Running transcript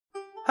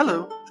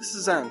Hello, this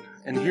is Zan,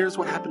 and here's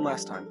what happened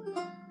last time.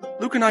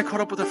 Luke and I caught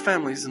up with our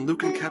families, and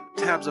Lucan kept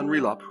tabs on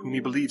Relop, whom he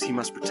believes he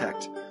must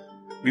protect.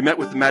 We met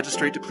with the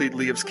magistrate to plead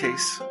Liev's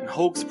case, and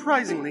Hogue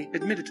surprisingly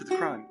admitted to the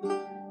crime.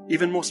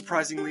 Even more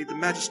surprisingly, the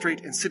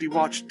magistrate and City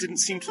Watch didn't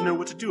seem to know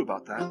what to do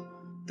about that.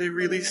 They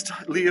released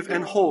Liev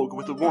and Hogue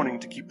with a warning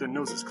to keep their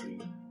noses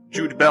clean.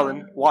 Jude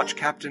Bellin, watch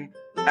captain,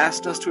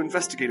 asked us to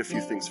investigate a few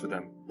things for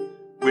them.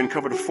 We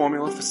uncovered a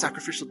formula for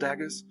sacrificial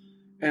daggers,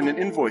 and an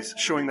invoice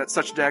showing that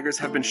such daggers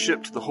have been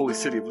shipped to the holy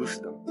city of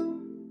Lucidum.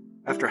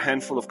 After a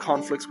handful of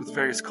conflicts with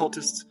various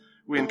cultists,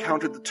 we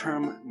encountered the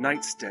term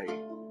Knight's Day.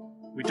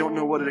 We don't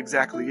know what it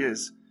exactly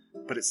is,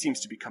 but it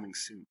seems to be coming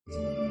soon.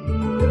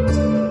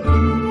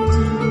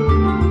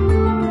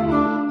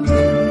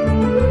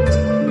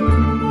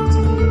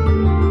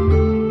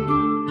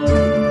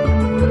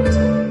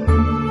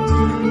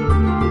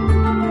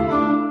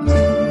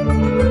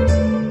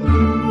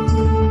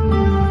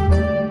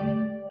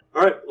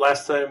 All right,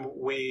 last time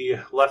we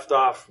left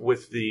off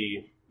with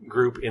the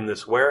group in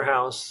this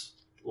warehouse.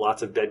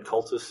 Lots of dead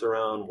cultists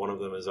around. One of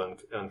them is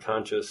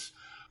unconscious.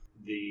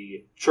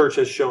 The church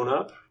has shown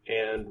up,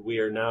 and we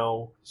are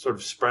now sort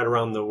of spread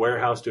around the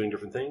warehouse doing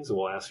different things, and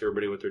we'll ask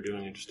everybody what they're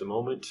doing in just a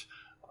moment.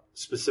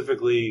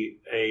 Specifically,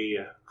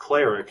 a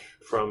cleric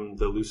from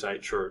the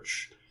Lucite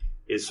church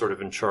is sort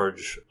of in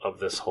charge of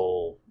this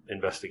whole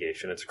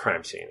investigation. It's a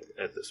crime scene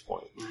at this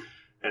point. Mm-hmm.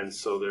 And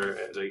so there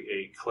is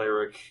a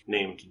cleric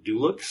named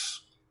Dulux.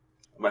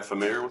 Am I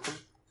familiar with him?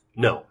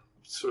 No.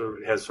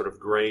 Has sort of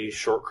gray,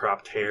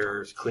 short-cropped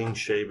hair, clean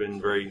shaven,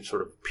 very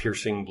sort of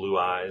piercing blue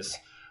eyes.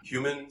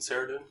 Human,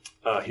 Saradin?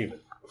 Human.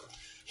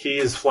 He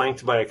is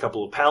flanked by a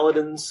couple of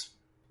paladins.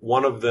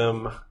 One of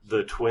them,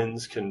 the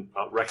twins, can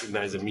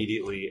recognize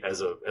immediately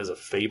as a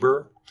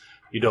Faber.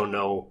 You don't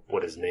know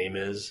what his name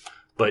is,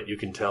 but you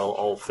can tell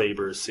all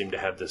Fabers seem to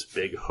have this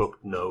big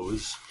hooked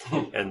nose,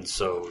 and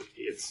so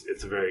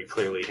it's very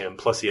clearly him.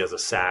 Plus, he has a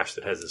sash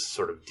that has this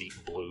sort of deep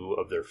blue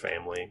of their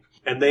family,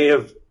 and they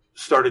have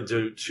started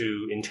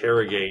to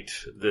interrogate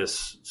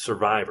this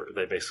survivor.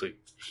 They basically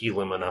heal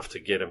him enough to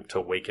get him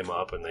to wake him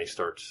up, and they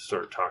start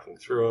talking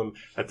through him.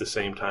 At the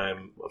same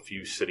time, a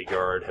few city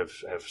guard have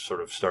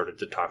sort of started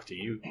to talk to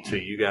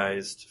you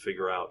guys to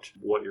figure out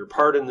what your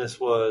part in this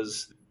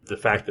was. The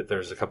fact that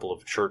there's a couple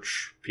of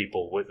church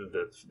people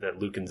that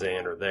Luke and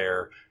Zan are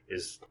there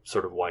is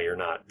sort of why you're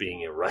not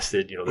being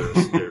arrested. You know,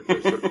 they're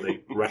sort of, they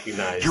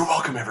recognize you're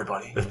welcome,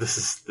 everybody. That this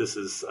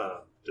is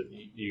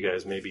you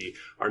guys maybe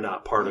are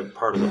not part of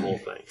the whole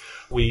thing.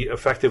 We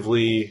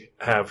effectively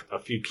have a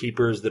few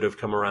keepers that have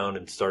come around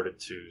and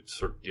started to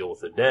sort of deal with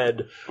the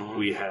dead. Mm-hmm.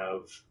 We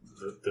have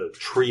the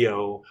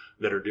trio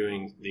that are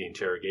doing the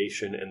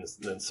interrogation, and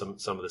then some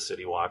of the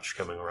City Watch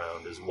coming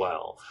around as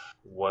well.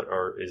 What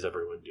is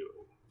everyone doing?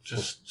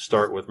 Just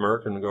start with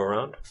Merc and go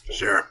around?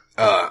 Sure.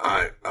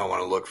 I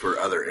want to look for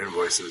other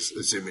invoices,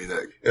 assuming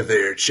that if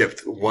they had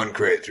shipped one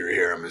crate through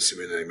here, I'm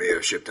assuming they may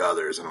have shipped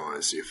others, and I want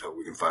to see if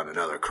we can find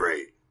another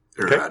crate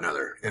or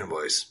another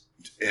invoice.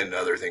 And the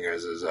other thing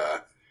is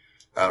I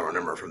don't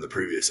remember from the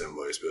previous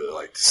invoice, but I'd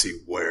like to see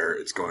where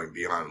it's going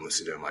beyond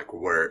Lucidum, like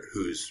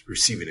who's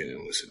receiving it in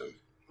Lucidum.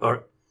 All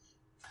right.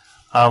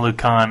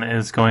 Lucan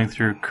is going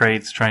through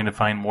crates trying to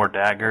find more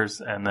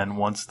daggers, and then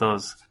once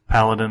those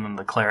paladin and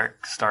the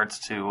cleric starts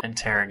to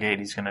interrogate,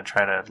 he's going to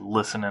try to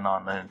listen in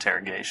on the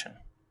interrogation.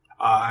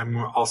 I'm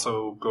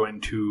also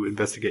going to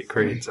investigate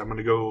crates. I'm going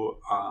to go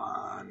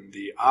on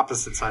the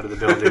opposite side of the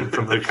building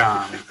from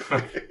Lucan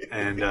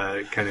and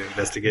kind of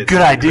investigate.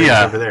 Good idea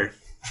over there.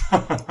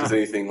 Does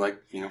anything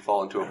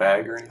fall into a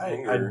bag or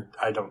anything?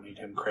 I don't need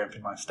him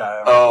cramping my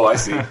style. Oh, I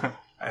see.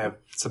 I have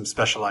some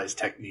specialized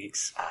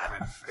techniques.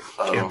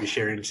 I can't be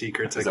sharing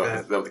secrets like that.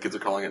 Is that what the kids are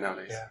calling it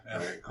nowadays? Yeah.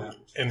 Very cool.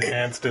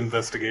 Enhanced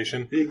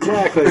investigation.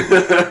 Exactly.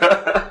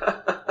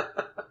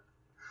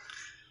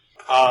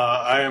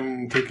 I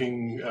am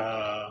taking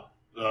the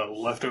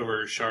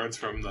leftover shards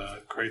from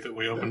the crate that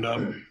we opened up,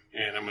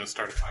 and I'm going to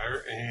start a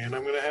fire, and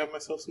I'm going to have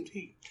myself some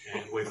tea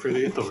and wait for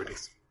the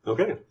authorities.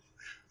 Okay.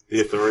 The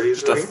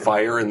authorities Just a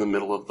fire in the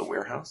middle of the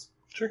warehouse?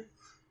 Sure.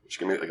 Just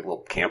going to make like a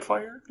little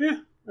campfire? Yeah.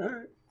 All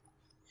right.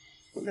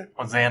 Okay.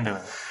 What's Zan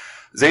doing?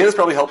 Zan is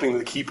probably helping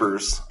the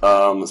keepers,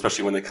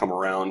 especially when they come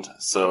around.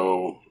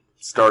 So,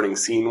 starting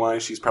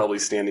scene-wise, she's probably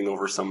standing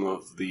over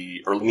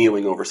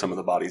kneeling over some of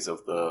the bodies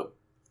of the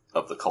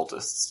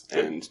cultists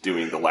and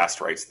doing the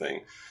last rites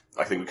thing.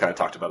 I think we kind of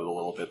talked about it a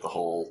little bit, the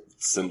whole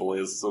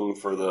symbolism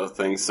for the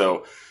thing.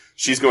 So,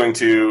 she's going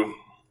to,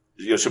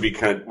 she'll be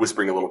kind of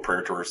whispering a little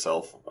prayer to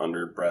herself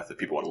under breath. If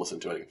people want to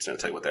listen to it, I can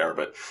tell you what they are.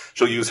 But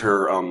she'll use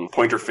her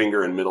pointer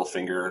finger and middle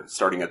finger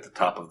starting at the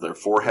top of their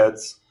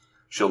foreheads.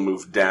 She'll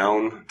move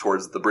down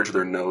towards the bridge of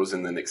their nose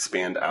and then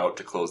expand out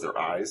to close their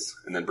eyes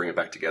and then bring it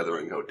back together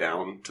and go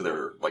down to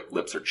their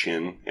lips or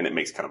chin, and it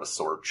makes kind of a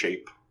sword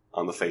shape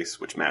on the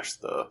face, which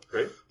matched the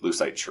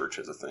Lucite church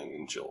as a thing.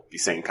 And she'll be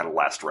saying kind of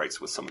last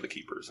rites with some of the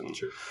keepers and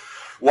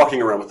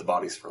walking around with the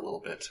bodies for a little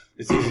bit.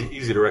 It's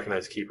easy to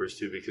recognize keepers,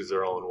 too, because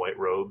they're all in white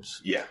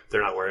robes. Yeah.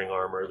 They're not wearing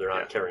armor. They're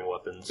not carrying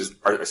weapons.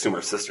 I assume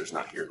her sister's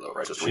not here, though,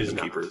 right? Just random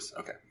keepers?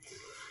 Okay.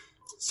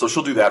 So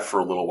she'll do that for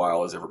a little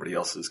while as everybody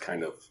else is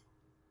kind of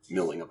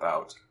milling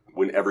about.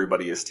 When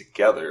everybody is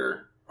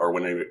together, or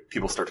when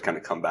people start to kind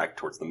of come back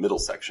towards the middle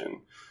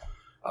section,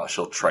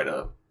 she'll try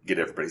to get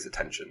everybody's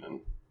attention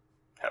and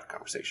have a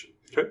conversation.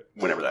 Okay.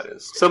 Whenever that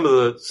is. Some of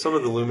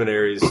the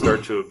luminaries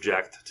start to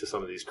object to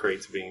some of these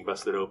crates being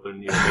busted open.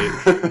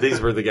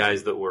 These were the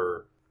guys that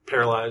were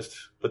paralyzed,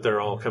 but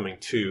they're all coming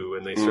to,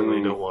 and they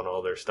certainly don't want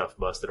all their stuff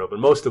busted open.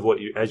 Most of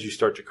as you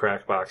start to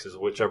crack boxes,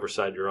 whichever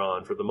side you're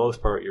on, for the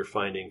most part, you're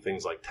finding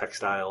things like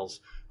textiles,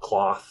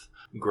 cloth,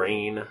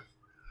 grain.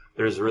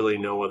 There's really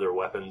no other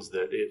weapons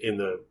that in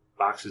the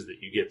boxes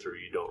that you get through,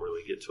 you don't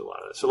really get to a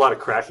lot of that. So a lot of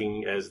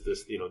cracking as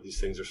these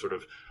things are sort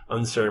of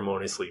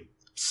unceremoniously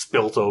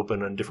spilt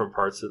open on different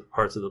parts of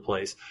the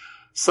place.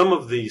 Some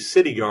of the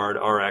city guard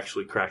are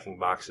actually cracking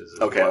boxes.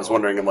 Okay, well. I was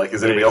wondering,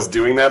 is anybody else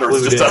doing that, or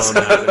is it just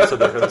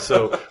us?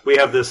 So we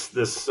have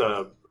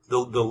the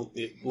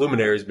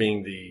luminaries,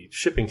 being the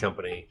shipping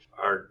company,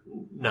 are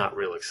not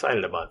real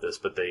excited about this,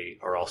 but they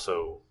are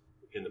also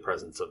in the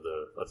presence of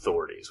the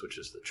authorities, which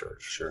is the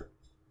church. Sure.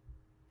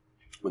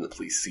 When the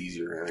police seize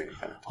you, kind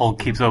of Hulk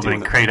keeps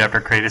opening crate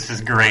after crate. It's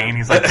just grain.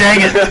 He's like,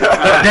 dang it!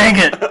 Dang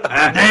it!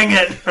 Dang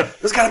it!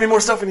 There's got to be more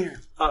stuff in here.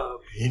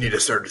 You need to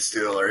start a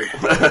distillery.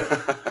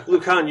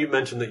 Lucan, you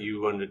mentioned that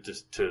you wanted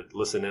to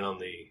listen in on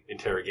the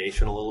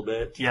interrogation a little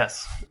bit.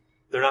 Yes.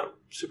 They're not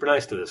super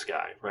nice to this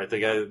guy, right? The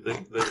guy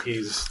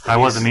that I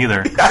wasn't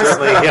either.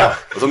 Certainly, yeah.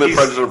 I was on the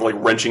predator of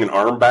wrenching an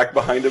arm back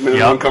behind him in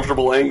an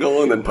uncomfortable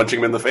angle and then punching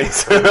him in the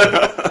face.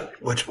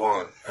 Which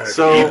one?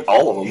 So eat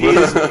all of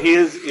them. he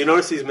is. You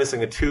notice he's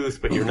missing a tooth,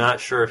 but you're not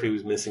sure if he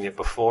was missing it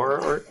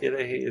before, or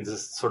it's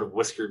this sort of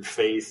whiskered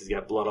face. He's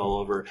got blood all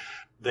over.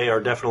 They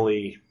are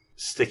definitely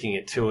sticking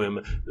it to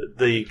him.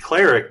 The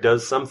cleric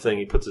does something.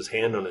 He puts his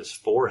hand on his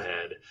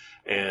forehead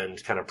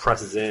and kind of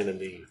presses in, and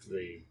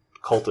the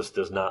cultist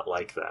does not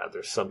like that.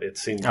 It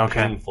seems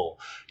painful.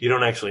 You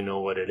don't actually know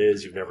what it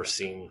is. You've never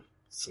seen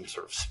some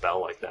sort of spell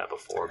like that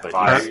before, but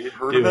I've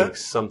heard doing of it?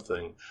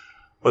 something.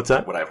 What's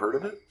that? Would I have heard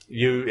of it?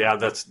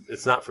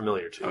 It's not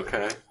familiar to you.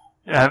 Okay.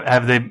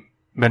 Have they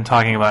been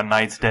talking about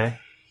Knight's Day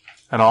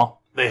at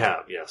all? They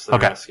have, yes.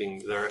 They're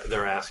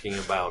asking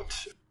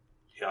about.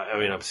 Yeah, I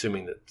mean, I'm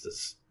assuming that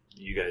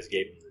you guys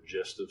gave them the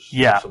gist of.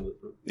 Some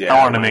Yeah.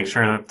 I wanted to make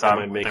sure that am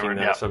I making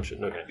that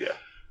assumption? Okay. Yeah.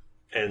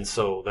 And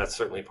so that's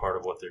certainly part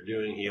of what they're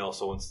doing. He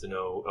also wants to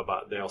know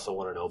about. They also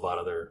want to know about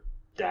other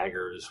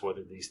daggers,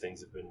 whether these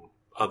things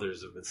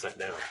others have been sent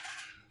down.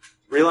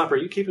 Relap, are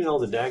you keeping all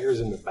the daggers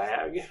in the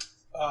bag?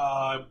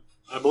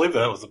 I believe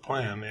that was the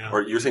plan, yeah.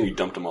 Or you're saying you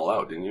dumped them all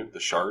out, didn't you? The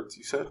shards,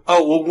 you said?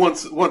 Oh, well,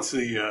 once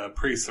the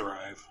priests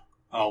arrive,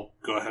 I'll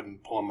go ahead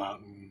and pull them out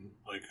and,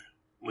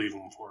 leave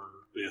them for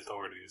the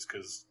authorities,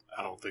 because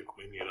I don't think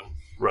we need them.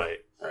 Right.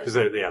 Because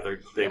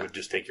they would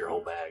just take your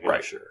whole bag, right.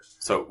 I'm sure.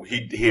 So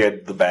he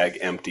had the bag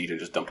emptied and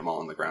just dumped them all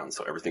on the ground,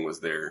 so everything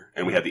was there.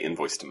 And we had the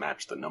invoice to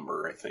match the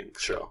number, I think.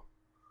 So.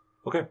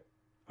 Okay.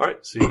 All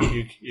right. So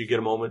you get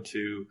a moment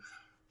to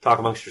talk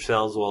amongst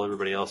yourselves while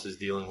everybody else is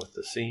dealing with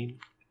the scene.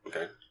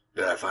 Okay.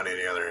 Did I find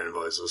any other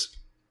invoices?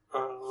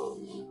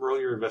 Roll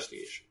your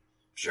investigation.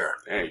 Sure.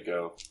 There you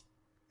go.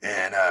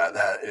 And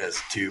that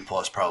is 2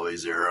 plus probably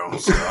 0.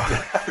 So.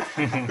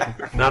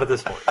 Not at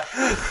this point.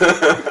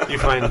 You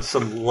find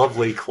some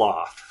lovely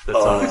cloth. That's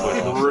on its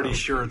way. I'm pretty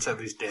sure it's at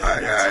least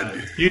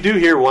damaged. You do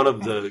hear one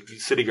of the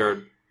city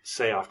guard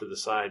say off to the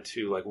side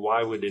too,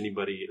 why would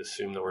anybody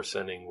assume that we're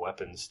sending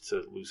weapons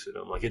to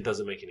Lucidum? It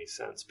doesn't make any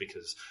sense,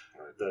 because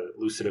the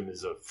Lucidum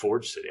is a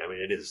forge city. I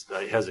mean,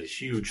 it has a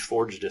huge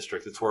forge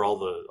district. It's where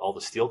all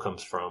the steel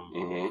comes from,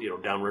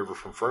 downriver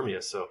from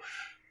Firmia. So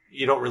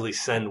you don't really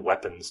send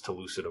weapons to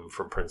Lucidum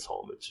from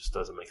Princeholm. It just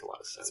doesn't make a lot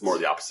of sense. It's more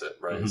the opposite,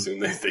 right? Mm-hmm. Assume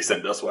they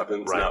send us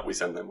weapons, right. Not we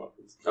send them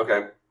weapons.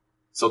 Okay.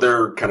 So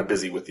they're kind of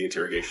busy with the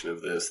interrogation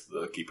of this.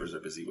 The keepers are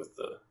busy with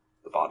the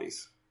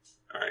bodies.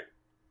 All right.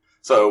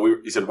 So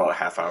you said about a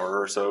half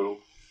hour or so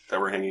that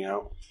we're hanging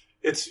out?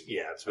 It's been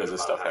As this about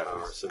stuff a half hour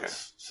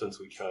happens. since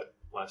we cut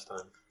last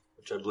time,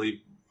 which I believe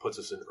puts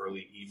us in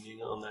early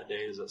evening on that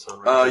day. Does that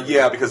sound right?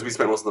 Yeah, because we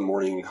spent most of the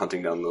morning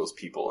hunting down those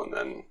people and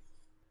then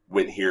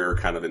went here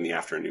kind of in the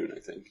afternoon, I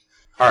think.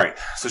 All right,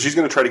 so she's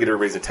going to try to get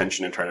everybody's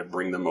attention and try to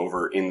bring them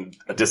over in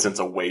a distance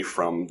away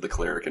from the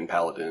cleric and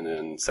paladin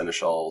and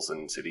seneschals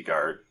and city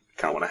guard.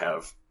 Kind of want to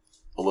have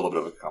a little bit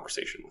of a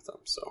conversation with them,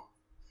 so...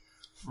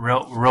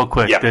 Real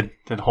quick, Yeah. did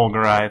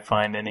Holgerai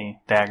find any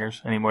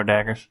daggers? Any more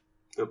daggers?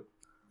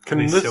 Can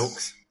These this...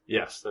 silks?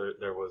 Yes,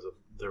 there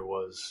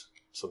was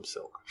some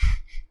silk.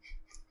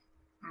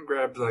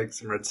 Grab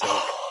some red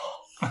silk.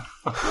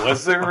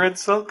 Was there red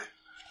silk?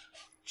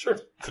 Sure.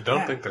 I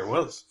don't think there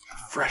was.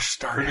 Fresh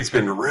start has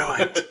been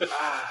ruined.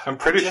 I'm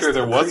pretty sure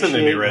there wasn't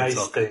any red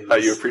silk.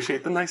 You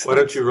appreciate the nice Why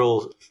don't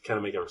you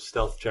make a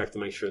stealth check to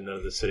make sure none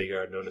of the city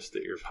guard noticed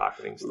that you're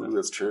pocketing stuff? Ooh,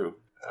 that's true.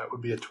 That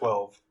would be a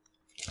 12.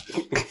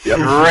 Yep.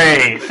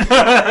 Great!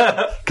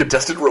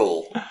 Contested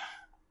roll.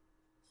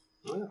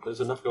 Well, there's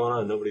enough going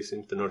on. Nobody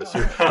seems to notice.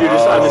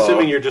 I'm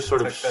assuming you're just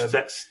sort of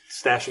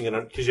stashing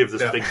it because you have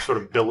this big sort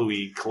of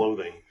billowy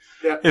clothing.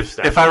 Yeah.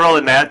 If I roll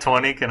a nat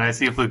 20, can I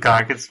see if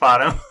Lucan can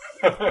spot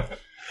him?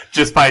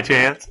 Just by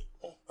chance?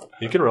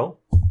 You can roll.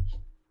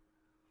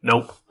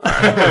 Nope.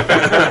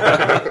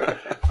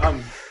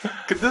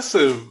 Could this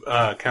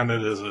have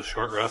counted as a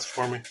short rest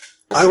for me?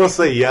 I will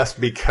say yes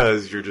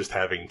because you're just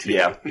having tea.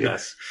 Yeah.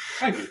 Yes.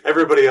 Thank you.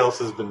 Everybody else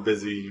has been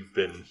busy. You've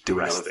been doing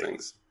resting. other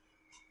things.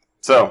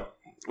 So,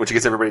 when she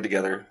gets everybody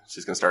together,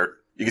 she's going to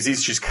start. You can see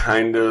she's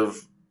kind of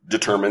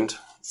determined,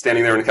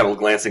 standing there and kind of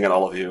glancing at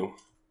all of you,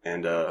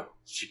 and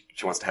she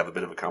wants to have a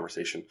bit of a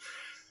conversation.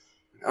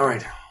 All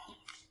right.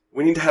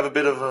 We need to have a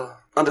bit of a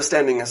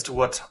understanding as to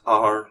what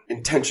our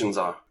intentions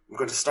are. I'm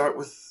going to start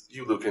with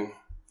you, Lucan.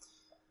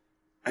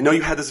 I know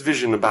you had this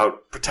vision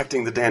about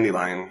protecting the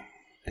dandelion,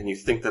 and you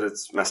think that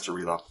it's Master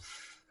Relop.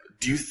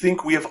 Do you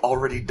think we have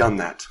already done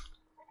that?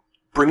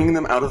 Bringing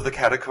them out of the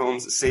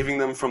catacombs, saving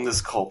them from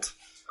this cult.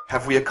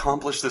 Have we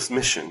accomplished this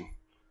mission?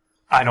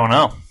 I don't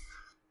know.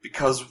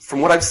 Because from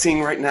what I'm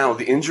seeing right now,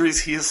 the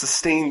injuries he has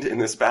sustained in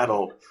this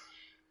battle,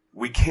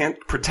 we can't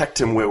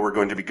protect him where we're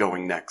going to be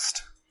going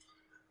next.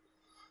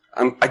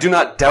 I do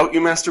not doubt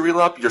you, Master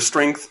Relop. Your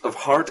strength of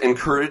heart and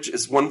courage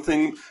is one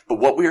thing, but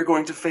what we are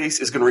going to face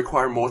is going to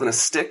require more than a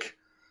stick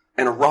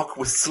and a rock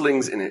with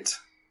slings in it.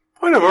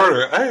 Point of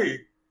order. I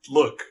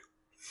look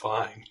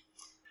fine.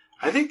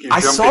 I think you're I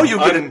saw you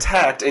get un-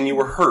 attacked and you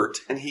were hurt,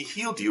 and he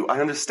healed you. I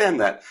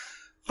understand that.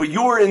 But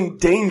you're in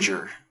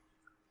danger.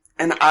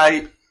 And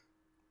I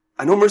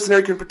know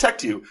Mercenary can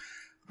protect you,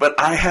 but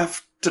I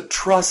have to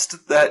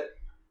trust that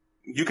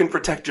you can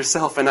protect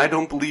yourself, and I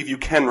don't believe you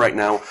can right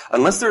now,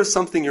 unless there is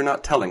something you're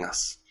not telling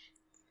us.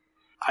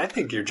 I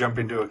think you're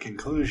jumping to a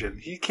conclusion.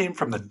 He came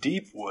from the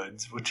deep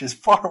woods, which is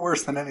far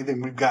worse than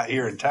anything we've got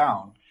here in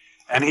town.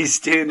 And he's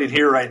standing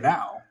here right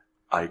now.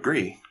 I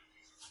agree.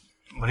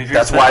 But if you're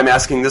That's saying- why I'm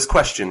asking this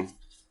question.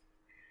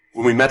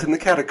 When we met in the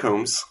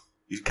catacombs,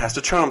 you cast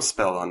a charm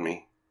spell on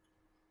me.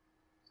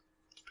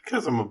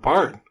 Because I'm a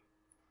bard.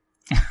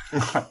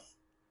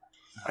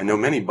 I know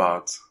many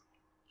bards.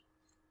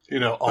 You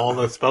know all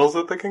the spells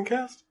that they can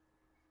cast?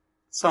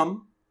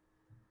 Some.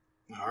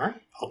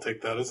 Alright, I'll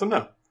take that as a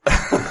no.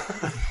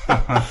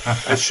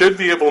 I should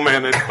be able to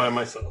manage by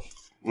myself.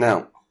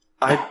 Now,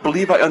 I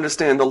believe I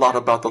understand a lot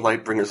about the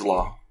Lightbringer's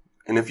Law.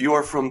 And if you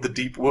are from the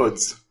deep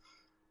woods,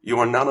 you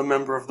are not a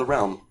member of the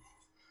realm.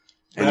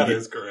 And That you-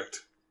 is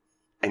correct.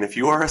 And if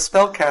you are a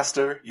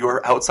spellcaster, you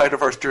are outside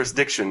of our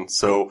jurisdiction,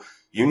 so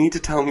you need to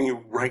tell me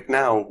right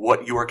now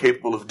what you are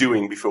capable of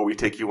doing before we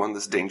take you on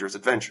this dangerous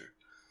adventure.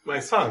 My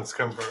songs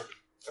come from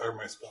are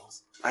my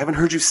spells. I haven't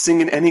heard you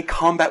sing in any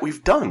combat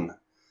we've done.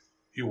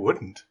 You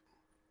wouldn't.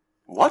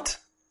 What?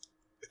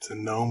 It's a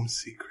gnome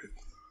secret.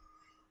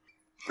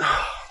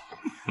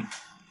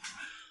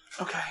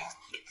 Okay.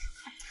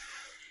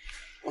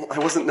 Well, I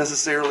wasn't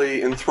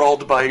necessarily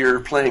enthralled by your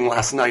playing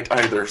last night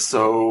either,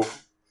 so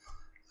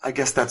I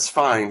guess that's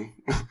fine.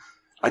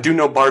 I do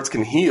know bards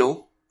can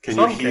heal. Can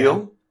Some you heal?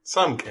 can.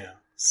 Some can.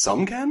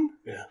 Some can?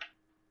 Yeah.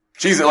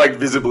 She's like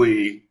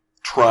visibly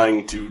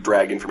trying to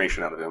drag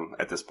information out of him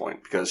at this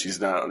point because she's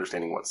not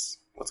understanding what's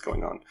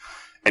going on.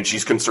 And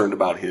she's concerned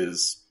about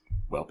his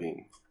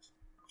well-being.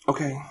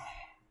 Okay.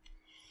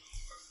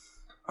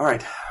 All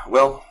right.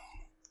 Well,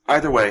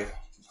 either way,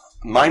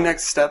 my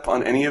next step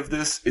on any of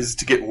this is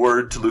to get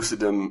word to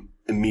Lucidum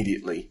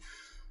immediately.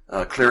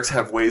 Clerics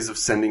have ways of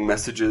sending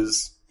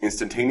messages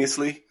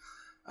instantaneously.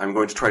 I'm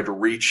going to try to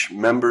reach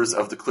members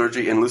of the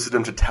clergy in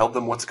Lucidum to tell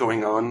them what's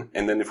going on,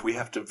 and then if we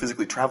have to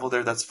physically travel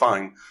there, that's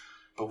fine.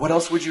 But what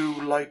else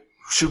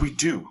should we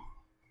do?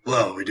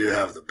 Well, we do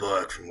have the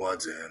book from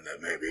Woods End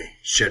that may be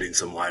shedding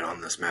some light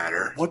on this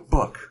matter. What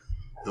book?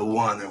 The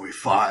one that we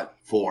fought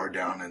for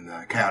down in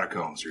the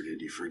catacombs, or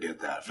did you forget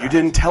that fact? You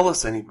didn't tell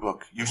us any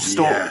book. You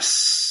stole it.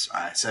 Yes,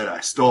 I said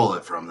I stole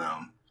it from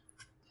them.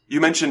 You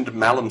mentioned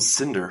Malum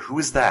Cinder. Who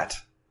is that?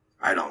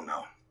 I don't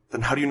know.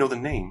 Then how do you know the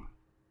name?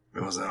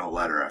 It was in a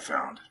letter I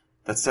found.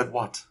 That said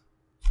what?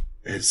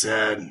 It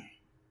said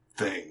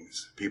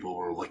things. People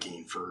were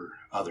looking for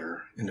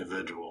other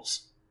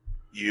individuals.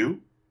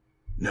 You?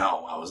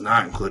 No, I was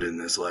not included in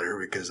this letter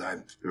because I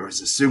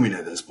was assuming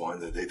at this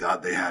point that they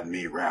thought they had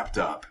me wrapped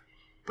up,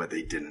 but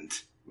they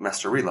didn't.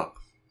 Master Relop.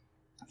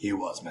 He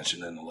was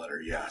mentioned in the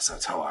letter, yes.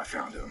 That's how I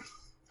found him.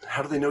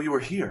 How do they know you were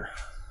here?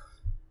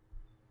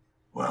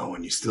 Well,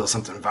 when you steal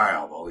something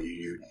valuable,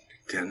 you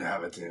tend to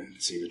have a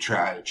tendency to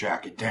try to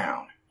track it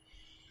down.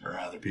 Or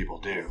other people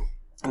do.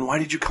 And why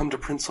did you come to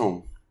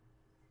Princeholm?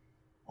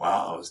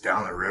 Well, I was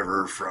down the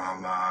river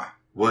from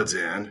Woods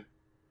End.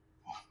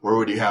 Where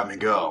would you have me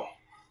go?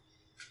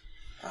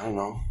 I don't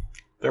know.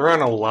 There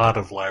aren't a lot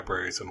of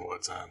libraries in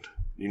Woods End.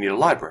 You need a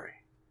library.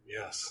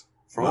 Yes.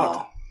 For well,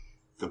 what?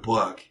 The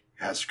book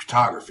has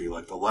cartography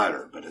like the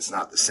letter, but it's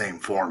not the same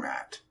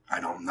format.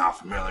 I'm not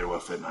familiar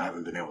with it, and I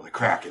haven't been able to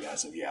crack it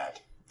as of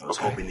yet. I was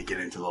Okay. hoping to get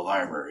into the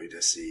library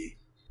to see.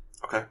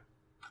 Okay.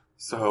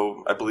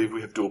 So, I believe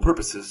we have dual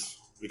purposes.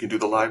 We can do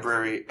the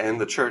library and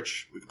the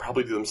church. We could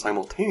probably do them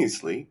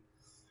simultaneously.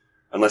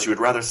 Unless you would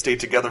rather stay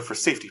together for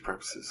safety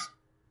purposes.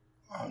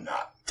 I'm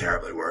not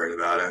terribly worried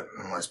about it,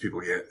 unless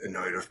people get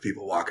annoyed with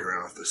people walking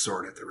around with the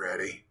sword at the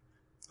ready.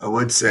 I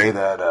would say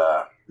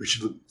that we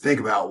should think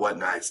about what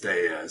Knight's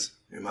Day is.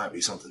 It might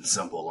be something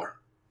simpler.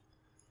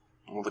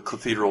 Well, the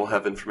cathedral will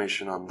have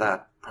information on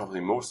that, probably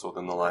more so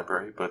than the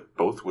library, but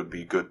both would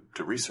be good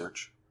to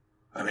research.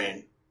 I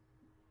mean,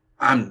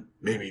 I'm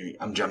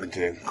jumping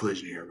to a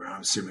conclusion here, but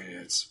I'm assuming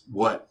it's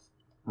what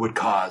would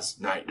cause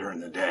night during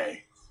the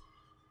day.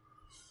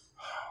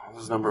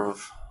 There's a number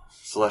of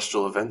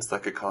celestial events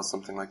that could cause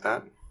something like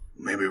that.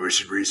 Maybe we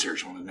should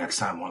research when the next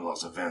time one of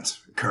those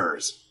events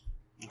occurs.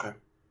 Okay.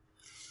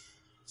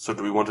 So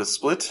do we want to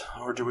split,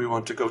 or do we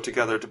want to go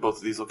together to both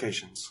of these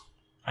locations?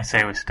 I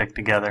say we stick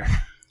together.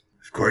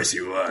 Of course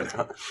you would.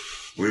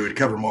 We would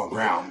cover more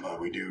ground,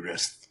 but we do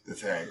risk the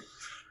thing.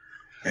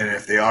 And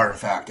if they are, in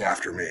fact,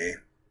 after me...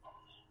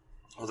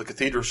 Well, the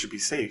cathedral should be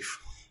safe.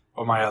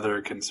 Well, my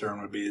other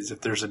concern would be is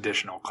if there's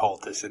additional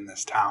cultists in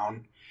this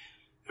town,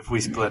 if we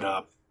split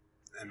up,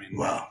 I mean,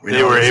 Well, we they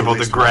know were there's at able to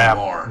least grab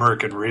one more.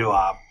 Merc and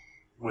Relop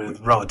with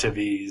relative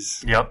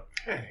ease. Yep.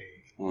 Hey.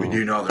 We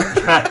do know there's...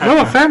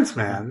 No offense,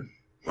 man.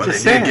 Well,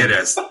 Just they did saying. get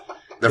us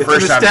the It's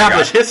first an time they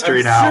established got... history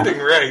I'm now.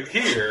 sitting right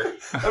here.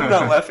 I'm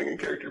not laughing in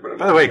character, but I'm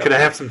By the way, could I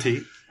have some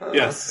tea?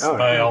 Yes, Oh,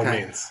 by all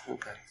okay. means.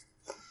 Okay.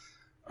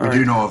 We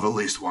do know of at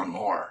least one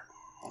more.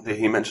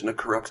 He mentioned a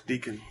corrupt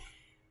deacon.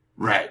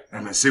 Right.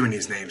 I'm assuming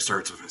his name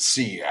starts with a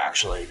C,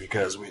 actually,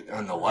 because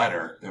on the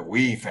letter that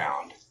we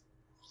found,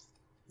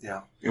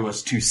 Yeah. it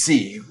was to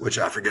C, which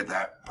I forget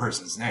that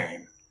person's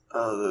name.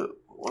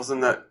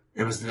 Wasn't that...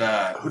 It was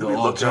the Who did we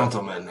old look up?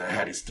 gentleman that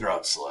had his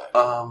throat slit.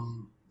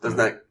 Doesn't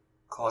that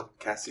Claude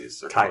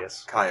Cassius? Or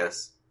Caius.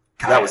 Caius.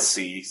 Caius. That was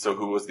C, so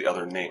who was the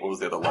other name? What was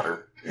the other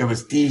letter? It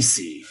was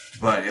DC,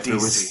 but if it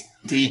was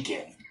DC.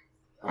 Deacon,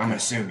 I'm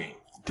assuming.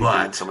 Deacon,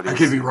 But somebody I was-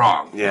 could be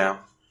wrong. Yeah.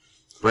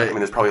 But I mean,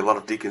 there's probably a lot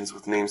of deacons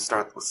with names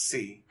start with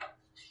C.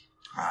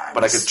 I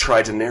But I was- could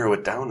try to narrow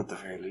it down at the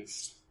very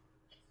least.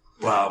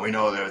 Well, we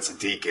know that it's a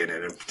deacon,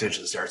 and it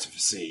potentially starts with a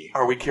C.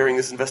 Are we carrying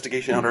this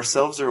investigation out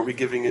ourselves, or are we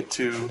giving it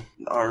to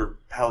our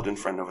paladin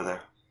friend over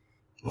there?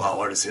 Well,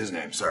 what does his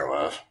name start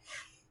with?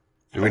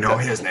 Do we know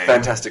his name?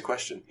 Fantastic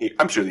question.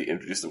 I'm sure they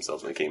introduced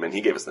themselves when they came in.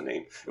 He gave us the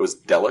name. It was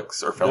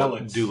Delix or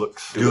Felix. Delix.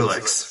 Dulux.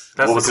 Dulix.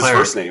 That's What was the his cleric.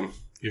 first name?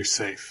 You're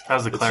safe. That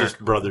was the It's cleric. just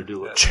Brother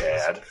Dulux.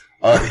 Chad.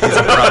 He's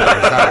a brother.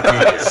 He's not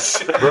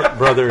a deacon.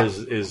 Brother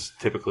is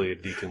typically a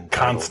deacon.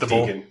 title.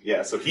 Constable. Deacon.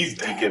 Yeah, so he's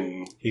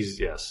deacon. He's,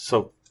 yes.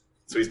 So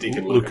So he's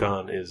deacon Lucan.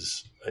 Lucan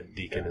is a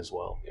deacon as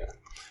well. Yeah.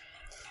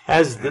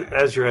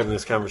 As you're having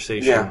this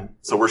conversation, Yeah.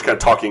 So we're just kind of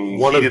talking.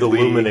 one of the heatedly.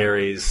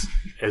 luminaries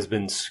has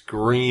been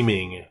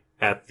screaming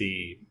at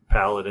the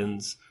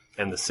paladins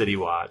and the city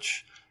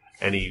watch,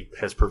 and he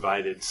has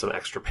provided some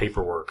extra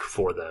paperwork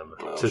for them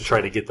to try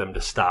to get them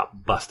to stop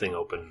busting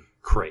open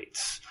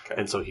crates. Okay.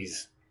 And so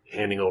he's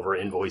handing over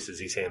invoices.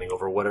 He's handing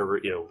over whatever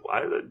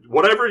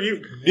whatever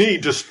you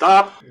need to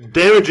stop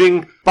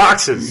damaging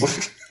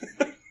boxes.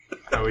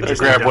 I would I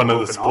just grab need to one of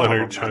the open all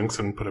splintered them. chunks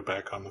and put it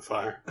back on the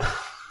fire.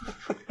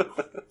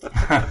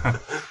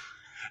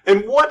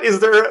 And why is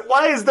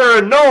there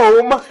a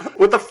gnome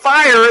with a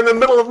fire in the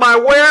middle of my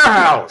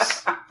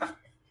warehouse?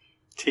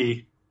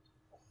 Tea.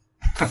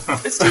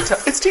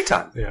 It's tea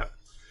time. Yeah.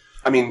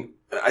 I mean,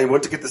 I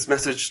want to get this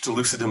message to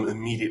Lucidum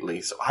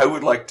immediately, so I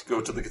would like to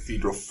go to the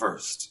cathedral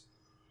first.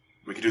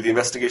 We could do the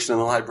investigation in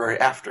the library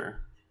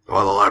after.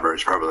 Well, the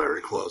library's probably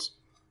already closed.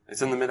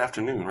 It's in the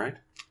mid-afternoon, right?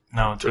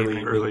 No, it's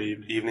evening. Early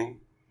evening. Evening.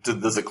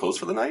 Does it close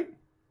for the night?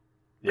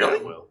 Yeah,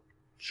 Really? well,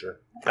 sure.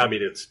 I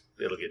mean,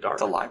 it'll get dark.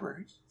 It's a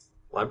library.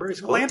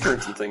 Library's closed.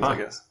 Lanterns and things, I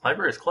guess.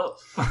 Library's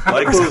closed.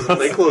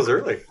 They close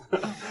early. All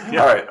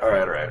right.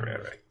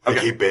 They Okay.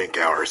 keep bank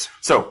hours.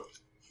 So,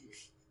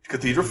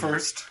 cathedral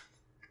first.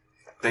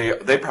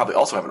 They probably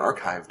also have an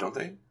archive, don't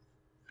they?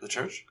 The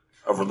church?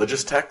 Of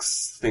religious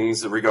texts,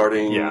 things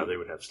regarding... Yeah, they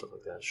would have stuff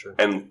like that, sure.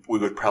 And we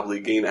would probably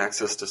gain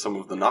access to some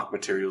of the knock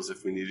materials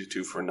if we needed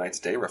to for Knight's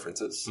Day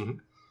references. Mhm.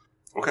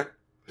 Okay.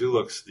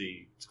 Dulux,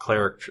 the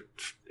cleric,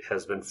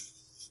 has been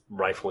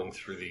rifling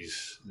through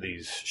these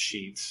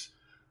sheets,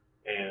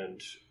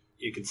 and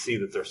you can see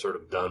that they're sort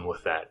of done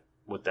with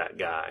that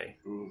guy.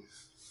 Mm.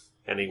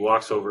 And he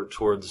walks over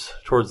towards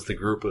the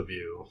group of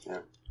you,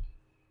 Yeah.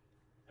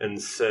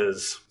 and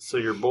says, "So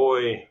your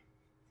boy,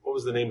 what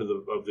was the name of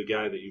the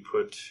guy that you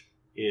put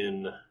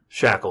in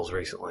shackles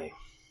recently?"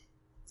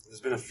 There's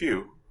been a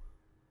few.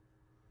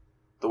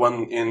 The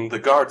one in the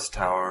guard's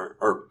tower,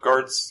 or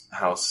guard's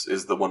house,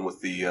 is the one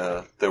with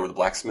the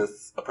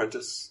blacksmith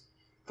apprentice.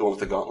 The one with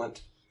the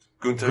gauntlet.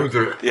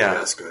 Gunther? Yeah.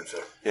 Yes,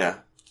 Gunther. Yeah.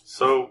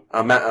 So,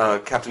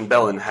 Captain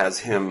Bellin has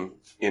him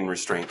in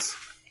restraints.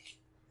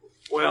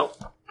 well,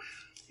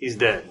 he's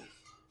dead.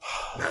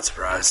 Not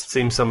surprised.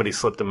 Seems somebody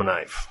slipped him a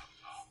knife.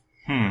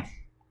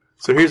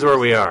 So here's where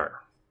we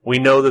are. We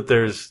know that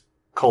there's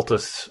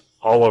cultists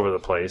all over the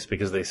place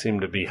because they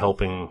seem to be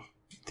helping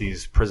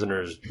these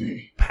prisoners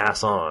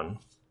pass on.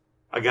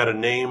 I got a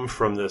name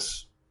from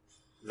this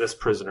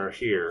prisoner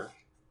here,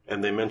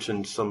 and they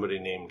mentioned somebody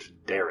named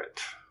Darrett.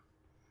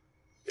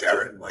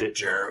 Darrett. Like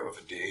Jarrett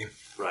with a D.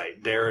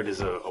 Right. Darrett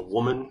is a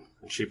woman,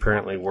 and she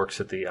apparently works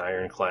at the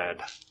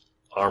Ironclad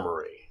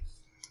Armory.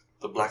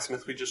 The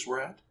blacksmith we just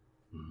were at?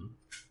 Mm-hmm.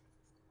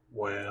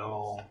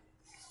 Well,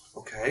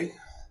 Okay.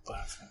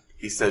 blacksmith.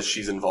 He says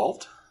she's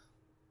involved?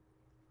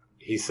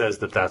 He says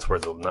that that's where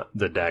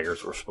the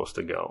daggers were supposed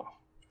to go.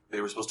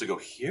 They were supposed to go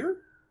here?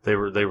 They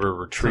were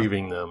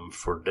retrieving them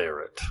for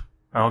Darrett.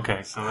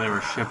 Okay, so they were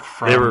shipped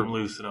from They were-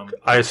 Lucidum.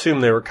 I assume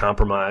they were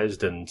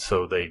compromised, and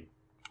so they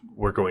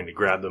were going to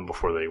grab them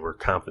before they were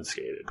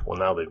confiscated. Well,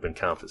 now they've been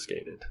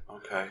confiscated.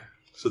 Okay.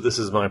 So this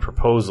is my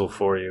proposal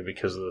for you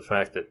because of the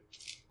fact that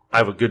I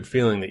have a good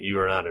feeling that you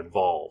are not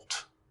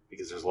involved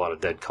because there's a lot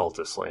of dead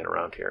cultists laying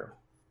around here.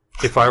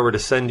 If I were to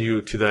send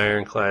you to the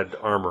Ironclad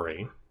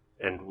Armory,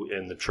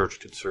 and the church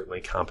could certainly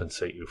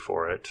compensate you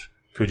for it,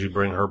 could you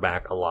bring her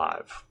back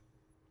alive?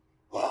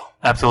 Well,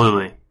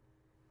 Absolutely.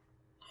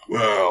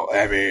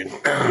 I mean,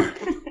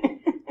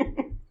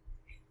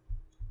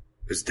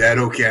 is that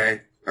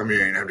okay? I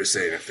mean, I'm just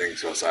saying if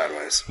things go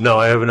sideways. No,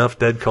 I have enough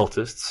dead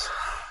cultists.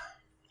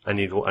 I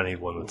need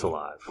one that's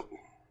alive.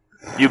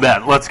 You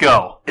bet. Let's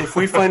go. If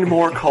we find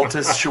more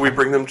cultists, should we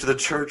bring them to the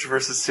church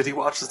versus City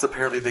Watch, since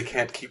apparently they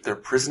can't keep their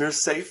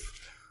prisoners safe?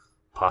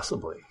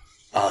 Possibly.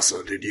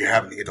 Also, did you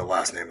happen to get the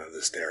last name of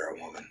this Dara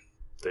woman?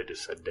 They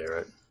just said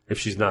Darrett. If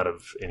she's not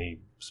of any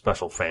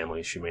special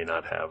family, she may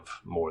not have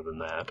more than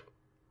that.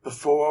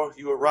 Before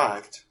you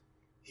arrived,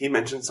 he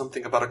mentioned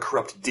something about a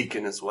corrupt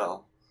deacon as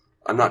well.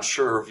 I'm not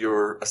sure of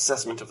your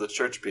assessment of the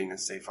church being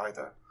as safe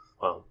either.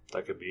 Well,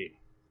 that could be.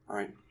 All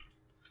right.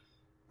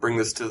 Bring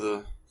this to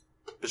the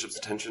bishop's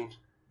attention.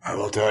 I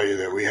will tell you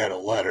that we had a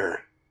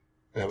letter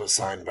that was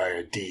signed by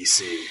a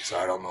DC, so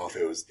I don't know if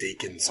it was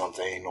Deacon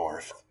something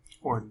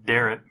Or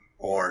Darrett.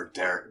 or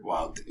Derek.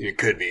 Well, it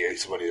could be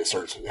somebody that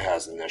starts with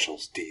has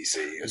initials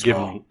DC as You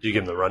well. give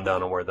them the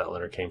rundown on where that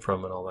letter came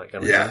from and all that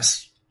kind of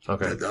Yes,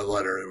 stuff? Okay. the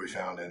letter that we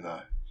found in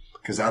the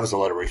because that was the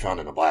letter we found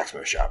in the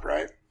blacksmith shop,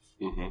 right?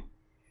 Mm-hmm.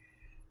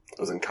 It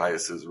was in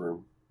Caius's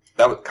room.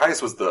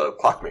 Caius was the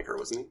clockmaker,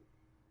 wasn't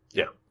he?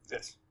 Yeah.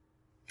 Yes.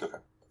 Okay.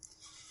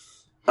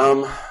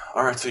 All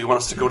right. So you want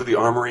us to go to the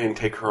armory and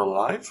take her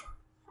alive,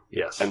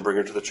 Yes. and bring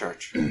her to the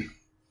church.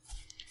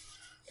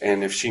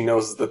 And if she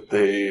knows that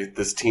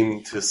this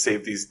team to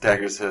save these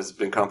daggers has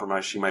been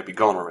compromised, she might be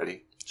gone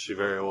already. She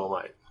very well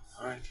might.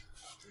 All right.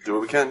 Do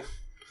what we can.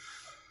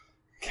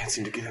 Can't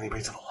seem to get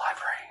anybody to the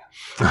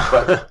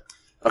library. But,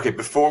 okay,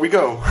 before we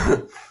go,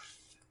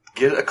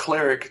 get a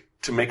cleric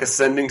to make a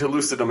sending to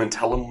Lucidum and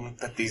tell them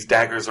that these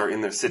daggers are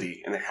in their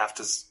city and they have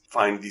to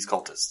find these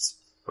cultists.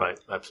 Right,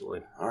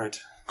 absolutely. All right.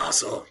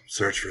 Also,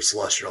 search for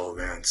celestial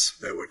events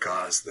that would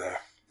cause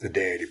the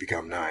day to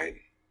become night.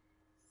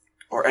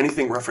 Or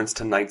anything referenced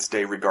to Night's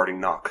Day regarding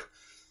Nock.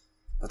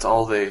 That's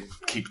all they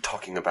keep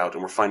talking about,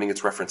 and we're finding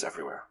its reference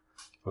everywhere.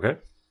 Okay,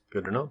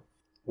 good to know.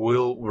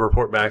 We'll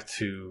report back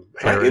to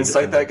Can I Herod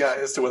insight and- that guy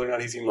as to whether or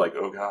not he seemed like,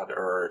 oh god,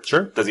 or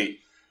Sure. does he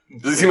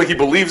seem like he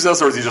believes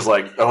us, or is he just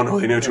like, oh no,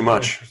 they knew too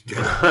much?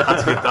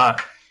 That's a good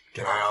thought.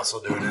 Can I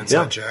also do an insight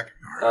Yeah. check?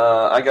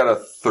 I got a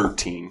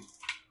 13.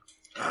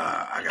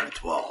 I got a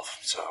 12,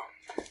 so...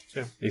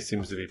 Yeah, he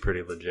seems to be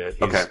pretty legit.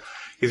 He's, Okay.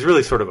 He's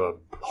really sort of a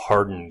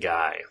hardened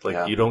guy. Like,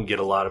 Yeah. you don't get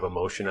a lot of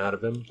emotion out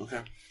of him.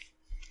 Okay.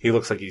 He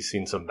looks like he's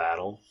seen some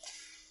battle.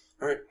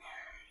 All right.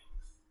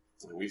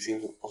 We've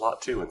seen a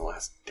lot too in the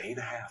last day and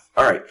a half.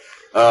 All right.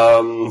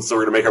 So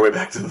we're gonna make our way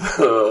back to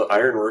the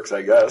ironworks,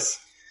 I guess,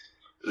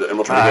 and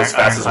we'll try to go as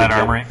fast as we Ironclad can.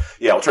 Armory.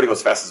 Yeah, we'll try to go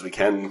as fast as we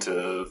can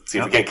to see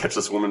if we Yep. can't catch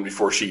this woman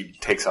before she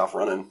takes off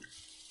running.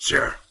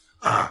 Sure.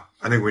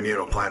 I think we need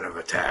a plan of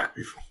attack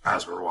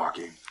as we're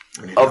walking.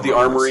 We need to Of the know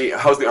armory,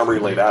 how's the armory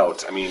laid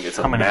out? I mean, it's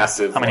a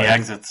massive. How many like,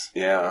 exits?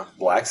 Yeah,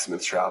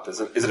 blacksmith shop. Is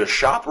it a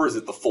shop or is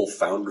it the full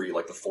foundry,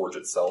 like the forge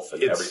itself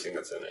and everything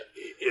that's in it?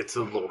 It's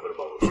a little bit of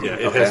both. Yeah,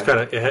 it Okay.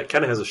 has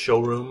kind of has a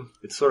showroom.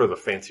 It's sort of a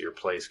fancier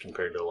place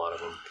compared to a lot of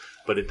them,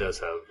 but it does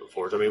have a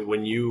forge. I mean,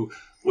 when you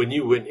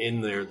went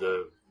in there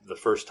the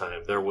first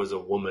time, there was a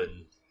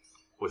woman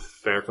with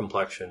fair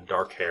complexion,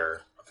 dark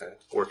hair, Okay.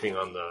 working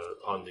on the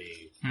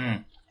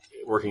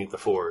working at the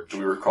forge. Do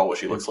we recall what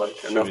she looks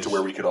like? Enough to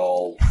where we could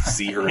all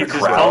see her in He a just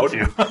crowd? told you.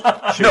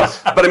 No,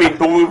 but I mean,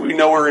 but would we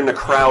know her in a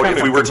crowd What if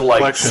kind we of were to like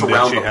complexion did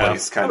surround she the have?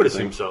 place, I kind would of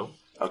thing? assume so.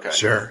 Okay.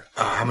 Sure.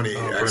 How many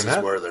exits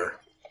brunette? were there?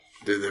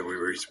 Did we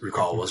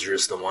recall? Was there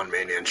just the one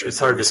main entrance? It's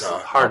hard that we to saw?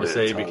 hard to Probably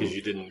say a ton. because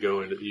you didn't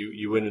go into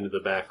you went into the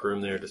back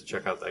room there to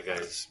check out that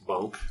guy's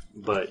bunk,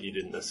 but you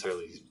didn't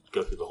necessarily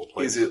go through the whole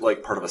place. Is it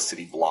like part of a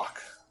city block?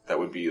 That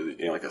would be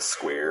like a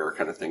square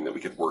kind of thing that we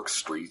could work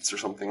streets or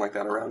something like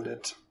that around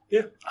it.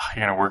 Yeah. Oh,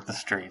 you're gonna work the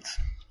streets.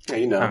 Yeah,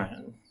 you know. I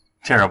mean,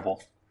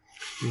 terrible.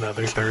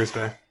 Another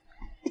Thursday.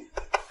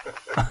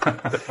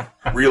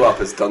 Relop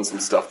has done some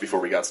stuff before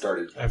we got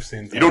started. I've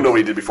seen. You don't know what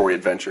he did before we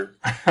adventure.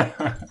 There's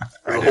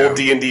a whole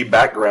D&D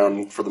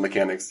background for the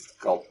mechanics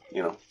called,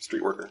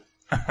 street worker.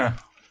 All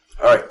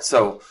right,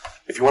 so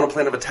if you want a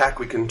plan of attack,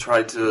 we can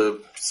try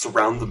to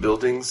surround the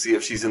building, see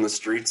if she's in the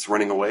streets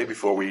running away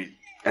before we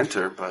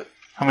enter, but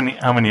How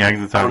many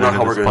exits I are don't there know to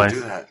how we're this going to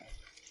place? do that.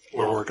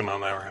 We're working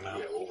on that right now.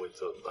 Yeah, we'll wait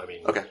So I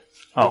mean, Okay.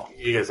 Oh,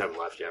 you guys haven't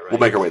left yet, right? We'll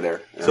make our way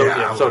there. So,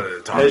 I so wanted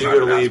to talk as you about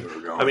go to it leave, as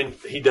we were going. I mean,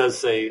 he does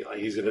say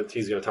he's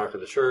gonna talk to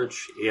the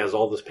church. He has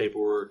all this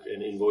paperwork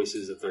and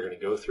invoices that they're going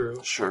to go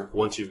through. Sure.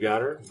 Once you've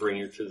got her, bring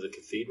her to the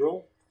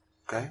cathedral,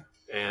 Okay.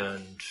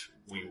 and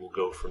we will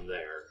go from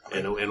there.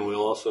 And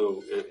we'll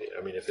also,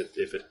 I mean,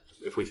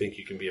 if we think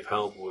you can be of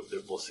help,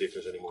 we'll see if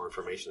there's any more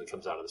information that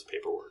comes out of this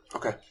paperwork.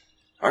 Okay.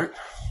 All right.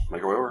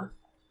 Make our way over.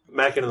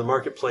 Back into the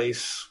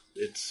marketplace,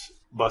 it's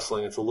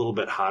bustling. It's a little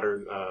bit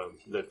hotter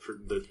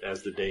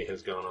as the day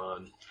has gone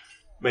on.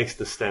 Makes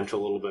the stench a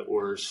little bit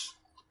worse.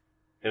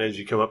 And as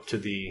you come up to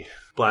the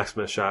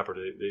blacksmith shop or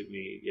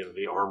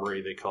the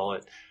armory, they call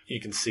it, you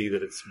can see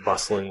that it's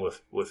bustling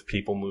with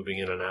people moving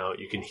in and out.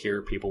 You can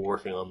hear people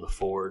working on the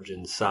forge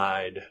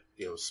inside.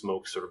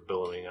 Smoke sort of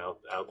billowing out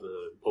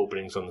the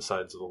openings on the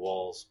sides of the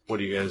walls. What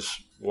are you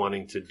guys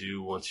wanting to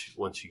do once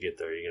you get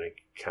there? Are you going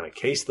to kind of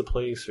case the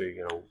place, or are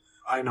you going to?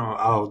 I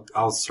know.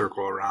 I'll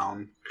circle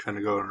around, kind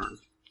of go and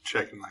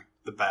checking like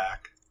the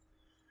back.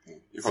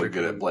 You're probably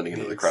good at blending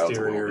into the crowds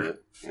a little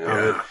bit.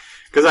 Yeah.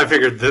 Because I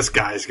figured this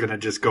guy's going to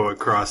just go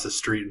across the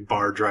street and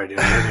barge right in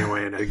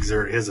anyway and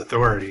exert his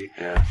authority.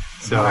 Yeah.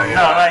 So no,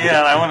 not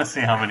yet. I want to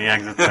see how many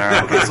exits there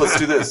are. Okay, so let's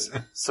do this.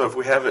 So if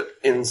we have it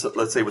in,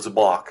 let's say it's a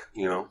block,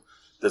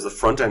 there's a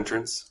front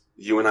entrance.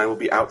 You and I will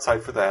be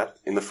outside for that,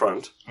 in the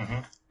front.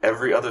 Mm-hmm.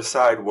 Every other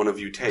side, one of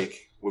you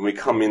take. When we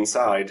come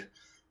inside,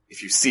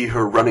 if you see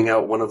her running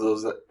out one of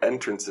those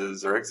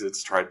entrances or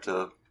exits, try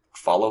to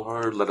follow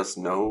her, let us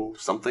know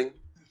something.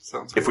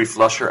 sounds If we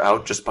flush her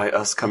out just by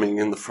us coming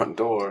in the front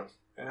door.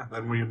 yeah,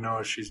 then we know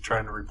if she's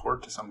trying to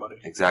report to somebody.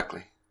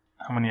 Exactly.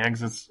 How many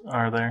exits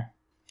are there?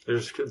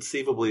 There's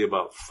conceivably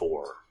about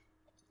 4.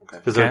 Okay.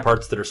 Because there are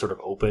parts that are sort of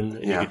open,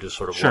 and you Yeah. can just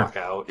sort of Sure. walk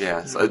out.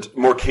 Yeah, so it's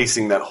more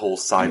casing that whole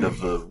side of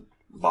the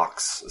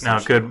box. Now,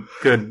 essentially.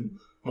 could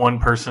one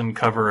person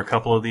cover a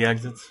couple of the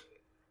exits?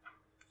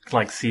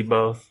 Like see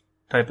both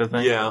type of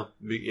thing? Yeah.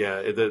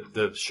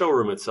 The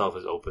showroom itself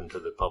is open to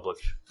the public.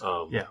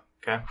 Yeah.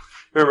 Okay.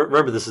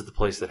 Remember, this is the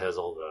place that has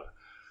all the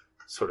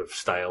sort of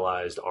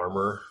stylized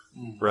armor,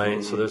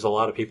 right? So there's a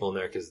lot of people in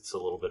there because it's a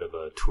little bit of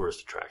a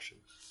tourist attraction.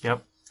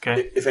 Yep.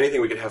 Okay. If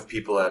anything, we could have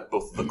people at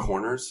both the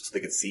corners so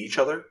they could see each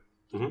other.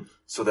 Mhm.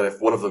 So that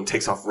if one of them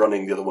takes off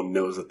running, the other one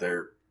knows that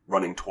they're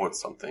running towards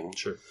something.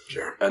 Sure.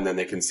 And then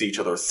they can see each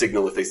other,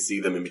 signal if they see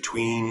them in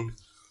between,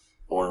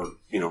 or, so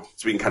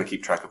we can kind of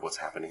keep track of what's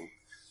happening.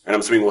 And I'm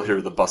assuming we'll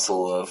hear the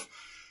bustle of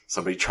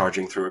somebody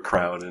charging through a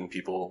crowd and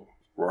people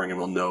roaring, and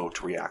we'll know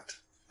to react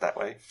that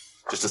way.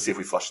 Just to see if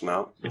we flush them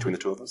out between the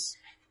two of us.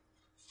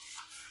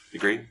 You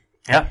agree?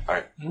 Yeah. All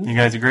right. You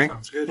guys agree?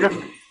 Sounds good.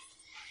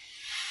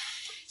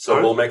 So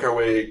we'll make our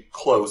way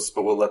close,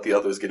 but we'll let the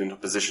others get into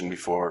position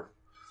before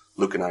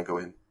Luke and I go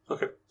in.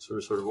 Okay. So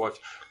we're sort of watch.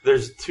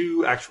 There's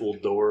 2 actual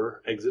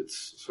door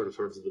exits, sort of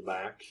towards the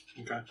back.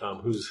 Okay.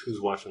 Who's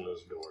watching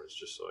those doors?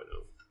 Just so I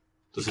know.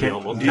 This is Okay.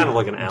 almost kind of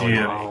like an Do you-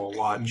 alleyway. I'll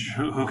watch.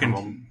 Who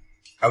can?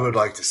 I would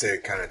like to stay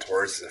kind of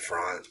towards the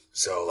front,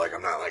 so like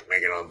I'm not like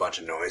making a bunch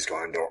of noise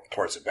going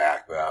towards the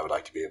back, but I would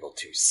like to be able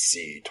to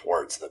see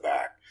towards the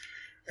back.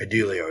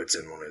 Ideally, I would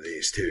send one of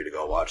these two to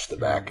go watch the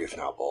back, if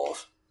not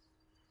both.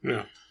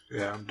 Yeah.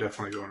 Yeah, I'm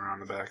definitely going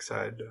around the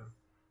backside.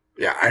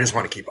 Yeah, I just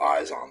want to keep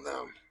eyes on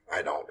them.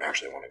 I don't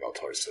actually want to go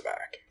towards the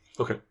back.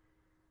 Okay.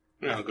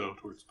 Yeah, I'll go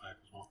towards the back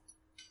as well.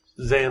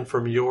 Zan,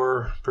 from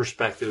your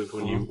perspective,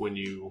 when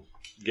you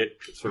get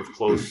sort of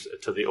close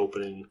to the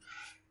opening,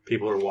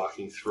 people are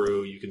walking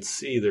through. You can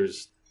see there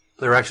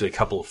are actually a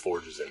couple of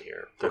forges in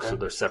here.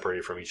 They're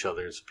separated from each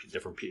other. So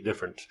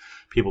different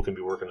people can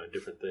be working on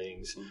different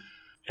things,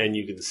 and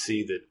you can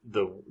see that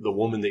the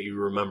woman that you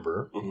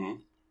remember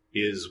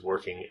is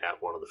working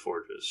at one of the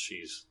forges.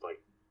 She's like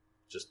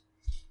just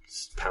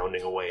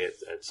pounding away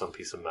at some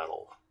piece of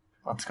metal.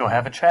 Let's go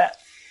have a chat.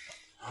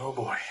 Oh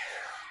boy.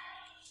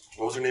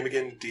 What was her name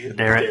again? Darret.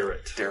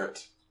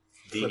 Darret.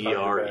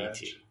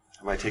 Deret.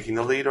 Am I taking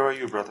the lead or are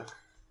you, brother?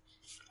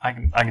 I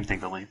can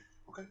take the lead.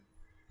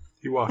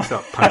 He walks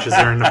up, punches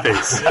her in the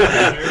face.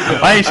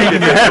 Why are you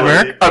shaking your head,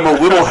 Merc? I'm a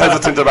little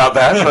hesitant about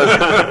that,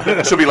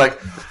 but she'll be like,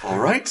 all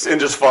right, and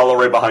just follow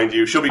right behind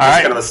you. She'll be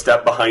just kind of a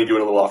step behind you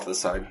and a little off to the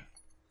side.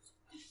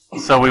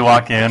 So we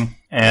walk in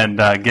and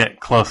get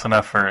close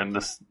enough for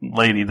this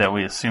lady that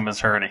we assume is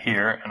her to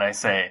hear, and I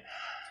say,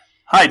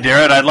 "Hi,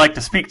 Darret, I'd like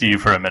to speak to you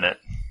for a minute."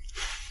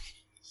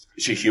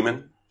 Is she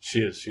human?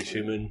 She is. She's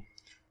human.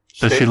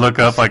 Does she look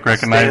up, like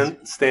recognize?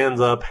 Stands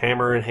up,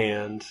 hammer in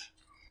hand,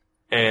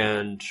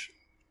 and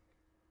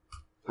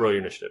roll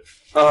your initiative.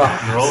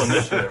 Roll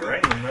initiative,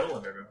 right in the middle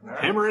of it.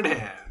 Hammer in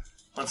hand.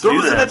 Let's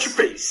Throws do it this. at your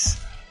face.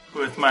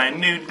 With my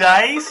new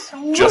dice.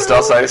 Just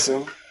us, I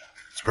assume?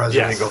 Surprised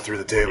you Yes. didn't go through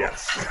the table.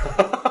 Yes.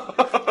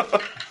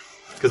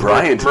 Because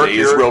Brian today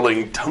is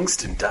rolling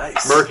tungsten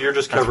dice. Merc, you're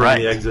just covering right.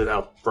 the exit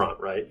out front,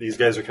 right? These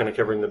guys are kind of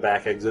covering the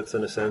back exits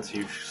in a sense.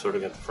 You've sort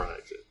of got the front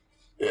exit.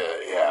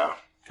 Yeah.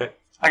 Okay.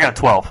 I got a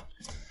 12.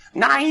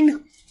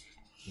 9!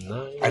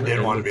 I did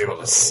want to be able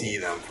to see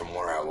them from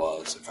where I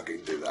was, if I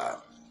could do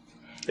that.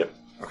 Yep.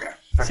 Okay.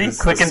 See,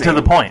 quick and to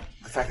the point.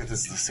 The fact that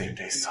this is the same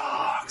day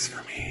sucks. Works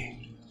for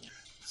me.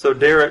 So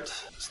Darrett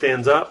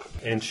stands up,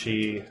 and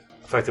she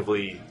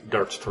effectively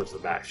darts towards the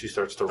back. She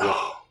starts to run.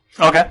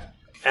 Okay.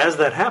 As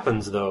that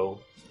happens, though,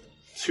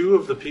 two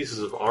of the pieces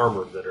of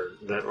armor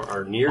that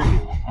are near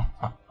you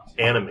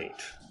animate,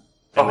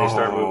 and they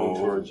start moving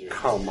towards you.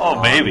 Come on.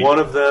 Oh, baby. One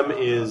of them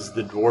is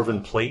the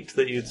dwarven plate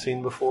that you'd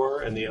seen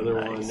before, and the other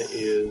one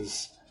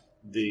is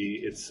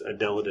it's a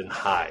Deladin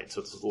hide,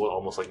 so it's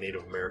almost like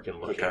Native American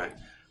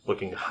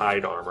looking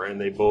hide armor, and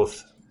they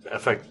both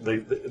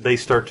they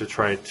start to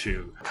try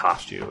to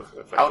cost you.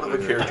 Out of the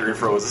character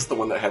info, is this the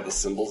one that had the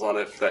symbols on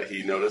it that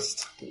he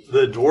noticed?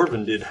 The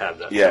dwarven did have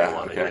that symbol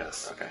on it,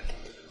 yes. Okay.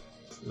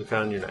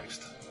 Lucan, you're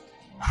next.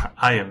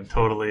 I am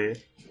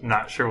totally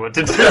not sure what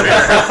to do.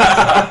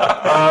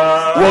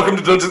 Welcome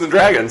to Dungeons and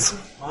Dragons.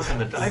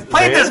 I've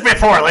played this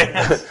before,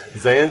 ladies.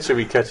 Zan, should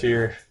we cut to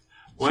your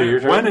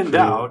turn? When in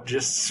doubt,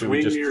 just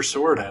swing your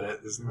sword at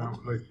it. Isn't that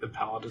like the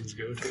paladins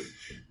go to?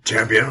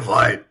 Champion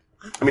flight.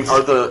 I mean,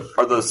 are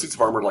the suits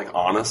of armor like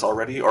on us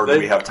already, or do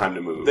we have time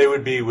to move? They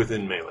would be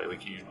within melee.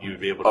 Like you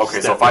would be able to.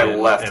 Okay, so if I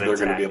left, they're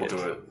going to be able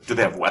to. Do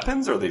they have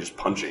weapons, or are they just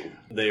punching?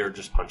 They are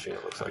just punching.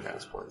 It looks like at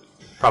this point.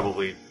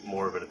 Probably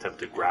more of an attempt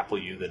to grapple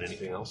you than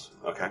anything else.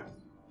 Okay.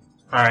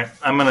 All right,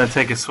 I'm going to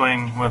take a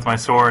swing with my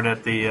sword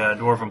at the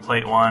dwarven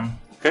plate one.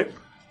 Okay.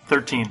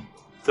 13.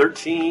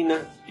 13.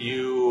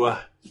 You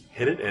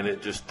hit it, and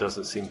it just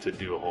doesn't seem to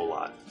do a whole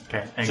lot.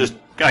 Okay. I Just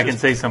can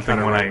say something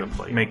kinda when right I in the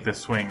plate. make this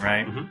swing,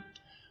 right? Mhm.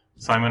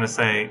 So I'm going to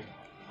say,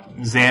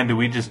 Zan, do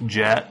we just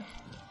jet?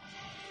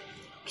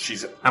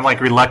 She's I'm like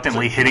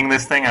reluctantly hitting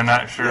this thing. I'm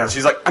not sure. yeah.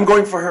 She's like, I'm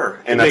going for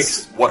her, and It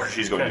that's what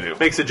she's going to do.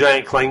 Makes a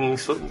giant clanging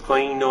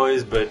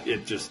noise, but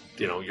it just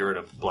you're in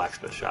a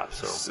blacksmith shop,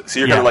 so So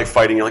you're kind of like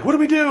fighting. You're like, what do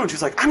we do? And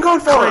she's like, I'm going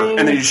for her,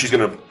 and then she's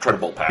going to try to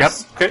bolt Yep.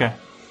 past. Okay.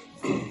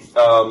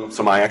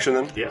 So my action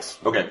then. yes.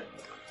 Okay.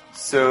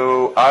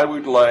 So I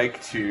would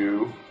like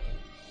to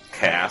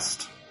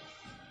cast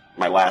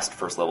my last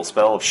first level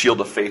spell of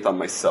Shield of Faith on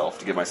myself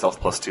to give myself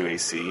 +2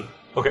 AC.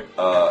 Okay.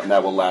 And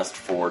that will last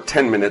for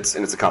 10 minutes,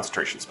 and it's a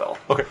concentration spell.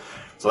 Okay.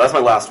 So that's my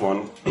last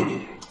one.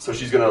 So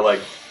she's going to like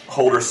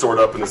hold her sword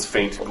up in this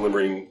faint,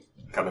 glimmering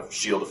kind of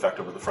shield effect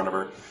over the front of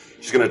her.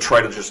 She's going to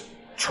try to just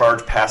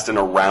charge past and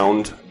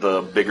around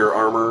the bigger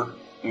armor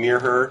near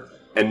her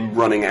and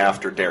running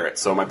after Darrett.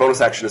 So my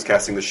bonus action is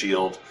casting the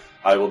shield.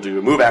 I will do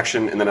a move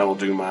action, and then I will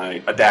do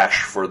a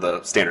dash for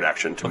the standard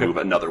action to move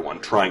another one,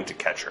 trying to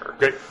catch her.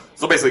 Great.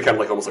 So basically kind of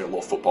like almost like a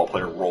little football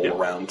player roll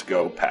around to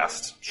go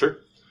past Sure.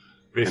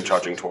 and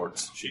charging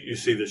towards. You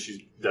see that she's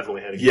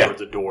definitely heading Yeah. towards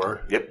the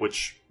door. Yep.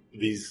 Which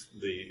the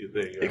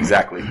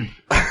Exactly.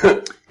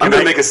 I'm going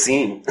to make a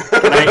scene.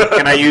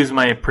 Can I use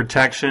my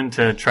protection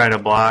to try to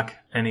block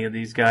any of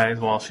these guys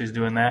while she's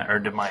doing that, or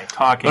do my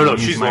talking? no,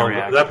 use she's my long.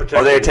 reaction? That protection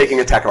Are they is- taking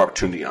attack of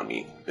opportunity on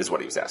me? Is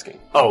what he was asking.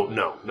 Oh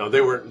no, they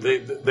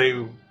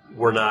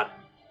were not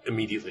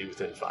immediately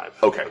within 5.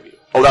 Okay. Of you.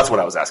 Oh, that's what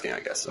I was asking, I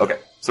guess. Okay.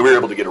 So we were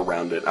able to get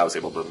around it. I was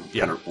able to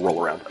kind of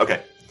roll around.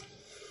 Okay.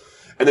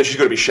 And then she's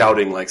going to be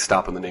shouting, like,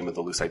 stop in the name of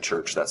the Lucite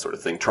Church, that sort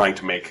of thing, trying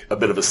to make a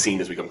bit of a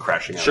scene as we come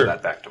crashing out Sure. of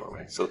that back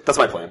doorway. So that's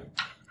my plan.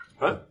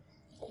 Right.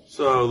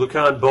 So,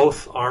 Lucan,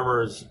 both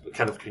armors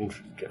kind of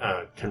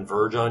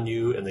converge on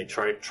you, and they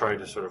try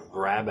to sort of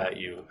grab at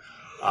you.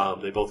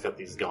 They both got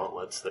these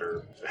gauntlets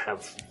that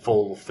have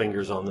full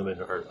fingers on them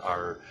and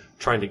are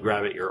trying to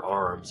grab at your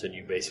arms, and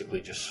you basically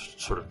just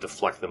sort of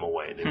deflect them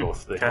away. They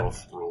both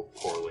roll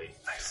poorly.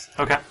 Nice.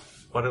 Okay.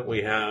 Why don't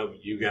we have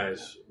you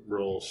guys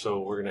roll? So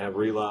we're going to have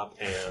Relop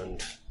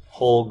and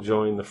Holg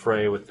join the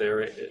fray with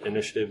their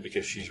initiative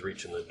because she's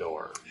reaching the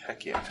door.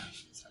 Heck yeah.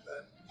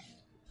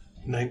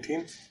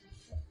 19.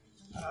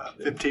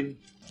 15.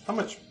 How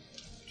much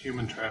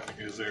human traffic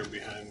is there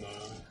behind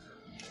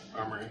the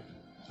armory?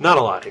 Not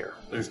a lot here.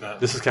 There's not.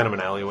 This is kind of an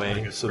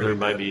alleyway, it's so there pretty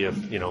might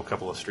good. be a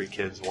couple of street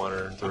kids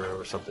wandering through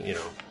or something.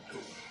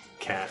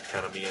 Cat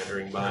kind of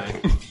meandering by.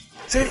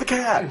 Save the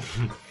cat!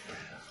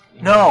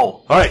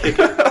 No. All right.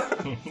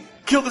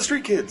 Kill the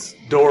street kids!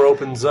 Door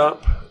opens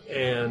up,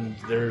 and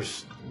there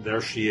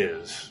she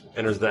is.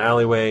 Enters the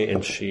alleyway,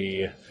 and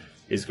she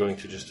is going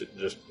to just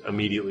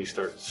immediately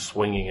start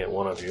swinging at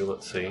one of you.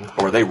 Let's see.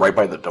 Or are they right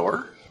by the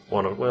door?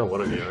 One of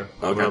you.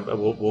 Okay.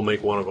 We'll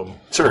make one of them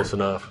Sure. close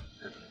enough.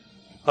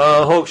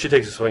 Hope she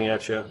takes a swing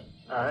at you.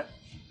 All right.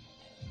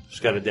 She's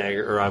got a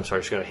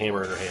she's got a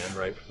hammer in her hand,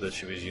 right, that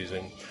she was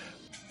using.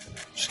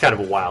 Just kind of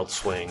a wild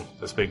swing.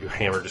 This big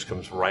hammer just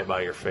comes right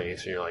by your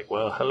face, and you're like,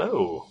 well,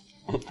 hello.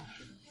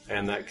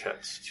 And that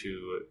cuts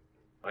to,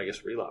 I guess,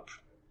 Relop.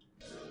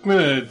 I'm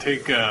going to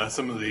take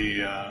some of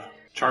the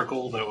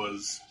charcoal that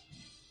was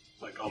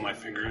like all my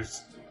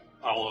fingers,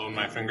 all over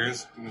my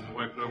fingers. I'm going to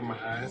wipe it over my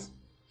eyes.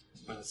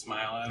 I'm going to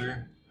smile at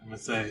her. I'm going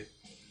to say,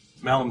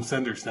 Malum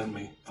Sender sent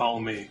me. Follow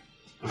me.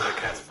 I'm going to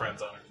cast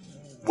Friends on her.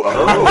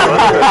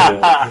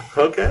 Whoa.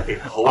 Okay.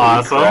 Holy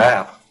Awesome.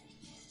 crap.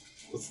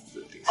 What's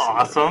the DC?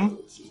 Awesome.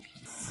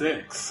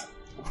 6.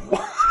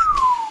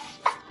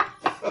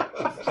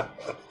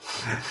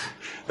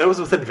 That was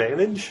with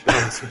advantage? Well,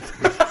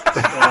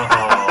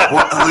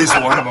 at least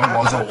one of them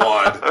was a 1.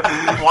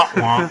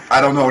 I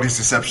don't know what his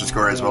deception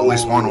score is, but at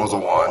least one was a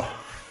 1.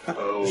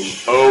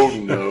 Oh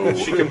no.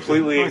 She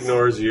completely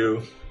ignores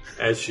you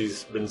as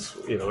she's been, as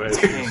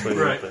she's been swinging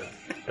Right.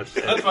 at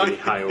the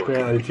high orc.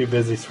 Apparently too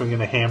busy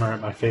swinging a hammer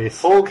at my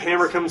face. Hulk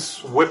hammer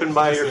comes whipping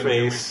by your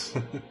face.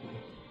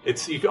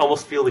 You can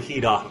almost feel the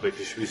heat off of it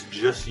because she was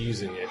just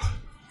using it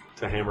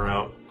to hammer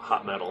out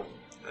hot metal.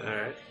 All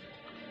right.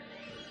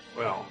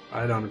 Well,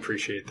 I don't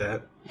appreciate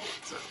that.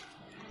 So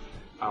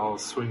I'll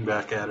swing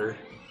back at her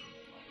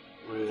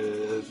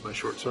with my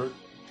short sword.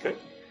 Okay.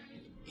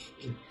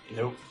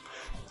 Nope.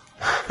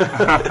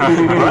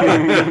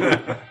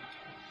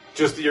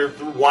 Just your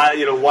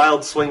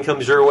wild swing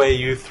comes your way.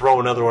 You throw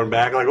another one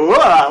back, like,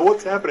 "Whoa,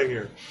 what's happening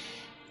here?"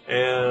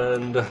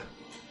 And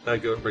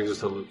that brings us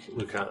to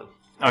Lucan.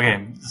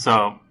 Okay,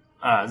 so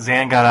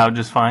Zan got out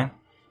just fine.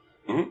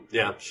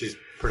 Yeah, she's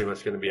pretty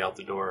much going to be out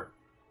the door.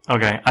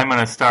 Okay, I'm going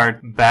to start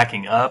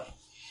backing up.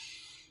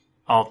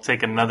 I'll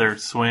take another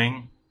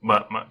swing,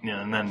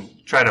 and then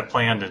try to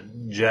plan to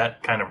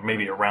jet kind of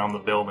maybe around the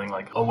building,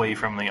 like away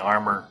from the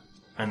armor,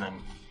 and then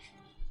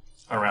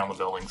around the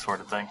building sort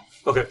of thing.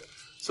 Okay,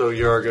 so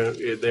they are going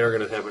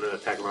to have an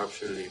attack of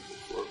opportunity,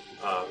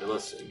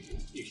 unless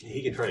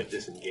he can try to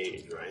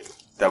disengage, right?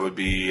 That would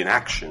be an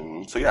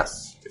action. So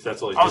yes, If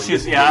that's all he's I'll doing,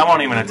 just use, I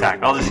won't even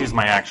attack. I'll just use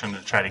my action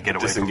to try to get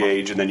away from him.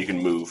 disengage, and then you can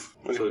move.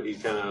 So he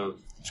kind of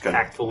Just kind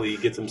of tactfully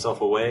gets himself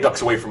away.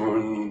 ducks away from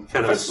him.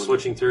 Kind of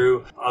switching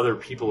through. Other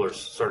people are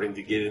starting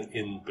to get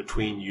in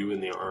between you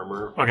and the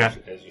armor. Okay.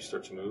 As you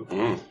start to move.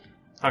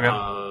 Okay.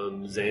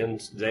 Zan,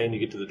 you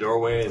get to the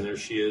doorway, and there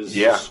she is,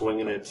 Yeah.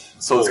 swinging it.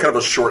 So it's kind of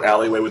a short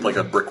alleyway with like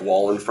a brick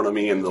wall in front of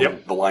me and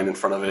Yep. the line in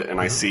front of it, and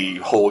I see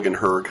Holg and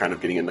her kind of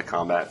getting into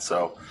combat.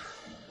 So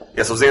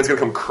so Zan's going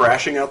to come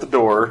crashing out the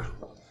door.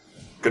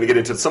 Going to get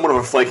into somewhat of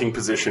a flanking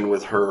position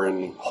with her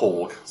and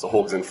Holg. So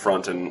Holg's in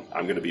front, and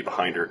I'm going to be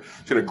behind her.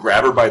 She's going to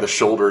grab her by the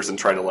shoulders and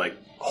try to like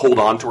hold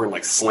on to her and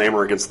like slam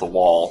her against the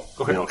wall.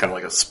 Okay. Kind of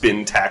like a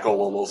spin tackle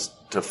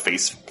almost to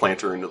face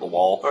plant her into the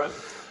wall. All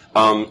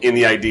right. In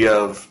the idea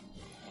of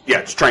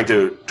just trying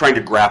to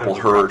grapple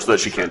her so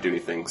that she can't do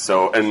anything.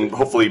 So, and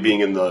hopefully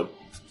being in the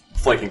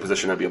flanking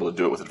position, I'd be able to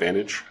do it with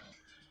advantage.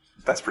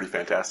 That's pretty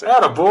fantastic.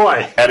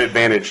 Attaboy! At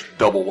advantage,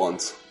 double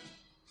ones.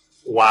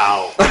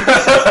 Wow.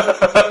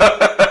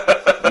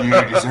 You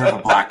deserve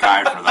a black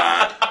eye for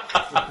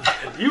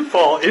that. You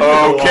fall into the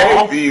Okay,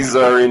 wall. these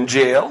are in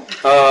jail.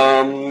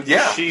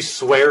 She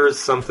swears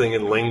something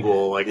in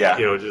lingual, like, Yeah.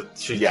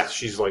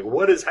 she's like,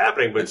 what is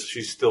happening? But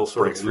she's still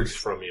sort of loose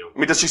from you. I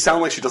mean, does she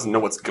sound like she doesn't know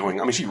what's going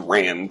on? I mean, she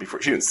ran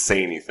before. She didn't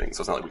say anything,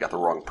 so it's not like we got the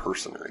wrong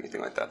person or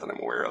anything like that I'm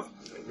aware of.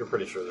 You're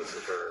pretty sure this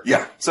is her.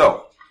 Yeah,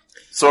 so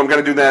I'm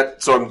going to do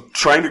that. So I'm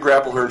trying to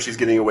grapple her, and she's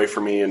getting away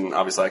from me, and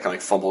obviously I kind of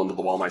like fumble into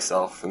the wall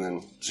myself, and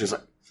then she's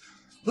like,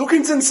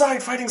 Lucan's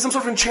inside fighting some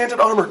sort of enchanted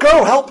armor.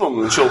 Go, help him!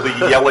 And she'll be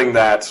yelling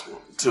that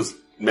to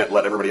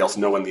let everybody else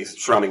know in the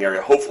surrounding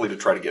area, hopefully to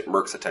try to get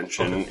Merc's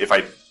attention if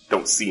I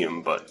don't see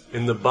him, but...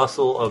 In the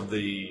bustle of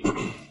the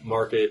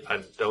market,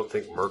 I don't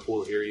think Merc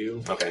will hear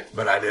you. Okay,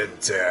 But I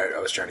did say I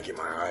was trying to keep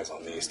my eyes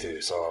on these two,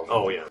 so...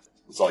 Oh, yeah.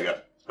 that's all I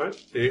got. All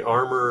right. The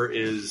armor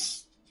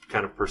is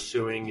kind of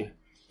pursuing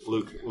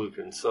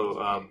Lucan.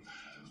 So,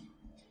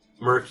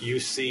 Merc, you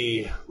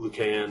see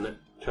Lucan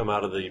come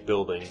out of the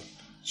building,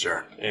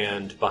 Sure.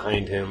 and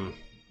behind him,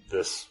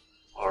 this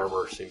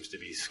armor seems to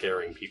be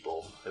scaring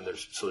people. And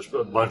there's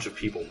a bunch of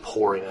people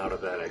pouring out of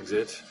that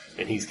exit,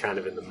 and he's kind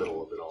of in the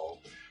middle of it all.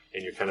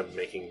 And you're kind of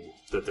making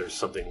that there's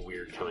something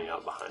weird coming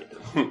out behind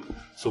him.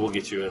 So we'll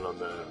get you in on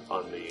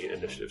the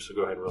initiative. So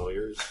go ahead and roll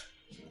yours.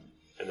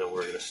 And then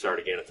we're going to start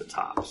again at the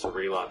top. So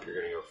Relop, you're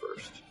going to go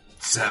first.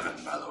 7,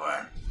 by the way.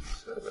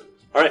 7.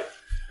 All right,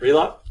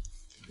 Relop.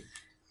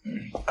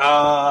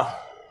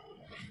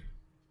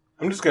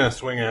 I'm just gonna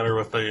swing at her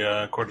with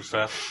the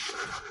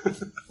quarterstaff.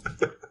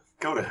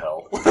 Go to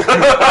hell.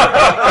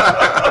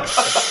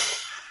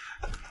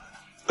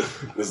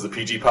 This is a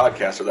PG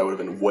podcast, or that would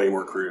have been way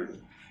more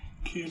crude.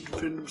 Can't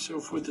defend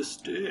himself with a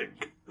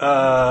stick.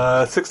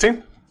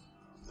 16.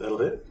 That'll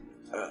hit.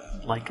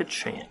 Like a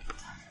champ.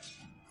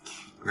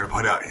 I'm going to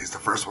point out he's the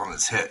first one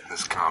that's hit in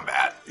this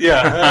combat.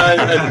 Yeah,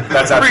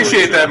 I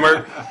appreciate that,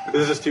 Merc.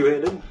 This is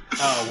two-handed.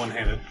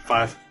 One-handed.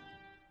 5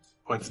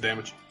 points of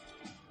damage.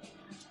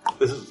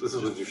 This is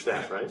with your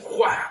staff, right?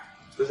 Wow.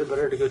 Is it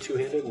better to go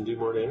two-handed and do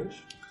more damage?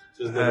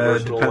 Isn't that a It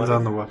versatile depends weapon?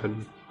 on the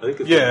weapon. I think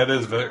it's Yeah, it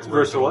is very it's a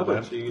versatile weapon.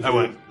 weapon. So you I can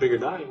went. do bigger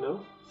die,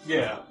 no?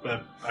 Yeah,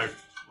 but I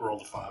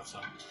rolled a 5, so.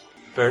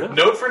 Fair enough.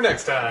 Note for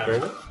next time. Fair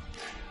enough.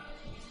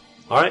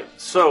 All right,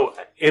 so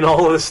in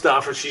all of this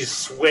stuff, she's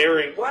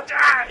swearing, what?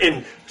 Ah!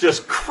 And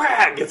just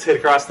crack gets hit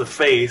across the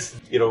face.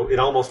 You know, it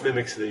almost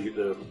mimics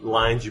the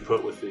lines you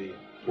put with the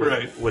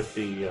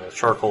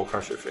charcoal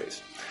across your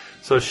face.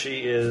 So she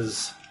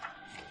is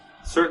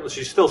certainly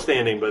she's still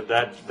standing, but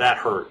that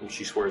hurt, and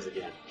she swears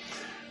again.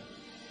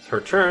 It's her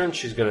turn.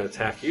 She's going to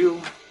attack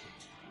you.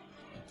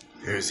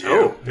 Here's you.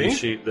 Oh, me? and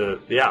she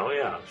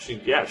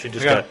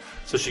just got.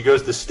 So she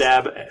goes to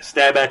stab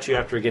at you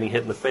after getting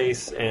hit in the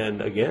face,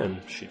 and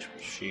again,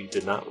 she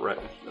did not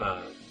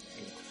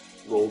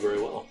roll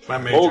very well. My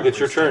major Olg, it's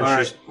your was- turn. All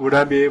right. She's, Would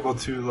I be able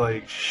to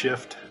like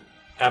shift?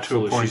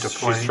 absolutely. To a point she's, of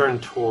flank? she's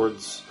turned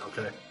towards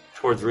Okay.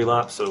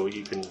 Relapse, so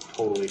you can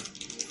totally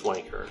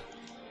flank her.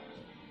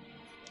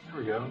 There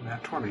we go.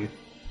 Nat 20.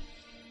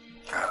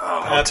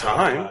 Oh, That's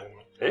time.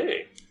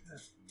 Hey.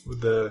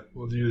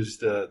 We'll use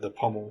the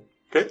pommel.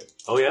 Okay.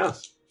 Oh, yeah.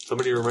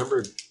 Somebody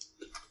remembered.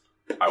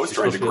 I was She's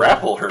trying to supposed to be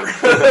grapple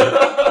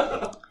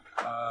her.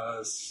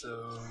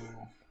 So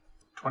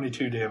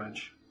 22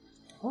 damage.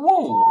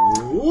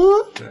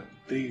 What?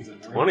 These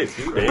and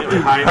 22 damage.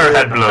 Behind Her the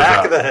head blows back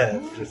up. of the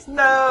head. Just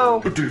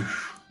No.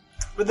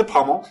 with the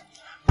pommel.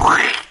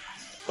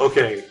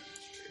 Okay.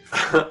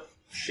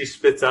 She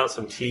spits out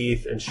some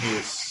teeth and she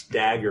is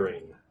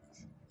staggering.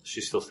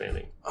 She's still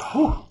standing.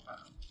 Oh.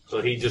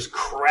 So he just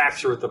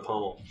cracks her with the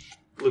pommel.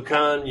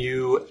 Lucan,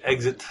 you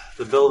exit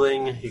the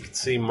building. You can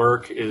see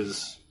Merc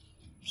is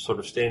sort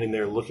of standing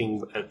there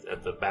looking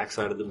at the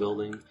backside of the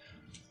building.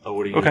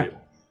 What are you going to Okay.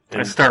 do?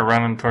 I start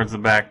running towards the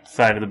back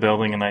side of the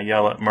building, and I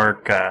yell at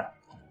Merc.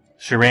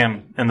 She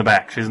ran in the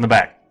back. She's in the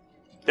back.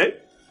 Okay.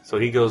 So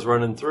he goes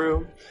running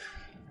through.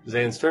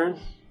 Zan's turn.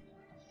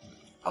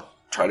 I'll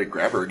try to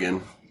grab her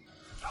again.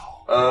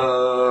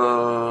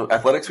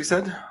 Athletics, we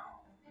said?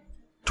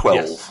 12.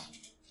 Yes.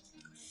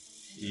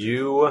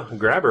 You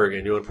grab her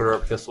again. You want to put her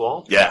up against the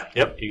wall? Yeah,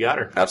 Yep, you got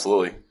her.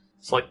 absolutely.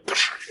 It's like,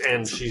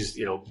 and she's,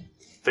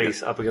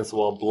 face up against the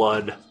wall,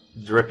 blood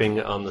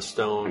dripping on the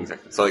stone.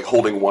 Exactly. So like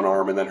holding one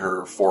arm and then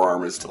her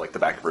forearm is to like the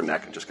back of her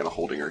neck and just kind of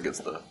holding her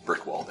against the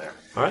brick wall there.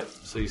 All right.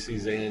 So you see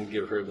Zan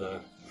give her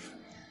the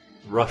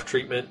rough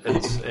treatment,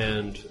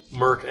 and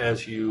Merc,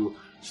 as you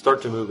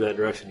start to move that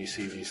direction, you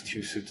see these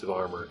two suits of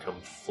armor come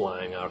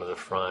flying out of the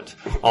front.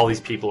 All these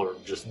people are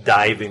just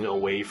diving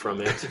away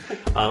from it,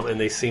 and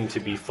they seem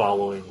to be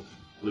following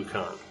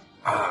Lucan.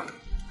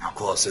 How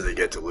close did they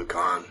get to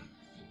Lucan?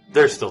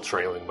 They're still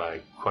trailing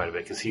by quite a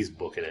bit because he's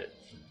booking it.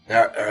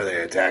 Are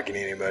they attacking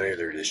anybody, or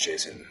they're just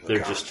chasing Lucan? They're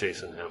just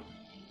chasing him.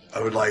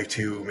 I would like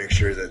to make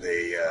sure that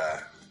they.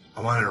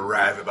 I want to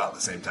arrive about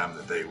the same time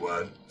that they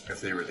would if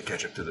they were to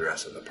catch up to the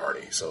rest of the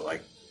party. So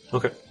like,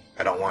 Okay.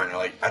 I don't want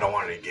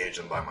to engage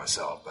them by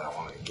myself, but I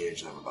want to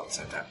engage them about the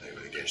same time they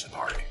would engage the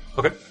party.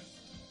 Okay.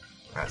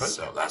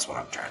 So that's what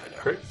I'm trying to do.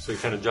 Great. So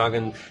you're kind of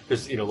jogging.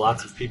 There's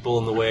lots of people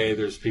in the way.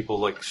 There's people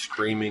like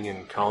screaming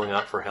and calling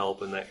out for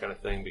help and that kind of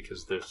thing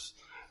because there's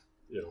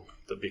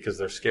because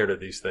they're scared of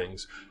these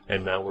things.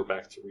 And now we're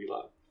back to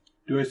Relop.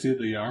 Do I see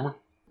the armor?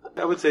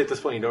 I would say at this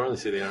point you don't really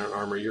see the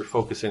armor. You're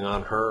focusing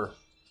on her.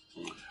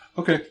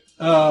 Okay.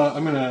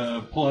 I'm going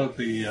to pull out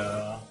the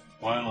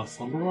vial of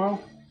slumber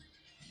vial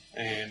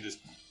and just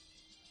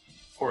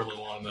pour a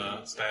little on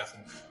the staff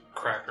and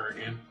crack her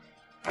again.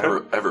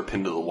 Ever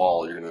pinned to the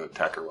wall, you're going to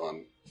attack her while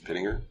I'm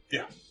pinning her?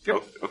 Yeah.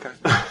 Oh, okay.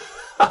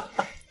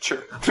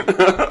 Sure.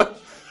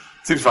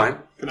 Seems fine.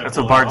 That's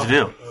what bards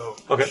do.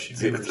 Okay.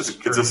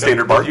 It's a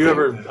standard bar. Did you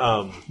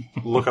ever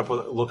look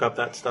up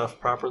that stuff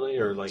properly,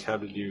 or like how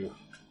did you?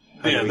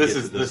 Yeah, we this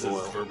get is to this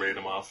oil? is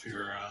verbatim off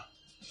your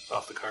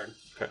off the card.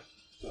 Okay.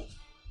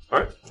 All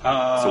right.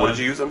 So what did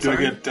you use? I'm Do I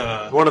sorry.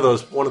 get One of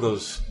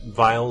those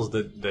vials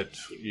that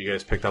you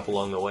guys picked up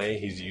along the way.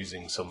 He's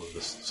using some of the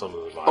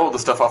vials. Oh, the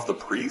stuff off the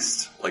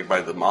priest, like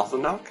by the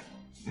Mothanok?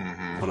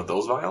 Mm-hmm. One of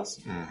those vials?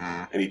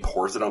 Mm-hmm. And he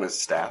pours it on his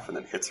staff and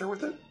then hits her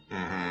with it?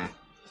 Mm-hmm.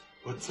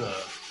 what's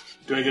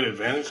do I get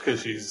advantage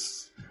because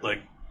she's like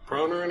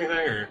prone or anything,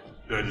 or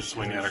do I just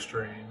swing at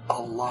her?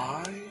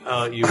 Alive?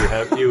 You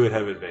would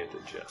have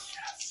advantage. Yes.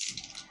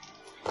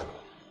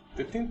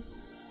 15?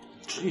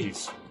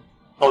 Jeez.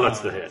 Oh, that's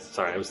the hit.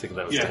 Sorry, I was thinking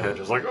that was Yeah. the hit. I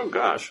was like, oh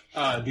gosh.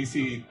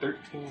 DC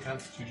 13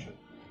 Constitution.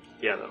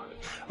 Yeah. No.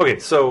 Okay,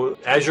 so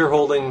as you're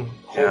holding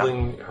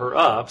her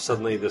up,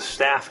 suddenly the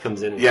staff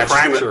comes in and Yeah,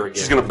 cracks her again.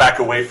 she's gonna back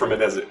away from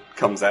it as it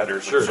comes at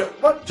her. Sure.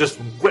 Just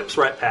whips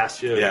right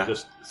past you. Yeah. And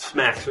just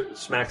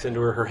smacks into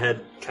her. Her head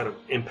kind of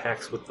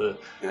impacts with the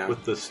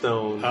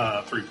stone.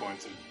 3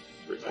 points.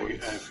 3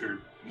 points.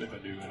 If I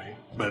do any.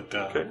 But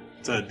Okay.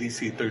 it's a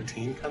DC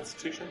 13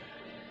 Constitution.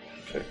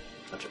 Okay,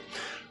 gotcha.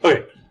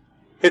 Okay,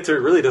 hits her.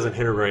 Really doesn't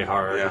hit her very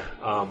hard. Yeah.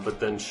 But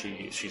then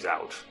she's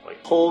out.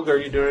 Like, Holg, are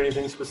you doing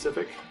anything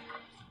specific?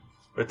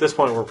 At this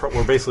point,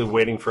 we're basically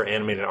waiting for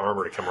animated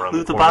armor to come around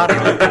Loot the the corner.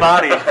 body. Loot the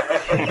body.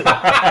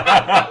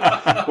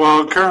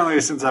 Well, currently,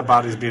 since that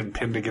body's being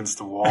pinned against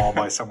the wall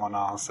by someone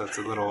else, that's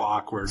a little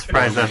awkward.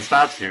 Surprised that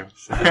stops you.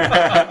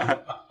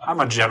 I'm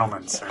a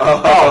gentleman, sir.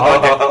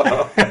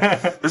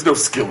 There's no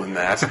skill in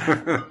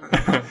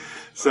that.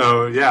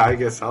 So, yeah, I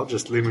guess I'll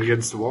just lean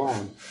against the wall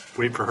and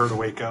wait for her to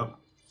wake up.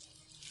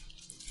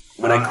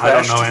 When I I don't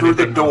crashed know through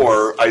the anything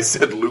door, I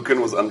said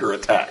Lucan was under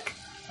attack.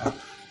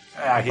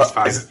 Yeah, he's I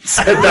fine.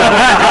 said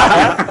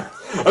that.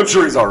 I'm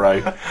sure he's all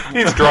right.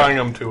 He's drawing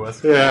them to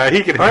us. Yeah,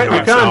 he can All right, handle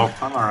Lucan.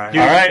 himself. I'm all right.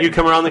 You, All right. you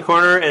come around the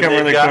corner, and Come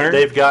around the corner.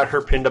 they've got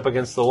her pinned up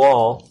against the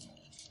wall.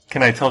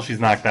 Can I tell she's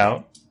knocked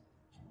out?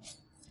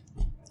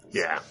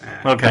 Yeah.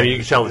 Okay. I mean, you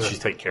can tell that she's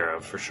taken care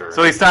of for sure.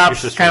 So he Your stops,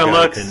 sister's kind of got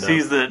her looks, pinned up.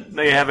 sees that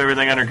they have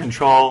everything under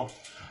control,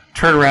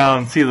 turn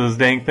around, see those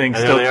dang things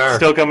And there they are.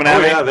 still coming at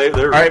me. Yeah,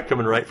 they're All right.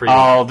 coming right for you.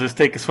 I'll just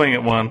take a swing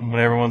at one when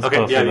everyone's Okay,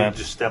 closer. yeah, then. you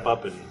just step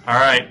up and. All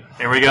right,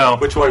 here we go.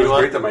 Which It one was you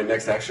want? great that my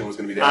next action was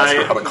going to be to ask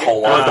her I- how to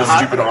call on the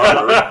stupid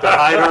armor. The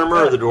hide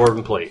armor or the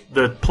dwarven plate?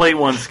 The plate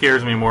one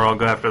scares me more. I'll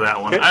go after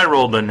that one. Okay. I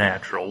rolled a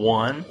natural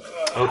 1.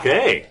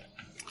 Okay.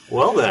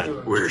 Well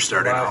then. We're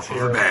starting off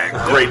with a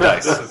bang. Great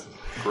dice.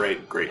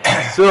 Great.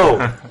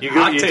 So you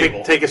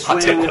table. take a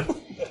swing,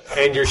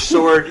 and your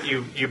sword.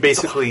 You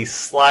basically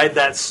slide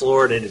that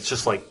sword, and it's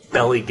just like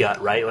belly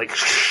gut, right? Like,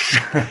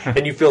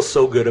 and you feel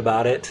so good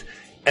about it,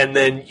 and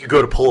then you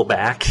go to pull it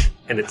back,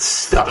 and it's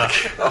stuck.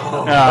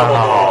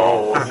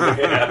 Oh,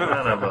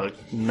 son of a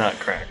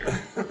nutcracker.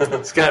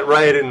 It's got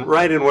right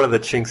in one of the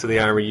chinks of the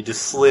armor. You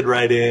just slid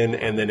right in,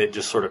 and then it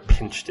just sort of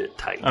pinched it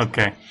tight.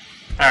 Okay.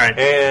 All right.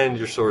 And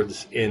your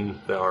sword's in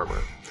the armor.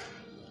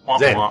 Womp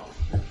Zan. womp.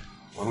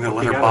 I'm going to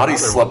let You her got body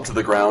another slump to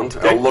the ground.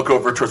 I'll look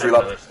over towards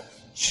Relop.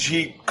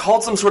 She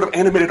called some sort of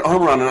animated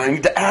armor on, and I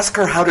need to ask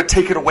her how to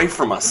take it away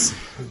from us.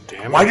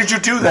 Damage. Why did you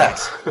do that?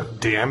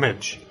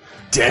 Damage.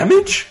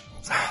 Damage?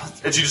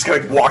 And she just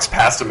kind of walks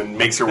past him and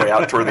makes her way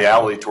out toward the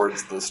alley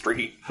towards the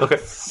street. Okay.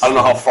 I don't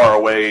know how far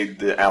away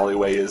the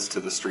alleyway is to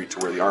the street to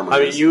where the armor I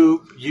mean, is.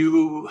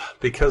 you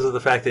because of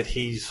the fact that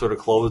he's sort of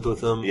clothed with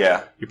them.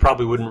 Yeah. You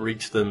probably wouldn't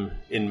reach them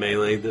in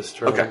melee this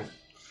turn. Okay.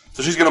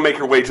 So she's going to make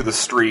her way to the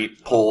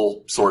street,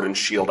 pull sword and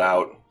shield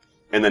out,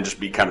 and then just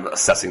be kind of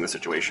assessing the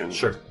situation.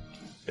 Sure.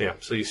 Yeah.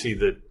 So you see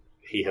that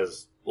he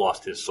has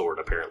lost his sword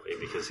apparently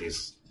because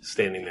he's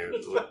standing there.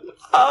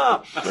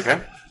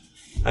 Okay.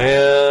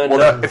 And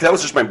Well, if that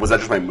was was that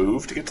just my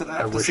move to get to that?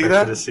 I to wish see I that?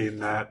 could have seen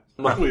that.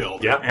 We all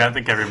do. yeah. Yeah, I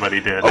think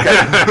everybody did.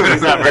 Okay.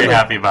 He's not very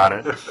happy about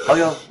it. I'll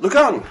yell, "Look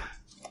on!"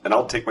 And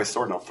I'll take my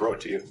sword and I'll throw it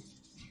to you.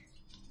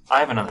 I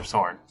have another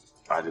sword.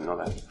 I didn't know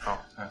that.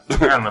 Oh, I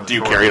got another Do you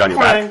sword. carry it on your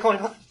back?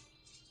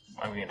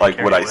 I mean, Like,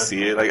 carry would it I with see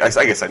me. it? Like,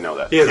 I guess I know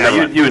that. He has Yeah,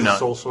 a you would know.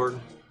 soul sword.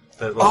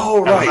 That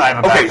Oh, I right.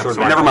 have a Okay, back sword.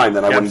 never mind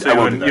then. I Yeah, wouldn't. so I you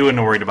won't do wouldn't, that. you wouldn't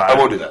have worried about I it.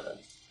 won't do that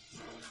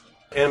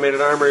then.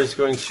 Animated armor is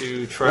going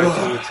to try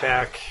to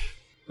attack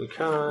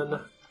Lucan.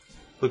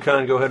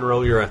 Lucan, go ahead and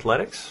roll your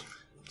athletics.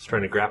 It's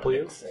trying to grapple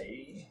you.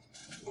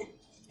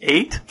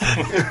 8?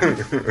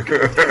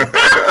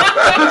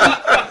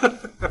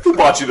 Who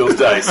bought you those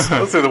dice?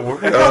 Those are the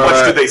worst. And how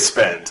much did they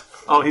spend?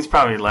 Oh, he's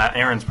probably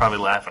Aaron's probably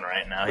laughing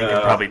right now. He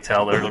can probably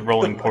tell they're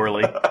rolling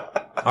poorly.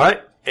 All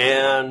right,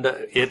 and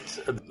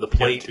the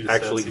plate two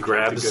actually sets, you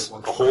grabs kept a good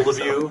one a hold of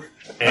you,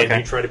 and Okay.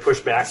 you try to push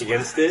back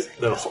against it.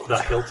 The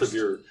hilt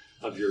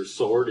of your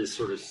sword is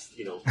sort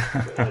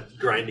of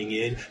grinding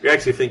in. You're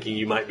actually thinking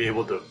you might be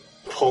able to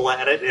pull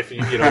at it if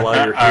you while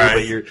you're here, All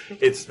right. but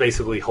it's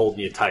basically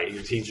holding you tight.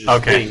 He's just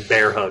Okay. being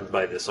bear hugged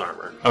by this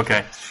armor.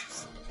 Okay.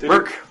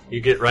 Merc,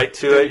 you get right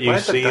to it. You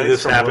Plant the see dice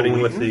this from happening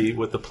Halloween?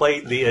 with the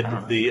plate. The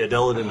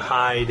Adeladin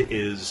hide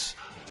is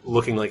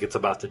looking like it's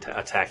about to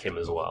attack him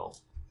as well.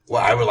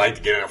 Well, I would like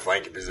to get in a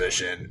flanking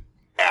position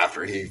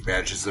after he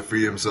manages to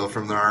free himself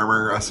from the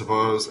armor, I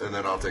suppose, and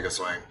then I'll take a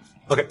swing.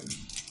 Okay.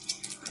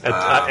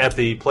 At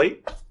the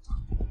plate?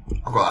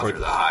 I'll go after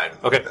the hide.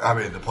 Okay. I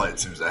mean, the plate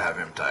seems to have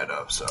him tied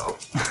up, so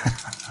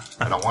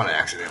I don't want to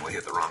accidentally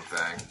hit the wrong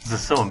thing. This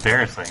is so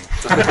embarrassing.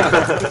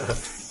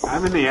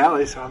 I'm in the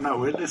alley, so I'm not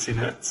witnessing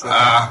it. So.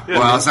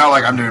 Well, it's not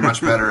like I'm doing much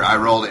better. I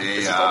rolled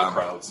It's just all the a,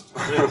 crowds.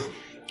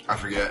 I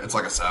forget, it's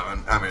like a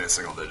 7. I mean, it's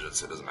single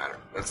digits, it doesn't matter.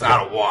 It's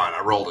not a 1,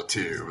 I rolled a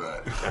 2,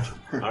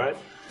 but... All right.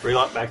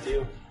 Relock, back to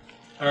you.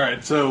 All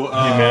right, so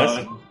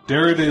missed?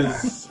 Darren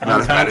is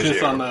Not as bad as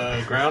unconscious you. on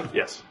the ground.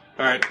 Yes.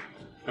 All right,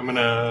 I'm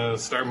gonna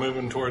start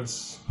moving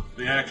towards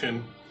the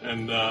action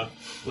and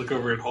look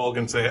over at Hulk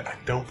and say, "I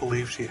don't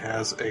believe she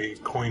has a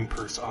coin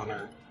purse on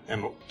her,"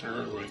 and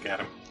wink at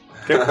him.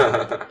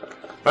 All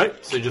right.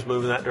 So you just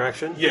move in that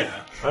direction?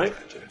 Yeah. All right.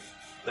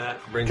 That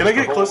brings Can us I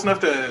get to close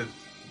Hulk. enough to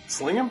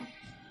sling him?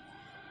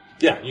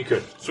 Yeah, you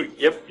could. Sweet.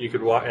 Yep. You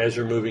could walk as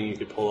you're moving. You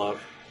could pull out.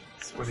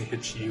 That's when he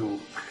hits you.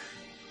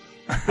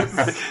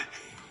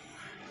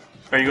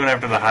 Are you going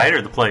after the hide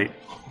or the plate?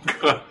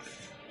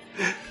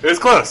 It was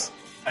close.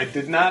 I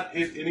did not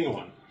hit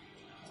anyone.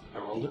 I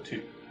rolled a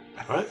 2.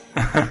 All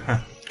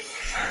right.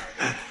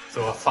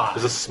 So a 5.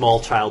 There's a small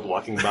child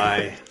walking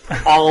by.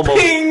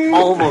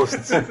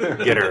 almost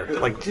get her.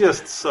 Like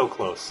just so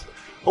close.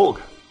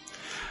 Hulk.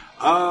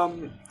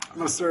 I'm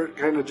gonna start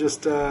kind of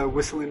just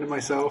whistling to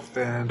myself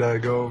and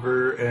go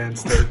over and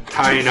start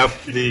tying up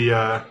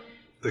the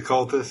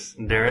cultists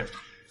Darrett?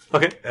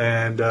 Okay.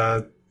 and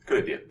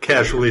Good idea.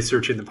 casually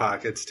searching the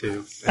pockets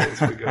too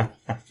as we go,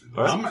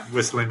 I'm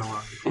whistling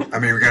along. I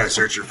mean, we gotta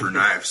search her for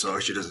knives so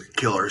she doesn't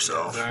kill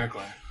herself.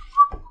 exactly.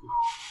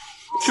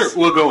 Sure,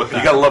 we'll go with that.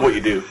 You gotta love what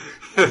you do.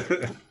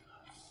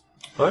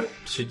 All right.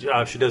 She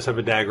does have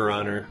a dagger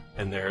on her,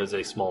 and there is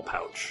a small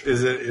pouch.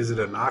 Is it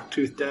a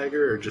knocktooth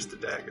dagger or just a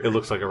dagger? It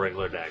looks like a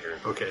regular dagger.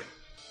 Okay.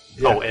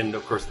 Oh, and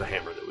of course the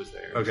hammer that was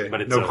there. Okay.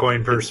 But it's No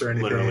coin purse it's or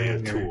literally a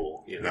anything, or-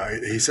 tool. You know? No,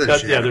 he said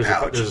she Yeah, had a there's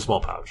pouch. there's a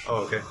small pouch.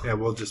 Oh, okay. Yeah,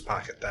 we'll just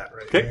pocket that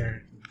right Okay.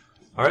 there.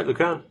 All right,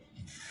 Lucan.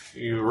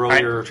 You roll All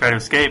right, your. try to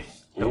escape.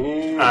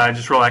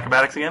 Just roll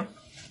acrobatics again.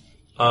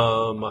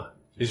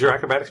 Is your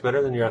acrobatics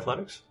better than your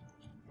athletics?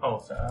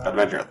 Oh, I'd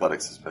imagine your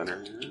athletics is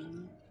better.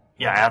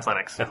 yeah,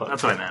 athletics. That's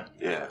what I meant.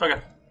 Yeah.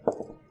 Okay.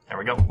 There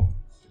we go.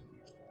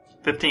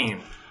 15.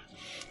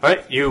 All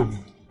right, you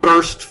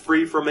burst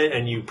free from it,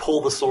 and you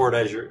pull the sword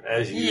as you do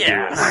it.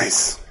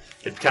 Nice.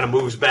 It kind of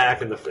moves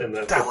back, and the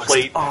looks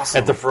plate awesome.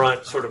 at the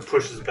front sort of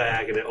pushes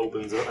back, and it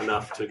opens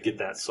enough to get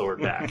that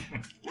sword back.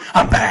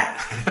 I'm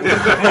back.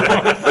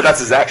 But that's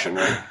his action,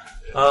 right?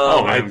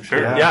 I'm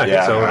sure. Yeah, I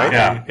think so, right?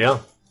 Yeah.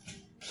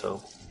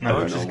 So, No,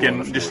 I just don't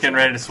know getting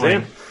ready to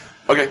swing. Sam?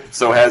 Okay,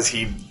 so as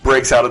he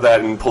breaks out of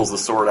that and pulls the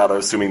sword out, I'm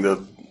assuming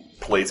the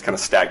plate's kind of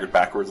staggered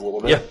backwards a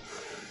little bit. Yeah.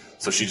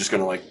 So she's just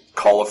going to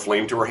call a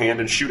flame to her hand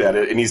and shoot at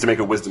it. It needs to make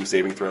a wisdom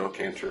saving throw.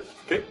 Cantrip.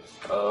 Okay.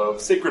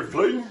 Sacred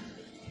flame.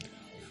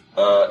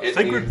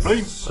 Sacred flame.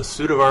 A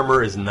suit of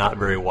armor is not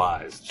very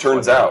wise.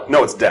 Turns out,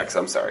 no, it's Dex.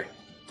 I'm sorry.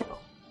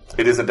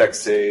 It is a Dex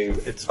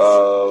save. It's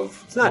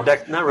of not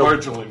not really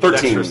Marginally. 13.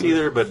 dexterous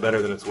either, but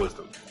better than its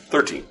wisdom.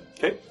 13.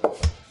 Okay.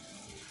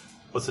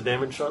 What's the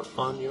damage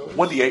on yours?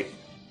 1d8.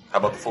 How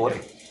about the full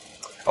 8?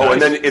 Oh,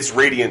 and then it's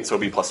radiant, so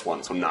it'll be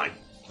 +1, so 9.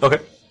 Okay.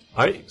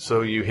 All right.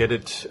 So you hit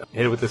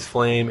it with this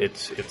flame.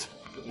 It's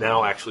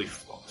now actually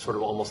sort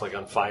of almost like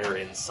on fire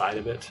inside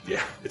of it.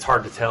 Yeah. It's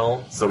hard to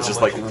tell. So it's how just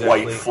much like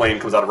exactly. white flame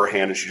comes out of her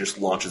hand, and she just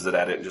launches it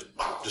at it and just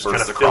Just bursts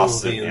kind of across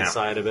fills the it. Yeah.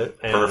 inside of it.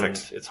 And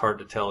Perfect. It's hard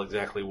to tell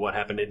exactly what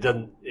happened. It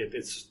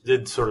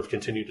did sort of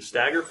continue to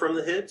stagger from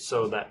the hit.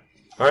 So that.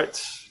 All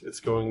right. It's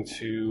going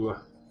to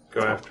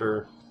go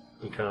after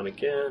Lucan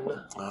again.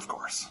 Of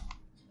course.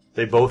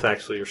 They both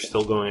actually are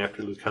still going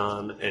after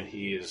Lucan, and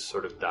he is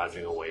sort of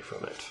dodging away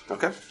from it.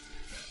 Okay.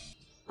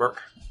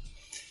 Merc.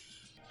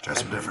 Try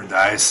some different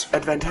dice.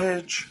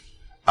 Advantage.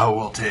 I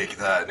will take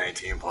that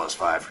 19 plus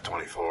 5 for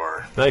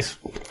 24. Nice.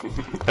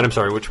 And I'm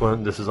sorry, which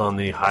one? This is on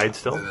the hide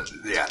still?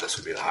 Yeah, this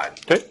would be the hide.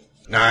 Okay.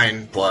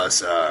 9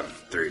 plus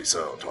 3,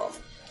 so 12.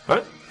 All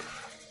right.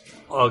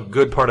 A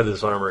good part of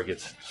this armor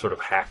gets sort of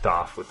hacked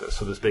off with this.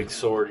 So this big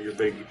sword, your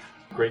big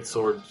great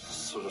sword,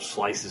 sort of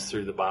slices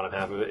through the bottom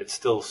half of it. It's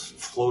still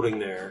floating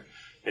there.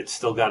 It's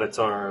still got its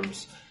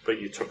arms,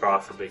 but you took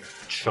off a big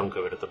chunk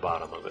of it at the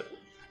bottom of it.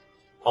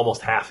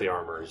 Almost half the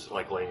armor is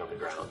laying on the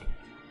ground.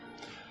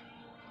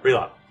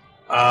 Relop.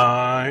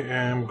 I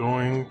am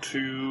going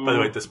to... By the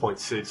way, at this point,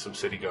 some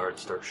city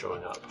guards start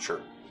showing up. Sure.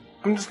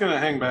 I'm just going to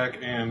hang back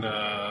and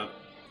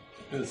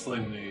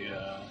sling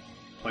the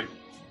plate.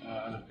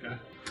 Okay.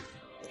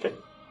 Okay.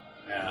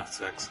 Yeah,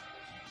 6.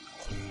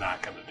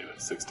 Not going to do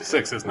it. 6 to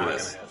 6 is not going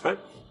Yes. to hit. Right.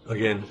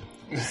 Again,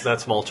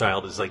 that small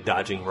child is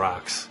dodging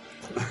rocks.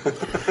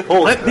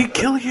 Let me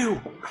kill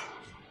you.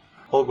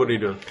 Hulk, what are you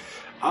doing?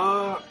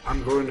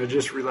 I'm going to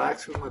just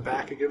relax with my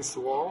back against the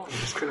wall and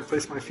just kind of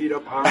place my feet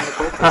up on the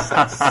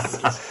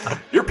cultists.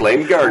 You're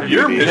playing guard.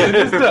 Your duty. mission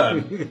is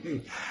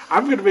done.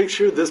 I'm going to make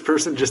sure this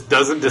person just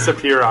doesn't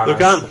disappear on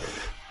Look us. on.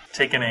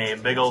 Taking a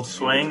big old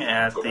swing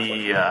at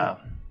the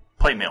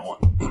plate mail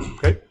one.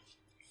 Okay.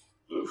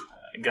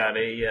 I got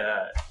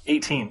a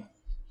 18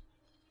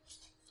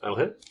 That'll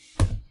hit.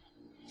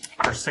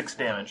 for 6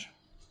 damage.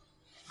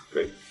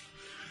 Great.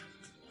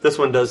 This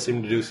one does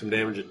seem to do some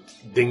damage.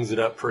 It dings it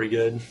up pretty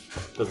good.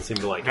 Doesn't seem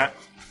to like Okay. it.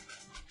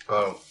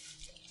 Oh.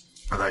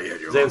 I thought you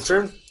had your Zan's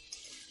turn?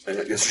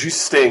 So she's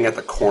staying at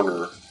the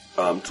corner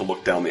to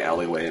look down the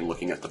alleyway and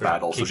looking at the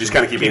battle. So Keeps she's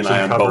kind of keeping an keeps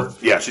eye on them covered.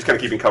 both. Yeah, she's kind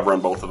of keeping cover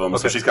on both of them. So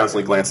Okay. she's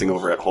constantly glancing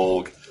over at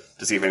Holg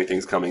to see if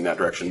anything's coming that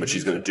direction. But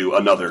she's going to do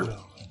another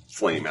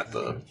flame at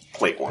the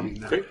plate one.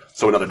 Great.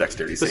 So another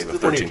dexterity This save is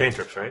of one of your 13.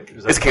 cantrips, right?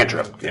 Is that- It's a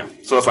cantrip, yeah.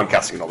 So that's why I'm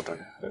casting it all the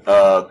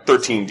time.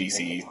 13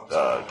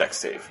 DC dex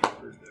save.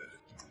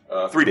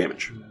 3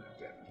 damage.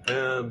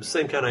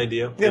 Same kind of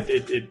idea. Yeah.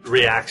 It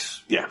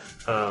reacts, Yeah.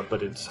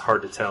 but it's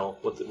hard to tell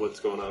what's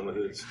going on with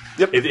it.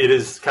 Yep. It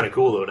is kind of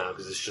cool though now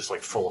because it's just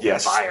full of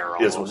Yes. fire.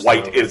 It's Almost.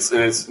 white. So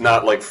It's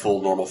not like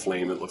full normal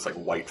flame. It looks like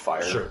white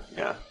fire. Sure.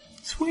 Yeah.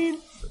 Sweet.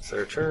 it's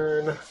their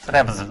turn. What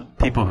happens to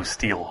people who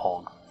steal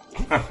Hulk?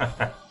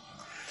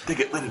 They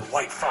get lit in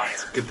white fire.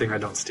 Good thing I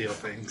don't steal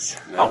things.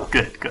 Oh,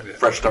 good, good.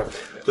 Fresh start.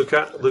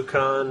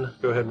 Lucan,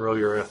 go ahead and roll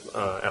your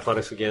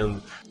athletics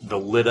again. The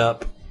lit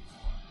up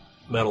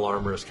metal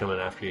armor is coming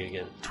after you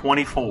again.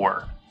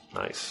 24.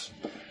 Nice.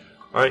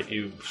 All right,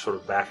 you sort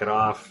of back it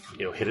off.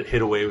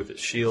 Hit away with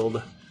its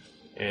shield,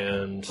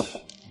 and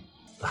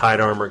the hide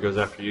armor goes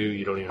after you.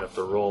 You don't even have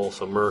to roll.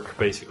 So Merc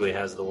basically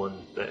has the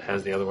one that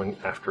has the other one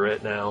after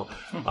it now,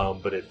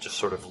 but it just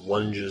sort of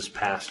lunges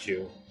past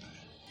you.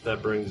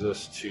 That brings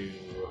us to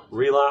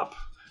Relop.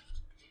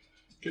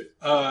 Can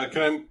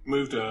I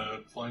move to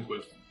flank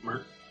with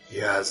Merc?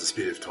 Yeah, it's a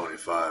speed of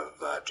 25. If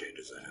that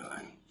changes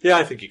anything. Yeah,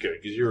 I think you could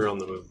because you were on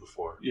the move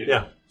before.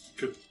 Yeah.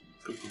 Good.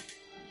 All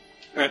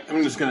right,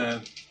 I'm just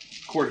gonna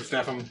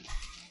quarterstaff him,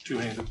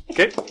 two-handed.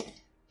 Okay.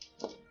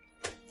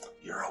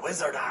 You're a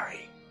wizard,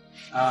 Ari.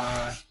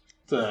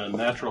 It's a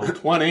natural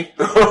 20. See,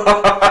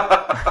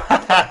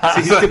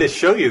 he's going to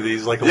show you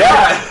these like a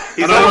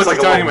He's almost like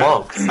a little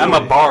monk. I'm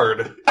a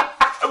bard.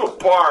 I'm a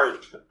bard.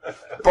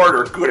 Bard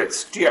are good at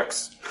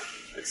sticks.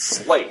 It's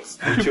slates.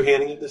 Are you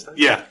two-handing it this time?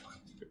 Yeah.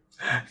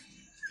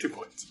 2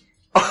 points.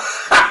 That's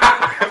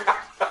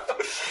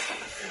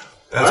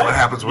what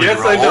happens when Yes,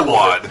 you I roll know.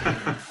 one.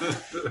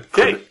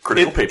 Okay,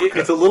 Critical paper cut.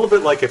 It's a little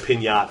bit like a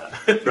pinata,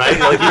 right?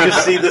 Like you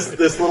just see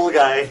this little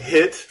guy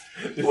hit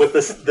with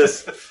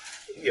this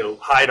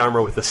hide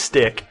armor with a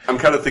stick. I'm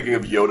kind of thinking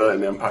of Yoda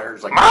in Empire.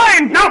 It's like,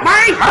 Mine! No,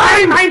 mine!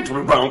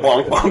 bong,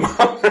 bong, bong,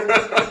 bong.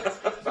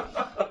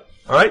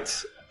 All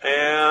right,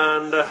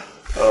 and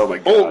Oh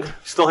my Old god.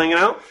 still hanging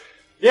out,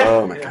 Yeah.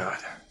 Oh my god.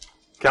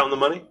 counting the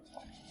money.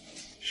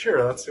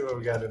 Sure, let's see what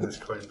we got in this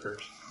coin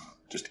purse.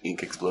 Just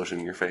ink explosion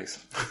in your face.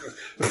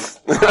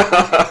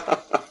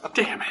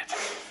 Damn it.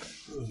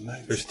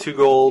 There's 2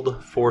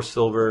 gold, 4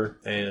 silver,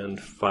 and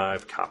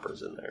 5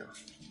 coppers in there.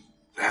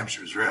 Damn,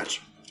 she was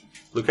rich.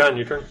 Lucan,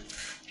 your turn. All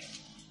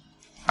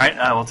right,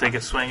 I will take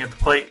a swing at the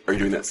plate. Are you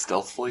doing that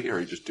stealthily, or are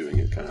you just doing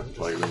it kind of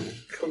while you're doing it?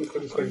 Clink,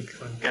 clink, clink,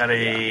 clink. Got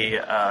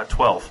a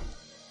 12.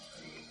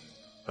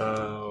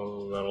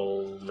 Oh,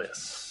 that'll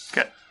miss.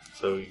 Okay.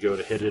 So you go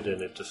to hit it,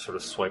 and it just sort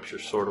of swipes your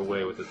sword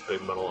away with its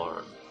big metal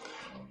arm.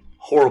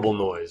 Horrible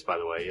noise, by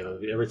the way.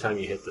 Every time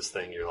you hit this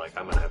thing, you're like,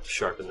 I'm going to have to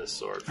sharpen this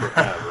sword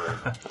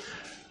forever.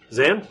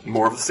 Zan?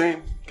 More of the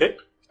same. Okay.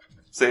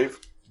 Save.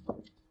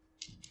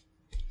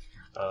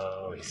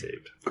 Oh, he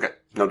saved. Okay,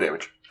 no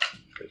damage.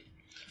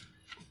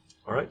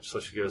 All right, so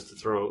she goes to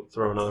throw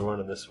another one,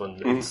 and this one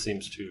it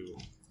seems to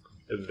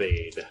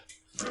evade.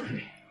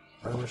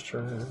 Armor's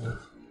turn.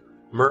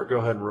 Mert, go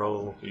ahead and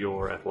roll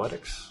your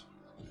athletics.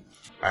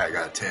 I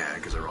got a 10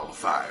 because I rolled a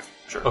 5.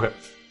 Sure. Okay.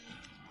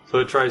 So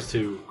it tries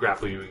to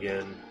grapple you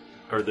again,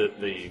 or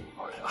the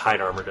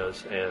hide armor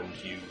does, and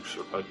you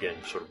sort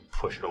of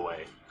push it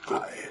away.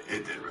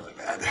 It did really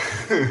bad.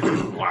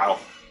 Wow.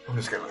 I'm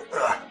just going to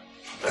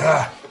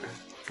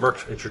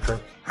Mert, it's your turn.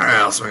 All right,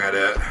 I'll swing at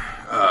it.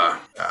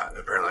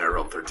 Apparently I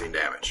rolled 13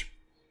 damage.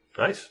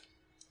 Nice.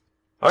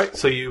 All right,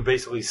 so you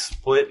basically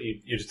split. You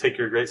just take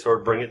your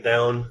greatsword, bring it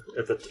down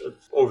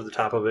over the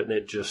top of it, and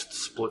it just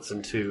splits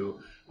into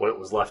what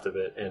was left of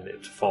it, and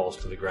it falls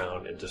to the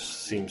ground and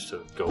just seems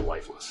to go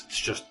lifeless. It's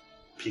just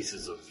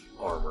pieces of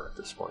armor at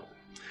this point.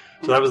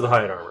 So that was the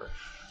hide armor.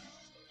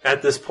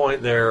 At this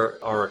point,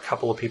 there are a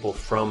couple of people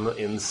from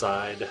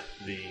inside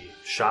the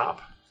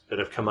shop that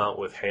have come out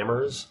with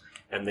hammers,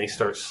 and they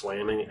start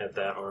slamming at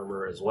that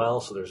armor as well.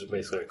 So there's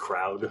basically a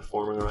crowd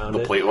forming around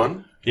The it. plate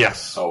one?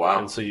 Yes. Oh, wow.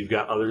 And so you've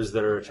got others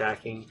that are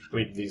attacking. I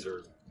mean, these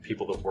are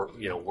people that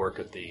work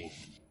at the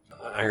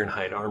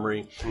Ironhide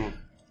Armory.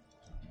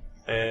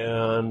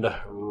 And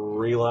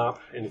Relop,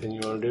 anything you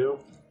want to do?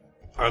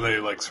 Are they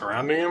like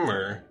surrounding him,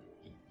 or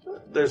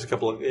There's a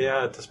couple of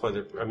at this point.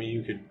 I mean,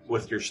 you could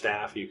with your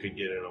staff, you could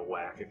get in a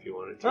whack if you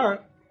wanted to. all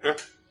right? Yeah,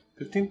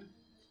 15.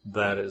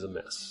 That is a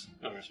miss.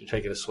 Okay. So you're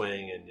taking a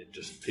swing, and it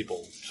just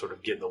people sort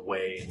of get in the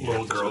way. And you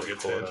Little have to girl sort of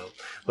gets pull it in. out.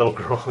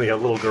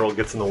 Little girl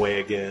gets in the way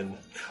again.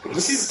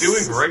 What's he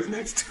doing right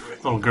next to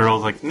it? Little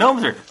girl's like,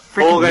 gnomes are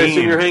freaking Oh, guys, so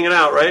mean. you're hanging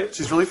out, right?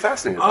 She's really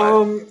fascinated by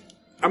it.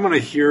 I'm gonna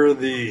hear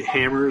the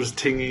hammers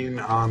tinging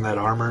on that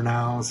armor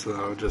now, so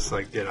I'll just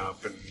like get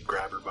up and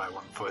grab her by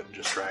one foot and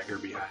just drag her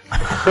behind me.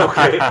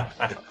 Okay.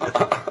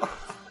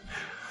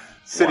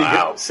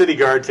 Wow. City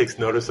guard takes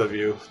notice of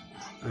you.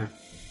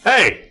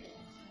 Hey!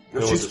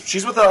 No,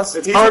 she's with us.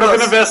 It's He's part with of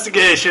an us.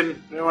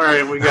 investigation. Don't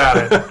worry, we got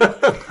it.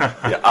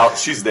 Yeah,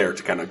 she's there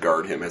to kind of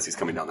guard him as he's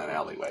coming down that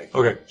alleyway.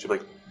 Okay. She's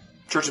like,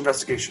 church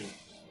investigation.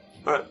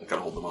 All right.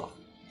 Gotta hold them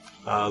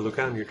off.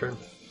 Lucan, your turn.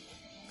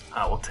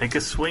 I will take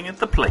a swing at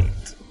the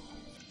plate.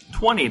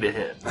 20 to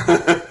hit.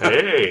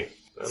 Hey!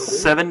 That'll do.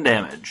 7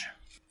 damage.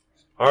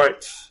 All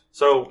right.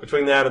 So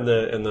between that and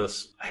the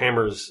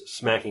hammers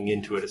smacking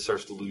into it, it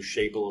starts to lose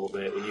shape a little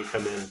bit. When you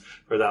come in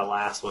for that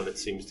last one, it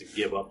seems to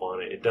give up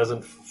on it. It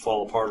doesn't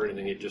fall apart or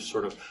anything. It just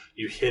sort of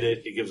you hit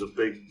it. It gives a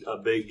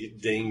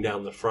big ding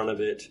down the front of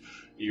it.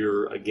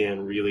 You're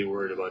again really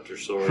worried about your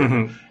sword,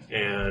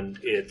 and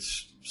it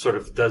sort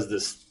of does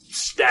this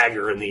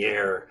stagger in the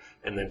air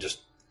and then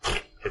just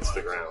hits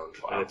the ground,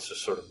 and it's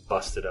just sort of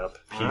busted up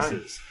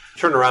pieces.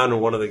 Turn around,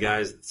 and one of the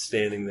guys that's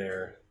standing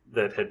there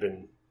that had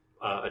been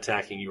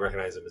attacking, you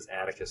recognize him as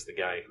Atticus, the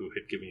guy who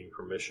had given you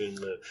permission,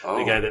 the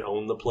guy that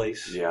owned the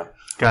place. Yeah.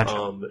 Gotcha.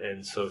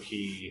 And so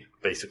he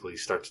basically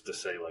starts to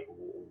say, like,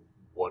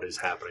 what is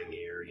happening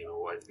here? You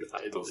know,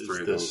 Those is three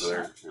of this- those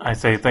there. I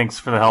say thanks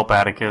for the help,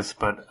 Atticus,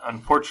 but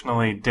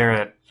unfortunately,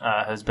 Darrett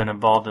has been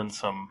involved in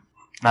some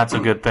not so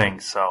good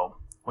things, so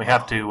we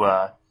have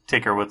to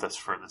take her with us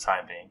for the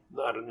time being.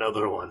 Not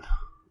another one.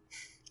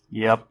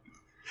 Yep.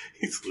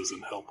 He's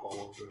losing help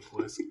all over the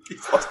place. He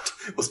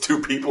lost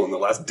 2 people in the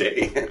last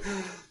day.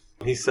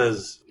 He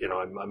says, you know,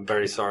 I'm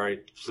very sorry.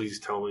 Please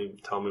tell me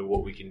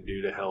what we can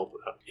do to help.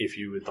 If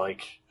you would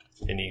like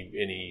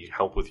any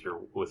help with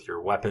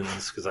your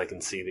weapons, because I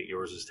can see that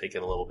yours is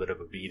taking a little bit of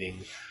a beating.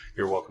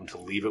 You're welcome to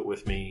leave it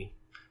with me,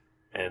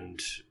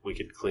 and we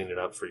could clean it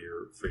up for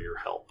your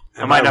help.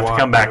 I might have to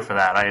come back for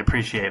that. I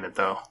appreciate it,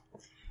 though.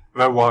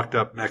 If I walked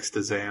up next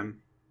to Zan,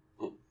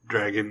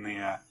 dragging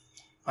the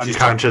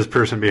unconscious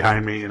person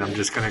behind me, and I'm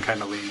just going to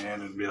kind of lean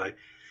in and be like,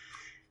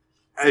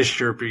 I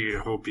sure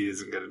hope he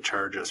isn't going to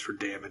charge us for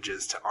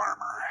damages to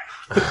armor.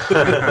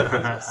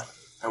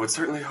 I would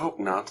certainly hope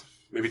not.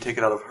 Maybe take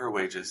it out of her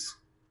wages.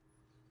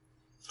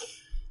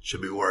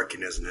 She'll be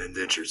working as an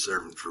indentured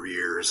servant for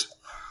years.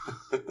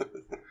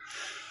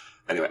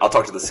 Anyway, I'll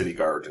talk to the city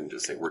guard and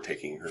just say we're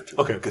taking her to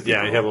the cathedral.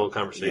 Yeah, you have a little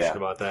conversation Yeah.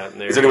 about that.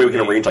 And Is there any way we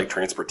can arrange like they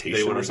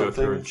transportation want or to go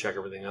something? through and check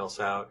everything else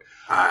out.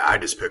 I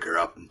just pick her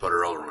up and put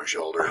her over my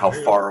shoulder. Or how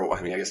far?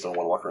 I mean, I guess I don't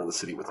want to walk around the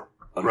city with an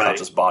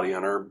unconscious body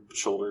on our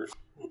shoulders.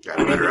 Got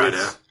a better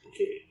idea.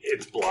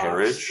 It's blocks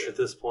Carriage? at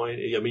this point.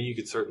 I mean, you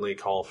could certainly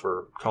call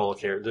a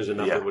carriage. There's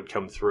enough that would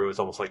come through. It's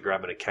almost like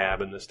grabbing a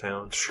cab in this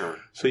town. Sure.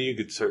 So you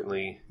could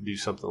certainly do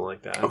something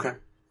like that. Okay.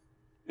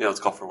 Yeah, let's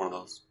call for one of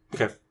those.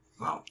 Okay.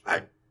 Well,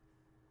 I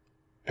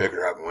pick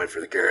her up and wait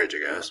for the carriage, I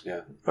guess.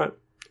 Yeah. Right.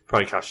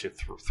 Probably cost you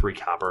 3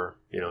 copper.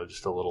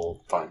 Just a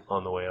little Fine.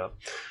 on the way up.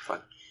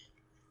 Fine.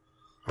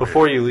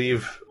 Before you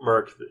leave,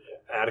 Merc,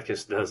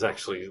 Atticus does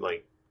actually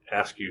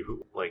ask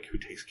you who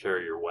takes care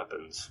of your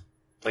weapons.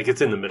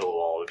 It's in the middle of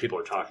all. The people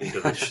are talking to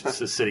the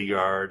city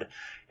guard,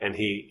 and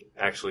he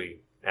actually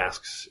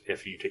asks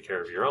if you take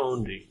care of your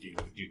own. Do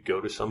you go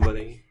to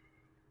somebody?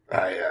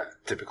 I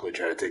typically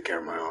try to take care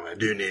of my own. I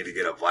do need to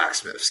get a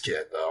blacksmith's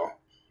kit, though.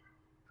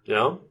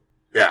 Yeah?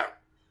 Yeah,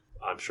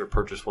 I'm sure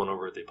purchase one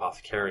over at the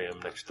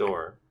apothecarium next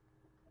door.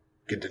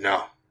 good to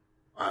know.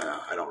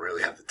 I don't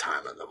really have the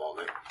time at the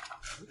moment.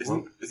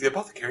 Is the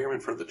apothecarium in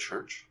front of the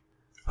church?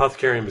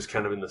 Apothecarium is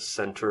kind of in the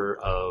center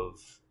of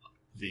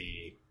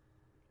the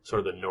sort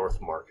of the North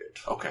Market.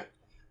 Okay.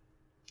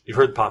 You've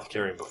heard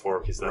apothecarium before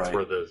because that's Right.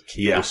 where the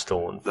key was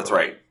stolen from. That's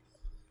right.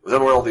 Was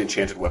that where all the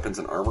enchanted weapons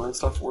and armor and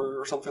stuff were,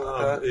 or something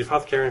like that? The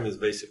apothecarium is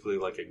basically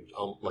like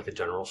a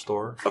general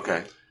store,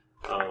 Okay.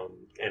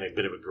 and a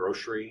bit of a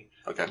grocery.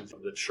 Okay.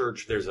 The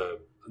church, there's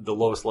the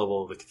lowest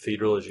level of the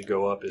cathedral as you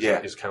go up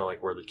is kind of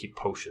like where they keep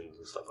potions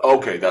and stuff.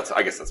 Okay,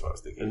 I guess that's what I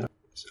was thinking.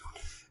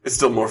 It's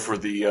still more for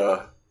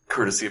the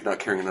courtesy of not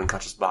carrying an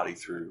unconscious body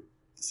through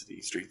the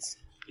city streets.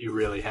 You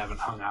really haven't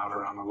hung out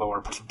around the lower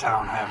parts of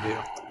town, have you?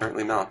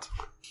 Apparently not.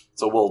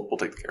 So we'll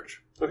take the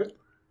carriage. Okay.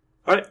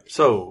 All right.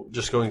 So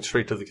just going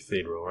straight to the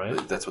cathedral,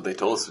 right? That's what they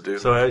told us to do.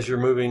 So as you're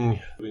moving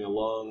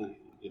along,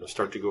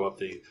 start to go up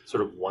the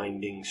sort of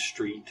winding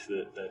street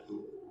that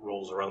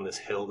rolls around this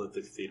hill that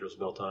the cathedral's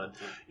built on.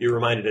 You're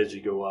reminded as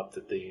you go up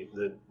that the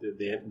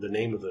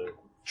name of the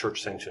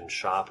church-sanctioned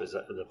shop is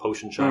the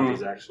potion shop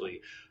is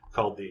actually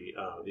called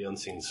the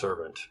Unseen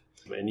Servant,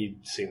 and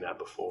you've seen that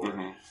before.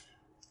 Mm-hmm.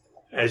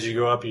 As you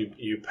go up,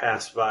 you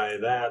pass by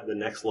that. The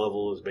next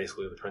level is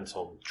basically the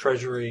Princeholm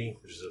Treasury,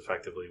 which is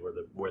effectively where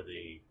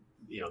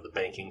the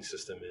banking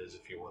system is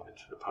if you wanted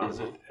to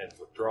deposit and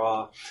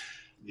withdraw.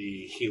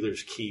 The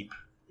Healer's Keep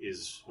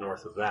is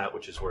north of that,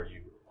 which is where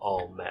you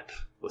all met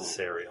with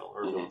Sariel,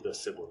 or the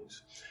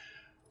siblings.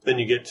 Then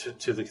you get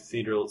to the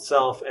cathedral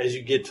itself. As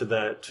you get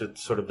to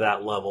sort of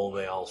that level,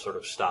 they all sort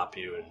of stop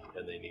you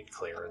and they need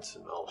clearance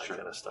and all that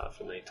kind of stuff.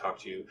 And they talk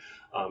to you.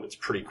 It's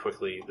pretty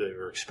quickly. They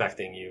were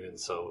expecting you, and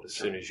so as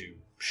soon as you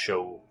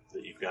show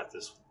that you've got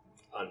this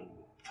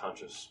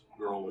unconscious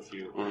girl with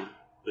you,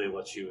 they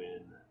let you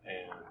in.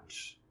 And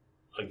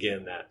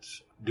again, that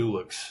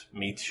Dulux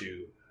meets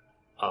you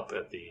up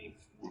at the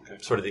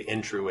sort of the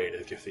entryway to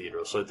the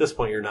cathedral. So at this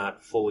point, you're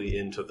not fully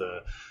into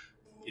the,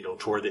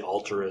 toward the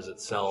altar as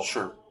itself.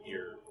 Sure.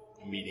 You're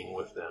meeting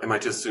with them. Am I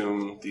to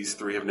assume these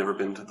three have never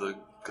been to the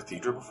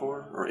cathedral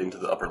before, or into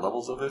the upper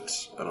levels of it?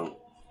 I don't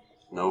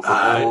know.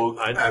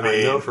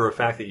 I know for a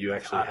fact that you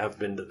actually have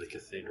been to the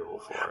cathedral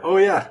before. Oh,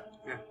 yeah.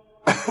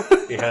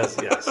 He has,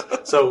 yes.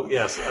 So,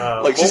 yes.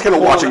 She's kind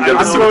of watching them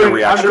to see what the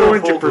reaction.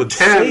 I'm going to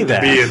pretend to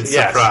be in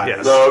surprise.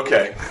 Yes. Oh,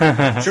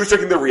 okay. She was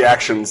checking the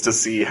reactions to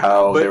see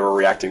how they were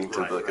reacting to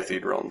the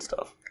cathedral and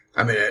stuff.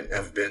 I mean,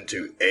 I've been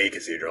to a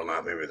cathedral,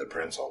 not maybe the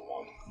Princeholm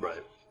one.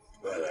 Right.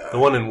 But, the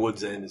one in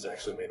Woods End is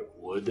actually made of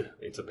wood.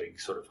 It's a big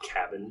sort of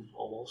cabin,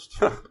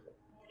 almost.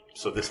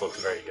 So this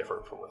looks very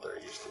different from what they're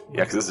used to.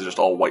 Yeah, because this is just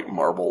all white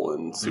marble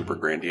and super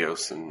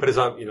grandiose. And But it's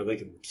not, they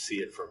can see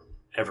it from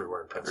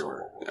everywhere in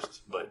Pennsylvania Everywhere,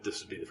 almost. But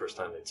this would be the first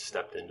time they'd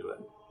stepped into it.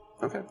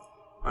 okay.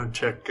 I'll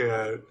check,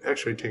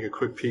 actually take a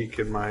quick peek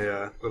in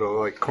my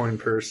little coin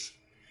purse.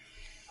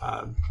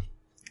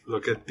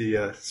 Look at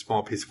the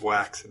small piece of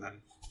wax and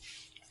then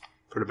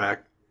put it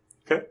back.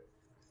 Okay.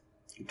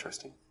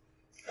 Interesting.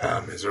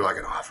 is there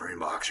an offering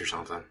box or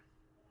something?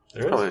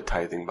 There is. Probably a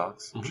tithing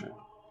box, I'm sure.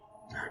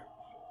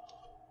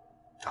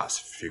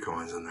 Toss a few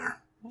coins in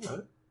there.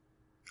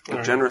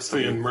 Well, generous of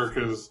Seeing you. Merc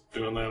is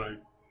doing that, I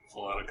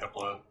pull out a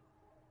couple of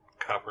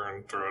copper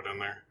and throw it in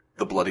there.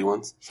 The bloody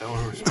ones. Is that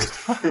what we're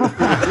supposed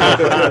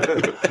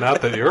to do?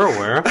 Not that you're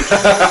aware.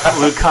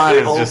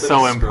 Lucan is just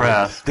so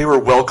impressed. They were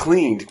well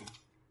cleaned.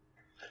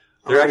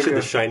 They're actually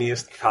the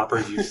shiniest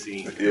coppers you've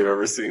seen. You've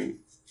ever seen.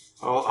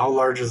 How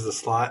large is the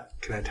slot?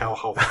 Can I tell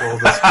how full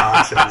this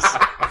box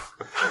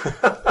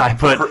is?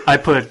 I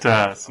put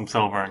some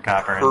silver and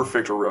copper in.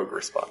 Perfect rogue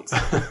response.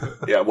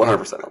 Yeah,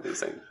 100% I'll do the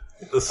same.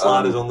 The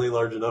slot is only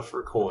large enough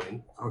for a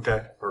coin,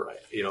 Okay. or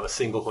a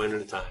single coin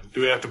at a time.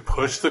 Do we have to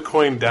push the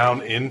coin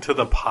down into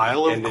the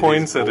pile of And it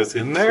coins is that is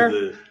bolted in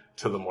there?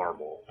 to the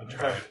marble.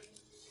 Okay.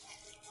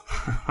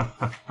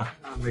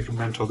 I'll make a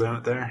mental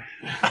note there.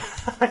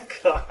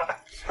 God.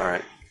 All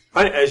right.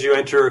 Right, as you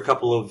enter, a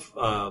couple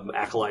of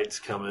acolytes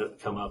come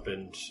up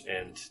and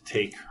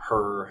take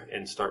her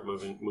and start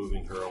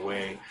moving her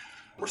away.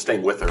 We're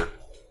staying with her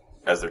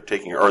as they're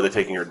taking her. Or are they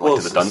taking her Well,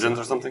 to the dungeons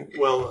or something?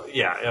 Well,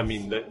 yeah. I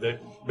mean,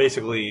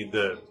 basically,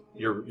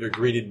 you're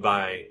greeted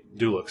by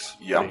Dulux.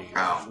 Yeah.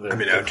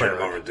 I've turned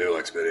him over to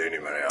Dulux, but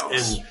anybody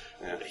else.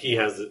 And he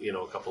has a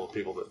couple of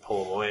people that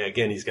pull him away.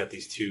 Again, he's got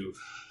these two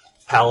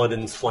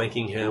paladins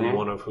flanking him,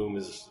 one of whom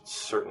is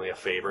certainly a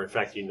favor. In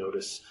fact, you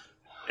notice,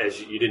 as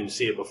you didn't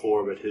see it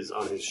before, but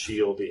on his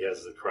shield he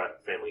has the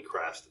family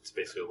crest. It's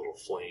basically a little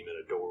flame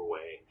in a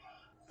doorway.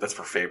 That's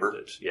for favor?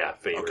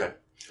 Favor. Okay.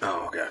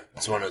 Oh, okay.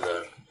 It's one of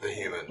the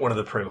human. One of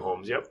the prim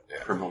homes, yep. Yeah.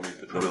 Prim home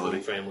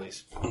nobility.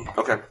 Families.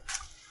 Okay.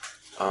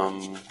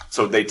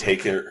 So they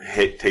take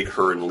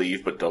her and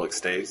leave, but Dulux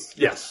stays?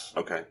 Yes.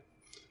 Okay.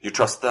 You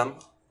trust them?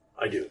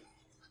 I do.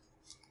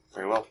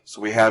 Very well.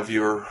 So we have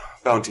your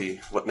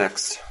bounty. What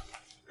next?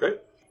 Great.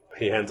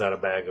 He hands out a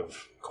bag of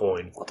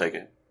coin. I'll take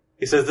it.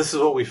 He says, this is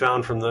what we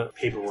found from the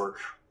paperwork.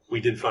 We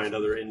did find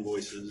other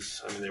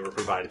invoices. I mean, they were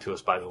provided to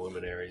us by the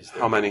luminaries.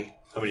 How many?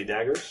 How many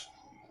daggers?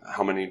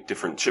 How many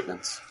different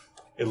shipments?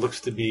 It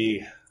looks to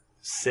be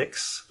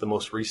 6, the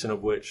most recent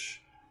of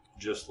which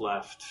just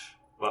left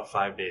about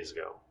 5 days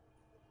ago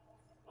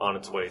on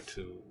its way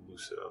to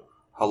Lucido.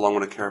 How long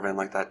would a caravan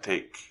like that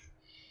take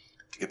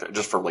to get there?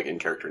 Just for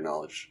in-character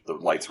knowledge. The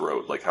Lights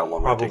Road, how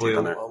long would it take to Probably get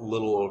down there? a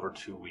little over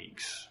 2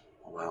 weeks.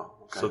 Oh, wow.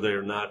 Okay. So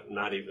they're not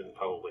even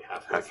probably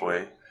halfway.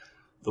 Halfway.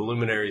 The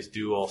luminaries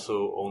do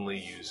also only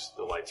use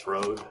the Lights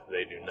Road.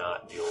 They do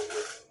not deal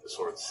with the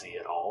Sword Sea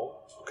at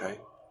all. Okay.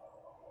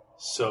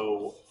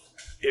 So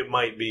it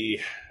might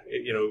be,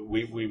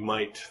 we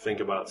might think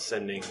about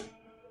sending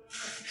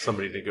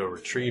somebody to go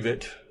retrieve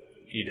it.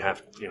 You'd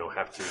have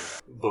to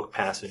book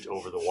passage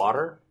over the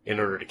water in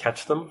order to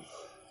catch them.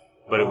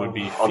 But it would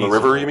be On the feasible.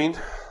 river, you mean?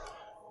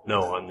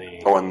 No, on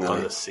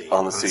the sea.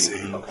 On the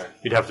sea. Okay.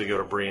 You'd have to go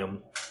to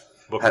Briam,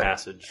 book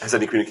passage. Has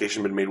any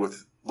communication been made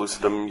with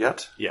Lucidum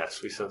yet?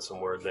 Yes, we sent some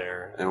word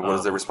there. And what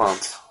is their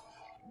response?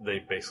 They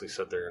basically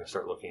said they're going to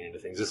start looking into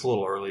things. It's a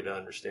little early to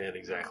understand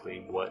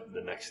exactly what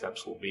the next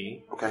steps will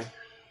be. Okay.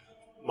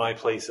 My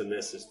place in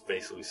this is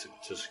basically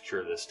to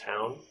secure this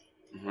town.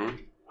 Mm-hmm.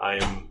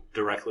 I am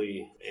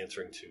directly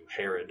answering to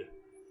Herod,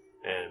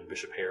 and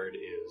Bishop Herod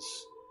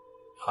is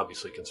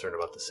obviously concerned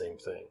about the same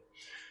thing.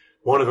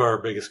 One of our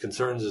biggest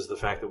concerns is the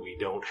fact that we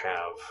don't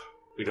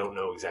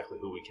know exactly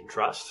who we can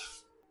trust.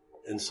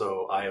 And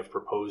so I have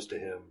proposed to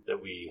him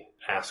that we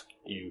ask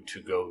you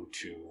to go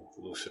to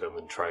Lucidum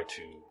and try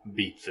to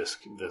beat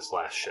this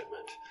last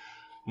shipment.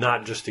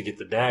 Not just to get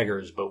the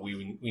daggers, but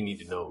we need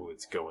to know who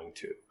it's going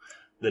to.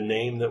 The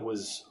name that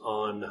was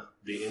on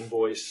the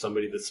invoice,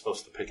 somebody that's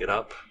supposed to pick it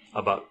up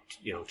about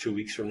 2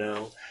 weeks from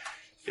now,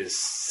 is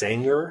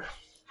Sanger.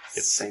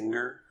 It's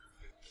Sanger?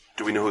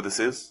 Do we know who this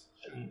is?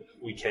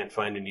 We can't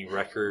find any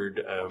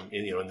record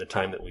in the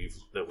time that we've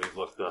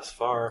looked thus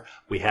far.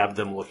 We have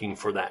them looking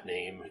for that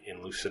name in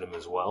Lucidum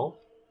as well,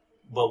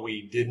 but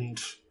we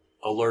didn't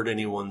alert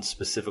anyone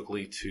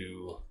specifically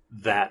to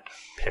that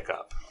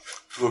pickup.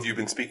 Who have you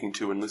been speaking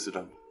to in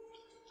Lucidum?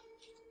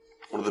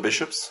 One of the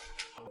bishops?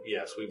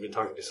 Yes, we've been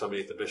talking to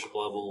somebody at the bishop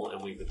level,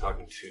 and we've been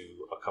talking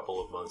to a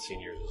couple of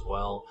Monsignors as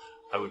well.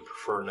 I would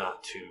prefer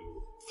not to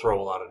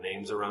throw a lot of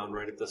names around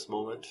right at this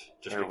moment,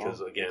 just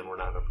because, again, we're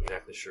not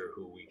exactly sure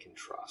who we can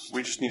trust.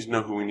 We just need to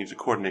know who we need to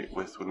coordinate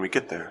with when we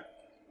get there.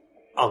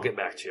 I'll get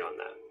back to you on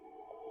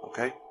that.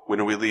 Okay. When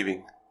are we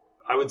leaving?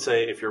 I would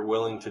say if you're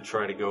willing to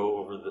try to go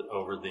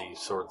over the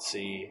Sword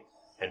Sea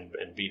and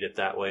beat it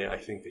that way, I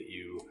think that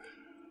you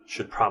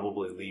should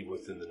probably leave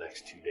within the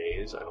next 2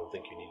 days. I don't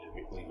think you need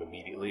to leave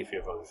immediately if you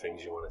have other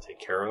things you want to take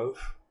care of.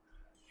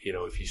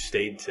 If you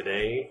stayed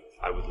today,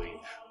 I would leave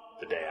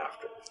the day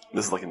after.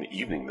 This is in the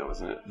evening, though,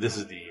 isn't it? This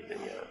is the evening,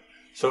 yeah.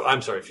 So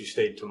I'm sorry if you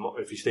stayed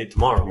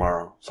tomorrow.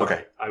 Tomorrow. Sorry,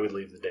 Okay. I would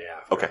leave the day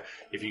after. Okay.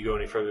 If you go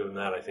any further than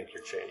that, I think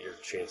you're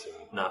chancing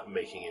not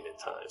making it in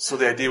time. So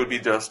the idea would be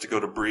just to go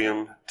to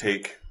Briam,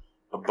 take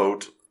a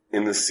boat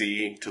in the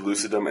sea to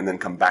Lucidum, and then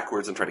come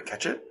backwards and try to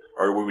catch it?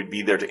 Or would we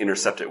be there to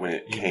intercept it when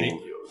it came?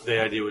 The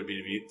idea would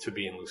be to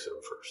be in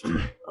Lucidum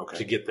first. Okay.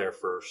 To get there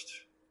first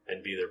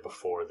and be there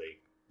before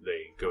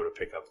they go to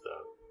pick up the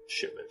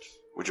shipment.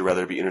 Would you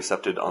rather be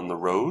intercepted on the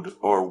road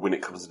or when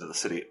it comes into the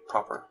city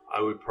proper?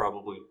 I would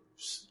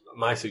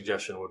my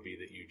suggestion would be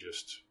that you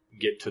just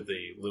get to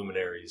the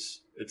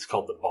luminaries. It's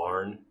called the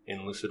barn in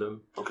Lucidum.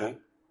 Okay.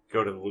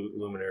 Go to the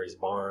luminaries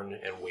barn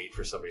and wait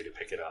for somebody to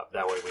pick it up.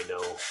 That way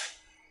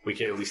we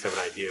can at least have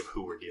an idea of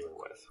who we're dealing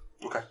with.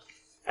 Okay.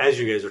 As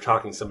you guys are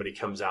talking, somebody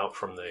comes out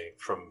from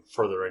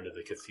further into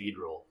the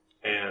cathedral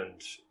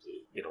and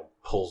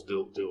pulls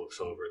Dulux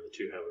over, and the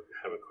two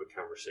have a quick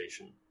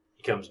conversation.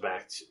 He comes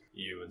back to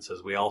you and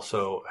says, "We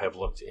also have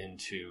looked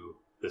into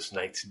this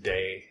night's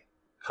day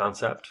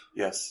concept."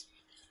 Yes.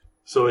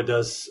 So it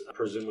does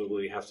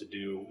presumably have to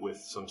do with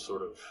some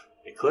sort of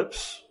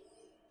eclipse.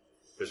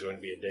 There's going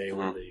to be a day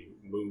when the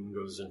moon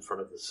goes in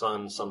front of the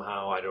sun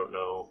somehow. I don't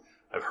know.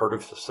 I've heard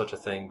of such a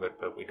thing,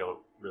 but we don't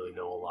really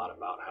know a lot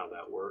about how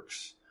that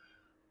works.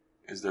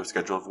 Is there a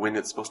schedule of when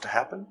it's supposed to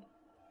happen?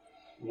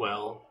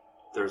 Well,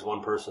 there's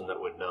one person that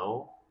would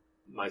know.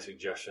 My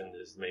suggestion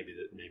is maybe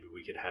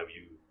we could have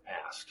you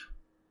ask.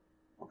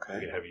 Okay. We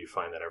could have you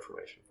find that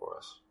information for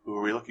us. Who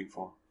are we looking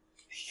for?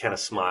 He kind of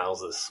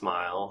smiles this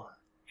smile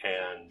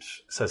and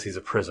says he's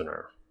a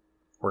prisoner.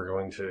 I'm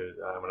going to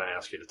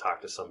ask you to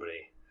talk to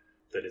somebody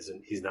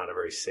he's not a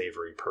very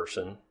savory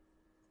person,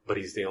 but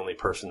he's the only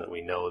person that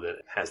we know that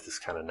has this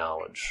kind of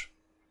knowledge.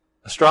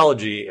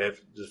 Astrology,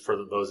 for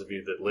those of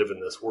you that live in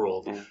this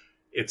world,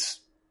 it's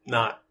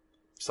not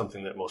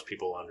something that most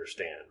people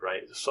understand,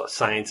 right? So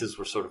sciences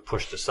were sort of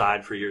pushed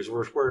aside for years.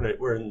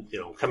 We're in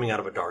coming out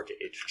of a dark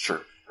age.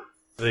 Sure.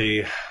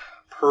 The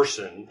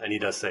person, and he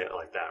does say it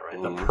like that, right?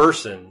 Mm-hmm. The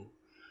person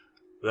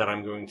that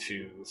I'm going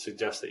to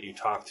suggest that you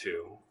talk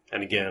to,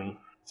 and again,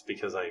 it's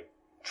because I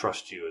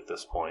trust you at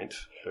this point.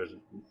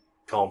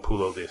 Call him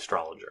Pulo the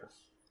astrologer.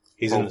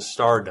 He's in the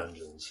star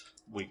dungeons.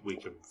 We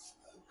could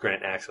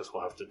grant access.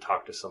 We'll have to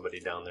talk to somebody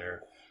down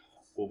there.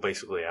 We'll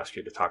basically ask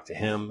you to talk to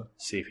him,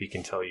 see if he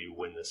can tell you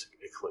when this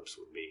eclipse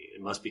would be.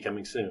 It must be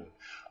coming soon,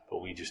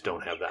 but we just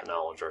don't have that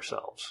knowledge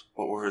ourselves.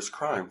 What were his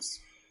crimes?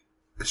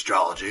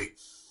 Astrology.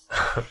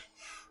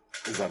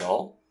 Is that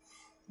all?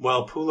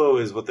 Well,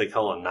 Pulo is what they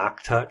call a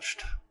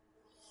knock-touched.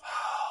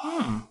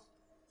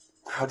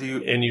 How do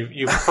you... And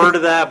you've heard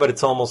of that, but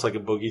it's almost like a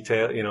boogie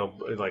tale.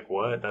 Like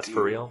what? That's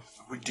for real?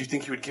 Do you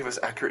think he would give us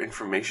accurate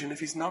information if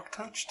he's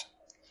knock-touched?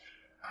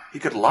 He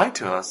could lie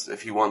to us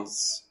if he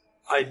wants...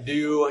 I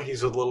do.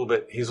 He's a little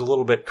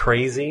bit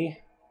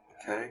crazy.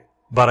 Okay.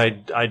 But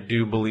I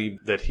do believe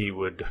that he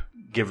would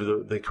give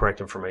the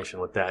correct information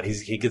with that.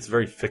 He gets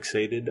very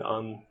fixated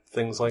on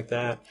things like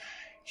that.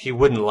 He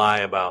wouldn't lie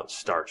about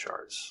star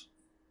charts.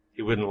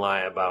 He wouldn't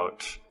lie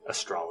about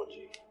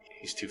astrology.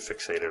 He's too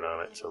fixated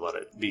on it to let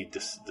it be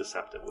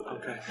deceptive with it.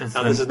 Okay.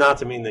 Now, this is not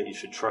to mean that you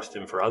should trust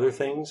him for other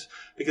things,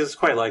 because it's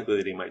quite likely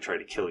that he might try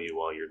to kill you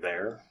while you're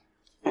there.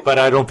 But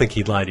I don't think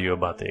he'd lie to you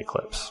about the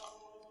eclipse.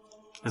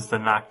 Is the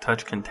knock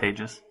touch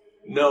contagious?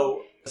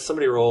 No.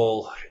 Somebody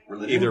roll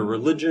Religion? either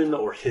religion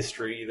or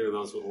history. Either of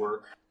those would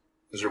work.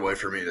 Is there a way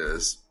for me to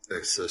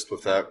assist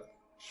with that?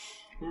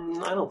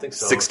 I don't think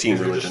so. 16 You're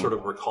just religion. sort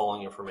of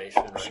recalling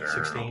information, right?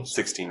 Sure. 16?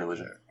 16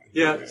 religion.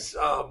 Yeah.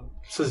 So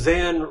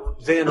Zan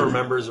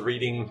remembers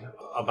reading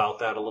about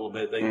that a little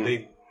bit.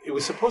 It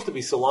was supposed to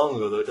be so long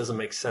ago, though it doesn't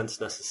make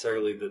sense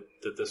necessarily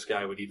that this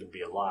guy would even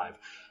be alive.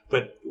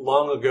 But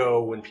long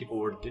ago, when people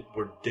were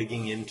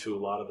digging into a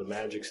lot of the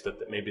magics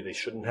that maybe they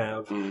shouldn't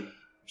have,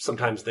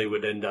 sometimes they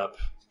would end up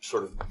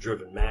sort of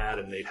driven mad,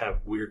 and they'd have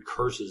weird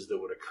curses that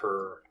would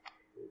occur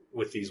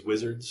with these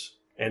wizards.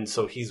 And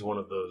so he's one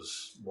of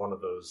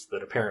those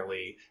that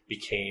apparently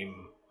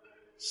became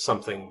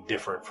something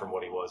different from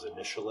what he was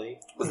initially.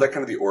 Was that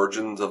kind of the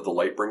origins of the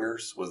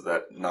Lightbringers? Was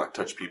that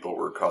knock-touch people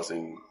were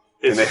causing...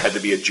 and they had to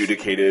be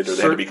adjudicated, or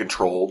they had to be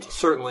controlled?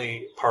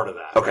 Certainly part of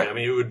that. Okay. Right? I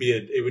mean,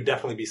 it would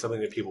definitely be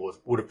something that people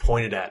would have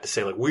pointed at to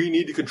say, like, we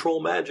need to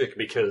control magic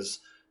because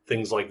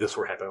things like this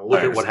were happening.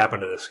 Look at what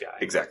happened to this guy.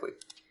 Exactly.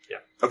 Yeah.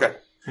 Okay.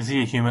 Is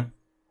he a human?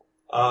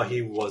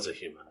 He was a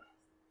human.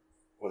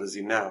 What is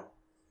he now?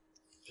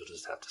 You'll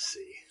just have to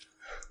see.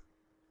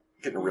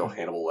 Getting a real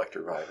Hannibal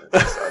Lecter vibe.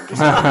 I'm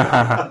just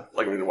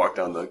like I'm going to walk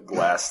down the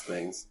glass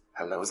things.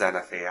 Hello,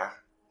 Xanathea.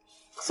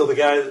 So the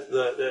guy,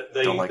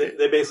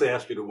 they basically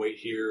ask you to wait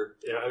here.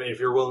 I mean, if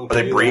you're willing to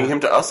Are they bringing him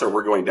to us, or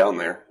we're going down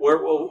there?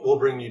 We'll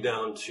bring you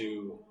down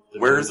to the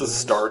Where is the dungeons.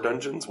 Star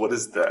Dungeons? What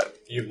is that?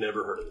 You've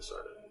never heard of the Star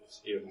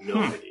Dungeons. You have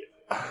no idea.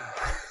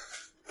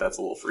 That's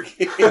a little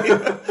freaky.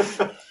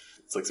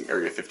 It's like some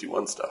Area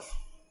 51 stuff.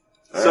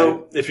 All So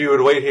right. if you would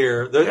wait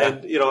here,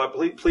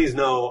 and, please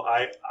know,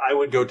 I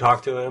would go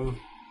talk to him,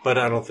 but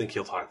I don't think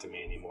he'll talk to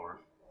me anymore.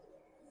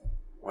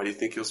 Why do you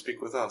think he'll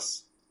speak with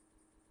us?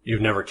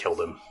 You've never killed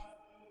him.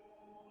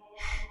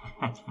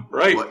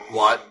 Right.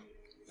 What?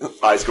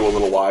 Eyes go a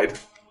little wide.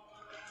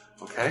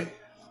 Okay.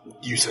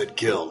 You said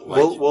killed.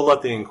 We'll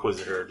let the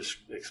Inquisitor just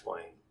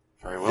explain.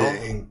 Very The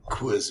well.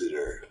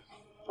 Inquisitor.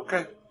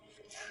 Okay.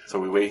 So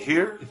we wait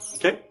here.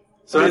 Okay.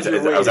 So I as you're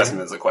was waiting- asking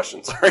this as a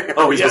question. Sorry.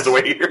 Are we yes. supposed to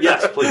wait here?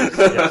 Yes, please.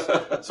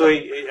 Yes. So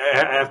I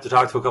have to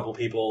talk to a couple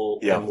people,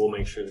 Yeah. and we'll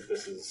make sure that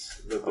this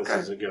is Okay.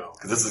 a go.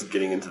 Because this is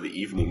getting into the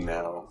evening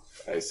now,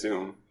 I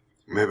assume.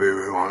 Maybe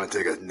we want to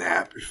take a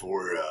nap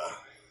before.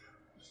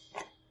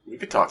 We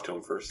could talk to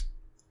him first.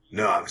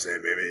 No, I'm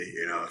saying maybe,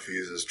 if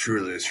he's as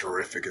truly as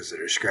horrific as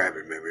they're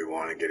describing, maybe we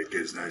want to get a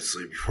good night's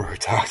sleep before we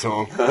talk to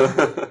him.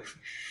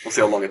 We'll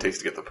see how long it takes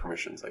to get the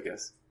permissions, I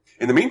guess.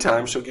 In the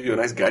meantime, she'll give you a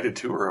nice guided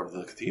tour of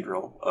the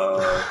cathedral.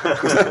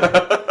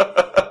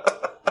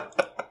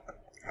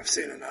 I've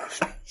seen enough.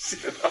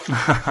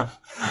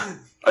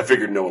 I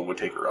figured no one would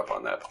take her up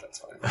on that, but that's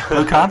fine.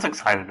 Lucan's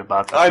excited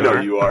about this. I know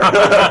you are.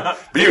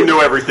 But you know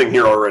everything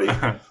here already.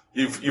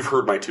 You've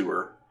heard my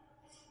tour.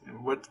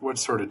 What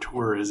sort of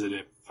tour is it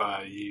if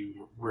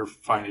you were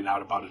finding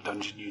out about a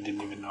dungeon you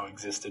didn't even know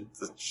existed?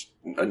 It's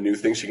a new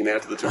thing she can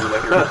add to the tour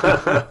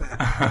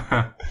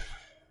later.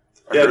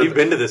 Yeah, you've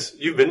been to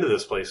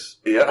this place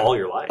all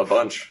your life. A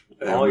bunch.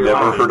 All I've your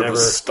never life. heard of Never- a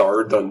star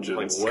Like,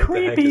 dungeons. what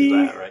the heck is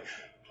that, right?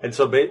 And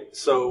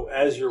so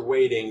as you're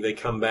waiting, they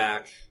come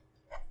back.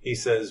 He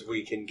says,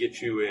 we can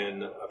get you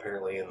in,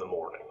 apparently, in the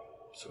morning.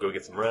 So go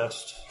get some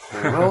rest.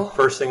 Very well.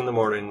 First thing in the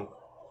morning,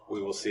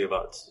 we will see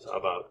about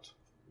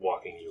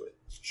walking you in.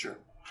 Sure.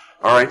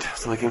 All right,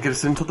 so they can get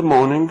us into the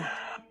morning.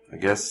 I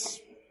guess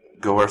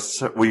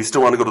we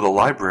still want to go to the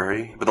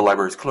library, but the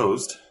library's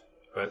closed.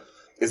 Right.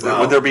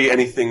 Would there be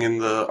anything in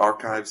the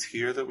archives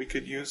here that we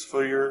could use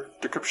for your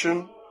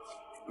decryption?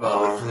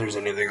 Well, if there's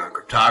anything on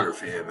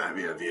cryptography, it might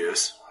be of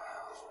use.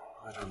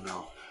 I don't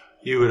know.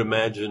 You would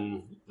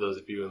imagine, those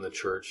of you in the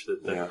church, that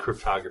Yeah.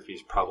 cryptography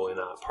is probably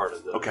not part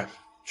of the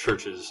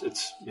churches.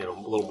 It's a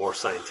little more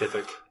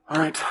scientific. All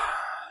right.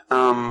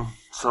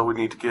 So we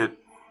need to get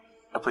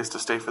a place to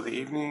stay for the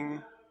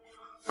evening.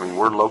 I mean,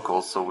 we're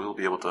local, so we'll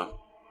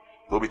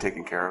be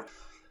taken care of.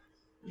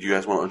 Do you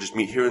guys want to just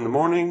meet here in the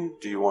morning?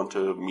 Do you want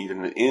to meet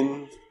in an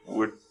inn?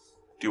 What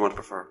do you want to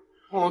prefer?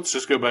 Well, let's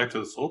just go back to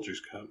the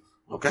Soldiers' Cup.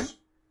 Okay.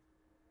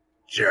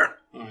 Sure.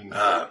 I mean, They're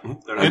not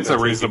It's gonna take a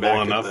you reasonable back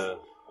at enough.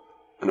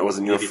 And it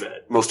wasn't your Maybe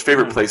bad. most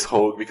favorite place,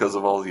 Hogue, because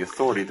of all the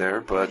authority there,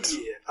 but... Yeah,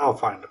 I'll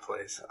find a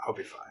place. I'll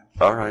be fine.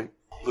 All right.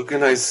 Luke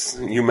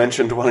and you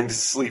mentioned wanting to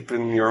sleep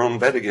in your own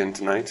bed again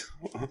tonight.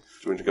 Do you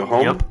want to go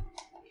home?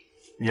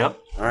 Yep.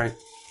 All right.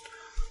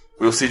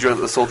 We'll see you at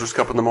the Soldiers'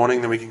 Cup in the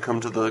morning, then we can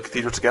come to the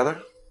cathedral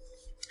together.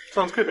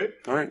 Sounds good, mate.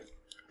 All right.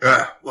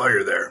 While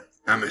you're there,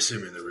 I'm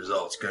assuming the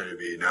result's going to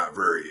be not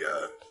very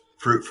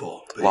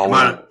fruitful. But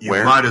While you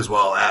where? might as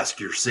well ask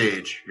your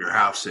sage, your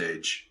house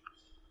sage.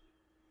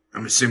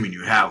 I'm assuming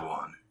you have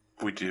one.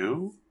 We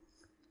do?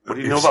 What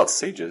do you know about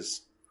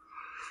sages?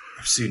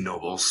 I've seen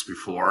nobles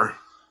before.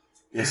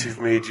 Yes, you've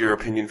made your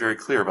opinion very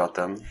clear about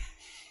them.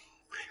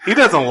 He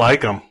doesn't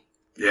like them.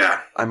 Yeah,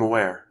 I'm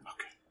aware.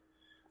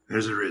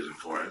 there's a reason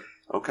for it.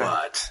 Okay.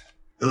 But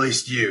at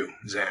least you,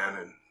 Zan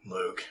and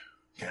Luke,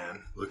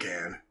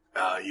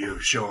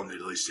 you've shown that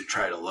at least to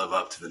try to live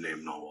up to the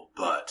name noble.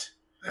 But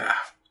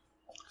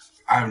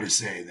I'm just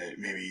saying that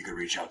maybe you could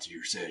reach out to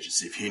your sage and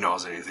see if he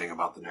knows anything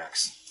about the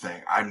next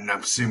thing. I'm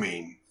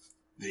assuming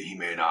that he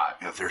may not.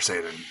 If they're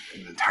saying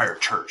in the entire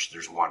church,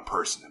 there's one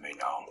person that may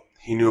know.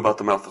 He knew about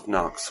the Mouth of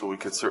Nox, so we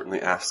could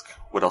certainly ask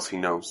what else he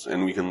knows,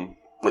 and we can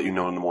let you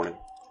know in the morning.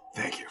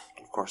 Thank you.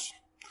 Of course.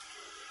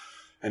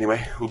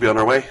 Anyway, we'll be on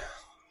our way.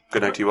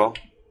 Good night to you all.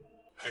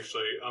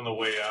 Actually, on the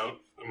way out,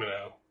 I'm going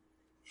to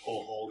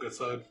pull Hulk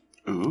aside.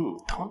 Ooh.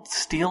 Don't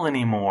steal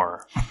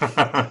anymore.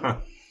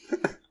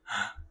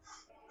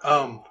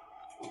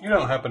 You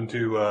don't happen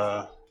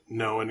to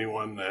know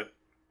anyone that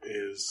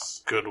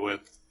is good with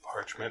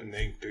parchment and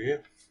ink, do you?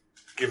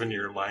 Given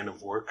your line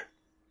of work.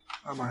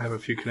 I might have a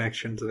few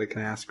connections that I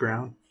can ask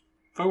around.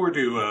 If I were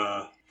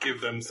to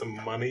give them some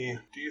money,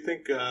 do you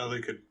think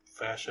they could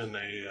fashion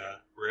a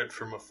writ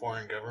from a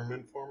foreign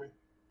government for me?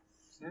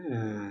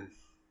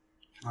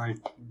 Like,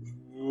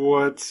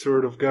 what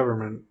sort of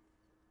government?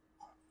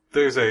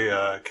 There's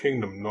a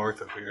kingdom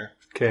north of here.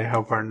 Okay,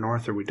 how far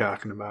north are we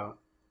talking about?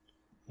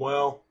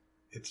 Well,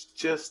 it's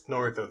just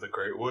north of the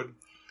Great Wood.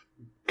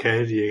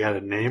 Okay, do you got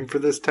a name for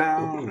this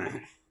town?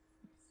 Or-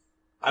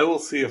 I will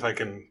see if I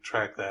can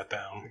track that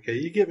down. Okay,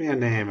 you give me a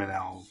name and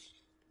I'll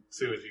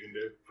See what you can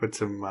do. put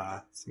some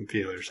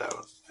feelers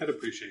out. I'd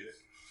appreciate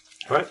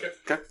it. All right.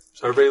 Okay.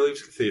 So everybody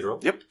leaves Cathedral.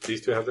 Yep.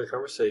 These two have their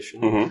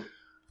conversation. Mm-hmm.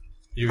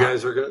 You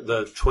guys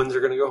the twins are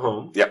going to go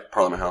home. Yep,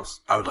 Parliament House.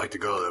 I would like to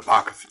go to the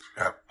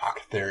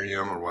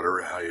apothecarium or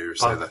whatever how you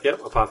say that,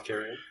 Yep,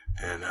 apothecary.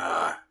 and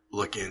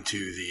look into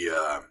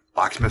the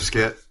blacksmith's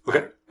kit.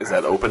 Okay. Is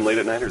that open late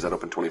at night, or is that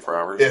open 24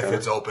 hours? If kinda?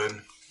 it's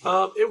open,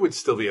 It would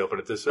still be open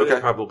at this. So Okay.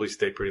 It'd probably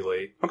stay pretty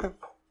late. Okay.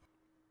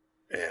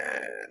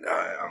 and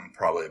I'm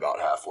probably about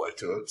halfway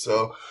to it.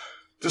 So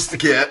just the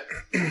kit.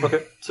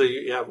 Okay. So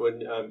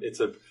it's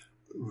a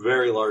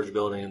very large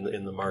building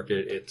in the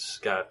market. It's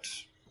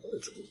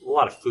a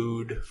lot of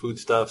food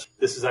stuff.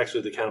 This is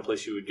actually the kind of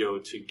place you would go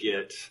to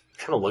get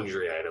kind of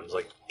luxury items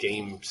like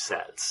game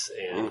sets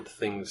and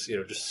things,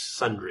 just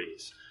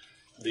sundries.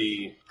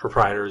 The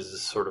proprietor is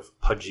this sort of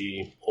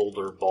pudgy,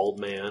 older, bald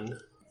man.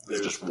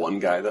 There's just one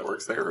guy that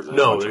works there? Or is it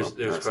No, a bunch of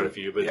there's them? quite a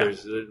few, but Yeah.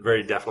 there's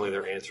very definitely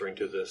they're answering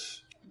to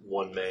this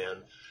one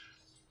man.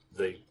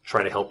 They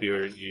try to help you,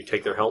 or you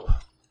take their help.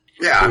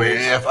 Yeah, I mean,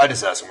 if I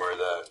just ask them where I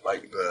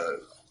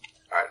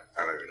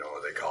don't even know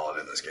what they call it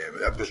in this game.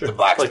 The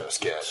blacksmith's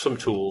kit. Some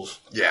tools.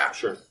 Yeah,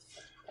 Sure.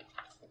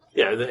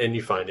 Yeah, and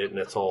you find it, and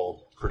it's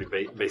all pretty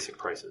basic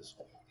prices.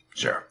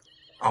 sure.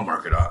 I'll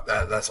mark it up.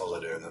 That's all I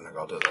do, and then I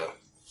go to the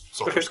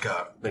Soldier's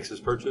Cup. Makes his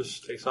purchase,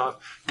 takes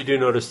off. You do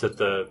notice that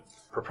the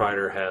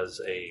proprietor has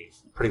a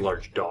pretty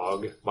large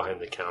dog behind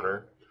the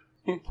counter.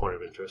 Point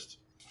of interest.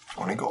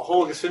 20 gold.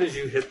 Hulk, as soon as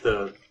you hit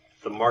the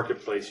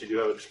marketplace, you do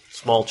have a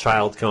small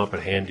child come up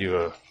and hand you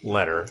a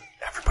letter.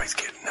 Everybody's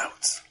getting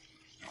notes.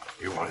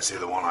 You want to see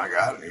the one I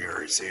got? You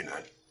already seen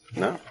it.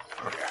 No?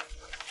 Okay.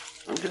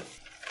 I'm good.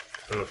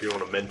 I don't know if you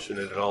want to mention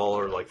it at all,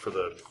 or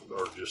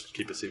or just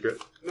keep it secret.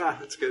 Nah,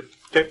 it's good.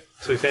 Okay.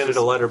 So he's handed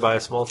a letter by a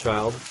small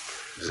child.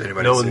 Does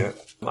anybody No see one,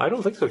 it? I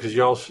don't think so, because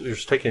you're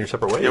just taking your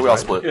separate ways. Yeah, we all right?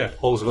 split. Yeah.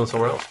 Holg's going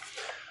somewhere else.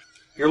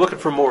 You're looking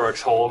for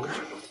Morix, Holg.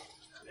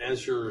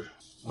 As you're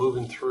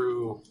moving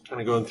through,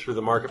 kind of going through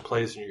the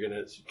marketplace, and you're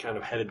going to kind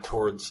of headed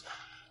towards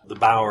the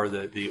Bower,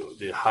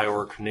 the High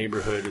Orc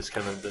neighborhood is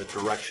kind of the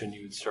direction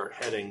you would start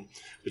heading,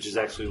 which is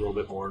actually a little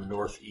bit more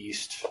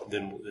northeast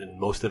than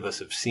most of us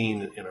have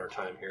seen in our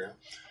time here.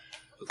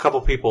 A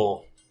couple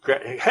people,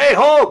 hey,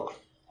 Holg!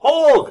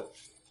 Holg!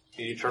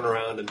 And you turn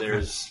around, and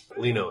there's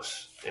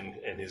Linos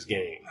and his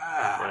gang,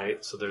 right?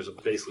 So there's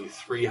basically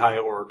 3 High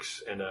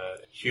Orcs and a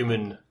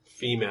human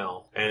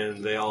female,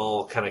 and they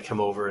all kind of come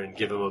over and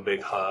give him a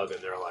big hug,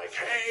 and they're like,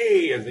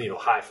 hey, and,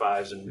 high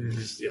fives and,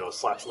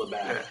 slaps on the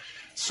back.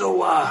 So,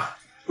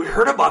 we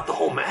heard about the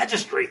whole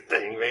magistrate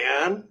thing,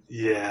 man.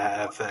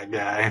 Yeah, F that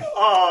guy.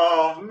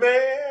 Oh,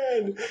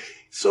 man.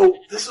 So,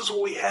 this is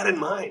what we had in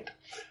mind.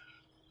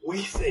 We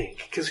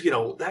think, because,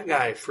 that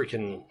guy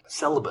freaking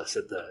Celibus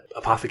at the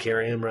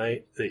Apothecarium,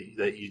 right?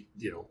 That you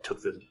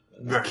took the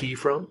key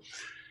from.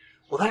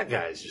 Well, that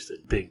guy's just a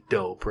big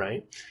dope,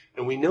 right?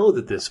 And we know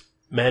that this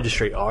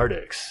Magistrate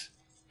Ardix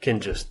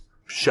can just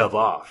shove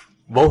off.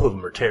 Both of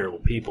them are terrible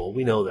people.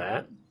 We know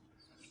that.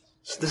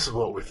 So this is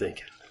what we're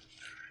thinking.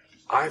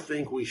 I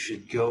think we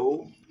should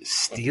go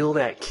steal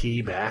that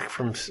key back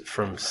from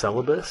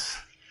Celibus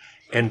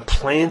and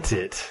plant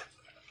it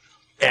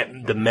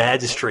at the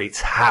magistrate's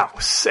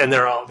house. And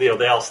they're all, they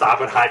all stop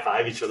and high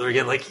five each other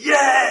again, like,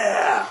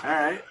 yeah! All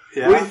right.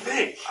 Yeah. What do you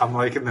think? I'm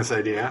liking this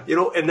idea.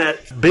 And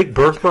that big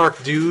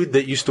birthmark dude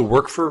that used to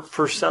work for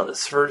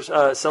Celibus,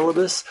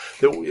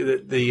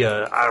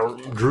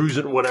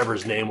 Drusen, whatever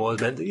his name was,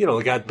 man,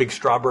 the guy, big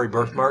strawberry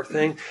birthmark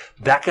thing,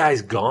 that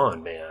guy's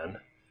gone, man.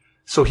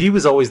 So he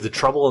was always the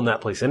trouble in that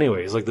place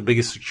anyway. He's like the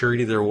biggest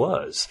security there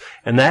was.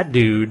 And that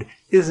dude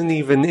isn't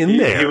even in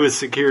there. He was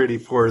security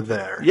for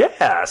there.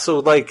 Yeah,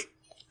 so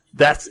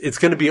it's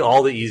going to be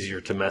all the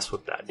easier to mess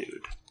with that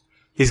dude.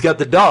 He's got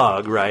the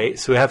dog, right?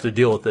 So we have to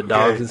deal with the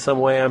dog in some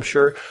way, I'm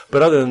sure.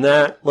 But other than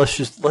that,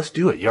 let's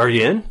do it. You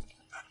already in?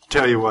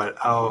 Tell you what,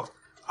 I'll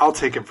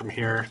take it from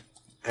here,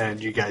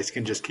 and you guys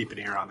can just keep an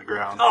ear on the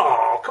ground.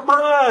 Oh, come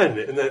on!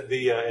 And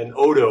and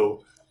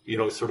Odo,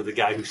 sort of the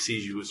guy who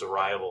sees you as a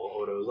rival,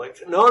 Odo's like,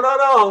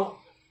 no.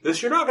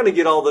 You're not going to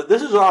get all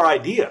this is our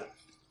idea.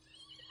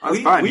 That's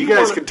fine. You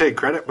guys can take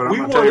credit, but I'm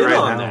going to tell you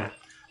right now, that.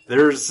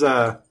 there's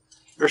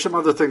some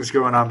other things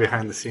going on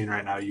behind the scene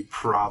right now you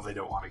probably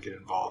don't want to get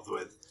involved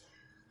with.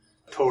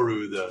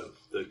 Toru, the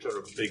sort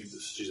of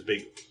she's a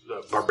big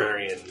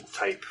barbarian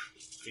type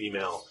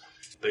female,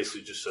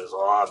 basically just says,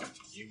 "Oh,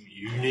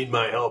 you need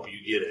my help. You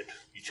get it.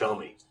 You tell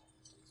me."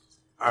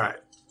 All right.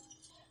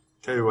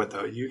 Tell you what,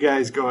 though, you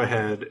guys go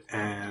ahead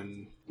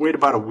and wait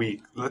about a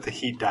week. Let the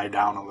heat die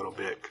down a little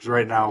bit, because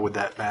right now with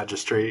that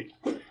magistrate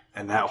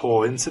and that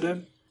whole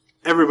incident,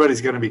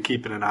 everybody's going to be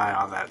keeping an eye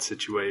on that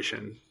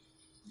situation.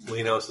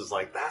 Linos is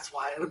like, that's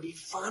why it'll be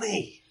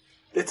funny.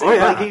 It's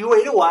yeah. like you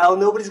wait a while,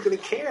 nobody's going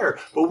to care.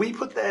 But we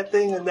put that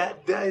thing in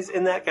that guy's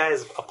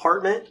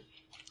apartment.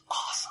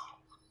 Awesome.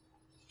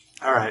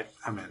 All right,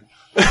 I'm in.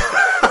 Yes.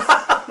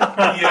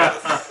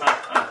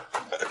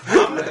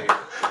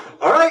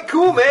 All right,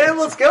 cool, man.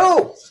 Let's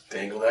go. Just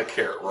dangle that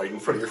carrot right in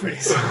front of your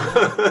face.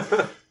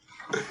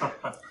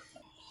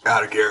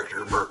 Out of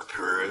character, Merc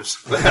appears.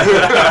 But in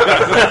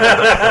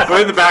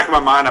the back of my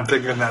mind, I'm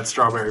thinking that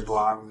strawberry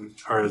blonde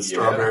or the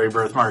strawberry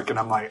birthmark, and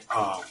I'm like,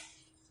 oh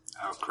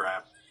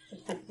crap.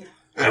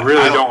 I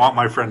really don't want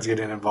my friends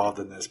getting involved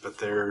in this, but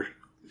they're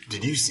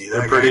Did you see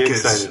they're that pretty guy?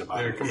 'Cause excited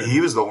about it. He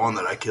was the one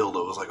that I killed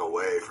that was like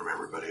away from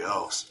everybody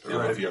else. I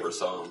don't know if you ever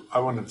saw him. I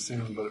wouldn't have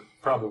seen him, but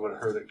probably would have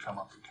heard it come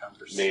up in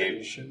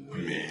conversation.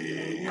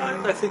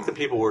 I think the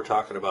people were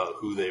talking about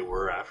who they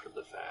were after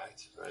the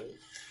fact, right?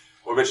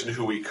 We mentioned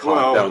who we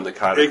caught down in the It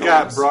catacombs.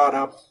 got brought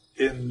up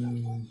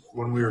in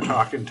when we were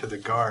talking to the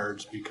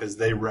guards because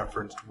they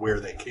referenced where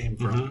they came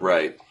from.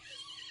 Right.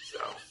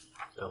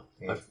 So,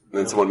 And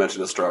then someone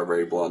mentioned a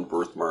strawberry blonde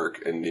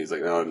birthmark, and he's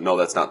like, no,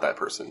 that's not that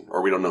person.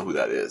 Or we don't know who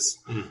that is.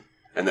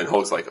 And then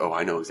Hulk's like, oh,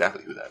 I know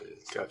exactly who that is.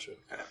 gotcha.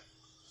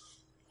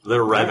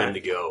 They're revving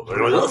to go.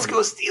 They're like, let's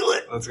go steal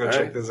it. Let's go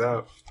check this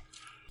out.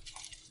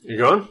 You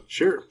going?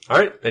 Sure. All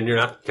right. And you're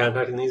not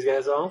contacting these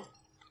guys at all?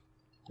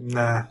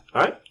 Nah.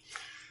 All right.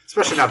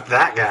 Especially not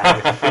that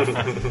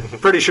guy.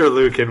 Pretty sure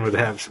Lucan would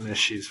have some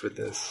issues with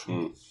this.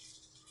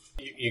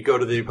 You go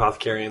to the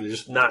apothecarium. They're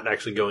just not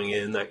actually going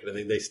in, that kind of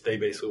thing. They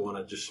basically want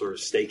to just sort of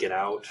stake it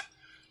out.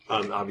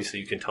 Obviously,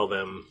 you can tell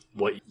them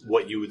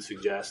what you would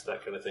suggest,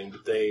 that kind of thing.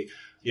 But they,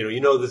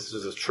 this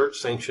is a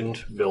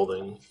church-sanctioned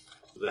building.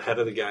 The head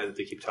of the guy that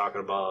they keep talking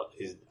about,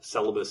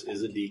 Celibus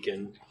is a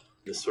deacon.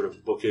 This sort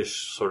of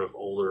bookish, sort of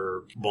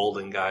older,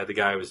 balding guy, the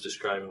guy I was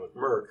describing with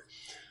Merc.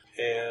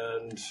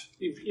 And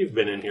you've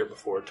been in here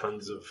before,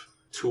 tons of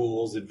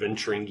tools,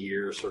 adventuring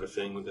gear sort of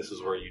thing. This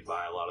is where you'd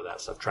buy a lot of that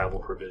stuff, travel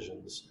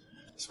provisions,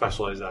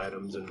 specialized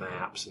items and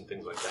maps and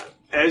things like that.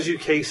 As you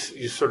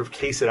sort of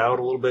case it out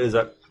a little bit, does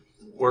that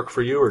work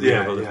for you, or do you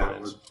have other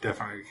plans? We'll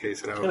definitely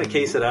case it out. Kind of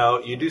case it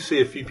out. You do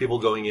see a few people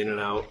going in and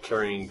out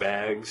carrying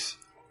bags.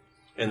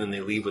 and then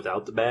they leave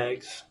without the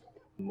bags.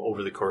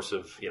 Over the course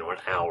of an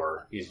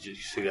hour, you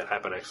see that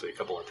happen actually a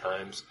couple of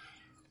times.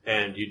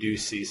 And you do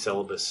see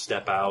Celibus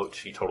step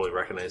out. You totally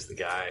recognize the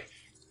guy.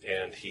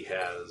 And he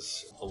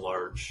has a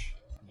large,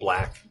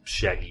 black,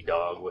 shaggy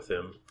dog with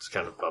him. It's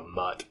kind of a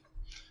mutt.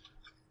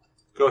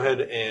 Go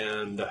ahead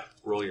and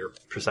roll your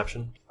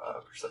perception.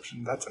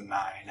 Perception, that's a 9.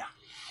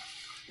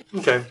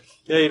 Okay.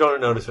 Yeah, you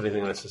don't notice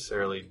anything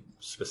necessarily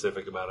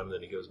specific about him.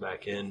 Then he goes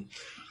back in.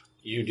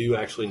 You do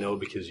actually know,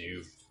 because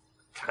you've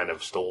kind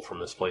of stole from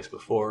this place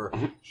before,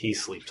 he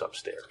sleeps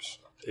upstairs.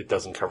 It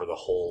doesn't cover the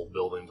whole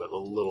building, but a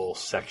little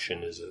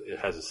section it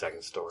has a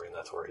second story, and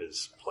that's where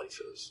his place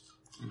is.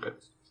 Okay.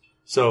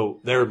 So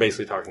they're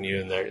basically talking to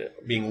you, and they're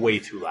being way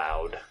too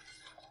loud.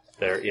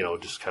 They're,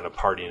 just kind of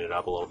partying it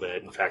up a little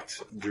bit. In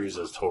fact, Drew's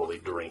is totally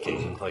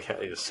drinking, like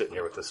he's sitting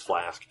here with this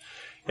flask,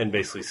 and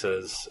basically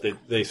says,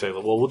 they say,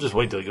 well, we'll just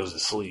wait till he goes to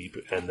sleep,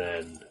 and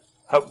then,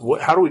 how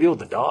do we deal with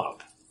the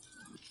dog?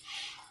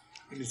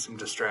 We need some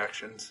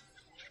distractions.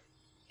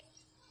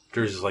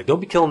 Drew's is like, don't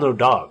be killing no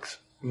dogs.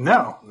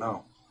 No.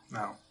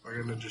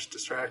 We're going to just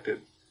distract it.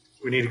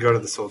 We need to go to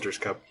the Soldiers'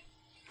 Cup.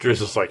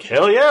 Drew's is like,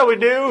 hell yeah, we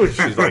do.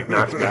 She's like,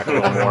 knocks back a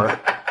little more.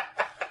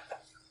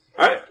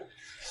 All right.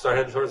 Start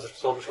heading towards the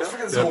Soldiers' Cup. Let's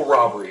forget this whole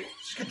robbery.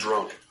 Just get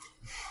drunk.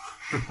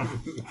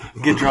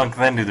 Get drunk,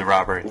 then do the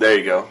robbery. There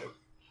you go.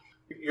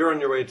 You're on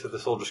your way to the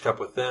Soldiers' Cup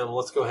with them.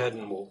 Let's go ahead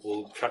and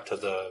we'll cut to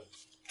the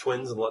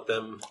twins and let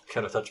them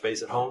kind of touch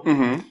base at home.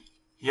 Mm-hmm.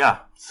 Yeah,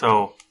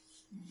 so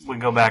we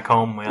go back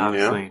home. We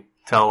obviously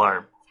tell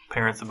our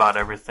parents about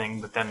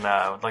everything, but then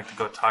I would like to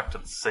go talk to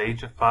the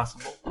sage if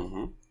possible.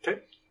 Mm-hmm.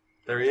 Okay.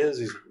 There he is.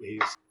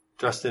 He's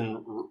dressed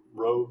in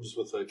robes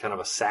with a kind of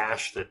a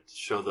sash that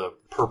show the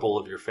purple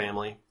of your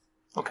family.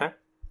 Okay.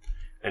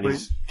 And he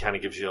kind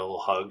of gives you a little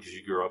hug because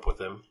you grew up with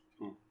him.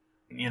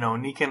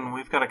 Nikan,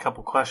 we've got a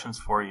couple questions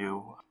for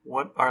you.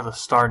 What are the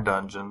Star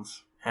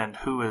Dungeons, and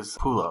who is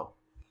Pulo?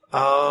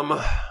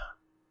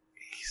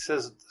 He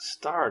says the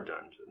Star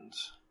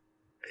Dungeons.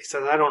 He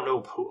says, I don't know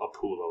a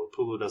Pulo.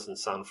 Pulo doesn't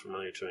sound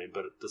familiar to me,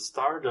 but the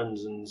Star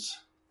Dungeons,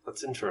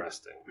 that's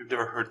interesting. We've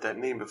never heard that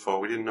name before.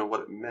 We didn't know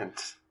what it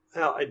meant.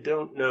 Well, I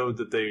don't know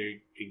that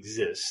they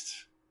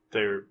exist.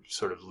 They're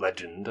sort of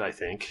legend, I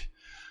think.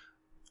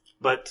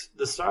 But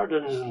the Star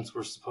Dungeons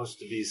were supposed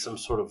to be some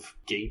sort of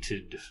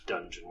gated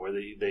dungeon where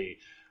they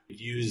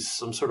use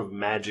some sort of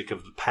magic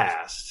of the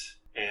past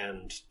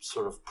and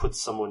sort of put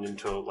someone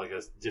into like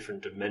a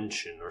different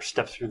dimension or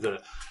step through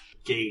the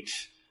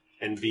gate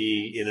and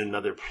be in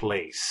another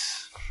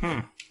place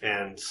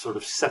and sort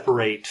of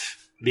separate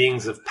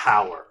beings of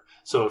power.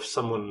 So if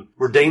someone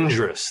were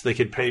dangerous, they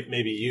could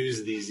maybe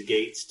use these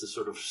gates to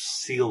sort of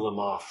seal them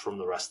off from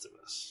the rest of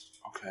us.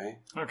 Okay.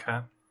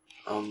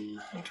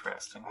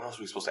 Interesting. What else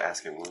are we supposed to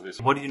ask him?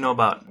 What do you know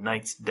about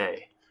Night's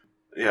Day?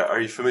 Yeah, are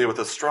you familiar with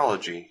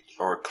astrology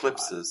or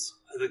eclipses?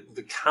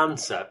 The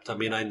concept, I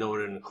mean, I know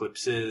what an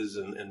eclipse is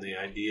and the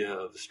idea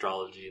of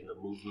astrology and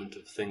the movement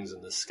of things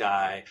in the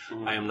sky.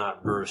 Mm-hmm. I am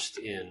not versed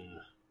in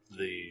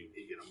the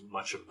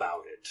much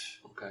about it.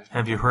 Okay.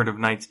 Have you heard of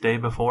Night's Day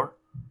before?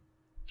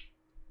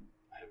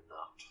 I have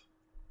not.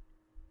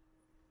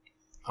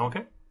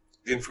 Okay.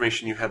 The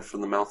information you had from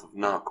the mouth of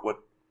Nock,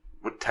 what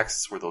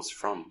texts were those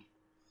from?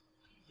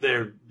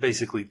 They're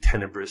basically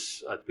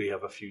Tenebris. We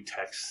have a few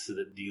texts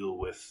that deal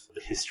with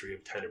the history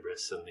of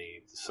Tenebris and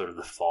the sort of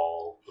the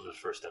fall of the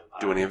First Empire.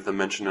 Do any of them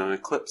mention an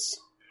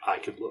eclipse? I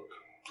could look.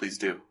 Please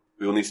do.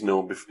 We will need to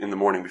know in the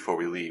morning before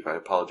we leave. I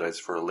apologize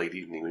for a late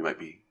evening we might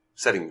be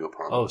setting you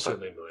upon. Oh,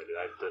 certainly related.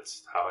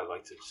 That's how I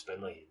like to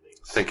spend my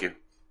evenings. Thank you.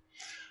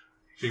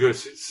 You go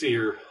see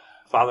your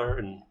father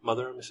and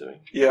mother, I'm assuming?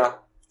 Yeah.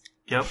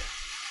 Yep.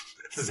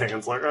 His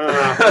hand's like,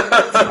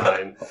 it's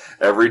fine.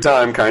 Every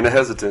time, kind of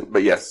hesitant,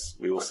 but yes,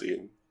 we will see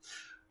him.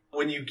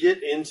 When you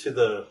get into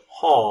the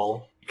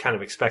hall, you kind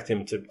of expect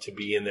him to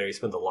be in there. He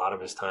spends a lot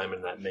of his time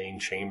in that main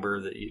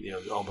chamber that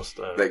almost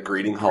that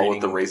greeting hall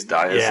with the raised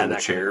dais and the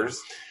chairs.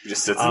 He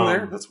just sits in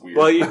there. That's weird.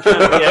 Well, he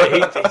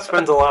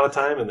spends a lot of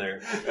time in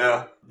there.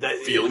 Yeah,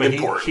 feeling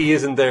important. He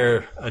isn't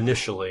there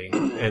initially,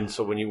 and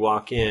so when you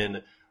walk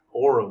in,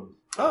 Orem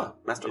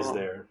Master is Orem.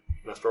 there.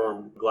 Master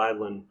Orem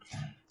Gladwin.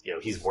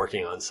 He's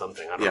working on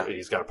something. I don't know.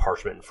 He's got a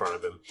parchment in front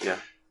of him. Yeah.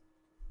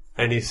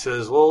 And he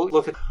says, well,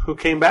 look at who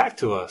came back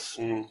to us.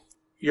 Mm.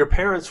 Your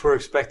parents were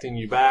expecting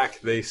you back.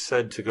 They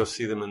said to go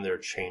see them in their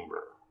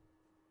chamber.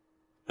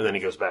 And then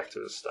he goes back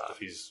to his stuff.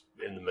 He's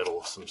in the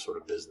middle of some sort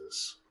of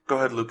business. Go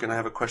ahead, Luke, and I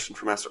have a question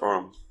for Master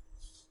Orem.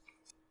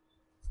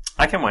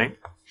 I can wait.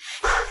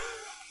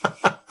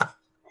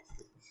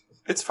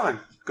 It's fine.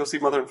 Go see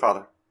Mother and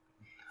Father.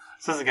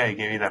 This is the guy who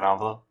gave you that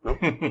envelope? Nope.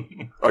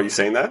 Are you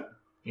saying that?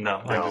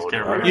 No, I just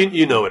can't remember.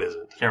 You know it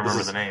isn't. Can't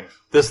remember the name.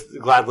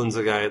 Gladwin's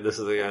the guy. This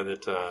is the guy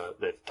that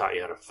taught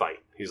you how to fight.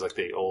 He's like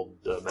the old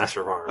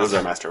Master of Arms. Those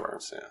are Master of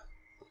Arms, yeah.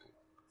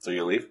 So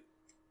you leave?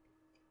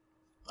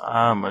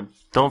 I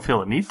don't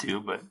feel a need to,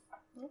 but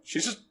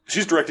she's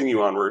directing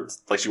you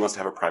onwards, like she wants to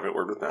have a private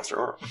word with Master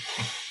Orem.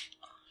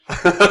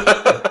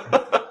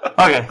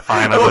 Okay,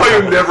 fine.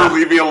 You never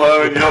leave me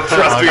alone. You don't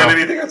trust me on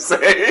anything I'm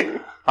saying.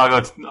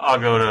 I'll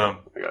go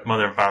to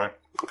mother and father.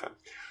 Okay.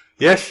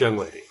 Yes, young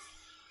lady.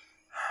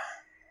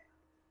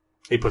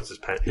 He puts his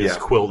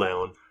quill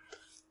down.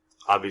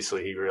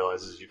 Obviously, he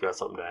realizes you've got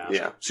something to ask.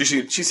 Yeah.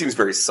 She seems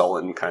very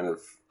sullen, kind of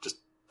just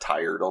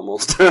tired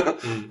almost,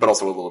 but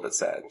also a little bit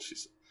sad.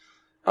 She's,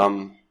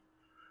 I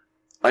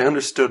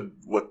understood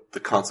what the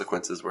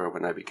consequences were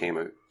when I became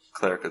a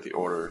cleric of the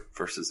order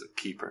versus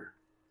a keeper.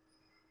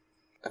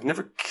 I've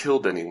never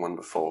killed anyone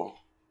before,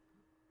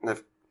 and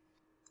I've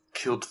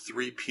killed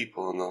 3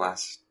 people in the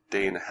last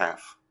day and a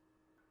half.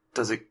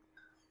 Does it...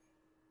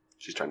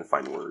 She's trying to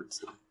find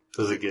words.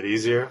 Does it get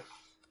easier?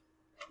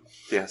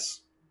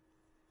 Yes.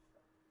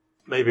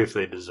 Maybe if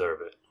they deserve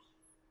it.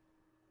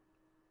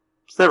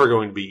 It's never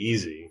going to be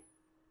easy.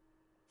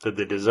 Did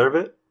they deserve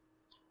it?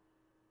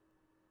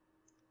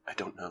 I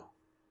don't know.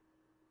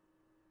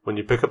 When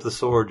you pick up the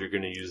sword, you're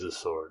going to use the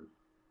sword.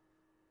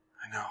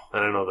 I know.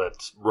 And I know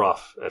that's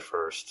rough at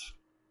first,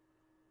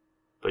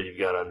 but you've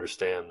got to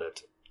understand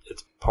that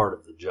it's part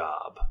of the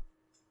job.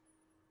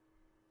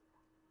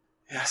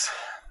 Yes.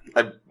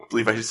 I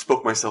believe I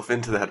spoke myself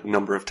into that a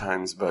number of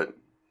times, but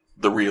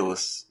the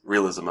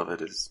realism of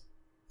it is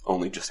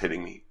only just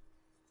hitting me.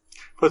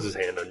 Puts his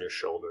hand on your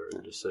shoulder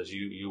and just says,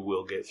 you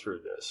will get through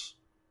this.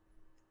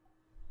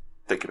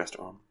 Thank you,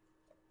 Master Mom.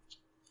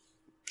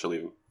 She'll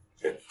leave him.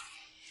 Okay.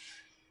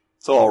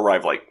 So I'll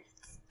arrive like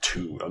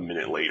a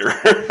minute later.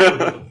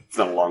 It's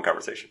not a long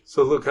conversation.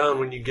 So Lucan,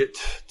 when you get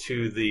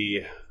to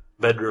the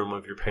bedroom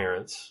of your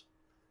parents,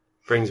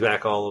 brings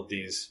back all of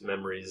these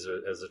memories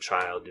as a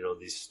child,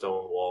 these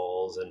stone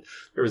walls, and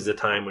there was a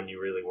time when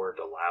you really weren't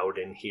allowed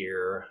in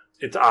here.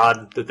 It's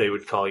odd that they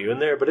would call you in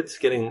there, but it's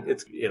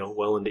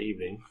well into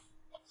evening.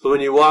 So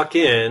when you walk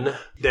in,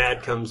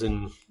 Dad comes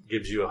and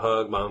gives you a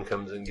hug, Mom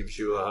comes and gives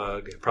you a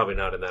hug, probably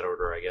not in that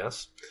order, I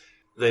guess.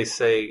 They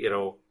say,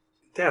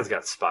 Dad's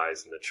got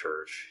spies in the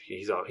church.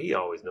 He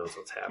always knows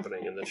what's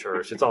happening in the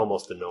church. It's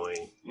almost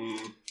annoying.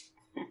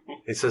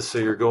 He says, so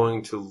you're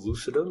going to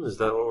Lucidum? Is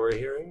that what we're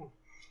hearing?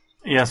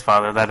 Yes,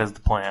 Father, that is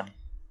the plan.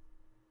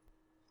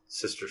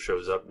 Sister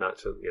shows up not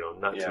too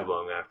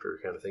long after,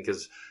 kind of thing,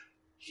 because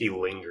he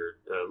lingered.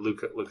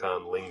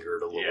 Lucan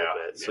lingered a little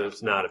bit, so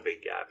it's not a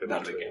big gap in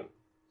between.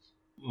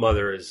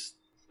 Mother is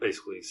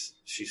basically,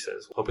 she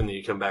says, hoping that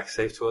you come back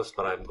safe to us,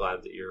 but I'm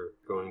glad that you're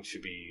going to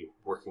be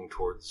working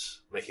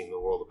towards making the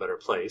world a better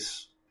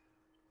place.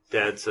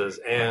 Dad says,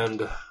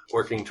 and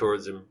working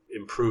towards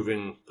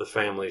improving the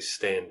family's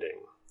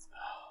standing.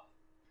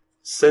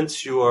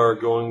 Since you are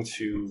going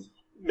to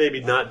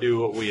maybe not do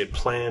what we had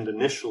planned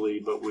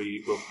initially, but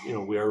we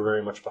are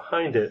very much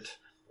behind it,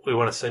 we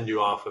want to send you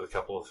off with a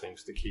couple of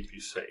things to keep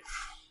you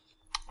safe.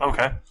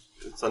 Okay.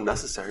 It's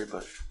unnecessary,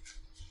 but...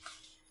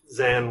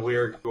 Zan,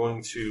 we're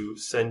going to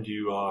send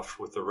you off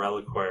with the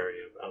reliquary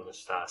of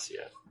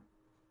Anastasia.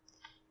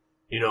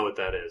 You know what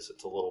that is.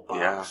 It's a little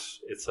box.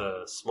 Yeah. It's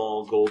a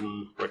small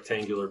golden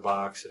rectangular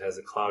box. It has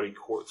a cloudy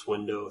quartz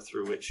window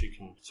through which you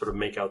can sort of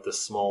make out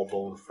this small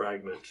bone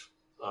fragment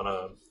on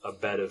a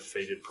bed of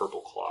faded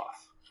purple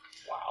cloth.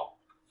 Wow.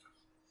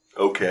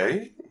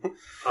 Okay.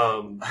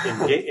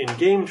 In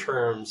game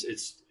terms,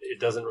 it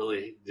doesn't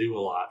really do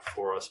a lot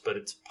for us, but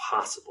it's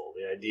possible.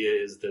 The idea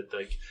is that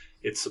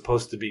it's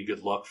supposed to be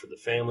good luck for the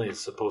family.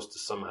 It's supposed to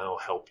somehow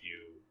help you,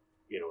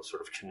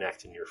 sort of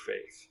connect in your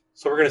faith.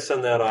 So we're going to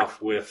send that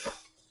off with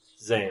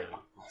Zan.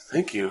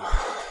 Thank you.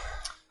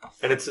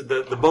 And it's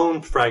the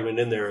bone fragment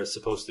in there is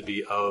supposed to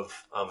be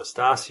of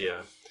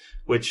Anastasia,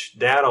 which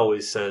Dad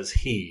always says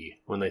he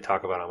when they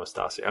talk about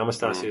Anastasia.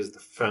 Anastasia is the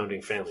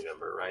founding family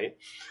member, right?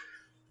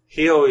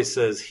 He always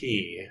says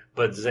he,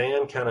 but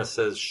Zan kind of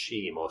says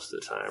she most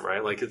of the time,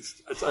 right? Like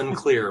it's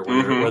unclear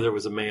whether it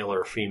was a male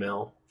or a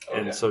female. Okay.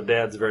 And so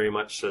Dad's very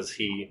much says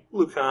he.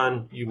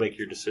 Lucan, you make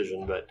your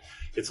decision, but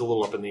it's a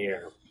little up in the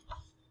air.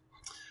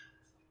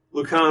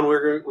 Lucan,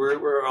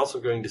 we're also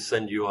going to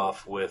send you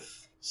off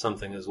with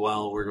something as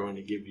well. We're going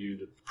to give you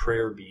the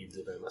prayer beads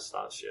of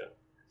Anastasia.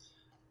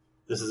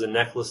 This is a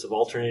necklace of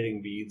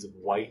alternating beads of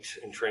white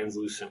and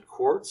translucent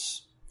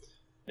quartz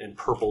and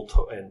purple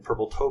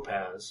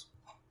topaz.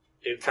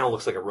 It kind of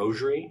looks like a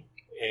rosary,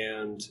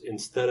 and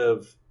instead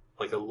of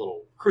like a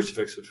little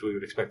crucifix, which we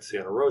would expect to see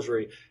on a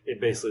rosary, it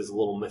basically is a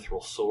little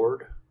mithril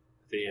sword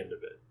at the end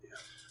of it. Yeah.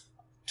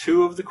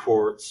 2 of the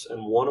quartz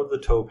and 1 of the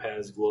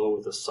topaz glow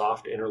with a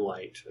soft inner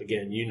light.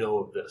 Again, you know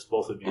of this.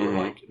 Both of you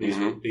are like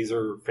these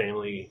are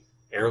family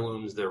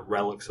heirlooms. They're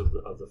relics of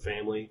the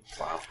family.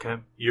 Wow. Okay.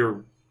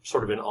 You're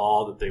sort of in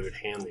awe that they would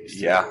hand these to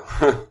you.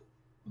 Yeah.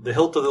 The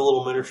hilt of the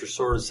little miniature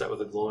sword is set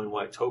with a glowing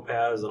white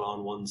topaz, and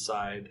on one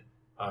side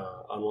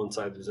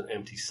there's an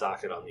empty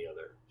socket on the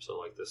other. So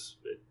like this,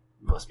 it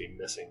must be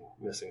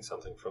missing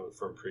something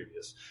from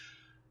previous.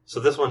 So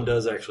this one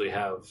does actually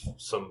have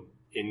some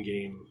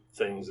in-game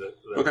things that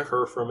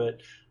occur from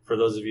it. For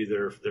those of you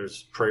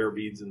there's prayer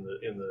beads in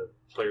the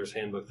player's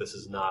handbook. This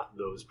is not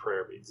those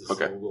prayer beads. This is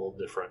a little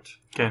different.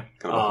 Okay.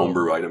 Kind of a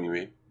homebrew item, you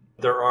mean?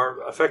 There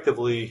are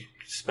effectively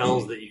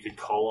spells that you could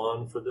call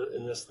on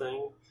in this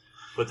thing,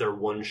 but they're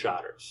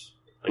one-shotters.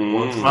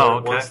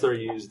 Like once they're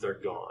used, they're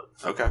gone.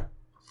 Okay.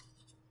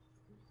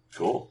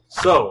 Cool.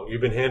 So,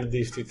 you've been handed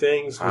these two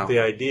things Wow. with the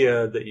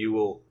idea that you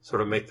will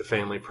sort of make the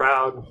family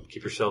proud,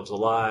 keep yourselves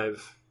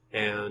alive,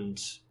 and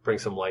bring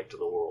some light to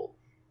the world.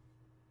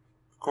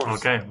 Of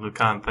course. Okay,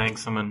 Lucan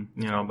thanks him and,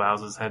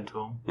 bows his head to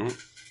him.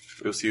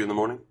 We'll see you in the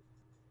morning.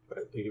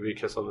 Right? They give you a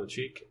kiss on the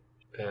cheek,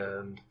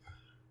 and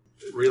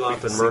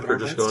Relop and sleep Merc in are our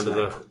just beds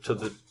going to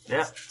the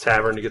Yeah,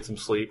 tavern to get some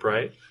sleep,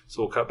 right?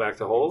 So we'll cut back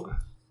to Holg.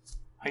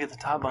 I get the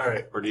top on. All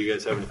right. Or do you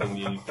guys have anything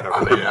you need to I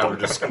cover? mean,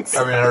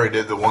 I already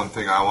did the one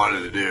thing I wanted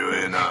to do,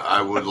 and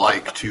I would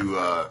like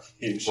to.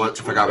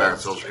 If I got back in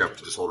Soldier Cup,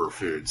 to just order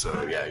food.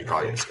 So yeah, you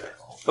probably just got.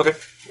 Okay.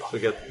 So we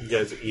got you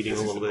guys eating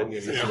a little bit and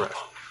getting some rest.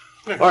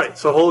 All right.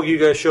 So Holg, you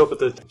guys show up at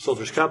the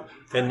Soldier's Cup,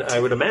 and I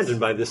would imagine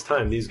by this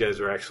time these guys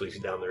are actually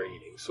down there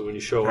eating. So when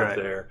you show up Right.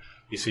 there,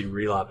 you see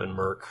Relop and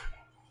Merc.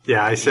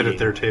 Yeah, I sit eating at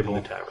their in table.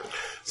 the tavern.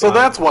 So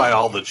that's why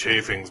all the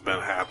chafing's been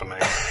happening.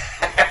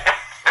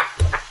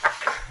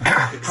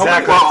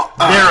 Exactly. Well,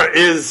 there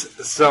is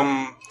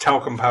some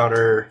talcum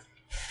powder,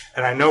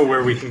 and I know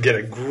where we can get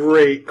a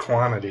great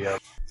quantity of.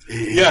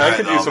 Yeah, I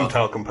could use some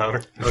talcum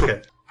powder.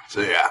 Okay.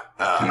 So yeah,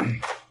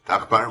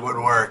 talk about it would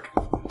work.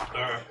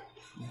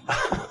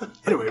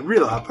 Anyway,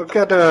 Relop, I've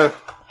got a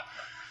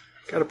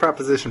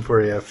proposition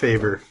for you, a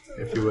favor,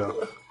 if you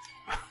will.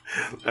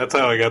 That's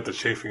how I got the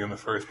chafing in the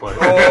first place.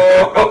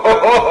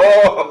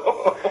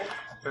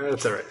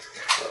 That's all right.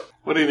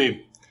 What do you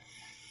need?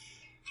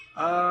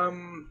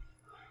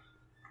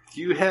 Do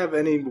you have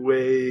any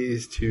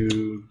ways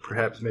to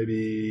perhaps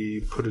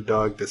maybe put a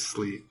dog to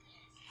sleep?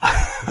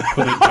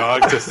 Put a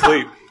dog to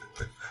sleep.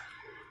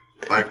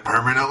 Like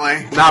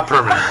permanently? Not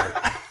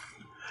permanently.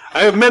 I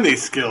have many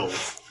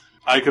skills.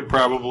 I could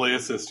probably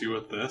assist you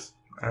with this.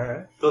 All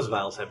right. Those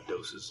vials have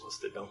doses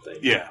listed, don't they?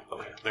 Yeah.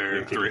 Okay. There are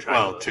You're keeping 3. track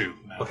of Well, those. 2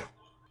 now. Okay.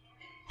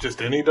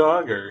 Just any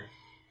dog, or?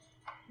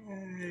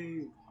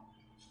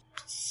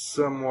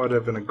 Somewhat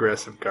of an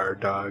aggressive guard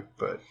dog,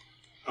 but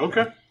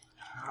Okay.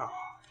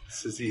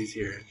 this is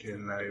easier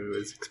than I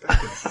was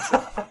expecting.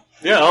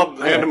 Yeah, I'll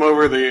hand him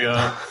over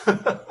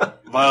the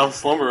vial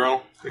slumber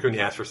roll. Like when you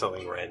ask for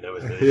something random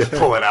and they Yeah. just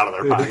pull it out of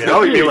their pocket.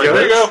 Oh, you like go.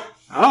 There you go.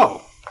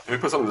 Oh, Can we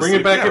put something to Bring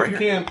sleep? it back Yeah, if right you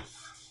here.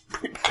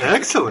 can.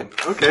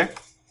 excellent. Okay.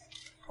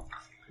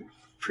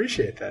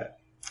 Appreciate that.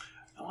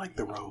 I like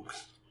the rogue.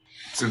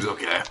 Seems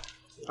okay.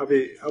 I'll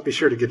be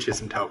sure to get you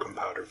some talcum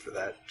powder for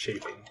that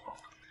chafing.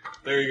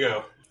 There you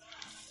go.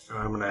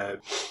 I'm gonna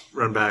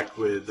run back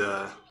with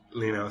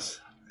Linos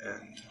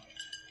and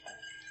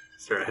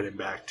start heading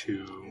back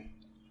to.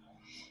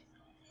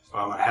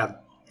 Well, I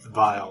have the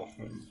vial.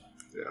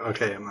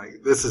 Okay, I'm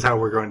like, this is how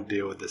we're going to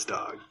deal with this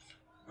dog.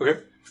 Okay.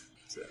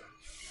 So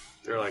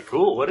They're like,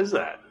 cool, what is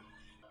that?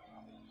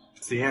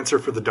 it's the answer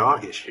for the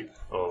dog issue.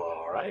 Oh,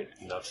 all right.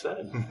 Enough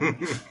said.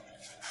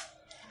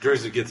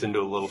 Jersey gets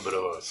into a little bit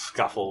of a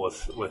scuffle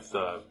with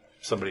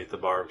somebody at the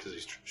bar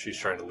because she's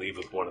trying to leave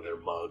with one of their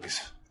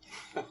mugs.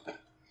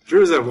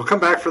 Druza, we'll come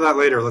back for that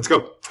later. Let's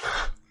go.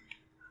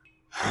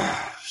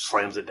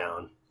 Slams it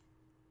down.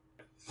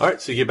 All right,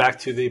 so you get back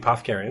to the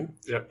apothecarium.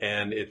 Yep.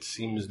 And it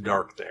seems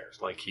dark there.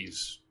 It's like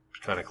he's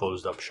kind of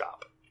closed up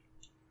shop.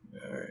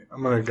 All right.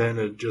 I'm gonna kind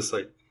of just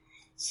like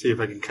see if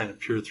I can kind of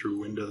peer through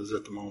windows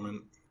at the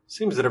moment.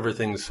 Seems that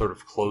everything's sort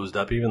of closed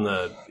up. Even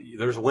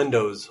there's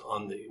windows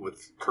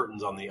with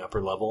curtains on the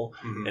upper level,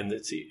 Mhm. and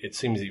it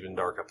seems even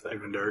dark up there.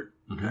 Even dark.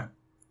 Mhm.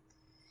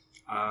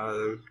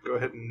 Go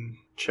ahead and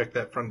check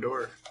that front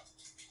door.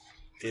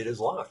 It is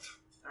locked.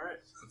 All right.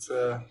 Let's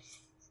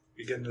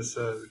begin this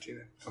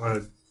routine. I'm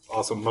gonna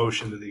also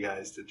motion to the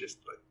guys to just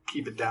like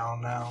keep it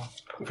down now.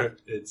 Okay.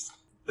 It's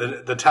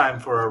the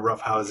time for a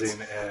rough housing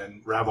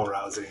and rabble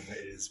rousing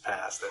is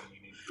past, and we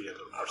need to be a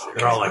little more serious.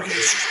 They're all like,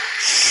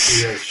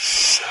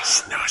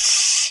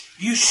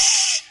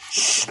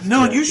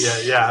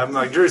 yeah. I'm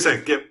like, Drew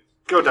said,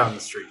 go down the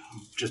street.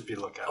 Just be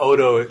lookout.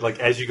 Odo, like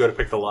as you go to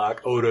pick the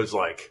lock, Odo's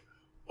like,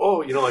 oh,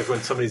 like when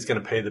somebody's going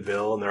to pay the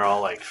bill and they're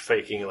all like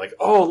faking, like,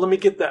 oh, let me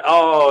get that.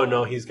 Oh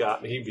no, he's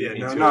got me. He beat yeah, me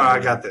no, to no, it. I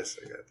got this.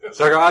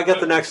 So I got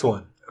the next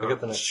one. I got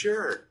the next.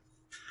 Sure.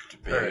 To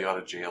bail you out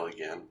of jail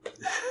again.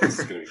 This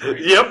is going to be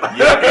great. Yep.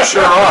 Yeah, you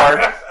sure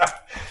are.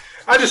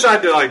 I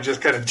decided to like just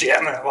kind of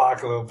jam that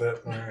lock a little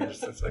bit.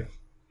 It's like,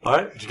 All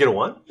right, did you get a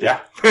 1? Yeah,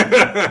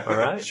 All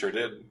right. sure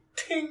did.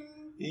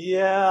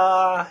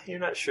 Yeah, you're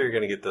not sure you're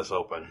going to get this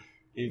open.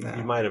 You No.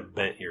 might have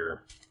bent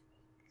your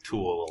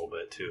tool a little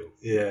bit too.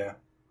 yeah.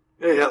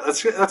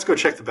 Let's go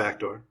check the back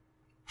door.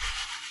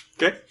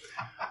 Okay.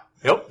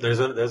 Yep. There's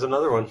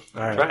another one.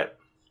 All right. Try it.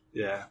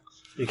 Yeah.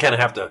 You kind of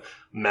have to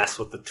mess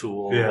with the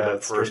tool a little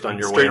bit first on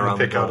your way straighten around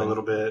the the pick out a building.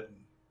 little bit.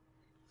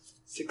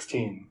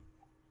 16.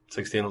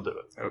 16 will do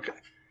it. Okay.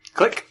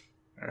 Click.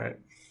 All right.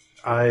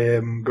 I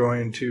am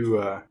going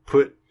to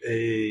put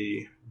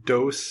a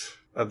dose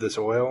of this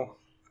oil,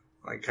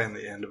 like kind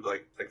of the end of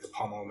like the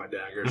pommel of my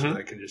dagger, so Mhm. that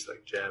I can just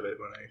like jab it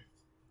when I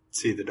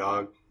see the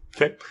dog.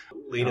 Okay.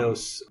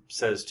 Linos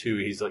says too.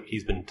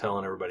 He's been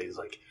telling everybody. He's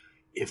like,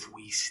 if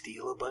we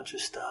steal a bunch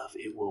of stuff,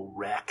 it will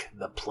wreck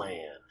the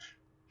plan.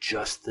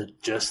 Just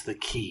the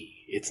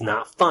key. It's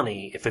not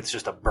funny if it's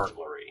just a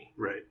burglary.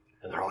 Right.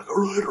 And they're like,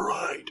 all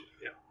right.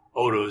 Yeah.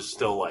 Odo's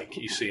still like,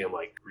 you see him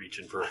like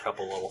reaching for a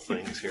couple little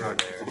things here and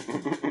there.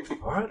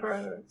 All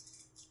right.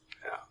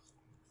 Yeah.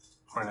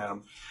 Point at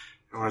him.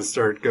 I want to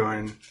start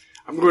going.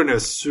 I'm going to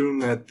assume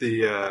that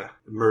the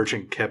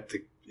merchant kept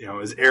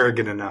is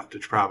arrogant enough to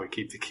probably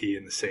keep the key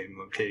in the same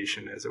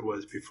location as it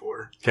was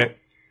before. Okay.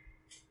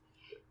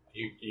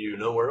 You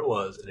know where it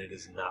was, and it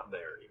is not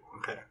there anymore.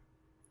 Okay.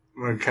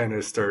 I'm going to kind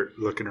of start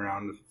looking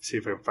around to see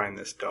if I can find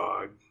this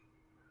dog.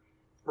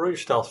 Roll your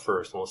stealth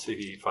first, and we'll see if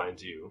he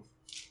finds you.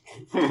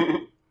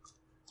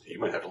 You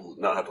might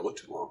not have to look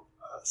too long.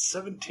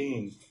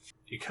 17.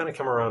 You kind of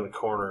come around the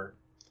corner,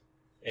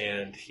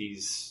 and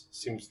he's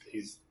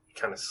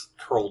kind of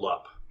curled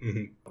up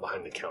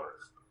behind the counter.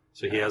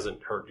 So he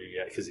hasn't heard you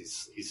yet because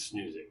he's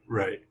snoozing.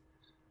 Right.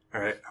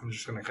 All right. I'm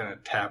just going to kind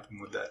of tap him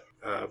with that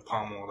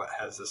pommel that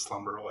has the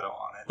slumber oil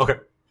on it. Okay.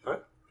 All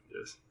right.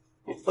 Just.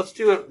 Let's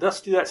do it. Let's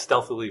do that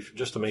stealthily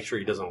just to make sure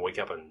he doesn't wake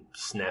up and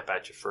snap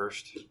at you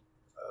first.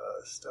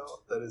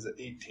 Stealth. That is an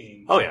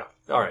 18. Oh yeah.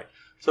 All right.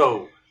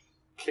 So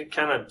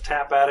kind of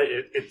tap at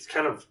it. It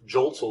kind of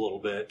jolts a little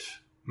bit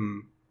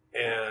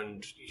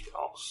and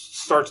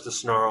starts to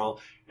snarl,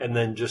 and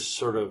then just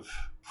sort of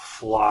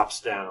flops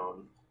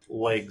down,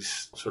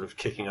 legs sort of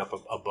kicking up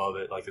above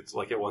it, like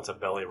it wants a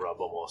belly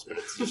rub almost, but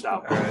it's just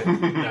out. All right.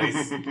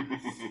 Nice. And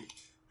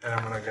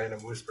I'm going to kind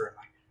of whisper,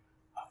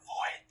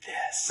 avoid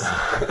this.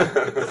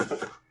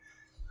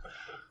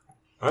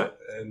 All right.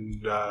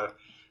 And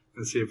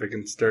let's see if I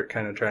can start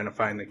kind of trying to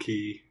find the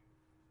key.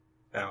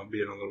 Now,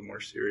 being a little more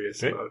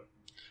serious Okay. about.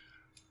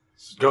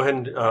 Go ahead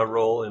and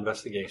roll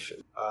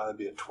investigation. That'd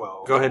be a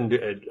 12. Go ahead and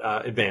do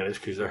advantage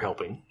because they're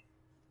helping,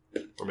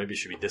 or maybe it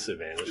should be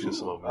disadvantage because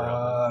some of them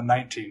are helping.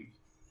 19.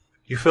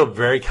 You feel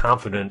very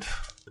confident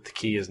that the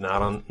key is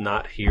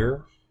not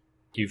here.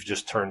 You've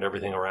just turned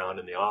everything around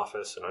in the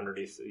office and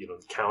underneath, the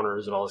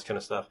counters and all this kind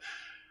of stuff.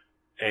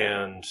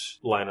 And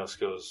Linus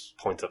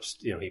points up.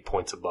 He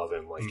points above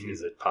him, like,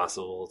 is it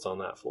possible it's on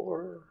that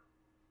floor?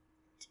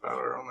 It's about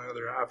our only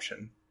other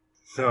option.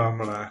 So I'm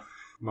gonna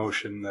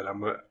motion that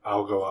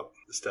I'll go up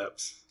the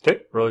steps.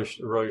 Okay,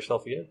 roll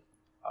yourself again.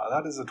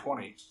 That is a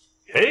 20.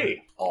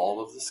 Hey,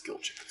 All of the skill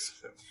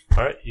checks.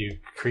 all right. You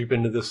creep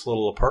into this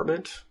little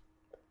apartment.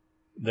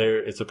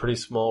 It's a pretty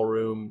small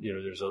room.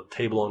 There's a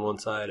table on one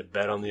side, a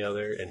bed on the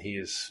other, and he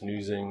is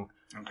snoozing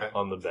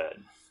on the bed.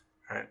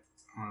 All right.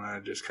 I'm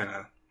gonna just kind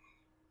of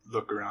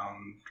look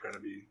around, try to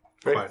be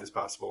Great. quiet as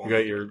possible. You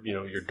got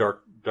your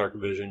dark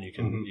vision. You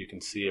can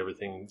see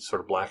everything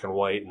sort of black and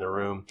white in the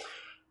room.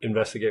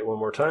 Investigate one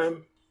more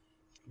time.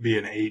 Be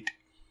an 8.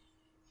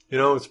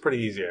 It's pretty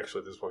easy actually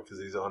at this point because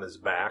he's on his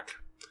back.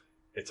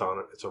 It's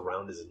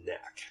around his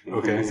neck.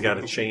 Okay. He's got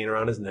a chain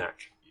around his neck.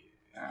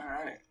 All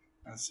right.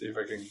 Let's see if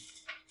I can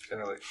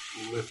kind of like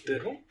lift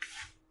it. Okay.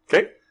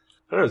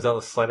 I don't know. Is that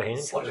a sleight of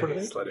hand? Sleight sort of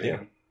of thing? hand. Yeah.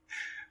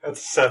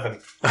 That's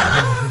 7.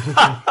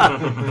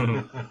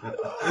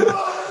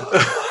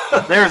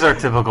 There's our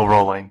typical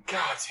rolling. God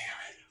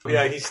damn it.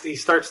 Yeah, he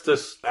starts to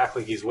act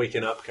like he's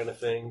waking up kind of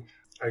thing.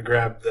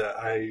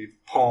 I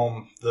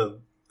palm the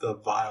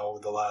vial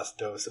with the last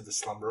dose of the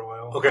slumber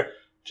oil. Okay.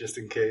 Just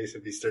in case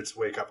if he starts to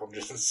wake up, I'm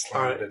just going to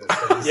All slam right. it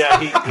in his face.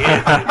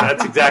 Yeah,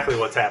 that's exactly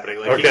what's happening.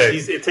 Like Okay.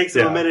 it takes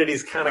him a minute.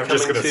 He's kind of I'm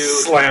just coming going to to,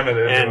 slam it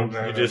in. and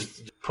you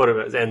just put him.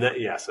 And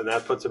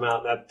that puts him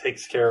out. That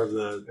takes care of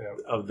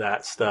of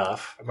that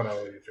stuff. I'm going to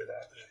leave it for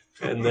that.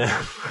 And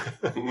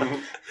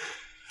then,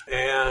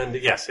 and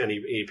yes, and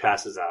he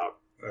passes out.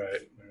 All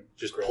right.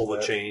 Just Grab pull the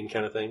that. chain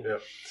kind of thing.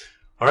 Yep.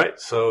 All right,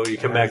 so you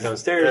come back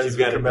downstairs. As You've we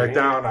got come it in back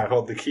your hand. down, I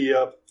hold the key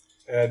up,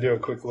 and I do a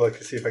quick look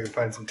to see if I can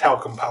find some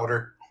talcum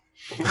powder.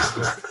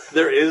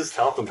 There is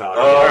talcum powder.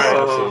 Oh, Yes,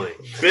 right.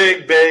 absolutely.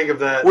 Big bag of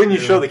that. When you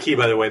show the key,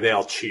 by the way, they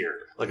all cheer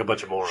like a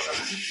bunch of morons.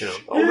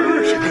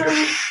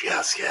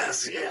 Yes.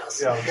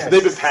 Yeah, okay.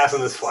 They've been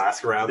passing this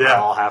flask around. They're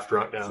all half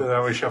drunk now. So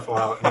then we shuffle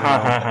out.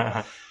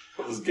 And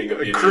This gang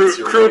of idiots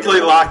who are crudely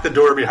running lock the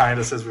door behind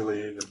us as we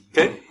leave.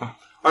 Okay.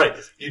 All right.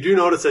 You do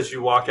notice as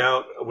you walk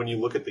out, when you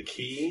look at the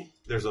key,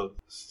 there's a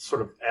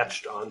sort of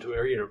etched onto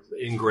it,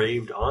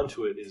 engraved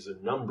onto it is a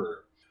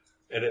number.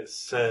 And it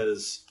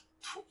says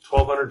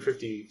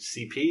 1250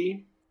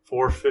 CP,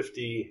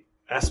 450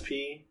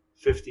 SP,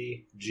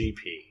 50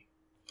 GP.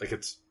 Like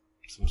it's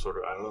some sort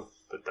of, I don't know,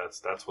 but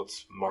that's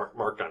what's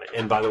marked on it.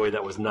 And by the way,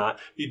 that was not,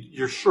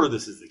 you're sure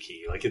this is the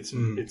key. Like it's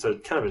a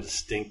kind of a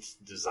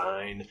distinct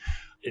design.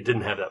 It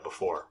didn't have that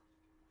before.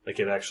 Like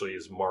it actually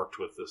is marked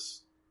with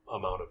this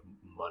amount of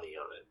money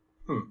on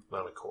it,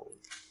 amount of coin.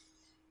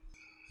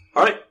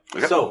 All right,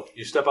 So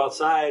you step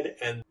outside,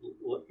 and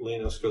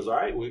Linus goes, "All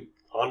right, we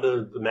on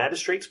to the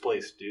magistrate's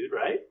place, dude.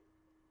 Right?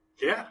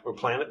 Yeah. We're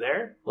planning it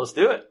there. Let's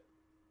do it."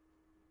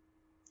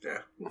 Yeah.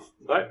 All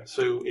right.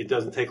 So it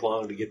doesn't take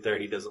long to get there.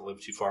 He doesn't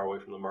live too far away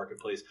from the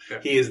marketplace.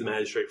 Yeah. He is the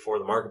magistrate for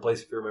the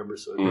marketplace, if you remember.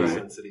 So it makes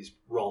sense that he's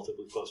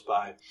relatively close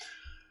by.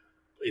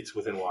 It's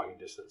within walking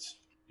distance.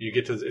 You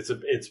get to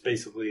it's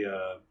basically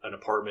an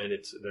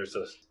apartment. There's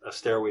a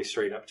stairway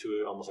straight up to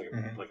it, almost like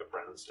a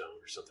brownstone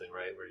or something,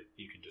 right? Where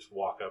you can just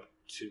walk up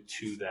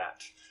to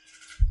that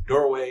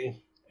doorway,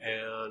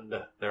 and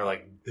they're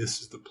like,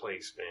 "This is the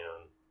place,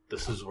 man.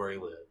 This is where he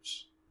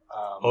lives."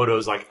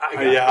 Odo's like, "I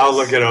got this. I'll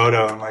look at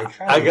Odo. I'm like,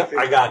 I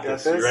got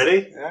this. You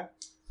ready?" Yeah.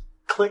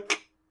 Click.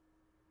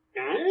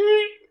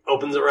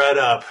 Opens it right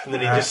up, and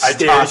then he just I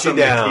stares toss you him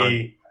down. the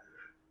key.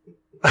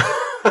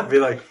 I'd be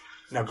like,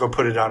 "Now go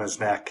put it on his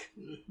neck."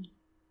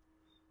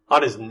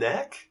 On his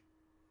neck?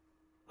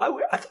 I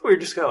thought we were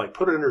just gonna like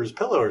put it under his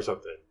pillow or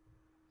something.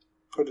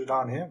 Put it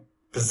on him.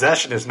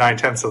 Possession is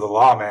 9/10 of the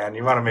law, man.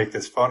 You want to make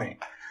this funny.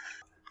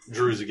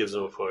 Druza gives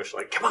him a push,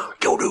 like, "Come on,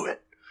 go do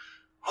it."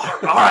 All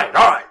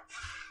right.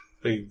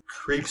 He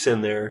creeps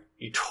in there.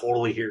 You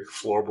totally hear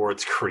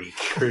floorboards creak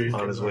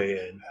on his way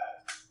in.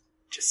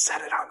 Just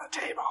set it on the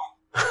table.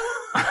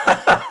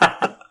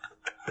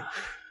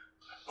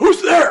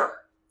 Who's there?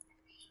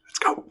 Let's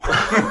go.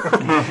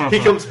 He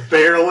comes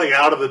barreling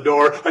out of the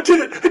door. I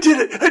did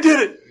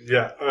it.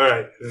 Yeah, all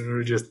right. And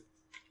we just...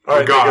 All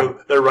right, gone.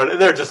 they're running.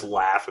 They're just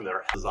laughing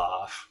their heads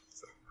off.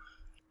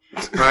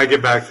 When I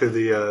get back to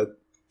the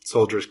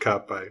Soldier's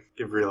Cup, I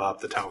give Relop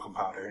the talcum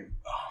powder.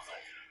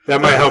 That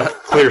might help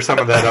clear some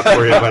of that up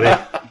for you,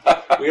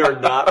 buddy. We are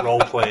not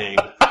role-playing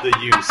the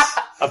use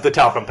of the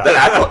talcum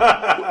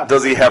powder.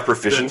 Does he have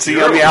proficiency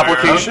on the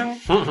application?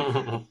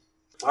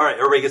 All right,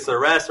 everybody gets their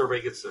rest.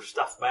 Everybody gets their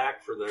stuff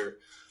back for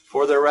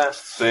their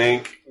rest.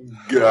 Thank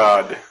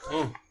God.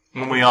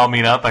 When we all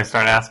meet up, I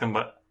start asking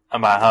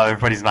about how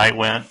everybody's night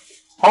went.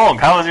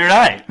 Hulk, how was your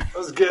night? That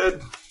was good.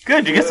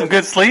 Good. Did you get some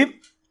good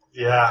sleep?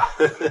 Yeah.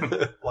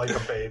 Like a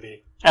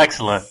baby.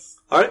 Excellent.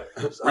 All right,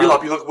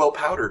 Relop, you look well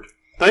powdered.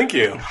 Thank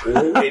you.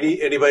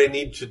 Anybody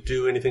need to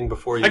do anything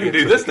before you I can get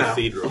do to this the now.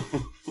 cathedral?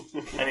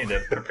 I need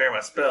to prepare my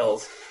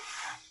spells.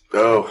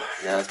 Oh,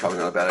 yeah, that's probably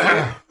not a bad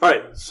idea. All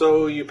right,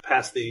 so you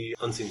pass the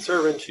unseen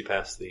servant, you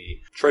pass the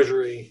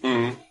treasury,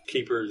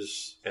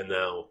 keepers, and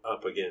now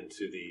up again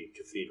to the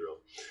cathedral.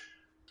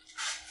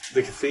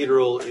 The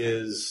cathedral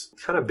is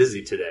kind of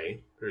busy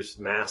today. There's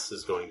mass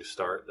is going to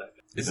start.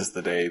 Is this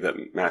the day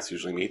that Mass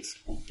usually meets?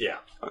 Yeah.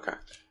 Okay.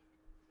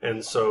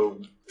 And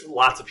so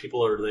lots of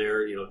people are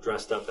there,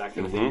 dressed up, that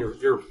kind of thing.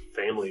 Your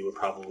family would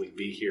probably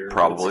be here.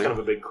 Probably. It's kind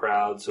of a big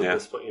crowd, so Yeah. at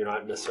this point you're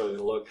not necessarily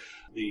going to look.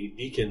 The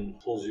deacon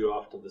pulls you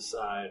off to the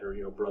side, or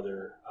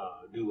Brother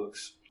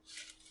Dulux.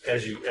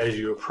 As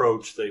you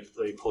approach,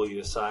 they pull you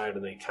aside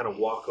and they kind of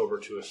walk over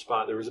to a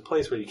spot. There was a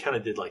place where you kind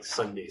of did like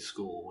Sunday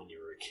school when you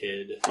were a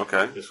kid.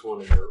 Okay. Just one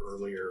of your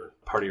earlier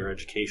part of your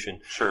education.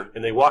 Sure.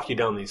 And they walk you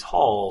down these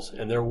halls,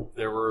 and there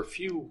were a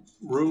few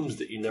rooms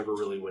that you never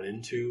really went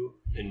into,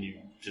 and you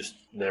just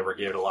never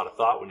gave it a lot of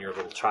thought when you were a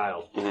little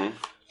child. Mm-hmm.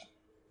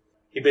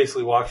 He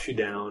basically walks you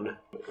down.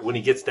 When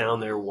he gets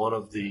down there, one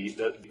of the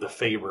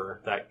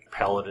Faber, that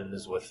paladin,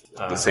 is with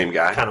The same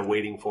guy? kind of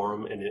waiting for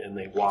him, and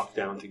they walk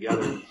down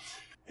together.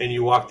 And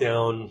you walk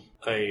down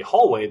a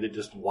hallway that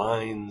just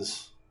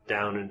winds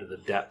down into the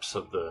depths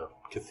of the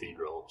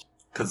cathedral.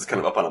 Because it's kind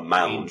of up on a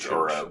mound Ancient.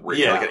 or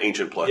Yeah. like an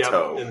ancient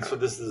plateau. Yep. And so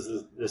this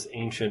is this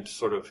ancient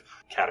sort of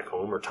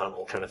catacomb or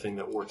tunnel kind of thing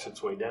that works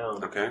its way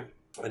down. Okay.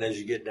 And as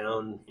you get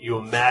down, you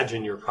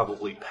imagine you're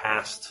probably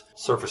past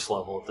surface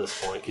level at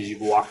this point because you've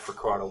walked for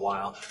quite a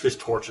while. There's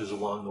torches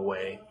along the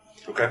way,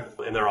 Okay.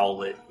 and they're all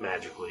lit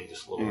magically,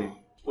 just a little.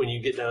 When you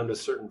get down to a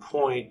certain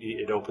point,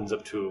 it opens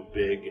up to a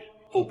big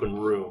open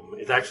room.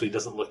 It actually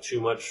doesn't look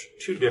too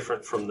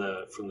different from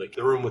the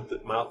room with the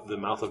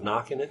mouth of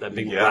Knock in it, that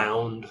big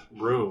round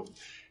room.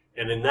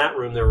 And in that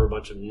room, there were a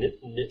bunch of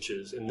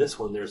niches. In this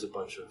one, there's a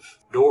bunch of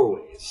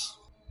doorways.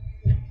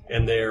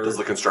 And they're... Does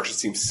the construction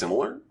seem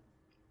similar?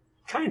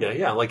 Kind of,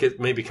 yeah. Like it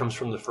maybe comes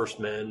from the first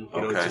men.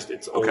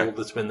 It's old. Okay.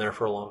 It's been there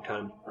for a long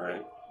time. All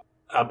right.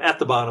 At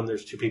the bottom,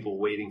 there's two people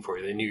waiting for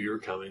you. They knew you were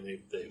coming.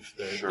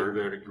 They're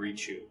there to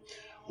greet you.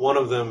 One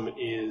of them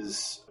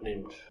is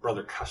named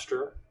Brother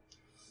Custer.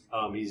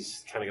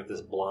 He's kind of got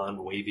this blonde,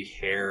 wavy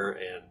hair,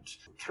 and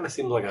kind of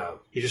seems like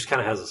he just kind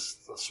of has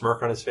a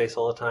smirk on his face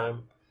all the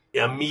time.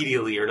 Yeah,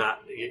 immediately or not,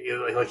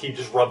 like he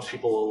just rubs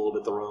people a little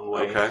bit the wrong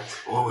way. Okay.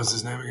 What was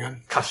his name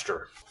again?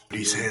 Custer. Do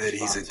you say that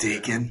he's a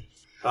deacon?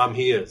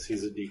 He is.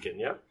 He's a deacon.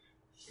 Yep.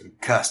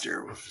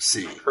 Custer with a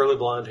C. Curly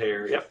blonde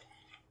hair. Yep.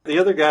 The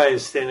other guy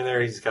is standing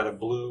there. He's got a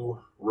blue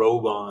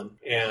robe on,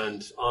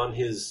 and on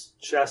his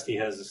chest he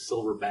has a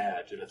silver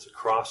badge, and it's a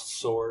crossed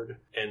sword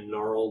and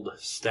gnarled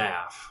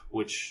staff,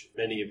 which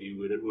many of you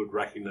would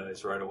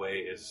recognize right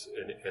away as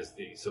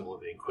the symbol of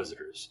the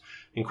Inquisitors.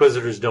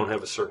 Inquisitors don't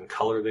have a certain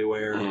color they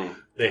wear.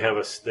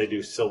 They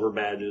do silver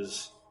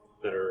badges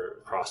that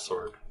are crossed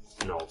sword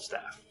and gnarled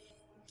staff.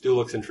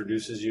 Dulux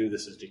introduces you.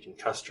 This is Deacon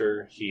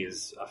Custer. He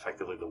is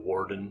effectively the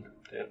warden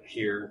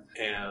here,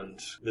 and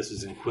this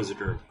is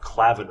Inquisitor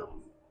Clavinum.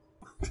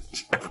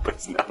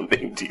 Everybody's now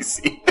named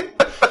DC.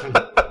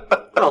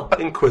 Well,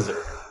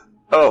 Inquisitor.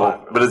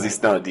 Oh, but is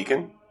he not a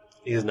deacon?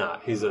 He is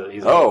not. He's a.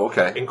 Oh,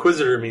 okay.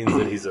 Inquisitor means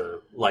that he's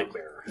a light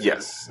bearer.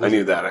 Yes, I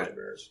knew that. I Light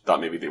bearers.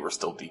 thought maybe they were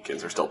still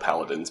deacons or still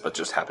paladins, but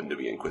just happened to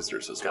be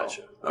inquisitors as well.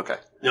 Gotcha. Okay.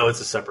 No,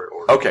 it's a separate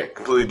order. Okay,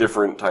 completely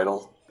different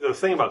title. The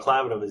thing about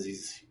Clavinum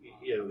is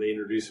they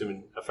introduce him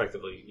and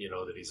effectively,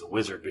 that he's a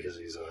wizard because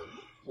he's a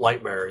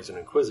light bearer, he's an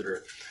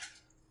Inquisitor.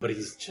 but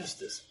he's just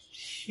this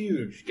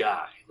huge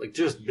guy, like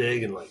just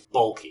big and like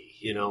bulky,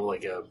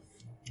 like a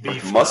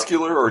beef. Like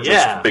muscular or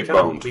just big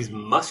boned? He's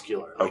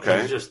muscular. Like,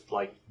 okay. He's just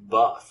like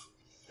buff.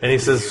 And he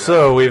says,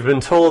 so we've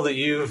been told that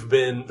you've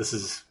been, this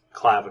is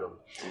Clavinum.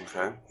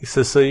 Okay. He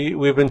says, so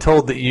we've been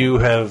told that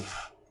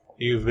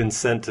you've been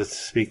sent to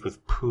speak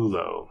with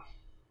Pulo.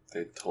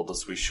 They told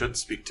us we should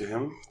speak to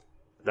him.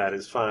 That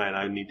is fine.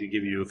 I need to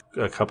give you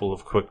a couple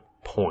of quick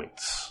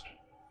points.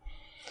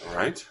 All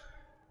right.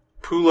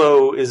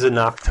 Pulo is a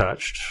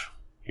Knock-Touched.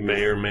 You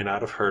may or may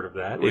not have heard of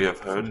that. We have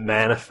heard. It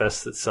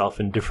manifests itself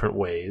in different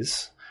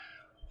ways.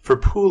 For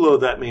Pulo,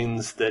 that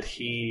means that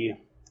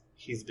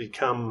he's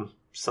become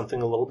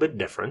something a little bit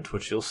different,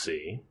 which you'll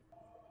see.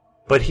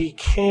 But he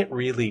can't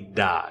really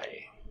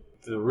die.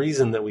 The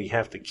reason that we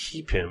have to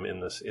keep him in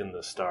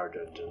the Star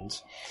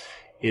Dungeons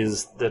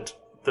is that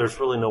there's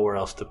really nowhere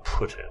else to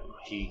put him.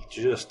 He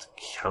just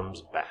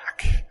comes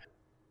back.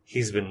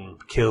 He's been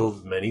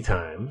killed many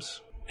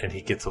times, and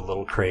he gets a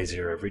little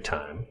crazier every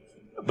time.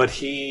 But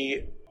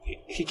he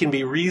can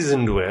be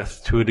reasoned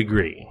with to a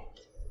degree.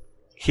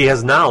 He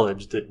has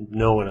knowledge that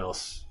no one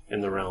else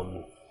in the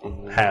realm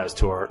has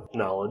to our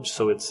knowledge,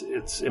 so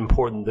it's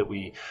important that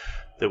we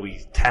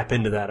tap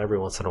into that every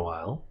once in a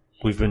while.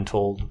 We've been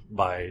told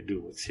by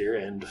Dulux here,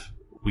 and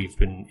we've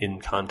been in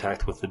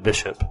contact with the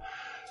bishop,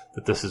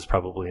 that this is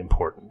probably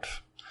important.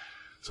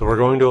 So we're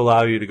going to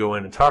allow you to go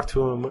in and talk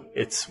to him.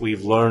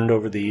 We've learned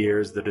over the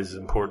years that it is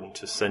important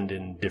to send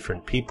in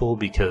different people,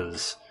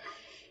 because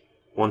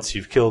once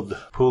you've killed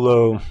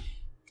Pulo,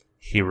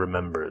 he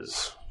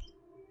remembers.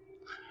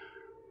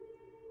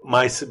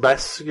 My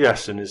best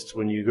suggestion is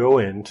when you go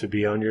in to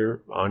be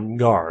on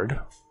guard,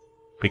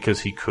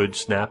 because he could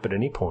snap at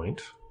any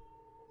point.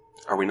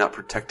 Are we not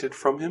protected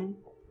from him?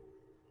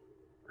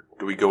 Or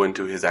do we go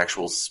into his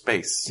actual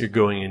space? You're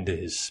going into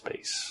his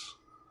space.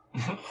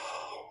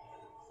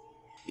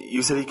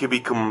 You said he could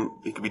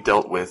be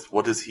dealt with.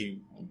 What does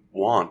he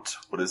want?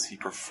 What does he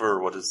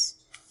prefer? What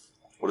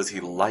does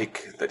he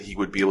like that he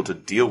would be able to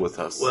deal with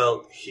us?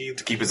 Well,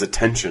 to keep his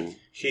attention.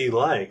 He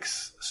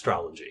likes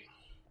astrology.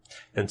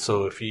 And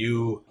so if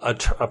you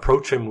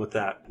approach him with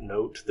that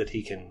note that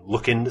he can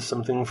look into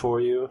something for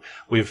you,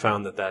 we've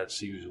found that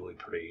that's usually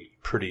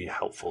pretty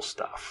helpful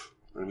stuff.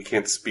 And we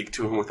can't speak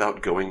to him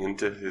without going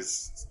into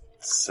his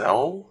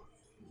cell?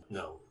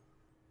 No.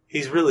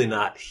 He's really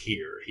not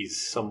here.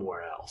 He's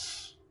somewhere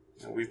else.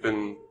 We've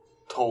been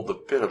told a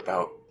bit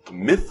about the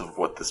myth of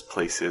what this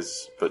place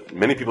is, but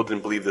many people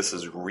didn't believe this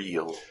is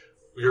real.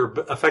 You're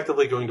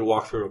effectively going to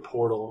walk through a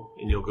portal,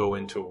 and you'll go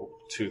into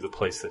the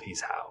place that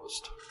he's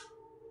housed.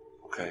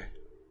 Okay.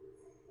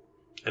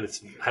 And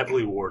it's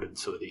heavily warded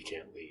so that he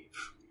can't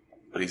leave.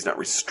 But he's not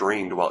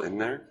restrained while in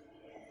there?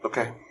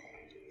 Okay.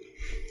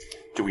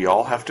 Do we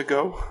all have to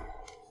go?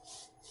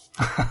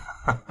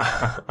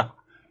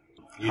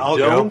 I'll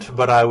don't,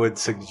 but I would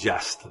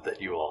suggest that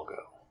you all go.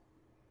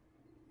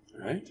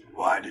 All right.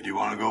 Why did you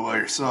want to go by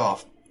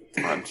yourself?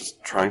 I'm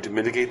just trying to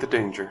mitigate the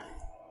danger.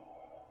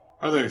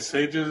 Are there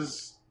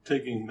sages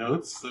taking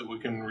notes that we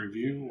can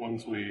review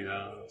once we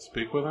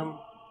speak with him?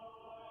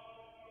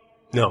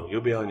 No,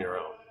 you'll be on your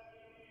own.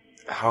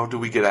 How do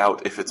we get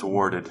out if it's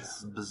warded?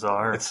 It's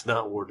bizarre. It's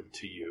not warded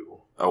to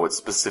you. Oh, it's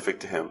specific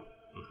to him.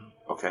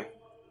 Mm-hmm. Okay.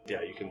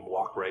 Yeah, you can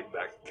walk right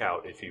back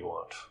out if you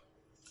want.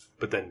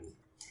 But then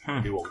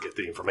you won't get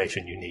the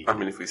information you need. I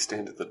mean, if we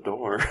stand at the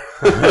door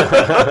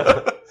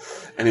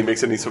and he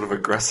makes any sort of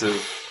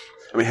aggressive...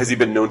 I mean, has he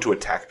been known to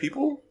attack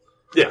people?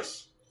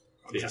 Yes.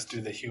 Just do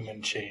the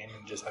human chain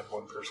and just have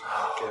one person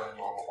walk in and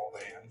all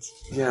hold hands.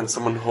 Yeah, and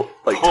someone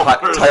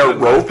tie a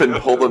rope and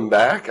pull them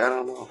back? I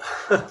don't know.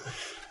 That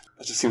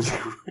just seems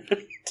like a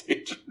really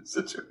dangerous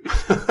situation.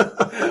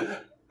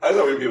 I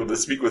thought we'd be able to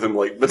speak with him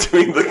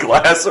between the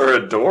glass or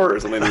a door or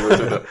something.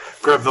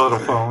 Grab the little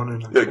phone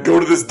and go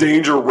to this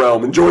danger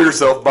realm. Enjoy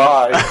yourself.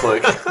 Bye.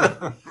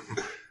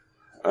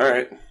 All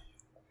right.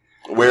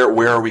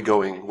 Where are we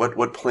going?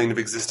 What plane of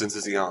existence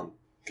is he on?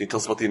 Can you tell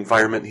us about the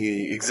environment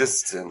he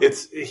exists in?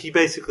 He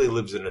basically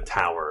lives in a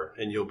tower,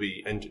 and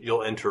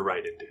you'll enter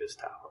right into his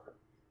tower.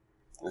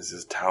 Is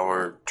his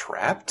tower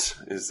trapped?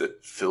 Is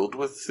it filled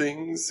with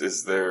things?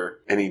 Is there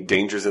any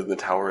dangers in the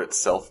tower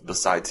itself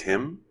besides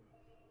him?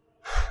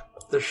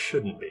 There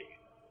shouldn't be.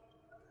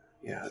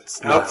 Yeah,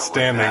 it's not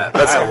outstanding.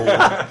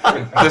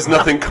 There's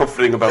nothing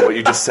comforting about what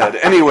you just said.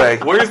 Anyway,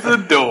 where's the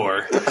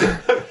door?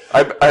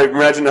 I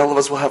imagine all of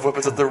us will have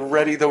weapons at the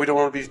ready, though we don't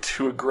want to be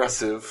too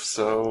aggressive.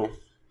 So,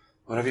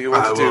 whatever you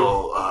want to do.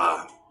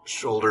 I will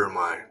shoulder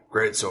my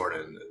greatsword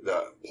in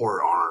the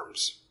port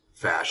arms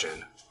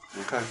fashion.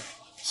 Okay.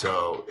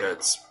 So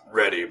it's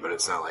ready, but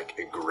it's not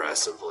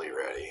aggressively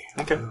ready.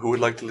 Okay. Who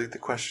would like to lead the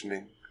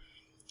questioning?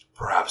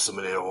 Perhaps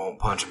somebody that won't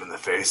punch him in the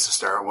face to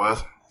start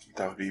with.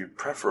 That would be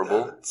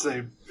preferable. I'd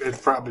say it's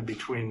probably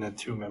between the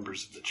two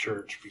members of the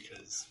church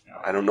because...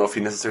 I don't know if he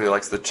necessarily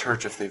likes the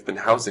church if they've been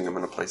housing him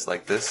in a place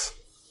like this.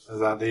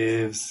 That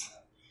leaves...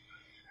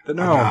 But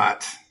no.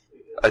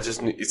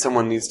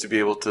 Someone needs to be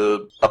able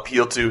to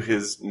appeal to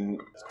his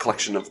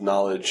collection of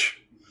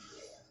knowledge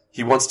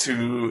He wants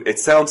to. It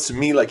sounds to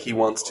me like he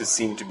wants to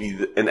seem to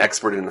be an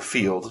expert in the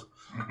field,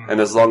 and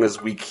as long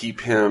as we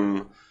keep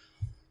him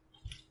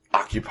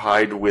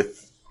occupied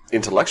with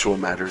intellectual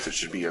matters, it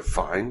should be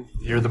fine.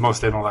 You're the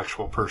most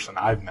intellectual person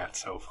I've met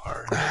so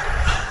far.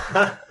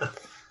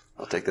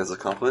 I'll take that as a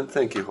compliment.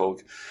 Thank you,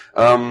 Hogue.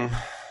 All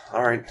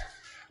right.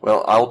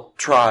 Well, I'll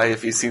try.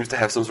 If he seems to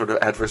have some sort of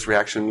adverse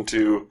reaction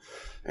to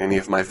any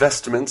of my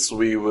vestments,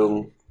 we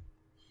will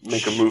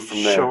make a move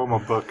from there. Show him a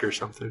book or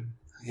something.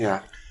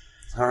 Yeah.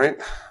 All right.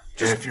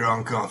 If you're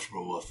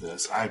uncomfortable with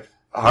this, I'm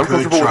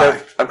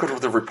comfortable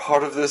with every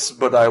part of this,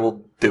 but I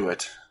will do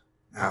it.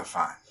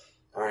 Fine.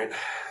 All right.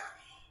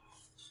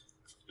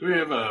 Do we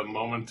have a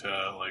moment to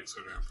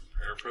sort of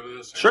prepare for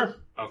this? Sure.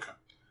 Okay.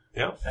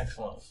 Yeah.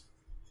 Excellent.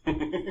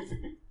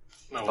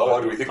 No, How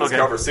long do we think this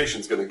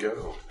conversation's going to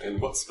go?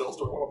 And what spells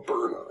do I want to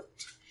burn on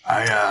it?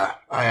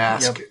 I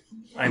ask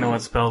I know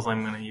what spells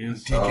I'm going to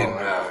use Deacon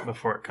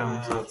before it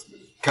comes.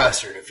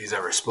 Custard if he's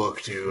ever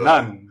spoke to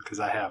None,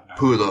 because I have none.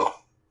 Pulo.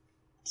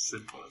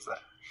 Simple as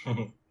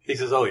that. He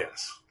says, "Oh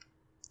yes,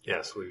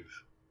 yes,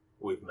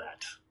 we've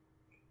met.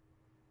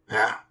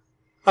 Yeah.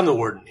 I'm the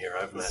warden here.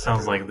 I've met.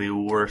 Sounds like the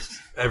worst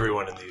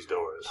everyone in these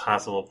doors.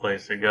 possible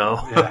place to go.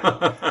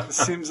 Yeah. It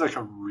seems like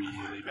a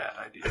really bad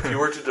idea. If you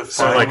were to define...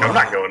 So I'm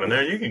not going in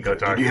there. You can go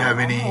talk Do you to have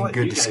him. any I'll let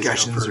good you guys go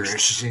discussions or first.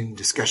 interesting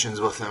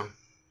discussions with him?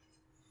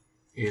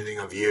 Anything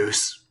of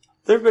use?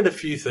 There have been a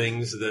few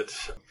things that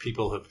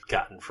people have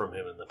gotten from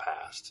him in the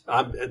past.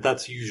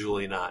 That's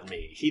usually not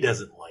me. He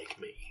doesn't like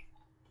me.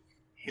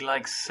 He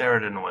likes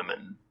Seridan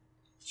women.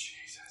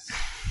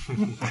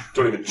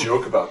 Don't even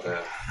joke about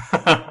that.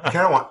 Kind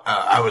of want.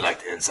 I would like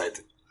to insight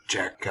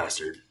check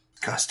Custard.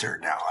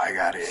 Custard. Now I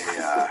got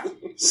a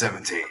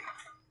 17.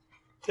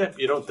 Yeah,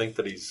 you don't think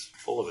that he's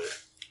full of it.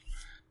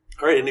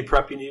 All right, any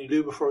prep you need to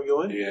do before we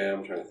go in? Yeah,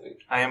 I'm trying to think.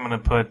 I am going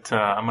to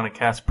I'm going to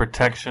cast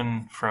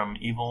Protection from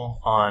Evil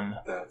on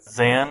That's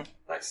Zan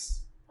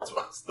nice. That's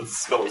what the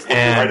spell was looking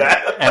right and,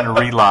 at. and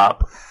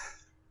Relop.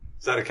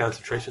 Is that a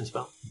concentration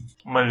spell?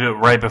 I'm going to do it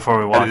right before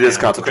we walk And it is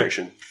in.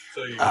 concentration.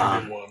 So you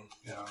can do one.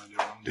 Yeah, I'll do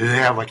one. Do they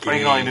have like Well,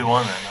 you can only do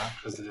one then, huh?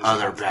 Because it is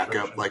other concentration.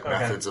 backup like Okay.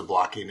 methods of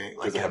blocking it?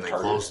 Like Does it can have they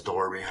target? close the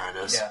door behind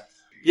us? Yeah.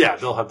 Yeah,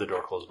 they'll have the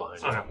door closed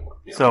behind you. Okay.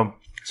 Yeah. So,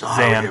 So how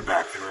do we Zan. get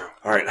back through?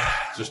 All right.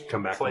 Just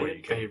come back the way Play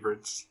you came.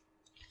 favorites.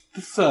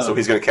 So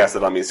he's going to cast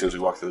it on me as soon as we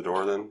walk through the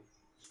door, then?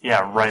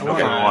 yeah, right before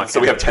we walk So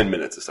in. we have 10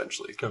 minutes,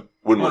 essentially. Okay.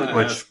 Wouldn't Want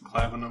want to to... ask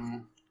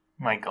Clavinum,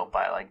 Might go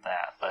by like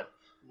that, but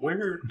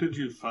where did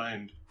you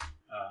find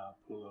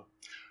Pulo?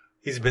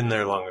 He's been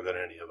there longer than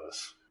any of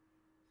us.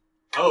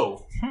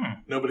 Oh,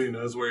 nobody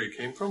knows where he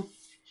came from?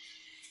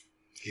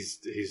 He's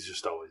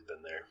just always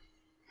been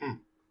there.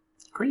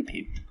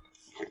 creepy.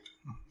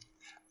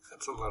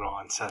 That's a little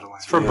unsettling.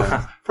 It's from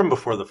Yeah. from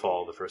before the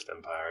fall of the First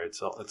Empire.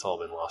 It's all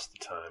been lost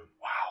to time.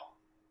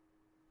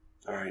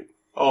 All right.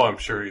 Oh, I'm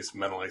sure he's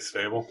mentally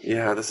stable.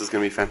 Yeah, this is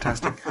going to be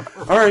fantastic.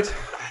 All right.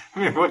 I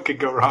mean, what could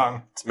go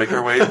wrong? Let's make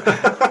our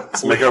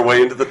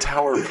way into the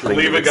tower plane.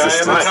 Leave of a guy in the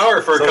existence.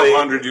 tower for a So couple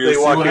hundred years. They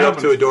see walk what you up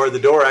happens. to a door. The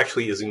door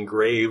actually is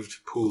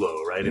engraved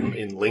Pulo, right?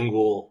 In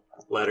lingual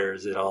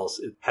letters. It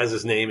has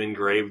his name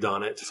engraved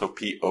on it. So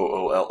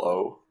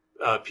P-O-O-L-O.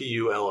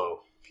 Pulo.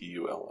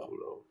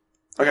 P-U-L-O.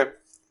 Okay.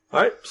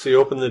 All right. So you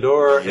open the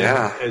door.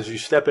 Yeah. And as you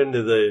step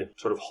into the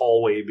sort of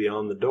hallway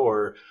beyond the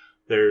door,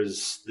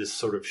 there's this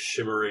sort of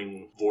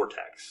shimmering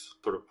vortex,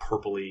 sort of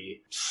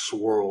purpley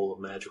swirl of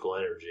magical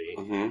energy.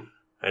 Mm-hmm.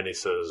 And he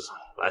says,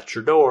 "That's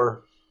your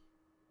door."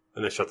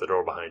 And they shut the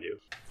door behind you.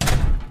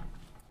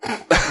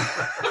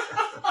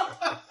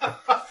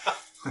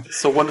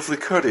 So wonderfully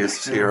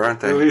courteous here,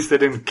 aren't At they? least they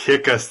didn't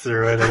kick us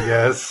through it, I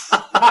guess.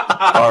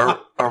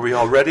 Are we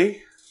all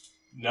ready?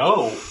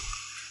 No.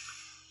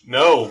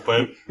 No,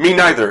 but Me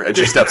neither. And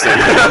she steps in.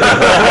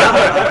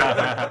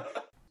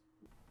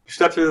 You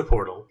step through the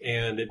portal,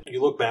 and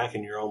you look back,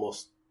 and you're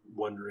almost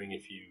wondering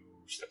if you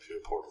stepped through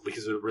the portal,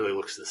 because it really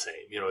looks the same.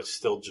 You know, it's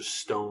still just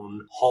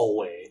stone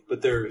hallway,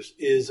 but there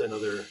is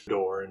another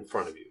door in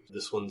front of you.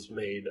 This one's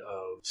made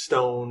of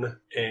stone,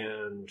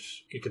 and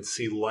you can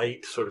see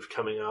light sort of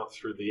coming out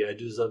through the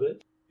edges of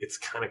it. It's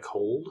kind of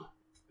cold.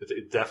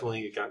 It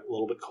definitely got a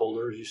little bit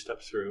colder as you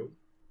step through,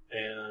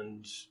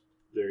 and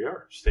there you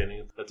are,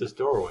 standing at this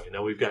doorway.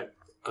 Now we've got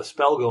a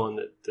spell going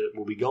that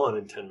will be gone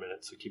in 10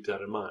 minutes, so keep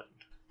that in mind.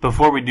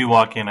 Before we do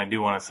walk in, I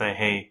do want to say,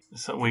 hey,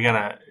 so we got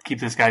to keep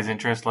this guy's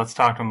interest. Let's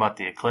talk to him about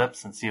the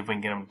eclipse and see if we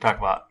can get him to talk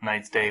about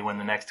Night's Day when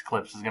the next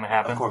eclipse is going to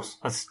happen. Of course.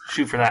 Let's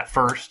shoot for that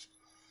first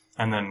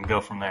and then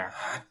go from there.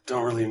 I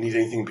don't really need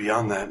anything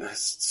beyond that. The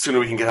sooner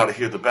we can get out of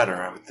here, the better,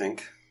 I would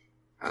think.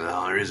 And the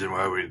only reason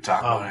why we talk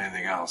about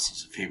anything else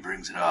is if he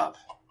brings it up.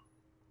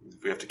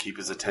 If we have to keep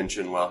his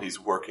attention while he's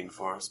working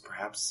for us,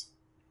 perhaps.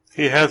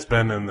 he has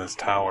been in this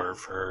tower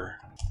for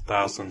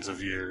thousands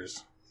of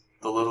years.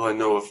 The little I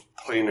know of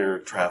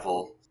planar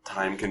travel,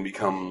 time can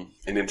become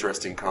an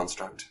interesting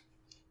construct.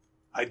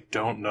 I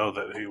don't know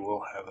that he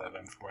will have that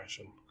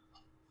information.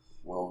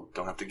 Well,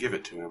 don't have to give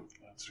it to him.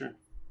 That's true.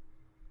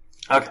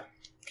 Okay.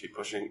 Keep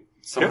pushing.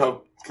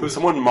 Somehow, can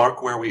someone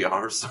mark where we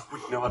are so we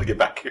know how to get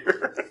back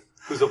here?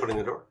 Who's opening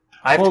the door?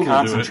 I have Hold to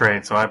will do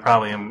concentrate, so I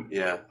probably am.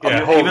 Yeah.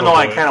 Yeah, Holg Even will though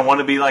I do it. kind of want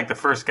to be like the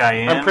first guy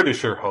in, I'm pretty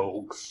sure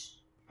Holg's.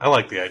 I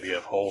like the idea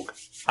of Holg.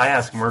 I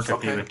asked Merc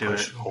if he Okay, would do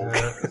it.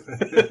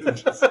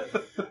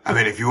 I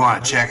mean, if you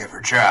want to check it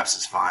for traps,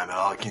 it's fine, but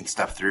I can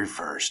step through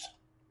first.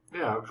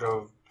 Yeah, I'll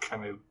go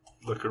kind of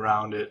look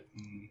around it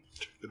and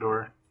check the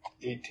door.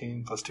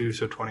 18 plus 2,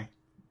 so 20.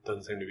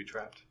 Doesn't seem to be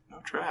trapped. No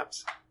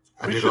traps.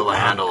 I do the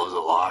handle. Is it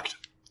locked?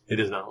 It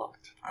is not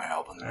locked. I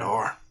open the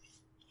door.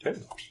 Okay.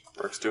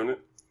 Mark's doing it.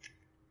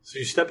 So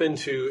you step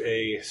into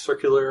a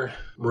circular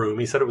room.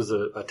 He said it was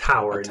a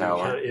tower. A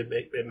tower. And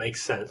it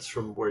makes sense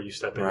from where you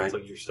step in. Right. It's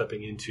like you're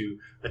stepping into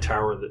a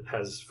tower that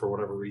has, for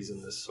whatever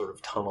reason, this sort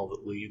of tunnel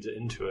that leads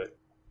into it.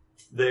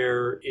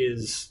 There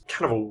is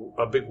kind of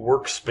a big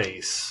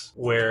workspace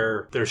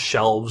where there's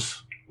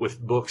shelves with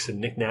books and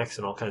knickknacks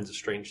and all kinds of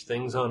strange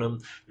things on them.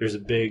 There's a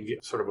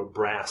big sort of a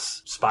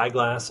brass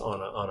spyglass on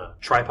a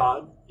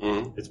tripod.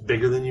 Mm-hmm. It's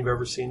bigger than you've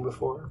ever seen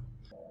before.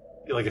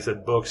 Like I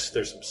said, books.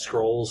 There's some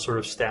scrolls sort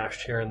of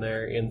stashed here and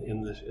there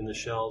in the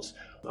shelves.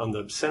 On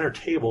the center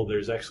table,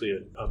 there's actually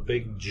a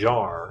big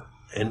jar,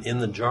 and in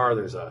the jar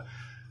there's a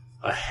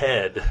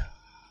head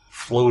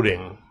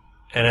floating.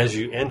 And as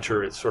you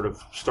enter, it sort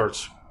of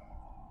starts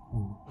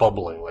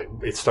bubbling, like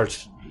it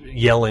starts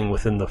yelling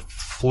within the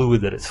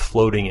fluid that it's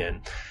floating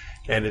in,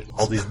 and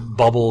all these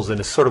bubbles, and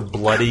it's sort of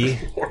bloody,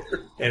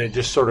 and it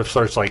just sort of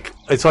starts like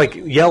it's like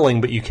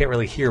yelling, but you can't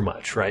really hear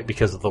much, right,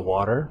 because of the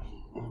water.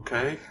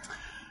 Okay.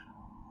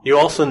 You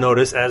also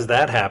notice as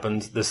that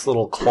happens, this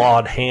little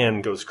clawed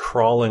hand goes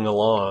crawling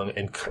along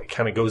and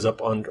kind of goes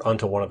up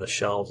onto one of the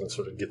shelves and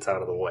sort of gets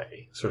out of the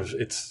way.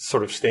 It's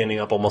sort of standing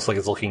up almost like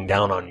it's looking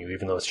down on you,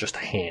 even though it's just a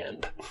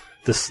hand.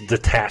 This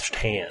detached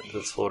hand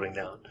that's floating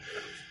down.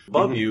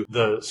 Above you,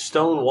 the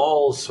stone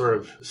walls sort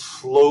of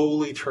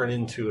slowly turn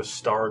into a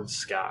starred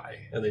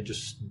sky, and they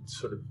just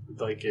sort of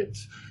like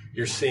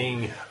you're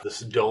seeing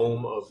this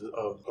dome of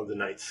the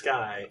night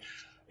sky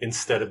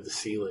instead of the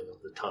ceiling of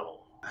the tunnel.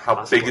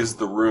 How big is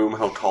the room?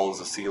 How tall is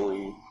the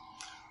ceiling?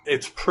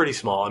 It's pretty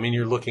small. I mean,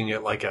 you're looking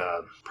at like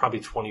probably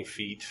 20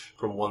 feet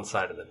from one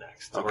side to the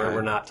next. Okay.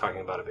 We're not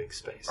talking about a big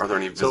space. Are there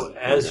any So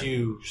as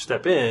you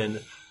step in,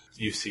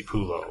 you see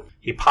Pulo.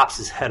 He pops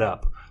his head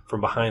up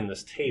from behind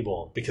this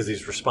table because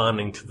he's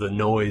responding to the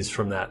noise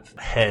from that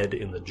head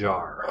in the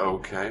jar.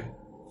 Okay.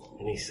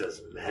 And he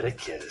says,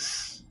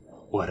 Medicus,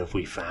 what have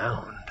we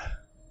found?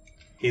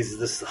 He's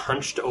this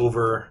hunched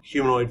over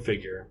humanoid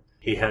figure.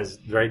 He has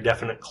very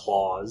definite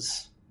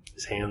claws.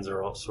 His hands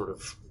are all sort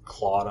of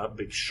clawed up,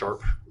 big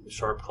sharp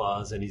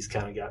claws, and he's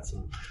kind of got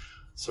some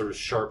sort of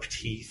sharp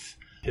teeth.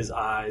 His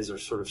eyes are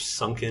sort of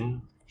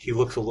sunken. He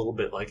looks a little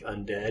bit like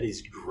undead.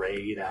 He's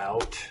grayed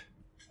out.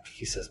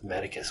 He says,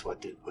 Medicus,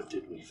 what did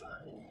we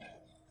find?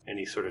 And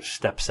he sort of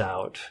steps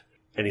out,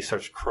 and he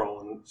starts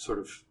crawling, sort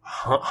of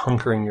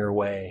hunkering your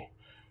way.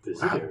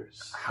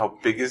 Visitors. How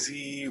big is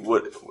he?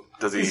 What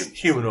does he? He's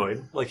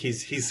humanoid. Like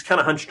he's kind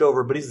of hunched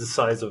over, but he's the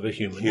size of a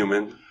human.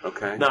 Human.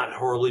 Okay. Not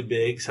horribly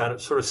big, sort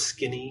of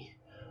skinny.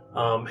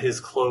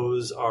 His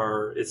clothes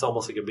it's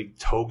almost like a big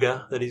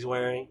toga that he's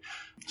wearing.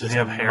 Does he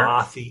have hair?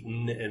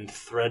 Moth-eaten and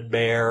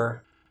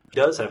threadbare. He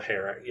does have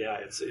hair. Yeah,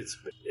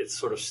 it's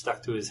sort of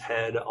stuck to his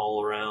head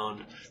all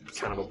around,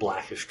 kind of a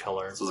blackish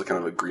color. So it's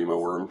kind of a Grima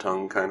worm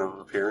tongue kind of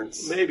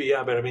appearance. Maybe,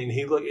 yeah, but I mean,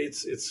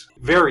 it's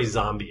very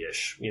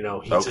zombie-ish. You know,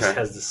 he just Okay.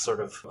 has this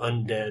sort of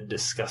undead,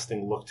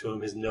 disgusting look to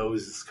him. His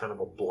nose is kind of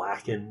a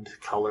blackened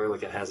color,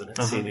 like it hasn't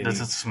seen any Does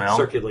it smell?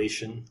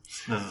 circulation.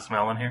 Does it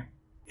smell in here?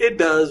 It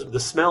does. The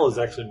smell is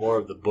actually more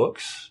of the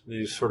books.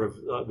 You sort of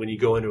when you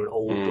go into an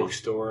old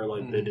bookstore,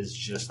 like it is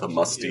just The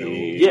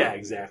musty- yeah,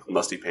 exactly.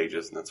 Musty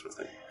pages and that sort of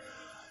thing.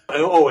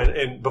 Oh,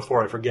 and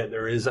before I forget,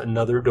 there is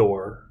another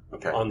door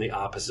Okay. on the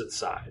opposite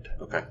side.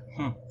 Okay.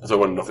 So I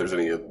want to know if there's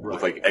any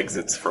like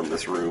exits from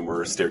this room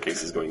or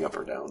staircases going up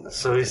or down.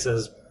 So he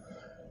says,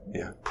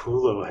 Yeah.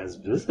 Pulo has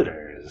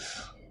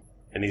visitors.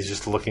 And he's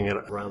just looking at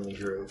around the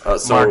group.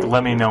 So Mark,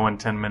 let me know when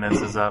 10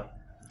 minutes is up.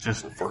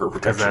 Just for her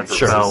because protection that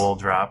purposes. spell will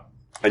drop.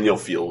 And you'll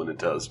feel when it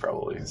does,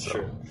 probably. So.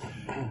 Sure.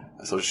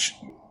 So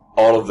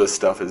all of this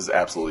stuff is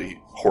absolutely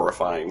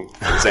horrifying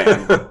for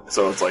Zan.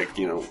 So it's like,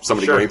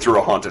 somebody Sure. going through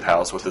a haunted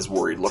house with this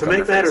worried look To on their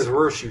make face. matters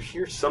worse, you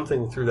hear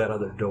something through that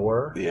other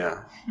door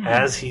Yeah,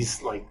 as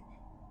he's like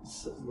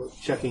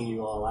checking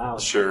you all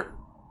out. sure.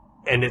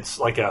 And it's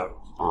like and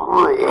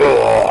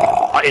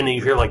then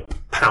you hear like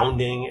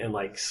pounding and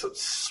like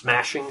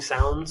smashing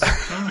sounds.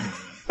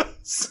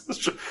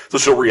 So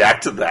she'll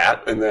react to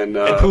that, and then...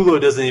 And Pulo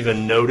doesn't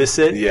even notice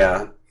it.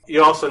 yeah.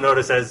 You also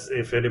notice, as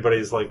if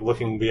anybody's like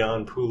looking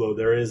beyond Pulo,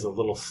 there is a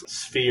little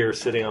sphere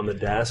sitting on the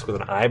desk with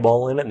an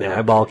eyeball in it, and the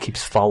eyeball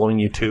keeps following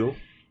you too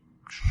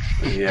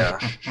Yeah.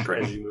 as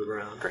Great. you move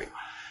around. Great.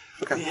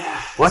 Okay. Yeah.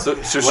 So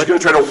she's going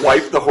to try to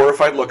wipe the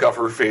horrified look off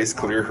her face,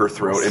 clear her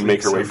throat, and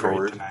make her way So great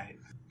forward. tonight.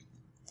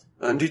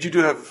 Indeed, you do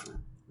have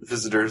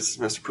visitors,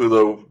 Mr.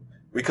 Pulo.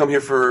 We come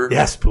here for...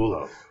 Yes,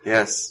 Pulo.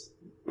 Yes.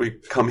 We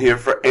come here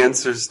for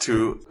answers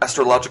to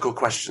astrological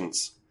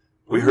questions.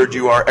 We heard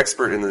you are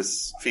expert in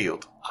this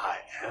field. I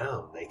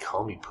am. They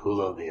call me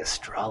Pulo the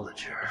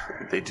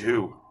astrologer. They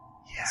do.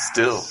 Yes.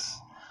 Still.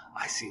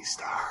 I see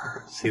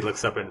stars. He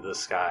looks up into the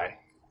sky.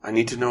 I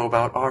need to know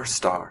about our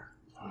star.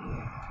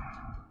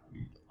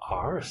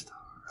 Our star?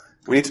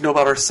 We need to know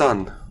about our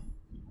sun.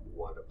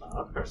 What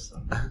about our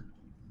sun?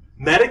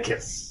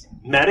 Medicus.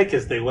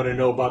 Medicus, they want to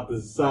know about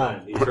the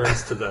sun. He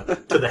turns to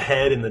the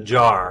head in the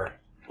jar.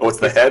 Oh, it's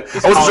the head?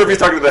 I wasn't sure if he's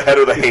talking to the head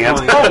or the hand.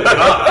 Oh,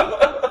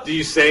 God. Do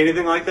you say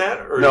anything like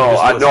that? Or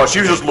No, she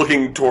was just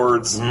looking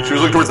towards... She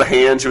was looking towards the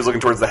hand, she was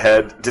looking towards the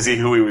head to see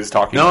who he was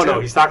talking to. No,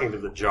 he's talking to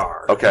the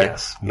jar. Okay.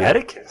 Yes.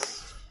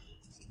 Medicus.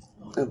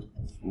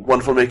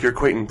 Wonderful to make your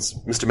acquaintance,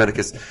 Mr.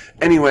 Medicus.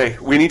 Anyway,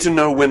 we need to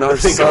know when our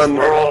son...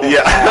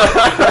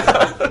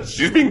 Yeah.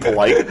 She's being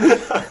polite.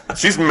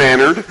 She's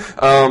mannered.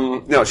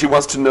 No, she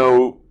wants to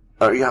know...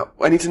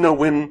 I need to know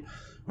when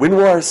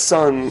will our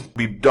sun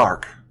be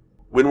dark?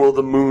 When will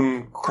the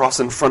moon cross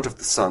in front of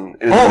the sun?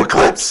 In an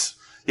eclipse.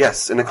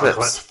 Yes, an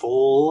eclipse.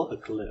 Full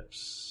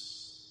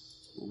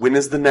eclipse. When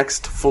is the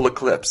next full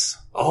eclipse?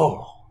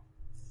 Oh.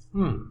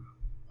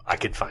 I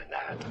could find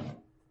that.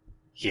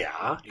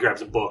 Yeah. He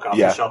grabs a book off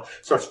the shelf,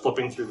 starts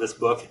flipping through this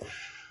book.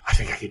 I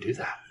think I could do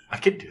that.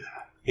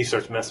 He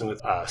starts messing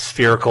with a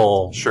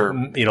spherical,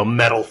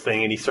 metal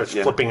thing, and he starts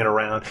flipping it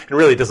around. And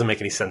really, it doesn't make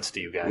any sense to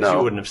you guys. No.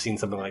 You wouldn't have seen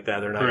something like that.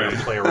 They're not going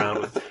to play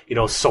around with,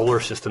 solar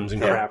systems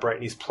and crap, right?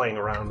 And he's playing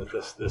around with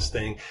this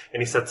thing,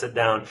 and he sets it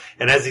down.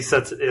 And as he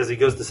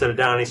goes to set it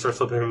down, and he starts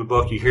flipping through the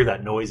book, you hear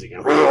that noise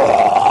again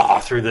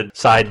through the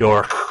side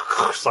door,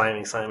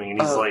 slamming,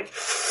 and he's like,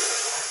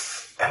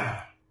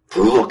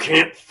 "Pulo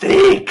can't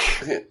think."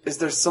 Is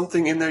there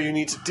something in there you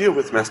need to deal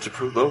with, Master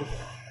Pulo?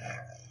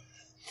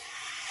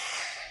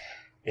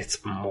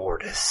 It's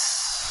Mortis.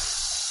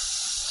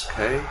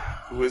 Okay.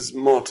 Who is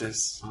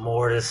Mortis?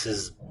 Mortis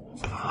is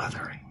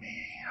bothering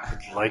me. I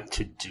would like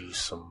to do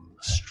some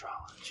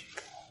astrology.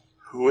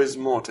 Who is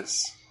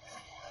Mortis?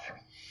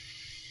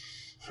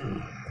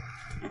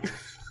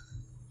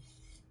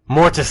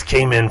 Mortis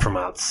came in from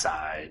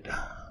outside.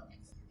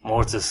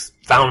 Mortis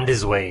found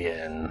his way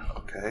in.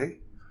 Okay.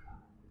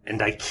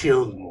 And I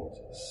killed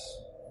Mortis.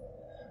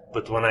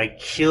 But when I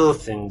kill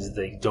things,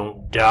 they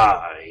don't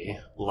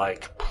die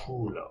like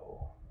Pulo.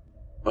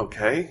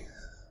 Okay.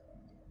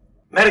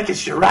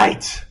 Medicus, you're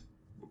right.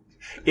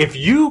 If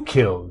you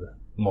killed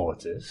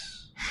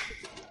Mortis,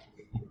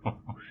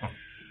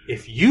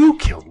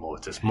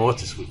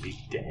 Mortis would be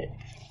dead.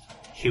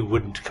 He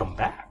wouldn't come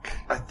back.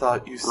 I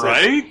thought you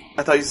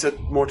said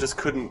Mortis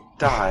couldn't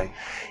die.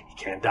 He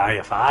can't die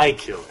if I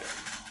kill him.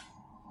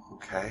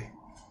 Okay.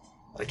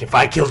 Like if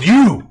I killed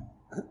you.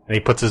 And he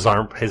puts his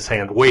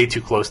hand way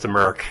too close to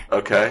Merc.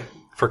 Okay.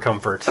 For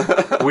comfort.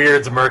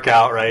 Weirds Merc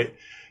out, right?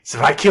 So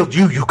if I killed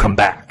you, you come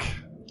back.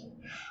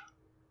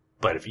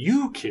 But if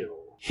you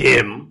kill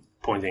him,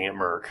 pointing at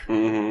Merc,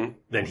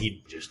 then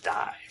he'd just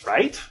die,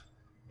 right?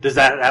 Does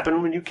that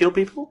happen when you kill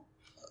people?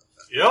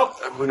 Yep.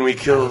 When we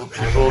kill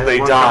people, they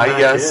die,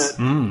 yes.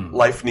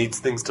 Life needs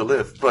things to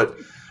live. But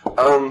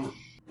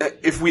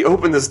if we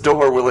open this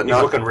door, will it not...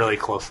 He's looking really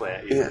closely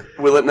at you. Yeah.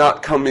 Will it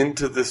not come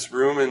into this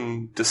room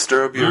and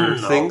disturb your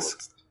things?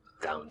 It's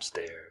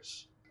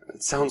downstairs.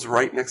 It sounds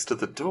right next to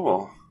the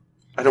door.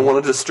 I don't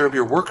want to disturb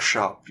your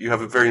workshop. You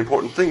have very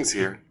important things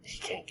here. He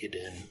can't get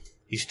in.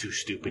 He's too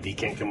stupid. He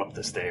can't come up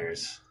the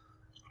stairs.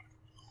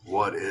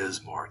 What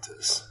is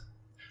Mortis?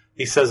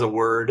 He says a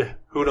word.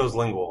 Who knows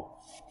lingual?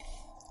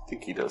 I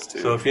think he does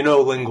too. So if you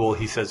know lingual,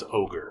 he says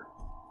ogre.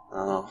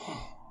 Oh.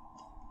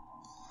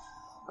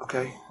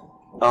 Okay.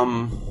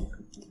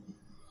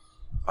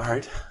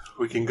 Alright.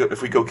 We can go.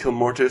 If we go kill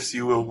Mortis,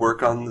 you will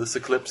work on this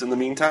eclipse in the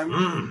meantime?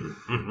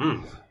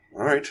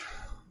 Alright.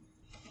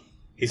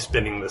 He's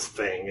spinning this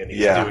thing, and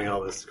he's doing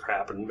all this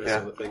crap and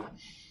messing with the thing.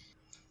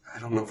 I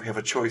don't know if we have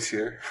a choice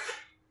here.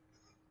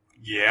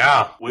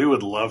 Yeah, we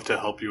would love to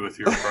help you with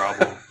your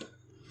problem.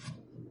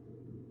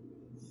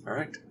 All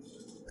right.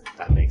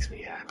 That makes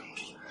me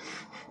happy.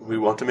 We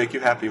want to make you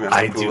happy, Master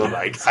I Pulo.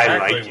 I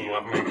like you.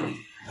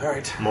 All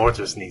right.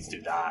 Mortis needs to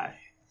die.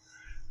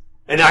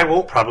 And I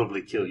won't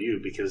probably kill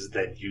you, because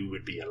then you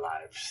would be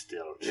alive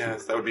still, too.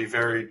 Yes, that would be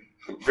very,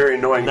 very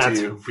annoying to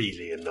you. That's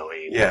really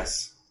annoying.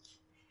 Yes.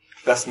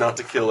 Best not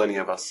to kill any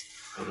of us.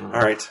 All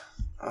right.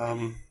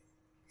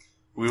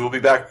 We will be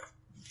back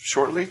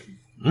shortly.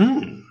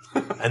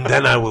 And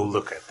then I will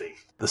look at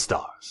the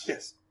stars.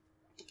 Yes.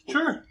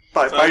 Sure.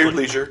 By your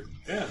leisure.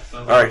 Yeah.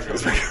 All right.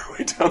 Let's make our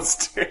way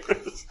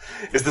downstairs.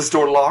 Is this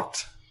door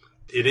locked?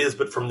 It is,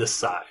 but from this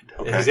side.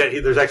 Okay.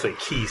 There's actually a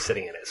key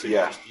sitting in it. So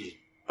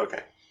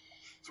Okay.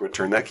 So we'll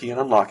turn that key and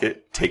unlock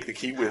it. Take the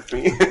key with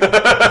me.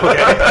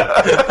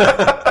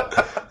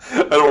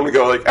 I don't want to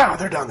go like,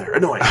 they're down there.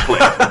 Annoying. Click.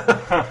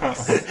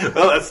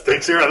 Well, that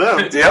takes care of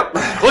them. Yep.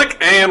 Click,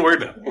 and we're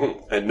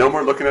done. And no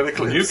more looking at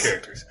eclipse. New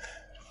characters.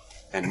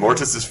 And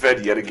Mortis is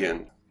fed yet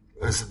again.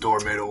 Is the door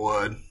made of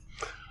wood?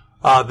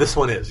 This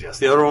one is, yes.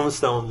 The other one was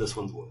stone. This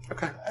one's wood.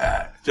 Okay.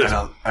 I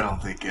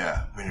don't think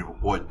many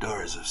wood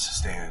doors have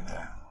sustained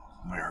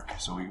America,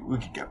 so we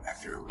could get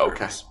back there.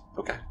 Okay.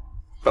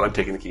 But I'm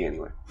taking the key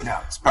anyway. No,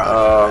 it's probably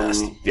the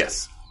best.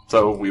 Yes.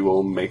 So we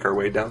will make our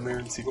way down there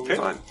and see what we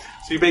Okay. find.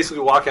 So you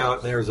basically walk out,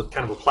 and there's a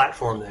kind of a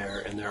platform there,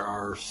 and there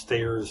are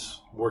stairs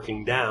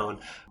working down,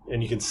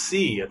 and you can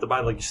see at the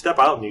bottom, like you step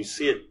out and you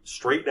see it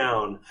straight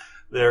down,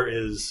 there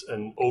is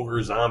an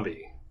ogre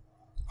zombie.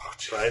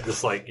 Right?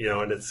 This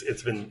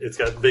and it's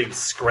got big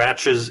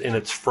scratches in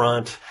its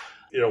front,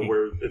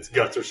 where its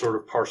guts are sort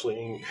of partially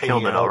hanging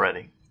Killed it out.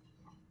 already.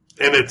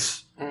 And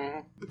it's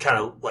kind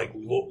of like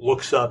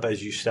looks up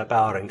as you step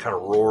out and kind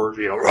of roars,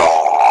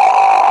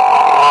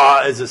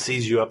 as it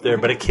sees you up there,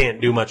 but it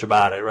can't do much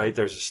about it, right?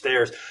 There's the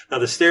stairs. Now,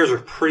 the stairs are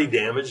pretty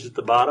damaged at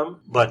the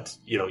bottom, but,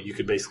 you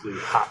could basically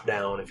hop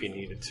down if you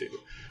needed to.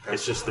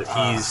 It's just that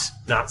he's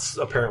not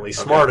apparently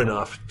smart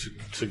enough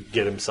to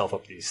get himself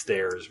up these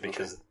stairs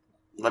because...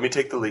 Let me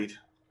take the lead.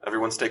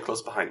 Everyone stay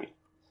close behind me.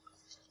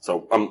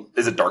 So,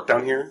 is it dark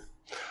down here?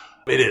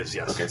 It is,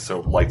 yes. Okay,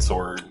 so light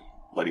sword,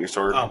 lighting your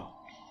sword, I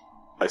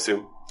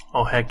assume?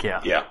 Oh, heck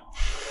yeah. Yeah.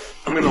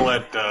 I'm going to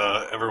let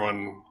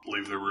everyone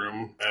leave the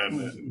room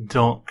and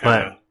Don't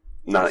kind let... of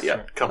Not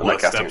yet. a couple I'm not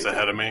of casting steps anything.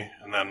 ahead of me,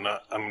 and then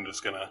I'm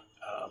just going to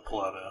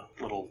pull out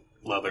a little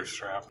leather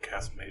strap,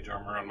 cast mage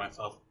armor on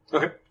myself.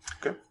 Okay.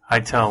 I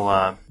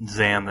tell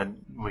Zan that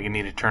we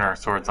need to turn our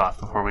swords off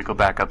before we go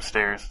back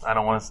upstairs. I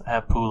don't want to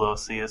have Pulo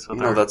see us with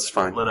No, our that's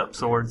fine. lit up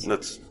swords.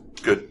 That's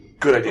good.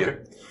 Good idea. Okay.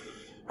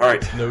 All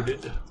right.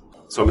 Noted.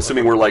 So I'm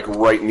assuming we're like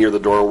right near the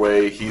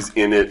doorway. He's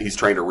in it. He's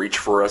trying to reach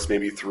for us,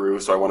 maybe through.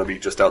 So I want to be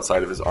just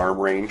outside of his arm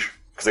range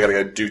because I got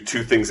to do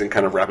two things in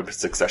kind of rapid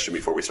succession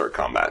before we start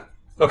combat.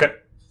 Okay.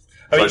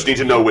 So I just need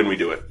to know when we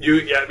do it.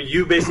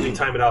 You basically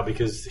time it out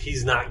because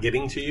he's not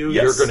getting to you.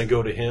 Yes. You're going to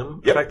go to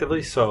him, Yep.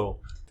 effectively, so...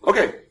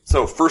 Okay.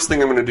 So first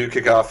thing I'm going to do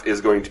kick off is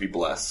going to be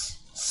bless.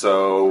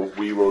 So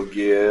we will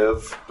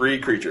give 3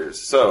 creatures.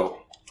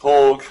 So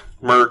Holg,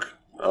 Merc,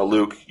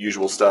 Luke,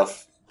 usual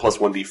stuff, plus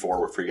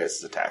 1d4 for you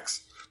guys'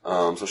 attacks.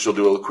 So she'll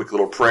do a quick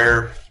little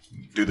prayer,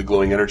 do the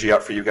glowing energy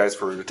out for you guys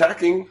for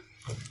attacking,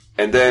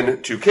 and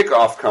then to kick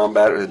off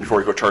combat, before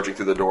we go charging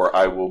through the door,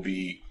 I will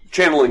be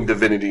channeling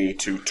divinity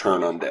to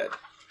turn undead.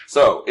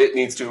 So it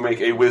needs to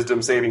make a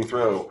wisdom saving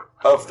throw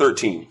of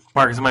 13.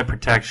 Mark, is my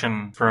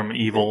protection from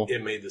evil...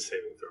 It made the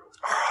saving throw.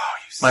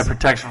 My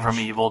protection from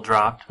evil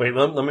dropped. Wait,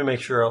 let me make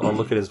sure. I'll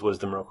look at his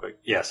wisdom real quick.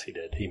 Yes, he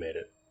did. He made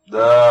it.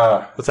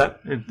 Duh. What's that?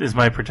 Is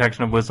my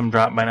protection of wisdom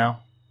dropped by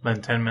now?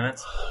 Been 10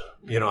 minutes?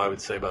 I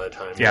would say by the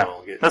time Yeah, you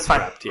all get that's fine.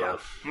 wrapped, yeah.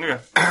 Okay.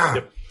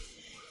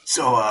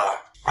 So, I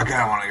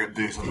kind of want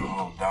to do something a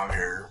little dumb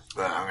here,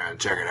 but I'm going to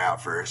check it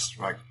out first.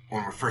 Like,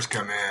 when we first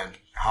come in,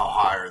 how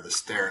high are the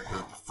stairs,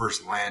 the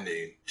first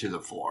landing to the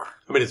floor?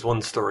 I mean, it's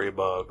 1 story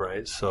above,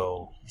 right?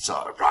 So, So,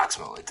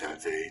 approximately 10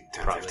 feet,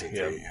 10, Probably, 15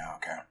 yeah. feet. Yeah,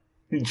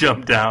 okay.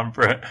 Jump down,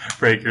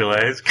 break your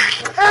legs.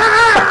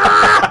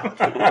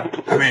 I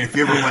mean, if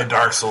you ever played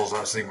Dark Souls,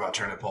 I was thinking about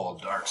trying to pull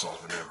a Dark Souls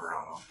maneuver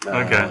on them.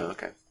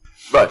 Okay.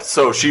 But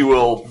so she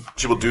will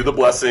do the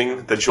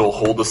blessing, then she'll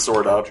hold the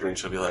sword up, and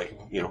she'll be like,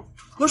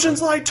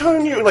 Lucian's light,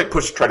 turn you, and like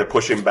try to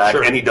push him back,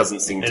 Sure. and he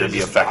doesn't seem to it be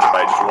just- affected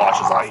by it. Just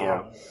washes off of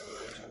him.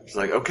 She's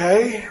like,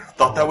 okay,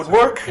 thought that would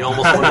work. you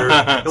almost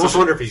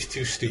wonder if he's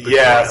too stupid.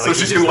 Yeah, for that. so Like,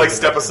 she's he gonna just like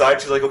doesn't step know.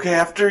 aside. She's like, okay,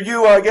 after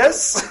you, I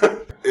guess.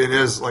 It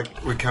is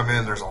like we come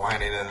in. There's a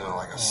landing into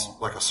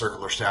like a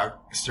circular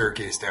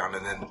staircase down,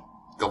 and then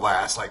the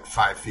last like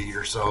 5 feet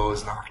or so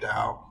is knocked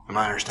out. Am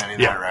I understanding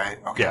Yeah. that right?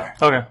 Okay. Yeah.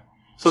 Okay.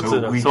 So,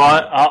 So it's So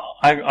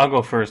I'll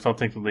go first. I'll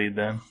take the lead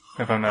then,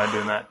 if I'm not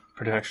doing that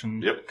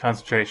protection Yep.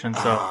 concentration.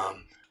 So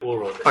we'll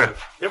roll it. Okay.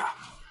 Yep.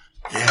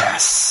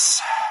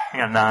 Yes. I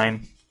got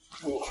 9.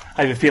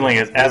 I have a feeling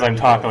as I'm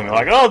talking, they're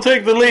like, "I'll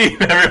take the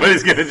lead."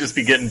 Everybody's gonna just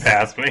be getting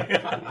past me.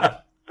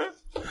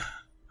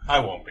 I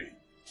won't be.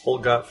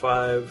 Holt got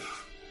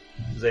 5.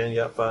 Zan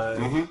got 5.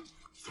 Mhm.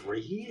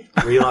 3.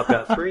 Relop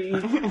got 3.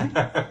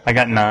 I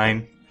got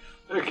 9.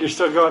 Look, you're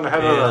still going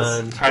ahead of us.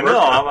 And I know.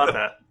 How about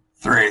that?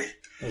 3.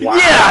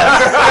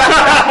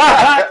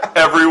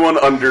 Everyone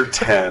under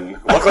 10.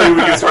 Luckily,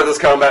 we can start this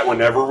combat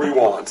whenever we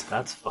want.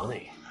 that's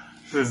funny.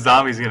 The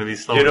zombie's gonna be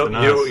slower than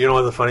us, You know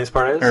what the funniest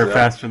part is? or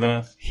faster than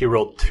us. He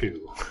rolled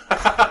 2.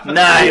 He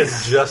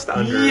Nice. is just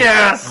under.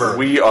 Yes. Merc.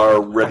 We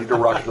are ready to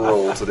rock and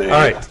roll today. All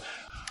right.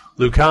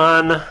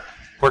 Lucan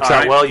works All out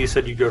right. well. You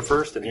said you go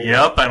first. And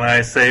Yep. And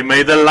I say,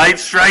 "May the light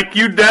strike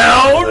you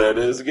down." That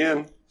is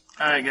again.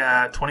 I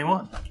got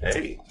 21.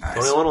 Hey, Nice.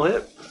 21 will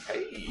hit.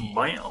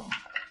 Bam.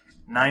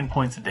 9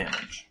 points of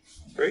damage.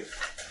 Great.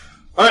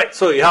 All right,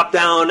 so you hop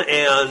down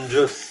and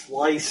just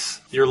slice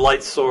your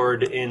light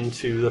sword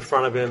into the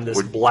front of him.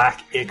 This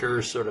black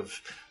ichor sort of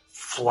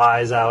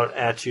flies out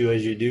at you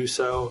as you do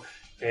so,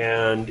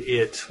 and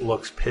it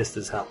looks pissed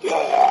as hell.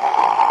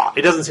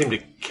 It doesn't seem to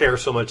care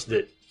so much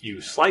that you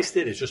sliced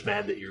it. It's just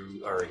mad that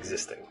you are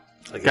existing.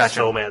 Like, it's Gotcha.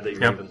 so mad that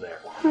you're Yep. even there.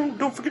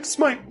 Don't forget to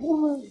smite.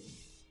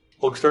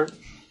 Hulk's turn.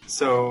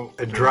 So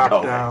I drop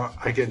Oh. down.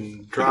 I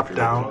can drop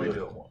down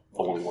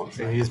Only one.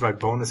 and use my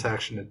bonus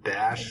action to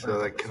dash. So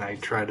like, can I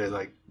try to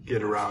like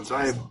get around? So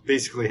I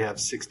basically have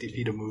 60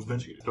 feet of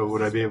movement. So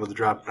would I be able to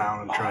drop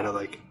down and try to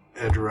like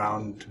edge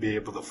around to be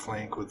able to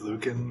flank with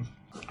Lucan?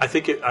 I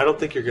don't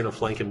think you're going to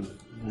flank him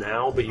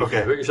now, but you Okay.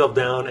 can put yourself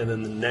down, and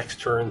then the next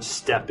turn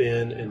step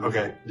in and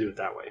Okay. do it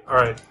that way. All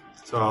right.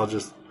 So I'll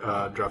just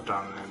drop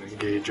down and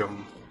engage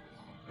them.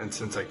 And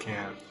since I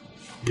can't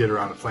get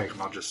around to flank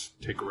them, I'll just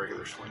take a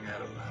regular swing at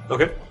them.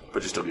 Okay.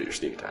 But you still get your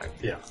sneak attack.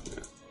 Yeah.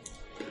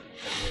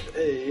 And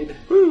aid.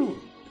 Woo!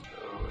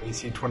 So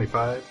AC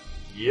 25.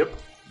 Yep.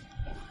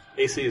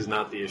 AC is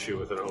not the issue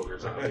with an ogre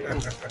zombie.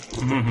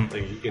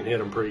 Like, you can hit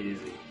them pretty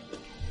easy.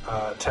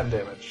 10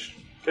 damage.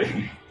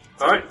 Okay.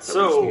 All right.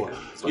 So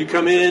you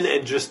come in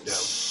and just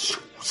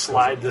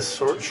slide this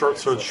short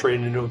sword straight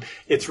into him.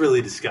 It's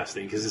really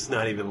disgusting because it's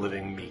not even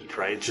living meat,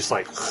 right? It's just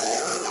like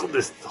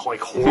this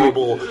like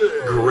horrible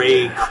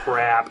gray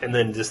crap, and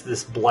then just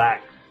this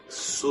black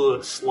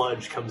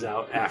sludge comes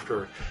out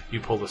after you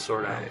pull the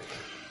sword out.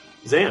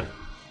 Zan.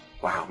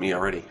 Wow, me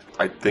already.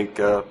 I think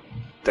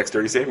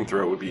dexterity saving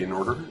throw would be in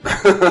order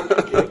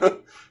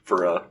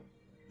for a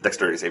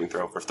dexterity saving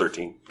throw for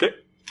 13. Okay.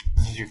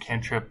 This is your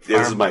cantrip. Yeah,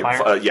 this is my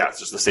fire? it's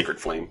just the sacred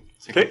flame.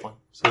 Okay.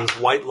 So this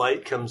white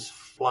light comes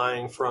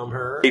flying from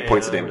her. 8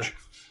 points of damage.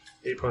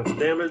 8 points of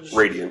damage.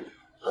 Radiant.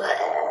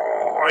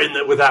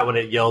 And with that one,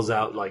 it yells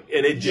out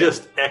and it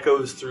just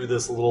echoes through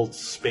this little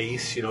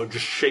space. Just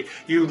shake.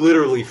 You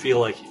literally feel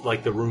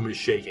like the room is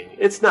shaking.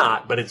 It's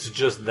not, but it's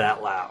just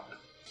that loud.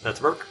 That's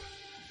Merc.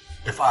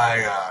 If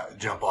I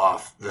jump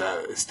off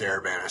the stair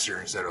banister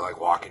instead of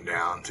walking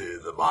down to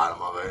the bottom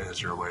of it,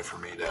 is there a way for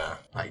me to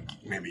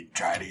maybe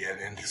try to get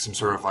into some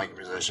sort of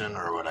position,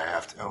 or would I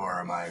have to, or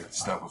am I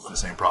stuck with the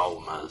same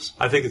problem as?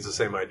 I think it's the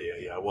same idea.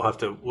 Yeah, we'll have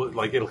to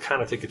it'll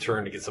kind of take a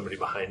turn to get somebody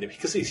behind him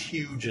because he's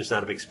huge. It's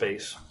not a big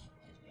space.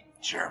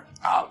 Sure.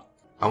 I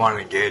want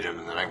to engage him,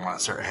 and then I want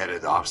to start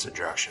headed the opposite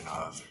direction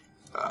of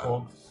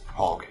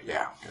Hulk.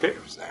 Yeah. Okay.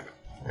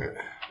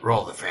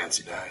 Roll the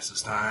fancy dice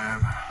this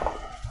time.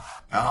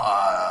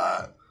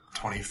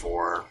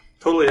 24.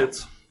 Totally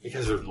hits. You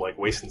guys are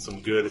wasting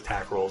some good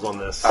attack rolls on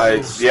this. I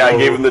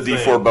gave him the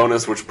D4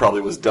 bonus, which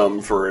probably was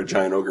dumb for a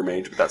giant ogre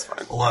mage, but that's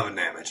fine. 11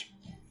 damage.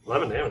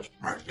 11 damage.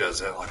 Mark does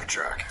that like a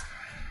truck.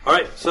 All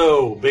right,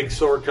 so big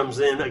sword comes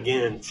in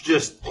again,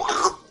 just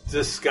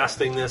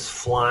disgustingness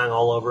flying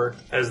all over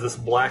as this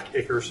black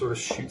ichor sort of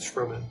shoots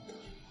from him,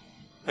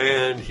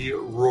 and he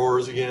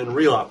roars again.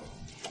 Relop.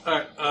 All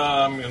right,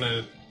 I'm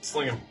gonna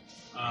sling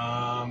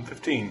him.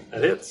 15.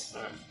 That hits.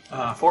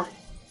 4.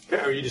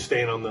 Okay, are you just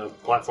staying on the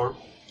platform?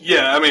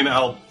 Yeah, I mean,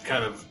 I'll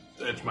kind of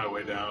edge my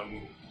way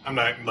down. I'm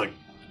not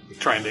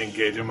trying to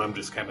engage him. I'm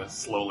just kind of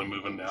slowly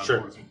moving down Sure.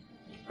 towards him.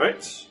 All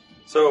right.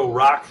 So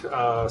Rock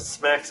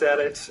smacks at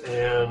it,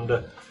 and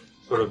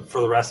sort of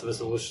for the rest of us,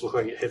 it will just look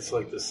like it hits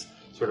this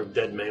sort of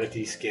dead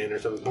manatee skin or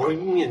something,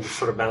 boing, and just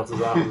sort of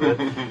bounces off of it.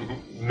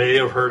 May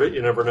have hurt it.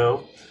 You never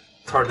know.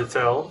 It's hard to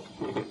tell.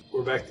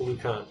 We're back to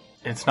Lucan.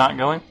 It's not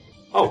going?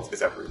 Oh, Is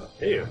that real?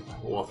 hey.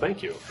 Well,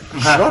 thank you.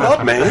 Shut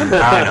up, man.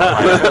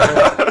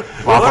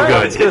 Awful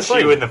good. It's gonna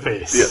Hit you in the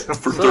face. Yeah,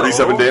 for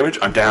 37 damage,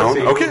 I'm down.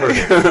 Okay.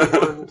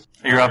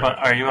 You're up.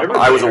 Are you up?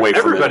 I was away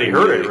from Everybody it.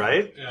 heard it,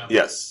 right? Yeah.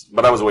 Yes,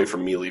 but I was away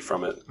from melee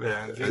from it.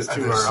 Yeah, these I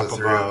two think are it's up the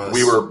three of above. us.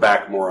 We were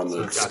back more on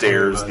the it's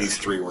stairs. got These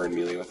three were in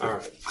melee with it. All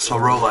right. So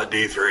roll that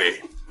D3.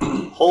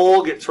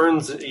 Holg, it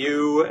turns at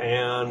you,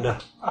 and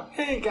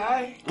Hey,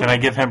 guy. Can I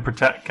give him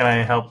protect? Can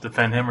I help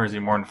defend him, or is he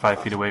more than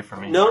 5 feet away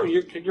from me? no,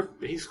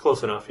 he's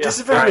close enough. Yeah.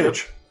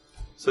 Disadvantage.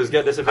 So he's got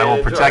I disadvantage.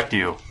 will protect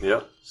you.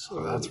 Yep.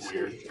 So that's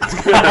weird.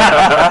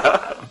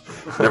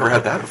 Never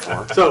had that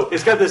before. So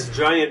it's got this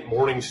giant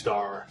morning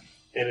star,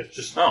 and it's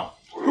just Oh.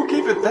 Who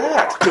gave it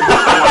that?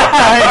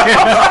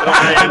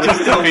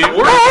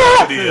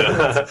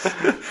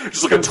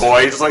 Just like a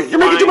toy. Just like, you're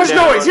making too much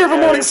Flying noise. You have a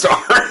down, morning star.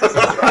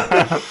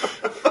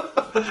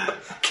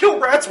 Kill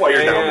rats while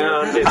you're down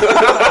there. and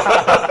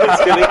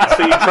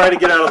so you try to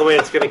get out of the way,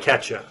 it's going to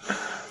catch you.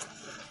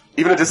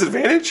 Even a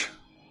disadvantage?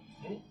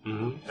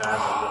 Okay.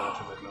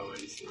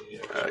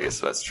 I guess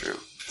that's true.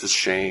 It's a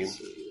shame.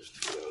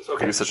 He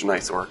Okay. was such a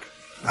nice orc.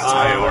 That's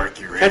how you work,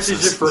 you Catches you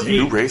racist. for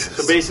You heat. racist.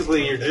 So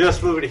basically, you're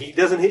just moving. He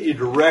doesn't hit you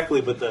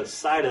directly, but the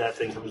side of that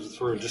thing comes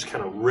sort of just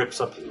kind of rips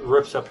up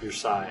your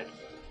side,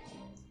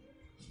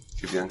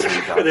 Gives you uncanny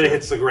and then it valley.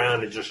 hits the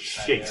ground and just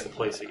shakes the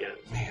place again.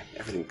 Man,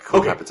 everything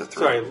cool happens at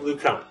 3. Sorry,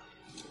 Lucan.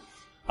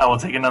 I will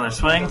take another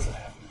swing.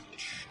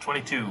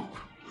 22.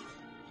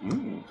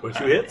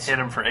 22 hits. Hit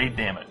him for 8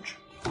 damage.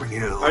 We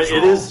needed those All right,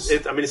 rolls.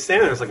 it's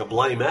standing there. It's like a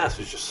bloody mess.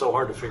 It's just so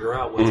hard to figure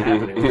out what's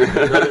happening.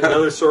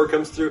 Another sword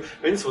comes through.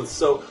 I mean, this one's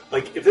so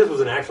if this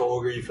was an actual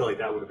ogre, you feel like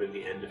that would have been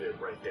the end of it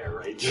right there,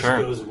 right? It just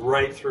Sure. goes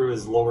right through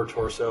his lower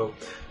torso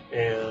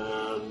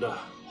and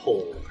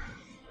hold.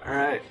 All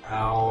right,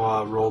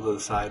 I'll roll to the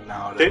side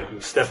now. Okay,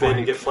 step in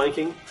and get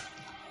flanking.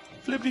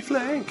 Flippity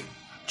flank.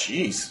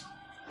 Jeez.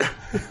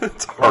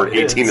 It's hard. It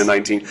is. 18 to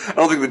 19. I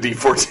don't think the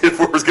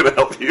D4 was going to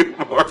help you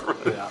more.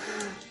 Yeah.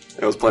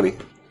 That was plenty.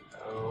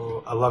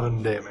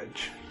 11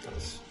 damage.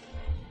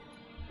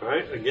 All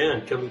right,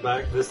 again, comes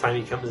back. This time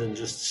he comes and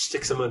just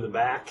sticks him in the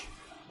back,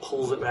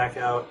 pulls it back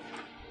out.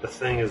 The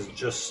thing is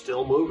just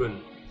still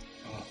moving.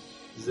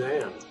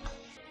 Zan.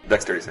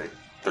 Dexterity save.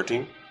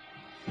 13?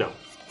 No.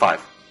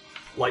 5.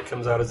 Light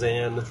comes out of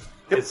Zan.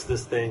 Hits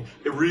this thing.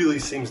 It really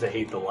seems to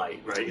hate the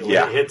light, right?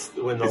 Yeah.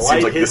 When the It light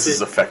seems like hits this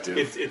is effective.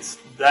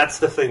 That's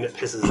the thing that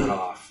pisses it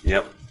off.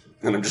 Yep.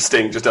 And I'm just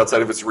staying just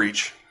outside of its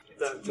reach.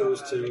 That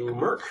goes to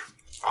Merc.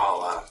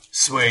 I'll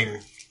swing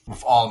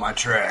with all my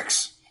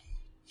tracks.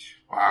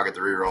 Wow, I'll get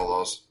to reroll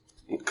those.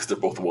 Because they're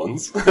both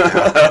ones.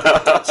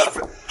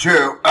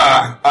 True.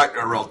 I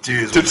rolled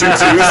twos. Two twos.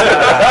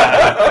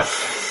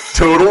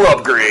 Total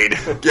upgrade.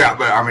 Yeah,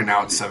 but I mean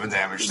now it's 7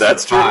 damage.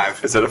 That's true. 5.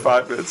 Instead of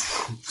 5, it's...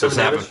 So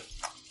 7 7.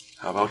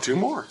 How about 2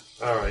 more?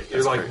 All right.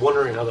 You're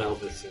wondering how the hell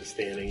this is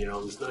standing. You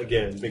know,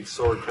 again, big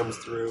sword comes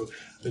through.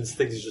 This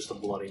thing is just a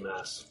bloody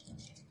mess.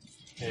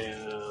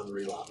 And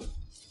reload.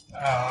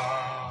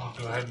 Oh,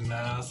 go ahead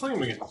and sling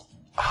him again.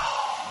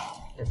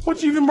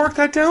 What'd you even mark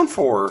that down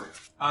for?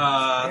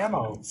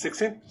 Ammo.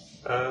 16.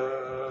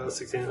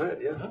 16 hit,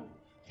 yeah.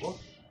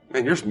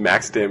 Man, you're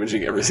max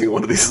damaging every single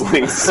one of these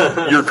slings.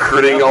 You're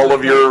critting all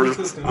of your...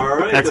 All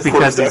right. That's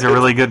because he's a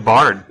really good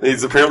bard.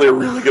 He's apparently a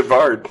really good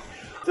bard.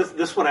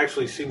 This one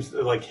actually seems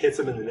to, like, hits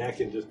him in the neck,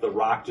 and just the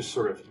rock just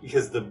sort of,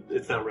 because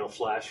it's not real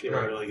flesh, you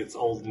know, like it's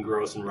old and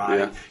gross and rotten.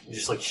 Yeah. It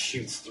just like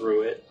shoots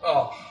through it,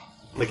 Oh.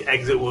 like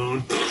exit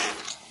wound.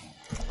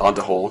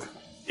 Onto Hulk.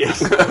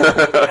 Yes. All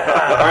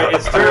right,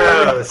 it's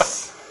turn,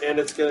 and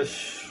it's gonna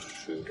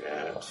shoot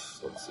at.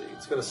 Let's see,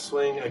 it's gonna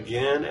swing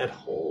again at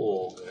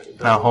Hulk.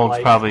 Now Hulk's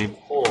probably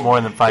more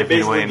than 5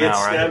 feet away now,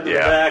 right? Stabbed in the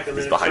Yeah, back, and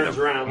then he's it behind turns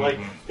him. around, like,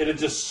 and it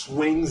just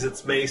swings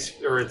its mace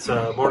or its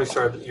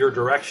Morningstar your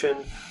direction.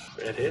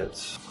 It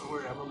hits.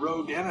 I'm a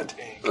rogue and a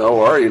tank. Oh,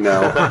 are you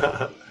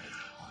now?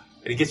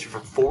 And he gets you for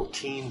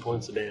 14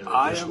 points of damage.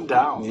 I am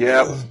down.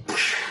 Yeah,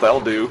 that'll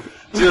do.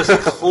 Just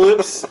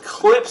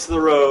clips the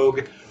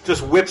rogue,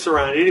 just whips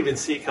around. He didn't even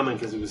see it coming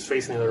because he was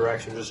facing the other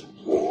direction. Just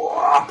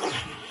whop,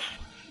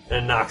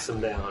 and knocks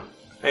him down.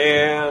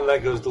 And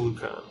that goes to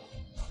Lucan. All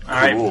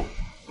right. Cool.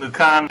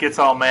 Lucan gets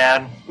all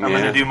mad. I'm Yeah.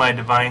 going to do my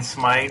Divine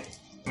Smite.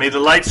 May the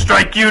light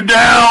strike you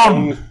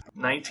down!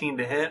 19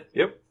 to hit.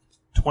 Yep.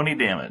 20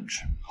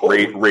 damage.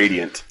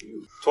 Radiant.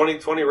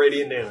 20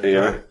 radiant damage. Yeah.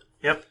 Right?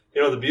 Yep.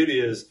 You know, the beauty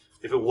is,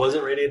 if it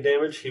wasn't radiant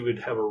damage, he would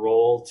have a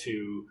roll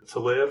to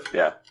live.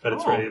 Yeah. But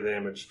it's radiant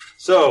damage.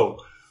 So,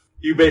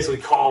 you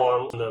basically call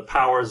on the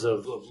powers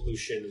of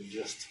Lucian, and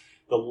just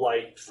the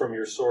light from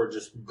your sword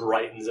just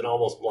brightens and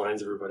almost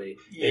blinds everybody.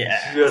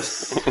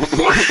 Yes.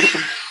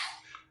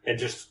 And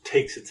just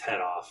takes its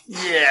head off.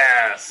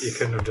 Yes. You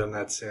couldn't have done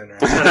that sooner.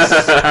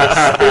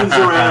 Spins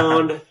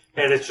around,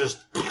 and it just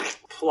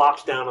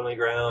plops down on the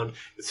ground.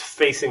 It's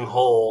facing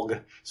Holg,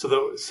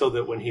 so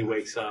that when he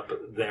wakes up,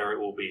 there it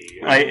will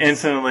be. I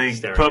instantly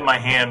Staring put at my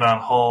him. hand on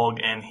Hulk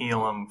and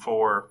heal him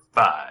for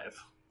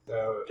 5.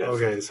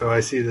 Okay, so I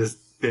see this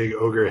big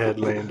ogre head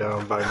laying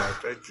down by my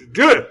face.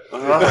 Do it!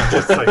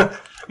 Just like,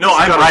 No,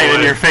 I'm Scuttle right in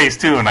away. your face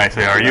too, and I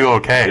say, "Are you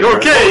okay?" You're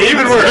okay,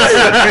 even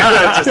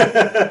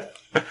worse.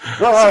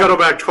 Scuttle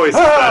back twice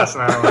as fast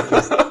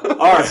now.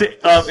 All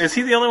right. Is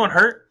he the only one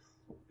hurt?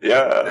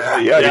 Yeah.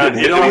 Yeah, You didn't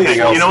hit you know, anything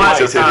else. You know what?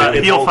 Just hit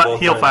him.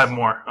 Heal 5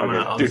 more.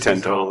 Okay, do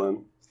 10 total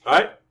then. All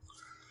right.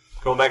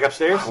 Going back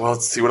upstairs? Well,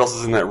 let's see what else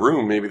is in that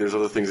room. Maybe there's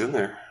other things in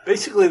there.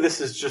 Basically,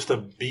 this is just a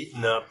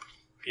beaten up,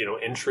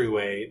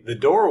 entryway. The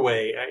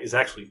doorway is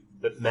actually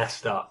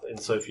messed up. And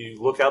so if you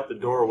look out the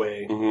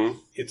doorway, Mm-hmm.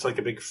 it's like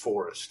a big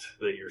forest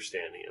that you're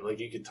standing in. Like,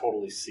 you can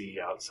totally see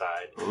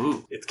outside.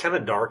 Ooh. It's kind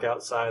of dark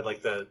outside,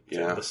 like the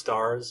Yeah.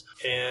 stars.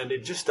 And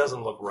it just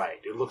doesn't look right.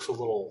 It looks a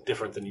little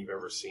different than you've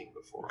ever seen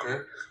before.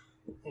 Okay.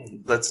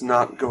 Let's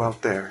not go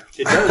out there.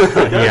 It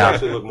does Yeah.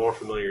 actually look more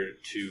familiar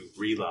to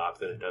Relop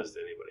than it does to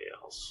anybody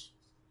else.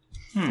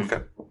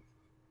 Okay.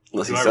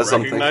 Unless Do he I says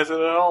something. recognize it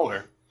at all?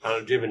 Or?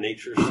 Do you have a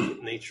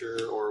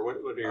nature, or what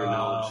are your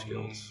knowledge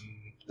skills?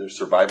 There's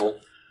survival.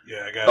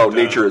 Yeah, I got. Oh,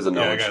 nature is a Yeah,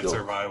 knowledge I got skill.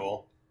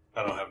 survival.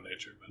 I don't have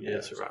nature, but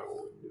Yeah, survival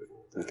wouldn't do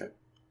it.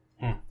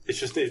 Okay. It's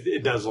just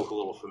it does look a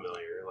little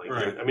familiar. Like,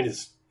 Right. I mean,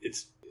 it's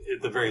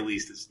at the very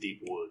least it's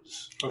deep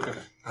woods. okay.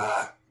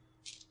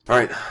 All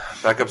right,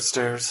 back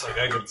upstairs. Like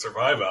I could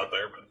survive out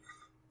there, but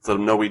Let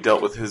him know we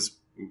dealt with his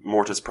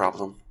mortis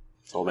problem.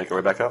 So we'll make our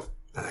way back up.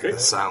 I think the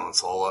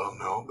silence will let them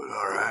know, but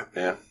alright.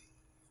 Yeah.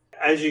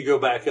 As you go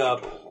back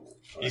up,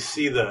 you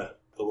see the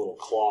little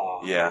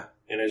claw. Yeah.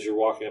 And as you're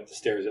walking up the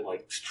stairs, it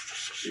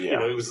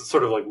Yeah. it was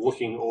sort of like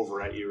looking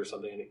over at you or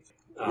something. And it,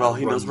 Well,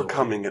 he knows runs we're away.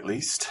 coming at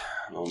least.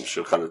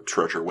 She'll kind of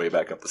trudge her way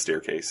back up the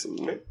staircase and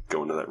Okay.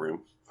 go into that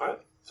room. All right.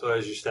 So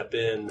as you step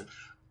in,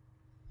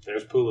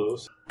 there's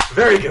Pulos.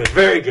 Very good,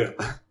 very good.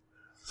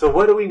 So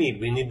what do we need?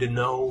 We need to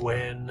know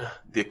when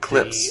The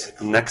eclipse, The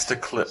the next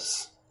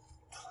eclipse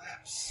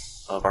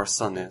of our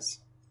sun is.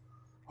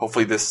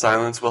 Hopefully this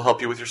silence will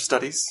help you with your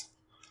studies.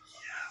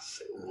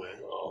 Yes, it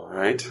will. All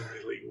right. It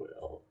really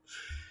will.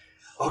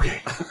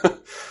 Okay.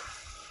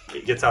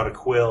 He gets out a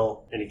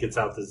quill and he gets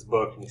out this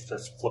book and he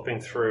starts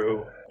flipping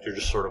through. You're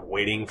just sort of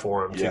waiting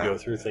for him to Yeah. go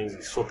through things.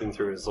 He's flipping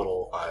through his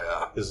little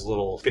I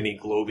spinny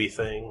globy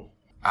thing.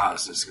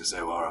 was just going to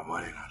say, while I'm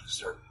waiting, I'll just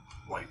start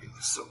wiping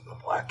the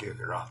black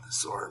ichor off the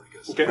sword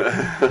because Okay.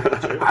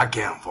 I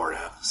can't afford to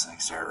have this thing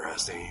start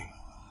rusting.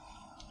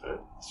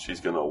 She's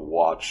going to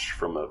watch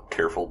from a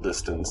careful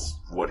distance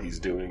what he's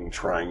doing,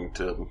 trying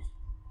to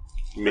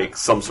make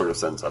some sort of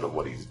sense out of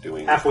what he's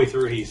doing. Halfway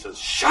through, he says,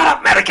 "Shut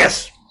up,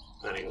 Medicus!"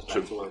 Then he goes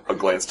back to work. A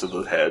glance to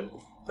the head.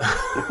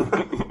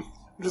 I'm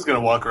just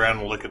gonna walk around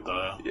and look at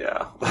the.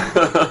 Yeah.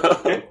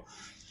 Okay.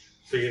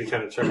 So you're gonna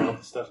kind of check out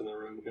the stuff in the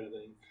room, kind of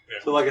thing.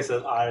 Yeah. So, like I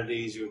said,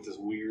 oddities. You have this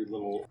weird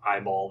little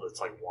eyeball that's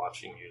like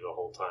watching you the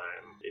whole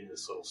time in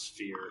this little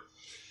sphere.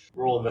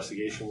 Roll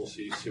investigation. We'll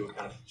see what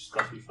kind of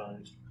stuff you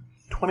find.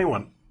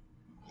 21.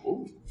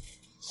 Ooh.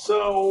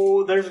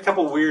 So there's a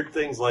couple weird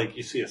things, like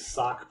you see a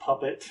sock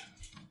puppet,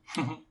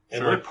 and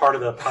Sure. like part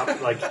of the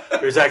puppet, like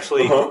there's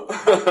actually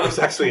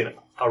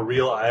a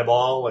real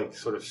eyeball, like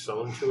sort of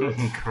sewn to it.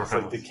 It's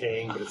like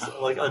decaying, but it's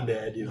like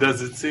undead. You know?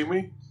 Does it see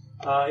me?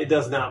 It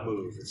does not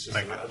move. It's just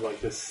Thank God.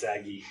 like this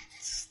saggy,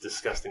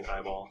 disgusting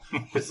eyeball.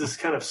 It's this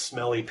kind of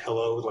smelly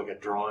pillow with like a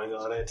drawing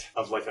on it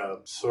of like a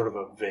sort of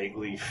a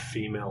vaguely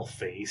female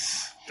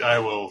face. I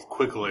will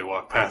quickly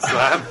walk past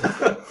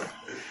that.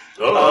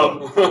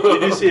 You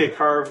do see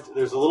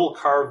there's a little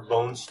carved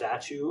bone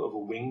statue of a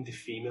winged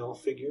female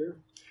figure.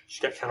 She's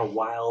got kind of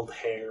wild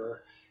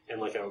hair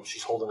and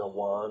she's holding a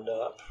wand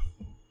up.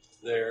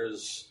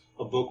 There's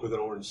a book with an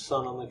orange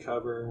sun on the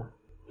cover.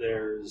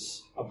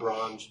 There's a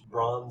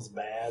bronze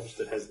badge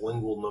that has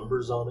lingual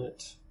numbers on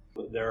it.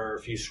 There are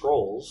a few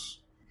scrolls.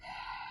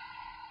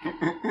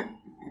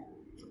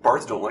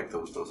 Bards don't like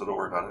those, though, so don't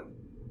worry about it.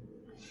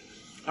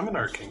 I'm an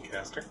arcane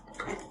caster.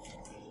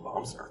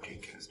 Mom's an arcane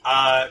caster.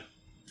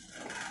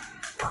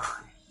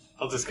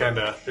 I'll just kind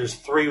of. There's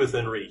 3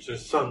 within reach.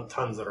 There's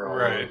tons that are all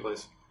over the Right.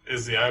 place.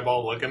 Is the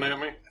eyeball looking at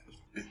me?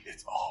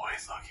 It's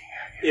always looking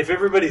at you. If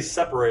everybody's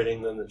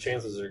separating, then the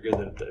chances are good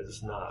that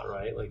it's not,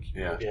 right? Like,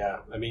 Yeah.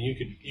 I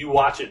mean, you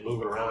watch it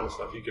moving around and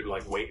stuff. You could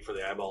like wait for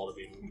the eyeball to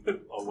be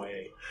moving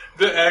away.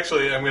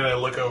 Actually, I'm going to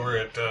look over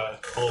at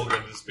Holg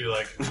and just be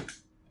like,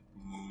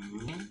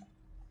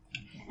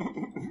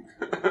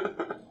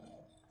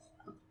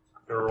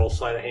 Gonna roll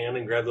sleight of hand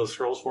and grab those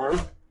scrolls for him.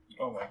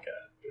 oh my god.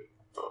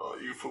 Oh,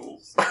 you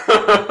fools.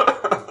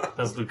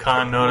 Does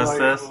Lucan notice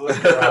this?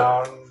 Look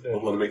around We'll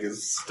and let him make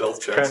his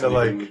stealth check Kinda so he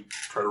like- can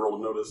try to roll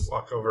a notice.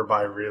 walk over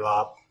by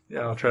Relop.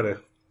 Yeah, I'll try to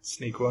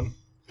sneak one.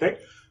 Okay.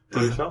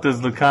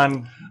 Does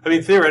Lucan? I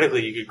mean,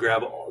 theoretically, you could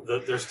grab all.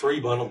 There's 3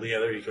 bundled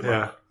together. You could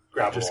Yeah.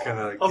 grab Just all. kind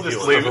of I'll just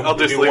If leave. you- I'll if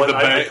just you leave want- the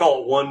I bag.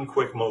 call it one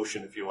quick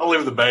motion if you want. I'll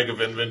leave the bag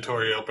of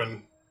inventory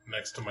open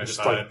next to my Just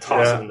side. like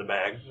toss Yeah. it in the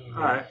bag.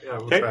 All right, yeah,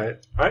 we'll Okay. try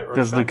it. All right.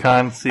 Does Roll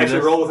Lucan see Actually,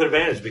 this? roll with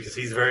advantage because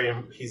he's very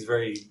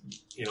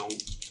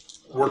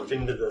worked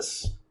into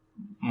this.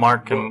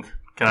 Mark, can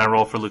I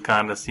roll for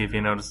Lucan to see if he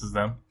notices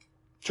them?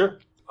 Sure.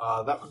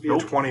 That would be a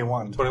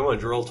 21. 21.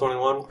 Did you roll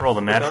 21? Roll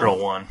the natural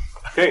one.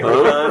 Okay,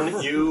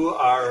 Rodan, you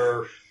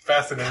are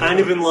Fascinating. kind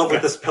of in love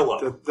with this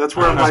pillow. That's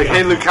where I'm like,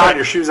 hey, Lucan,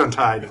 your shoe's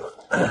untied.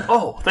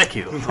 Oh, thank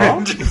you.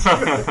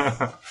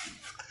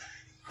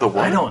 The I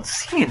one? don't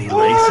see any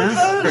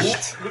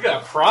laces. We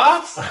got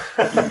props.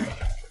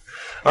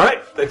 All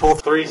right, they pull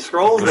 3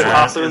 scrolls. They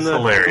toss That them in is the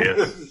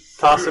hilarious.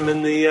 toss them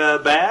in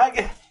the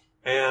bag,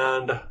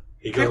 and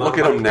he goes Can't on look at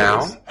about them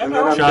now. his- And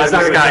then I'm John It's not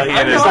just gonna got tell you-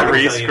 handed I'm not gonna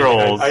 3 tell you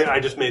scrolls. anything. I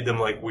just made them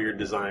like weird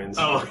designs.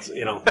 Oh. It's,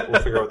 we'll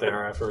figure out what they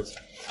are afterwards.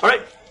 All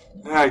right.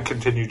 I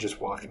continue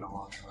just walking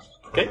along.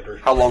 Okay.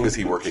 How long is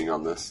he working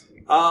on this?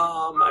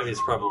 I mean,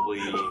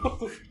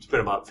 it's been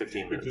about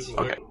 15 minutes.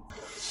 Okay.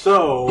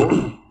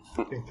 So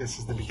I think this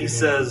is the beginning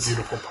says- of a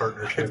beautiful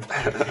partnership.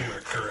 You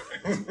are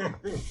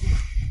correct.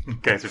 You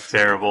guys are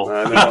terrible.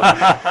 I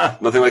know.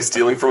 Nothing like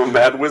stealing from a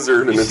mad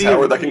wizard in a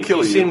tower that can kill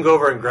you. You see him go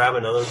over and grab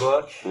another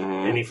book,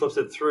 Mhm. and he flips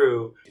it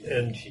through,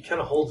 and he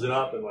kind of holds it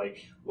up and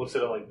like looks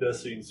at it like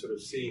this, so you can sort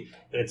of see.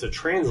 And it's a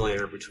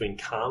translator between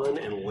common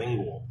and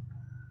lingual.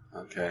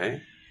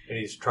 Okay. And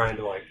he's trying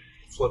to like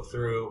flip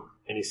through,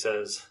 and he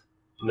says,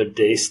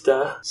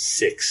 "Medesta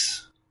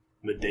 6,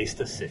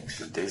 Medesta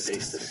 6, Medesta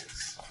Medesta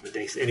 6,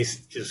 Medesta," and he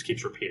just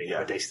keeps repeating,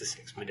 Yeah. "Medesta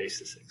 6,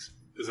 Medesta 6."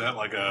 Is that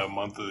like a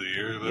month of the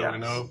year that we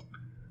know?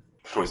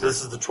 So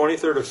this is the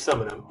 23rd of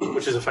Seminum,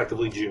 which is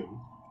effectively June.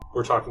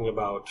 We're talking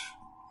about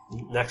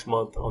next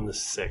month on the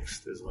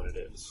 6th is when it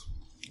is.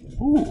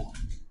 Ooh,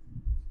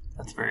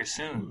 that's very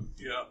soon.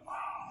 Yeah.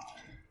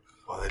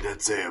 Well, they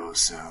did say it was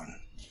soon.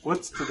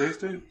 What's today's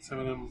date?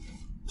 7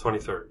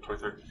 23rd.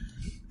 23rd.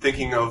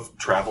 Thinking of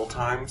travel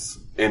times,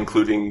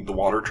 including the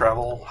water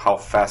travel, how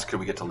fast could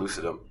we get to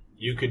Lucidum?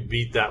 You could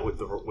beat that with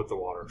the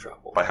water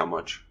travel. By how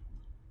much?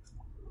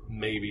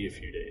 Maybe a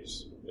few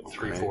days.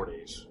 Okay. 3-4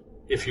 days.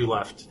 If you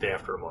left day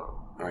after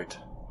tomorrow. All right.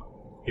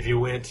 If you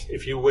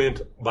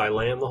went by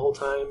land the whole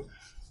time,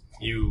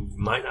 you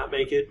might not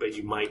make it, but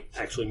you might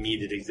actually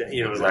meet it exactly.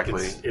 Exactly.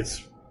 Like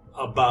it's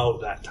about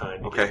that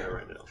time to Okay. get there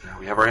right now.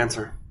 We have our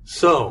answer.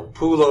 So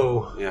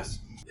Pulo, Yes.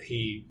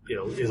 he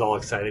is all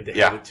excited to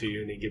Yeah. hand it to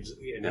you, and he gives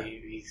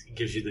he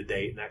gives you the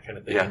date and that kind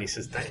of thing, Yeah. and he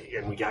says,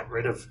 "And we got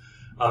rid of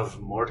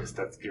Mortis.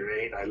 That's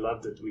great. I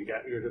loved it. We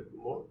got rid of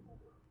Mortis."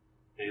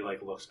 And he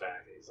like looks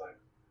back, and he's like,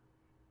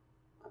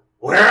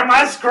 Where are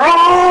my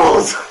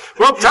scrolls?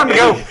 Well, time to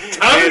go.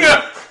 Time to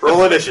go.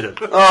 Roll initiative.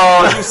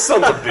 Oh, you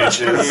sons of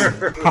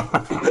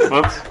bitches.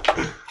 Whoops.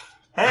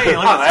 Hey,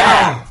 look at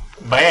that.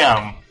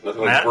 Bam.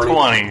 Nothing Nat burning,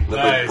 20. nothing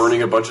like Nice.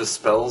 burning a bunch of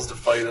spells to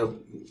fight a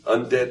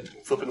undead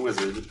flipping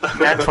wizard.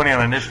 Nat 20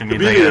 on initiative The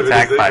means I beauty get of it is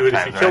attacked that 5 if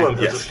times, you kill him, right?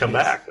 he'll just come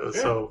back.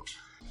 So,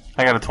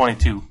 I got a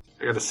 22.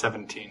 I got a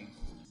 17.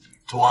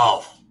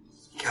 12.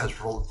 You guys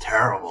rolled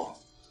terrible.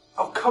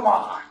 Oh, come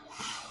on.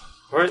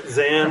 all right,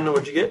 Zan,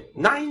 what'd you get?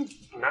 9.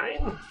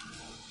 9.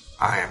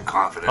 I am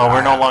confident. Oh, we're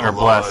I no have longer the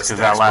blessed lowest 'cause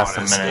that dex lasts a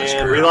bonus. minute. And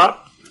Screw Relop?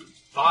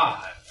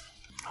 5.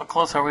 How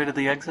close are we to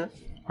the exit?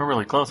 We're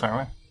really close,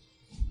 aren't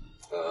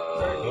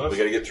We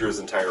got to get through his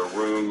entire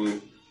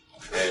room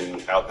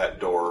and out that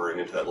door and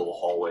into that little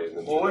hallway. And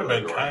then Well, through we've that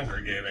been door.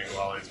 congregating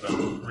while he's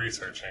been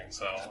researching,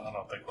 so I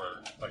don't think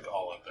we're like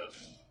all at the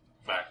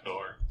back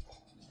door.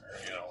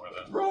 Or, where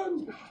the...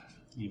 Run! we?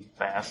 You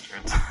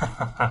bastards.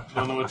 I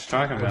don't know what you're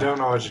talking I about. don't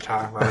know what you're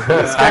talking about.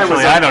 This guy Actually,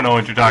 was, I don't know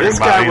what you're talking this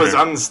about guy either. was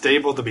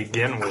unstable to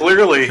begin with.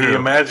 Clearly, he True.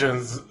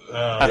 imagines...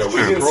 That's We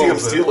true. didn't see him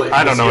steal it.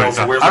 I don't know what he's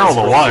talking about. I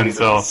rolled a 1,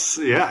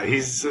 so Yeah,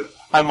 he's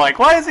I'm like,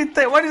 why does he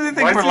think we're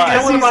lying?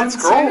 yelling about Why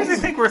scrolls? does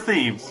he think we're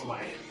thieves?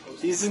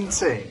 he's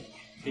insane.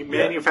 He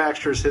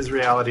manufactures his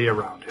reality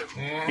around him.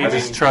 He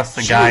just trusts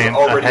the she guy was in a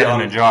already head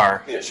on- in a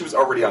jar. Yeah, she was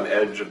already on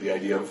edge of the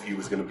idea of he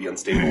was going to be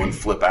unstable and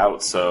flip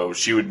out, so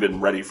she would have been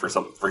ready for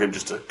him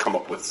just to come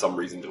up with some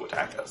reason to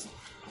attack us.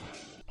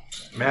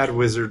 Mad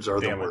wizards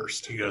are Damn the it.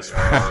 worst. He goes,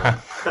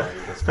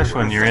 Especially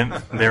when you're in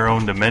their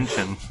own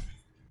dimension.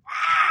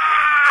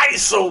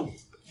 He's so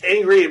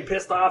angry and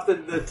pissed off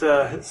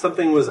that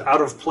something was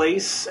out of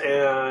place,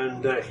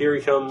 and here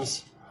he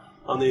comes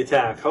on the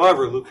attack.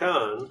 However,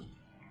 Lucan,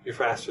 you're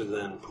faster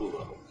than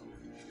Pulo.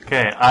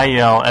 Okay, I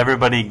yell,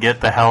 everybody get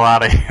the hell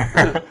out of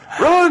here.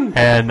 Run!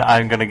 And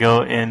I'm going to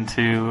go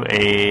into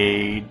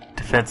a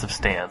defensive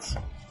stance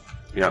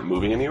You're not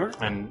moving anywhere,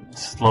 and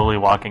slowly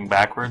walking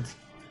backwards.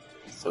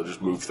 so just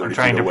move 30 I'm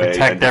trying feet to away.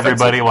 protect and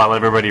everybody defensive. while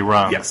everybody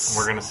runs. Yes.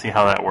 We're going to see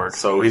how that works.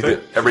 So he's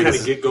everybody. Kind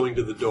of get going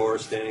to the door,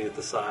 standing at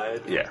the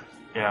side. Yeah.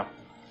 Yeah.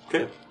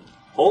 Okay.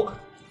 Hulk?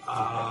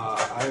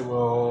 I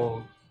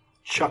will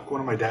chuck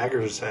one of my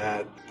daggers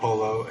at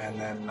Polo, and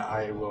then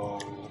I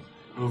will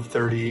move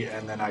 30,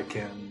 and then I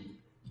can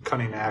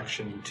cunning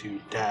action to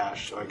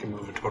dash, so I can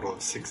move a total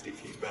of 60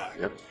 feet back.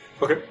 Yep.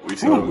 Okay. We've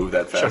seen him move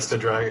that Chuck fast. the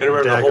dragon. And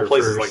remember, the whole dagger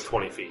place is first. like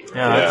 20 feet. Right?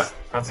 Yeah,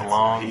 that's a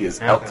long... He is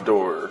yeah. out the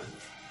door.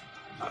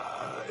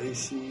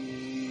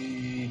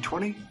 AC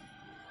 20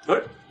 All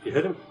right. You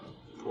hit him.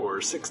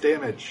 for 6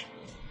 damage,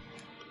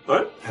 All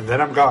right. and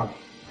then I'm gone.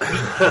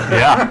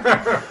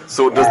 Yeah.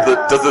 So does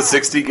the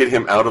 60 get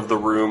him out of the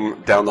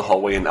room, down the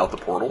hallway, and out the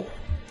portal?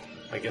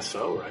 I guess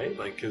so, right?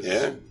 Like, cause,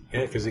 Yeah.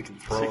 because he can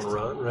throw and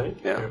run, right?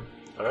 Yeah.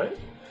 All right.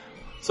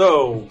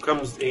 So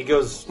he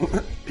goes.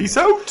 Peace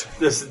out.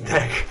 This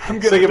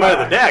dagger. So you buy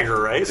the dagger,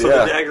 right? So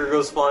Yeah. the dagger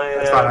goes flying.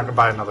 That's at fine, I him. can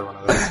buy another one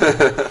of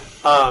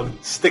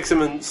those. Sticks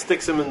him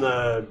in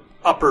the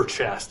upper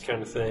chest,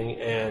 kind of thing,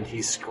 and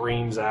he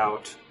screams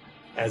out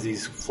as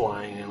he's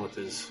flying in with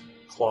his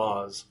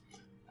claws.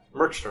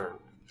 Merc's turn.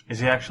 Is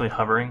he actually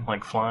hovering,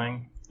 like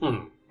flying?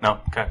 Hmm. No?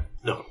 Okay.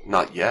 No.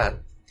 Not yet.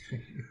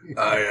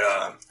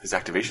 I His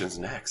activation's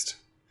next.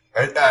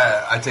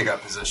 take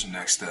up position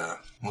next to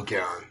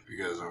Lucan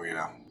because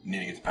need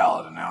to get the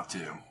paladin out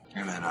too,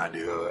 and then I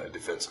do a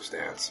defensive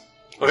stance.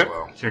 Okay. As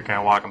well. So you're kind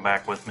of walking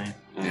back with me.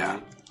 Yeah.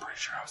 Pretty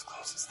sure I was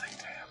closest thing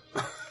to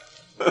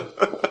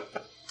him.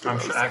 I'm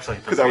sure, actually,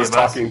 Because I was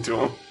talking to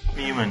him.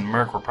 You and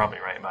Merc were probably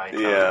right by each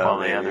other Yeah, while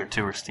maybe. the other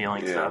two were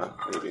stealing Yeah, stuff.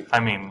 maybe. I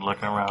mean,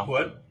 looking around.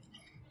 what?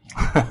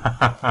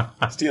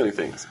 Stealing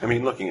things. I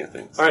mean, looking at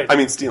things. All right. I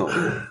mean,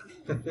 stealing.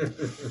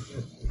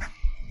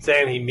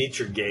 Saying he meets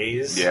your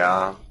gaze.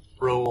 Yeah.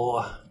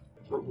 Roll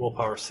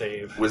willpower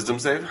save. Wisdom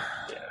save?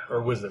 Yeah.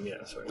 Or wisdom,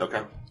 yeah, sorry.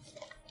 Okay.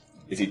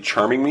 Is he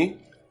charming me?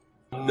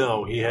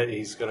 No, he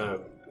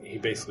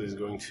basically is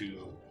going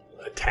to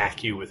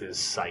attack you with his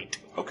sight.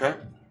 Okay.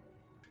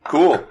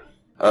 Cool.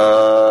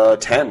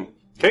 10.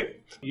 Okay.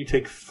 You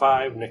take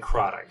 5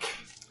 necrotic.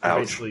 Ouch.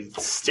 Basically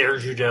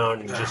stares you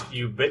down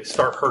and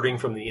start hurting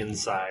from the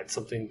inside.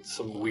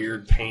 Some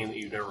weird pain that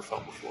you've never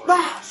felt before.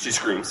 She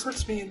screams.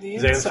 Hurts me in the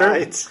Zan's turn?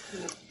 insides.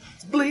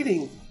 It's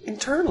bleeding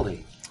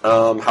internally.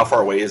 How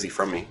far away is he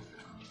from me?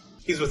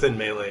 He's within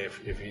melee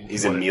if you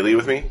He's in melee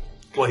with me?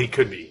 Well, he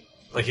could be.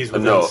 Like he's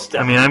within No.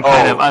 step. I mean, I'm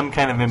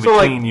kind of in So,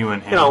 like, between you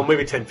and him.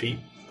 maybe 10 feet.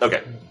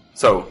 Okay.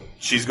 So,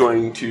 she's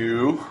going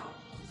to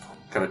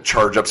kind of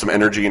charge up some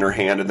energy in her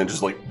hand and then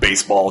just like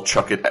baseball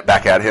chuck it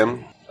back at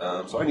him.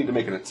 So I need to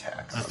make an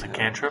attack. Is this a on him.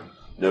 cantrip?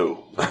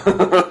 No.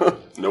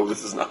 No,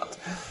 this is not.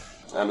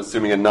 I'm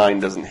assuming a 9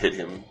 doesn't hit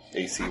him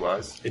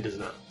AC-wise. It does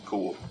not.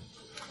 Cool.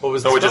 What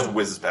was So the it just spell?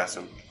 whizzes past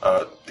him.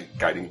 The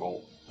guiding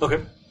bolt.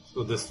 Okay.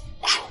 So this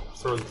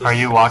Are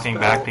you walking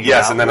back to get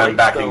Yes, out? and then I'm Right,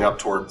 backing so- up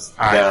towards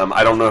All right. them.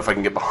 I don't know if I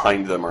can get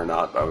behind them or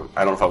not. I don't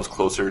know if I was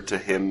closer to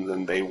him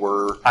than they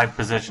were. I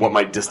positioned What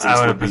my distance I would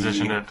would have be.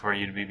 positioned it where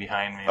you'd be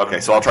behind me. Okay,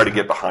 so I'll try to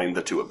get behind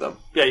the two of them.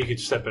 Yeah, you could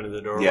step into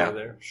the door Yeah. over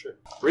there. Sure.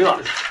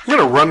 Relock. I'm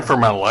gonna run for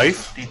my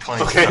life.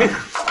 D20. Okay.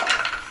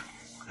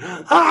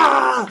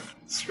 Ah!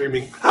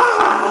 Screaming.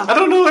 Ah! I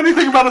don't know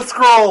anything about a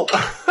scroll.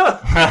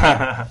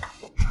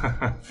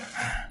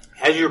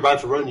 As you're about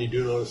to run, you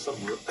do notice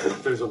something.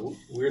 There's a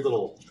weird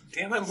little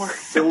Damn it, Mark.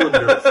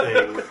 cylinder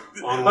thing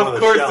on one of Of the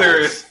course shelves. there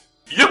is.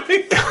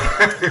 Yoink!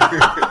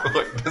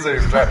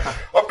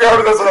 I'm going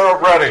to this and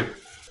I'm ready.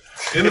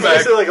 In the It's back.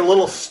 basically like a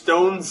little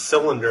stone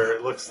cylinder.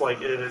 It looks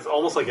like it is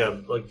almost like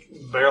a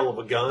barrel of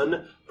a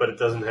gun, but it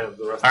doesn't have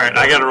the rest. All right, of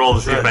the I got to roll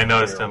to see Yeah. if I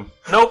noticed him.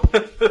 Nope,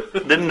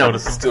 didn't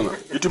notice him. Still,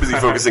 you're too busy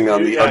focusing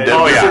on the Yeah, undead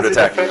yeah. wizard It's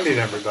attacking. defending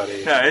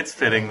everybody. Yeah, it's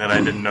fitting that I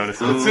didn't notice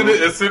him.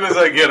 As soon as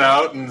I get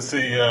out and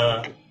see,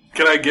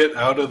 can I get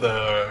out of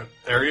the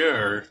area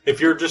or? If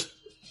you're just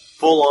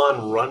full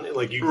on run,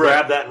 like you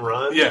grab that and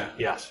run. Yeah.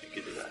 Yes, you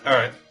could do that. All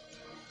right.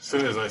 As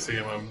soon as I see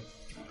him,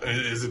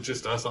 is it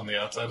just us on the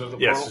outside of the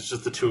Yes, portal? it's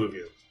just the two of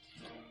you.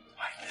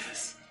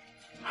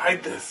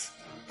 Hide this.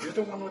 You're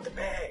the one with the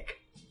bag.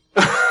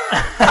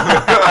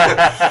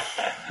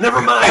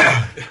 Never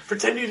mind.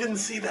 Pretend you didn't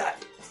see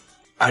that.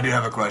 I do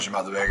have a question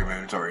about the bag of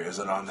inventory. Is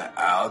it on the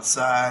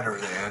outside or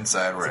the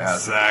inside where it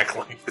has it?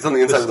 Exactly. It's on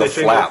the inside of the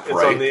stitching, flap, it's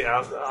right? on the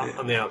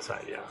on the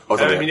outside. Yeah. Oh,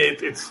 it's on I the- mean,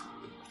 it's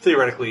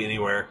theoretically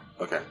anywhere.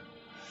 Okay.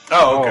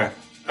 Oh, okay.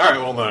 All right.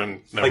 Well,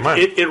 then never Like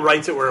mind. it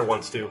writes it where it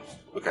wants to.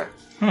 Okay.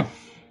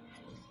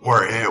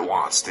 Where it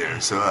wants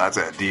to. So that's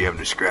a DM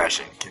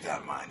discretion. Keep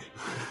that in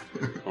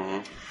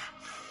mind.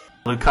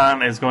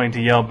 Lucan is going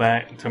to yell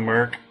back to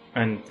Merc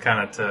and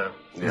kind of to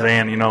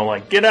Zan,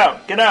 like, get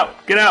out, get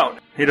out, get out.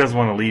 He doesn't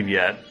want to leave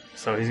yet,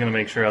 so he's going to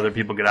make sure other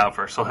people get out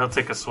first. So he'll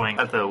take a swing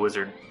at the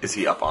wizard. Is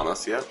he up on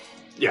us yet?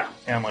 Yeah.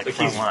 And I'm like Like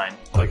front he's- line.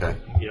 Okay.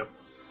 Yep.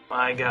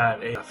 I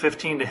got a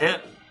 15 to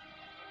hit,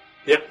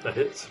 Yep. That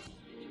hits.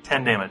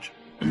 10 damage.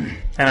 And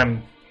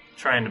I'm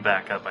trying to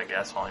back up, I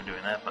guess, while I'm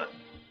doing that, but...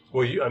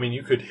 Well,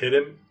 you could hit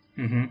him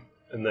Mm-hmm.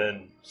 and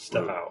then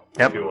step out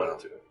Yep. if you wanted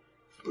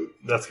to.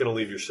 That's going to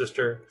leave your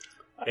sister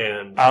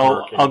and I'll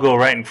Mark and- I'll go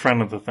right in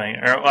front of the thing.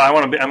 Or I'm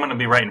going to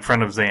be right in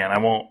front of Zan.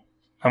 I'm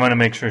going to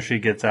make sure she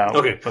gets out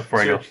Okay, before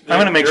I so go. I'm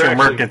going to make you're sure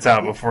Merc actually- gets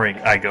out before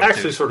I go,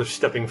 actually too. sort of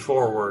stepping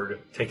forward,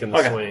 taking the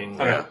Okay. swing,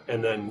 Okay.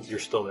 and then you're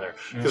still there.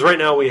 Because right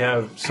now we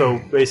have, so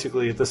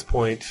basically at this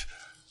point,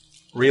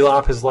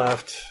 Relop has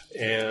left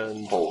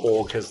and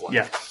Holg has left.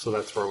 Yeah. So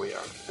that's where we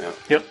are. Yeah.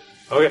 Yep.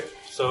 Okay,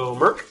 so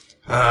Merc.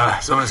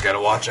 Someone's got to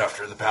watch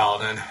after the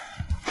paladin.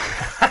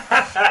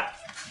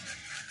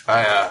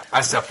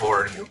 I step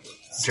forward and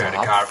try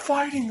to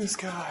fighting this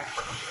guy.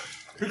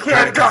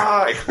 try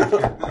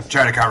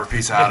to carve a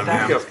piece out of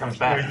him. comes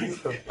back.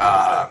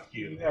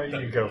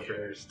 You go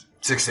first.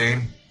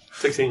 16.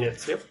 16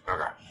 hits, yep.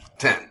 Okay.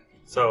 10.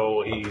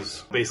 So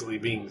he's basically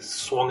being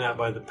swung at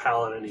by the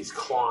paladin. He's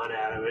clawing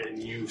at him,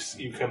 and you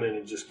come in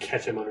and just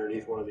catch him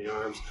underneath one of the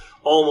arms.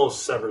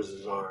 Almost severs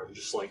his arm,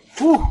 just like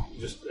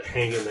just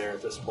hanging there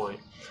at this point.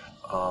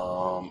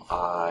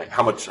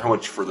 How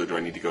much further do I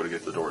need to go to get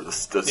to the door? The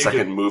second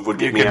can- move would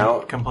get me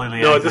out.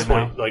 Completely No, at exit this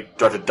point, now. like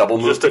Do I have to double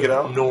move just to a get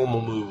out?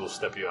 normal move will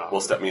step you out. Will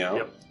step me out.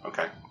 Yep.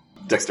 Okay.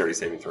 Dexterity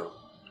saving throw.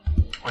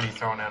 What are you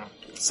throwing at him?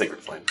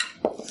 Sacred flame.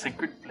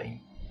 Sacred flame.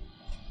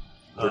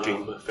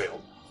 13.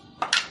 Failed.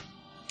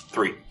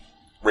 3.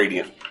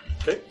 Radiant.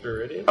 Okay, you're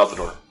ready. Out the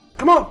door.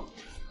 Come on.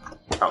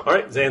 All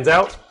right, Zan's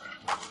out,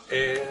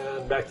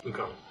 and back to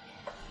Lucan.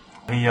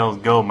 He yells,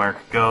 "Go, Merc,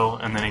 go!"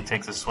 And then he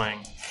takes a swing.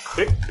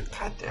 Okay.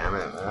 God damn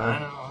it,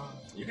 man.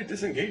 You could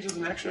disengage as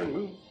an action and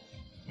move.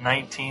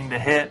 19 to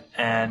hit,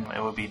 and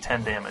it would be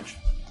 10 damage.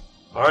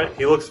 All right,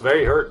 he looks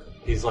very hurt.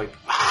 He's like,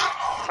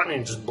 I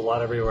mean, just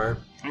blood everywhere.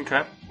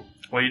 Okay.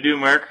 What do you do,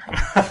 Merc?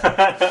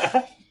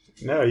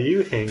 No,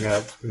 you hang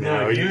up.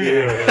 No, you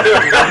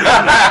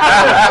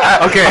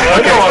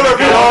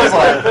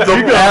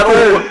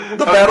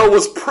The battle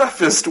was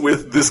prefaced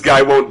with "this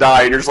guy won't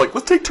die," and you're just like,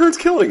 "Let's take turns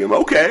killing him."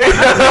 Okay.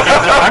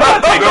 I'm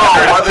not taking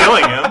turns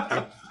killing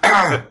him.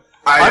 I'm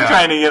I'm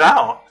trying to get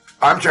out.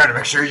 trying to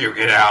make sure you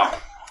get out.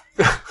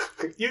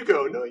 You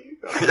go. No, you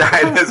go. Yeah,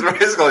 it's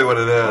basically what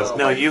it is.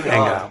 No, you hang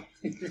out.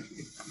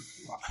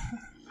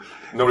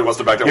 Nobody wants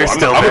to back down. You're Well,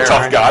 still I'm a there,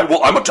 tough right? guy.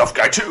 Well, I'm a tough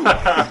guy too.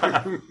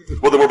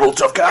 Well, then we're both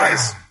tough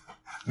guys.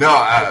 No,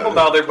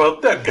 Now they're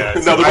both dead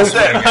guys. No, they're both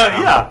dead.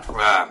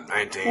 Yeah.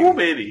 19. Oh,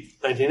 baby.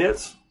 19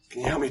 hits.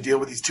 Can you help me deal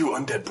with these two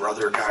undead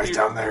brother guys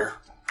down there?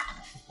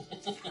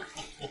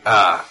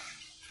 11.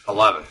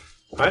 All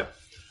right.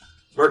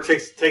 Merc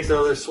takes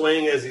another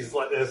swing as he's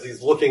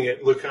looking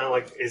at Luke, kind of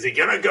like, is he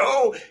gonna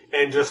go?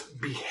 And just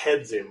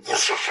beheads him.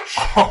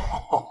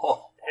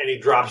 And he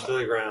drops to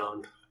the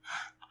ground.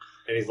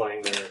 And he's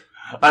lying there.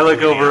 I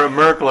look over at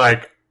Merc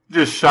like,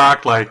 just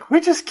shocked, like, we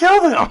just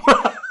killed him.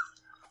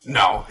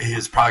 No, he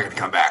is probably going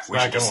to come back. We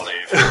should just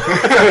leave.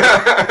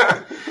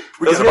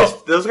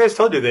 Those guys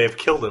told you they have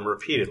killed him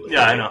repeatedly.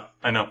 Yeah,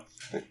 I know.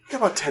 Got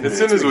about 10 As minutes.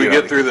 soon as we get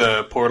get out through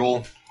the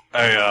portal,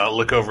 I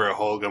look over at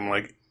Hulk. I'm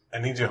like, I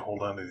need you to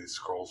hold on to these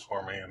scrolls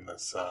for me. And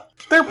this,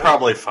 they're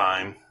probably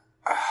fine.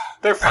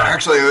 They're fine.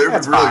 Actually, it would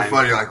That's be really fine.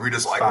 funny. Like we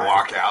just Fine.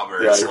 walk out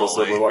very Yeah,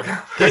 slowly. you're walk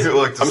out.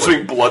 Like, I'm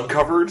assuming blood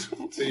covered.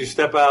 So you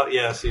step out,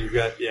 so you've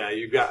got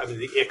I mean,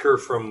 the ichor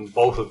from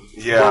both of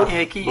Yeah.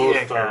 Icky both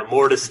icker.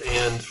 Mortis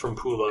and from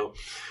Pulo.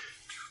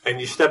 And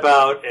you step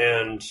out,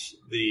 and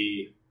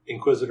the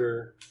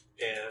Inquisitor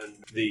and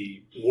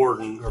the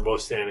Warden are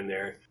both standing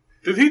there.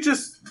 Did he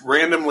just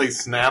randomly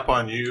snap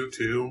on you,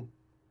 too?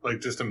 Like,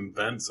 just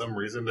invent some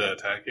reason to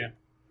attack you?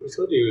 I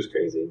told you he was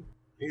crazy.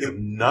 He's a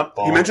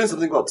nutball. You mentioned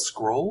something about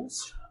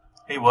scrolls.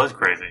 He was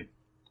crazy.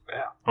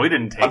 Yeah. We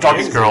didn't I'm take talking-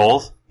 any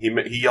scrolls. He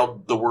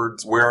yelled the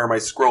words, "Where are my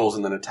scrolls?"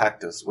 and then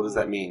attacked us. What does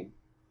that mean?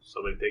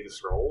 Somebody take the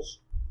scrolls?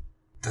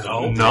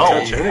 No.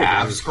 Do you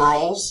have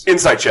scrolls?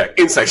 Inside check.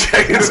 Inside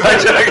check.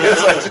 Inside check.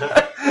 Inside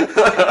check.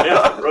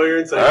 Yeah, roll your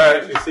insight. All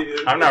right. You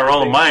see- I'm not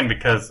rolling mine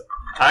because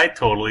I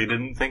totally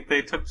didn't think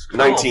they took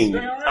scrolls. 19.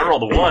 I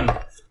rolled a 1.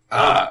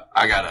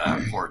 I got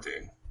a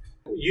 14.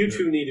 You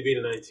two need to beat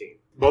a 19.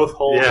 Both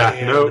Hulk Yeah,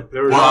 and... no,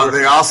 there was Well,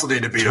 they also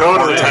need to beat a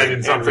Totally. 14.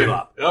 and something.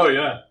 Relop. Oh,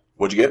 yeah.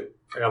 What'd you get?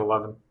 I got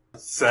 11.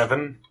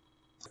 7.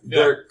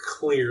 They're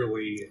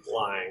clearly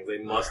lying. They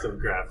must have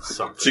grabbed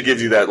something. She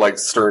gives you that like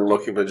stern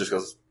look, but just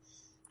goes,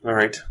 "All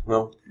right,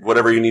 well,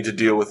 whatever you need to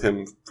deal with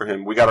him for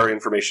him. We got our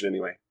information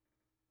anyway."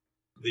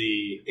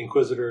 The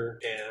Inquisitor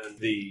and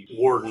the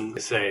Warden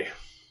say,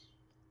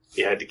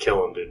 you had to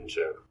kill him, didn't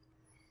you?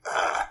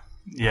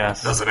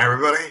 Yes. Doesn't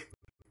everybody?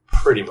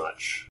 Pretty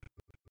much.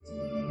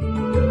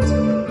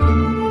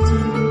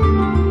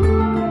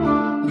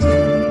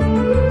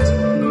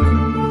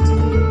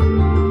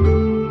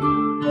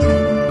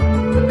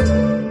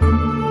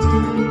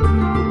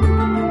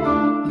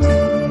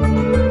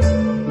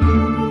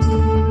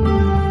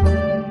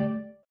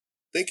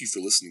 Thank you for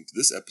listening to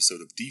this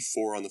episode of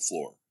D4 on the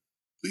Floor.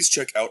 Please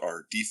check out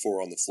our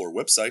D4 on the Floor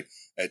website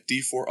at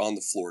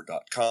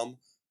d4onthefloor.com.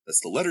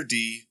 That's the letter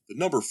D, the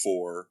number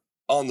 4,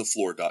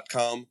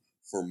 onthefloor.com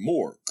for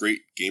more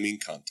great gaming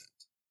content.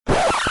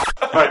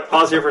 Alright,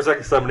 pause here for a second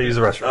because I'm going to use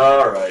the restroom.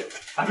 All right.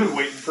 I've been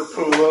waiting for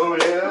Pulo,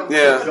 yeah. I'm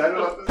Yeah. excited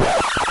about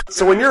this.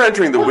 So when you're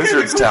entering the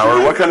Wizard's Tower,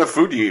 what kind of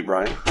food do you eat,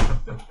 Brian?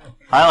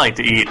 I like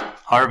to eat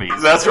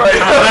Arby's. That's right.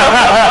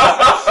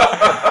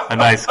 A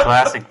nice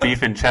classic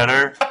beef and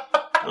cheddar,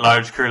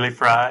 large curly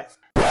fry.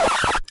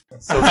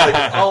 So it's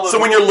like all of So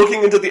when you're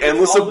looking into the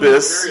endless all the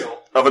abyss material.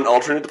 of an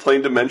alternate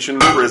plane dimension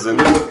prison,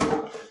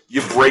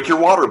 you break your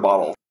water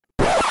bottle.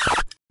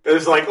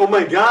 It's like, oh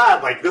my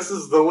god, like this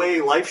is the way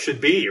life should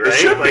be, right? It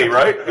should be, Like,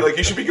 right? Like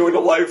you should be going to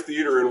live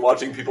theater and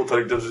watching people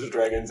play Dungeons and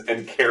Dragons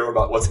and care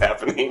about what's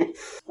happening.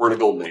 We're in a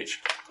golden age.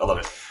 I love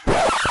it.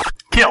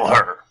 Kill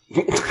her.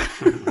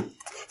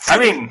 I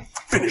mean,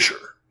 Finish her.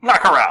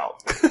 knock her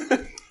out.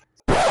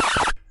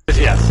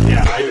 Yes,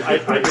 yeah. I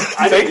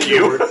Thank just need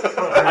you. the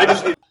word. I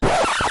just need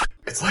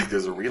It's like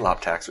there's a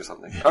relop tax or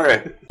something.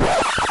 Okay.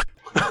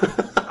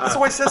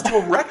 So I says to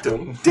him, wrecked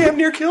him, damn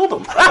near killed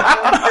him.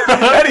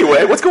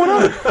 Anyway, what's going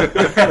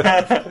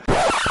on?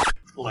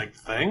 Like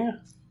thing?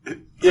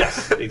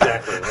 yes,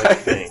 exactly. Like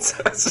thing.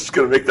 I was just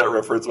going to make that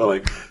reference about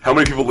like how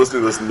many people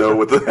listening to this know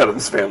what the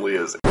Adams family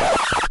is.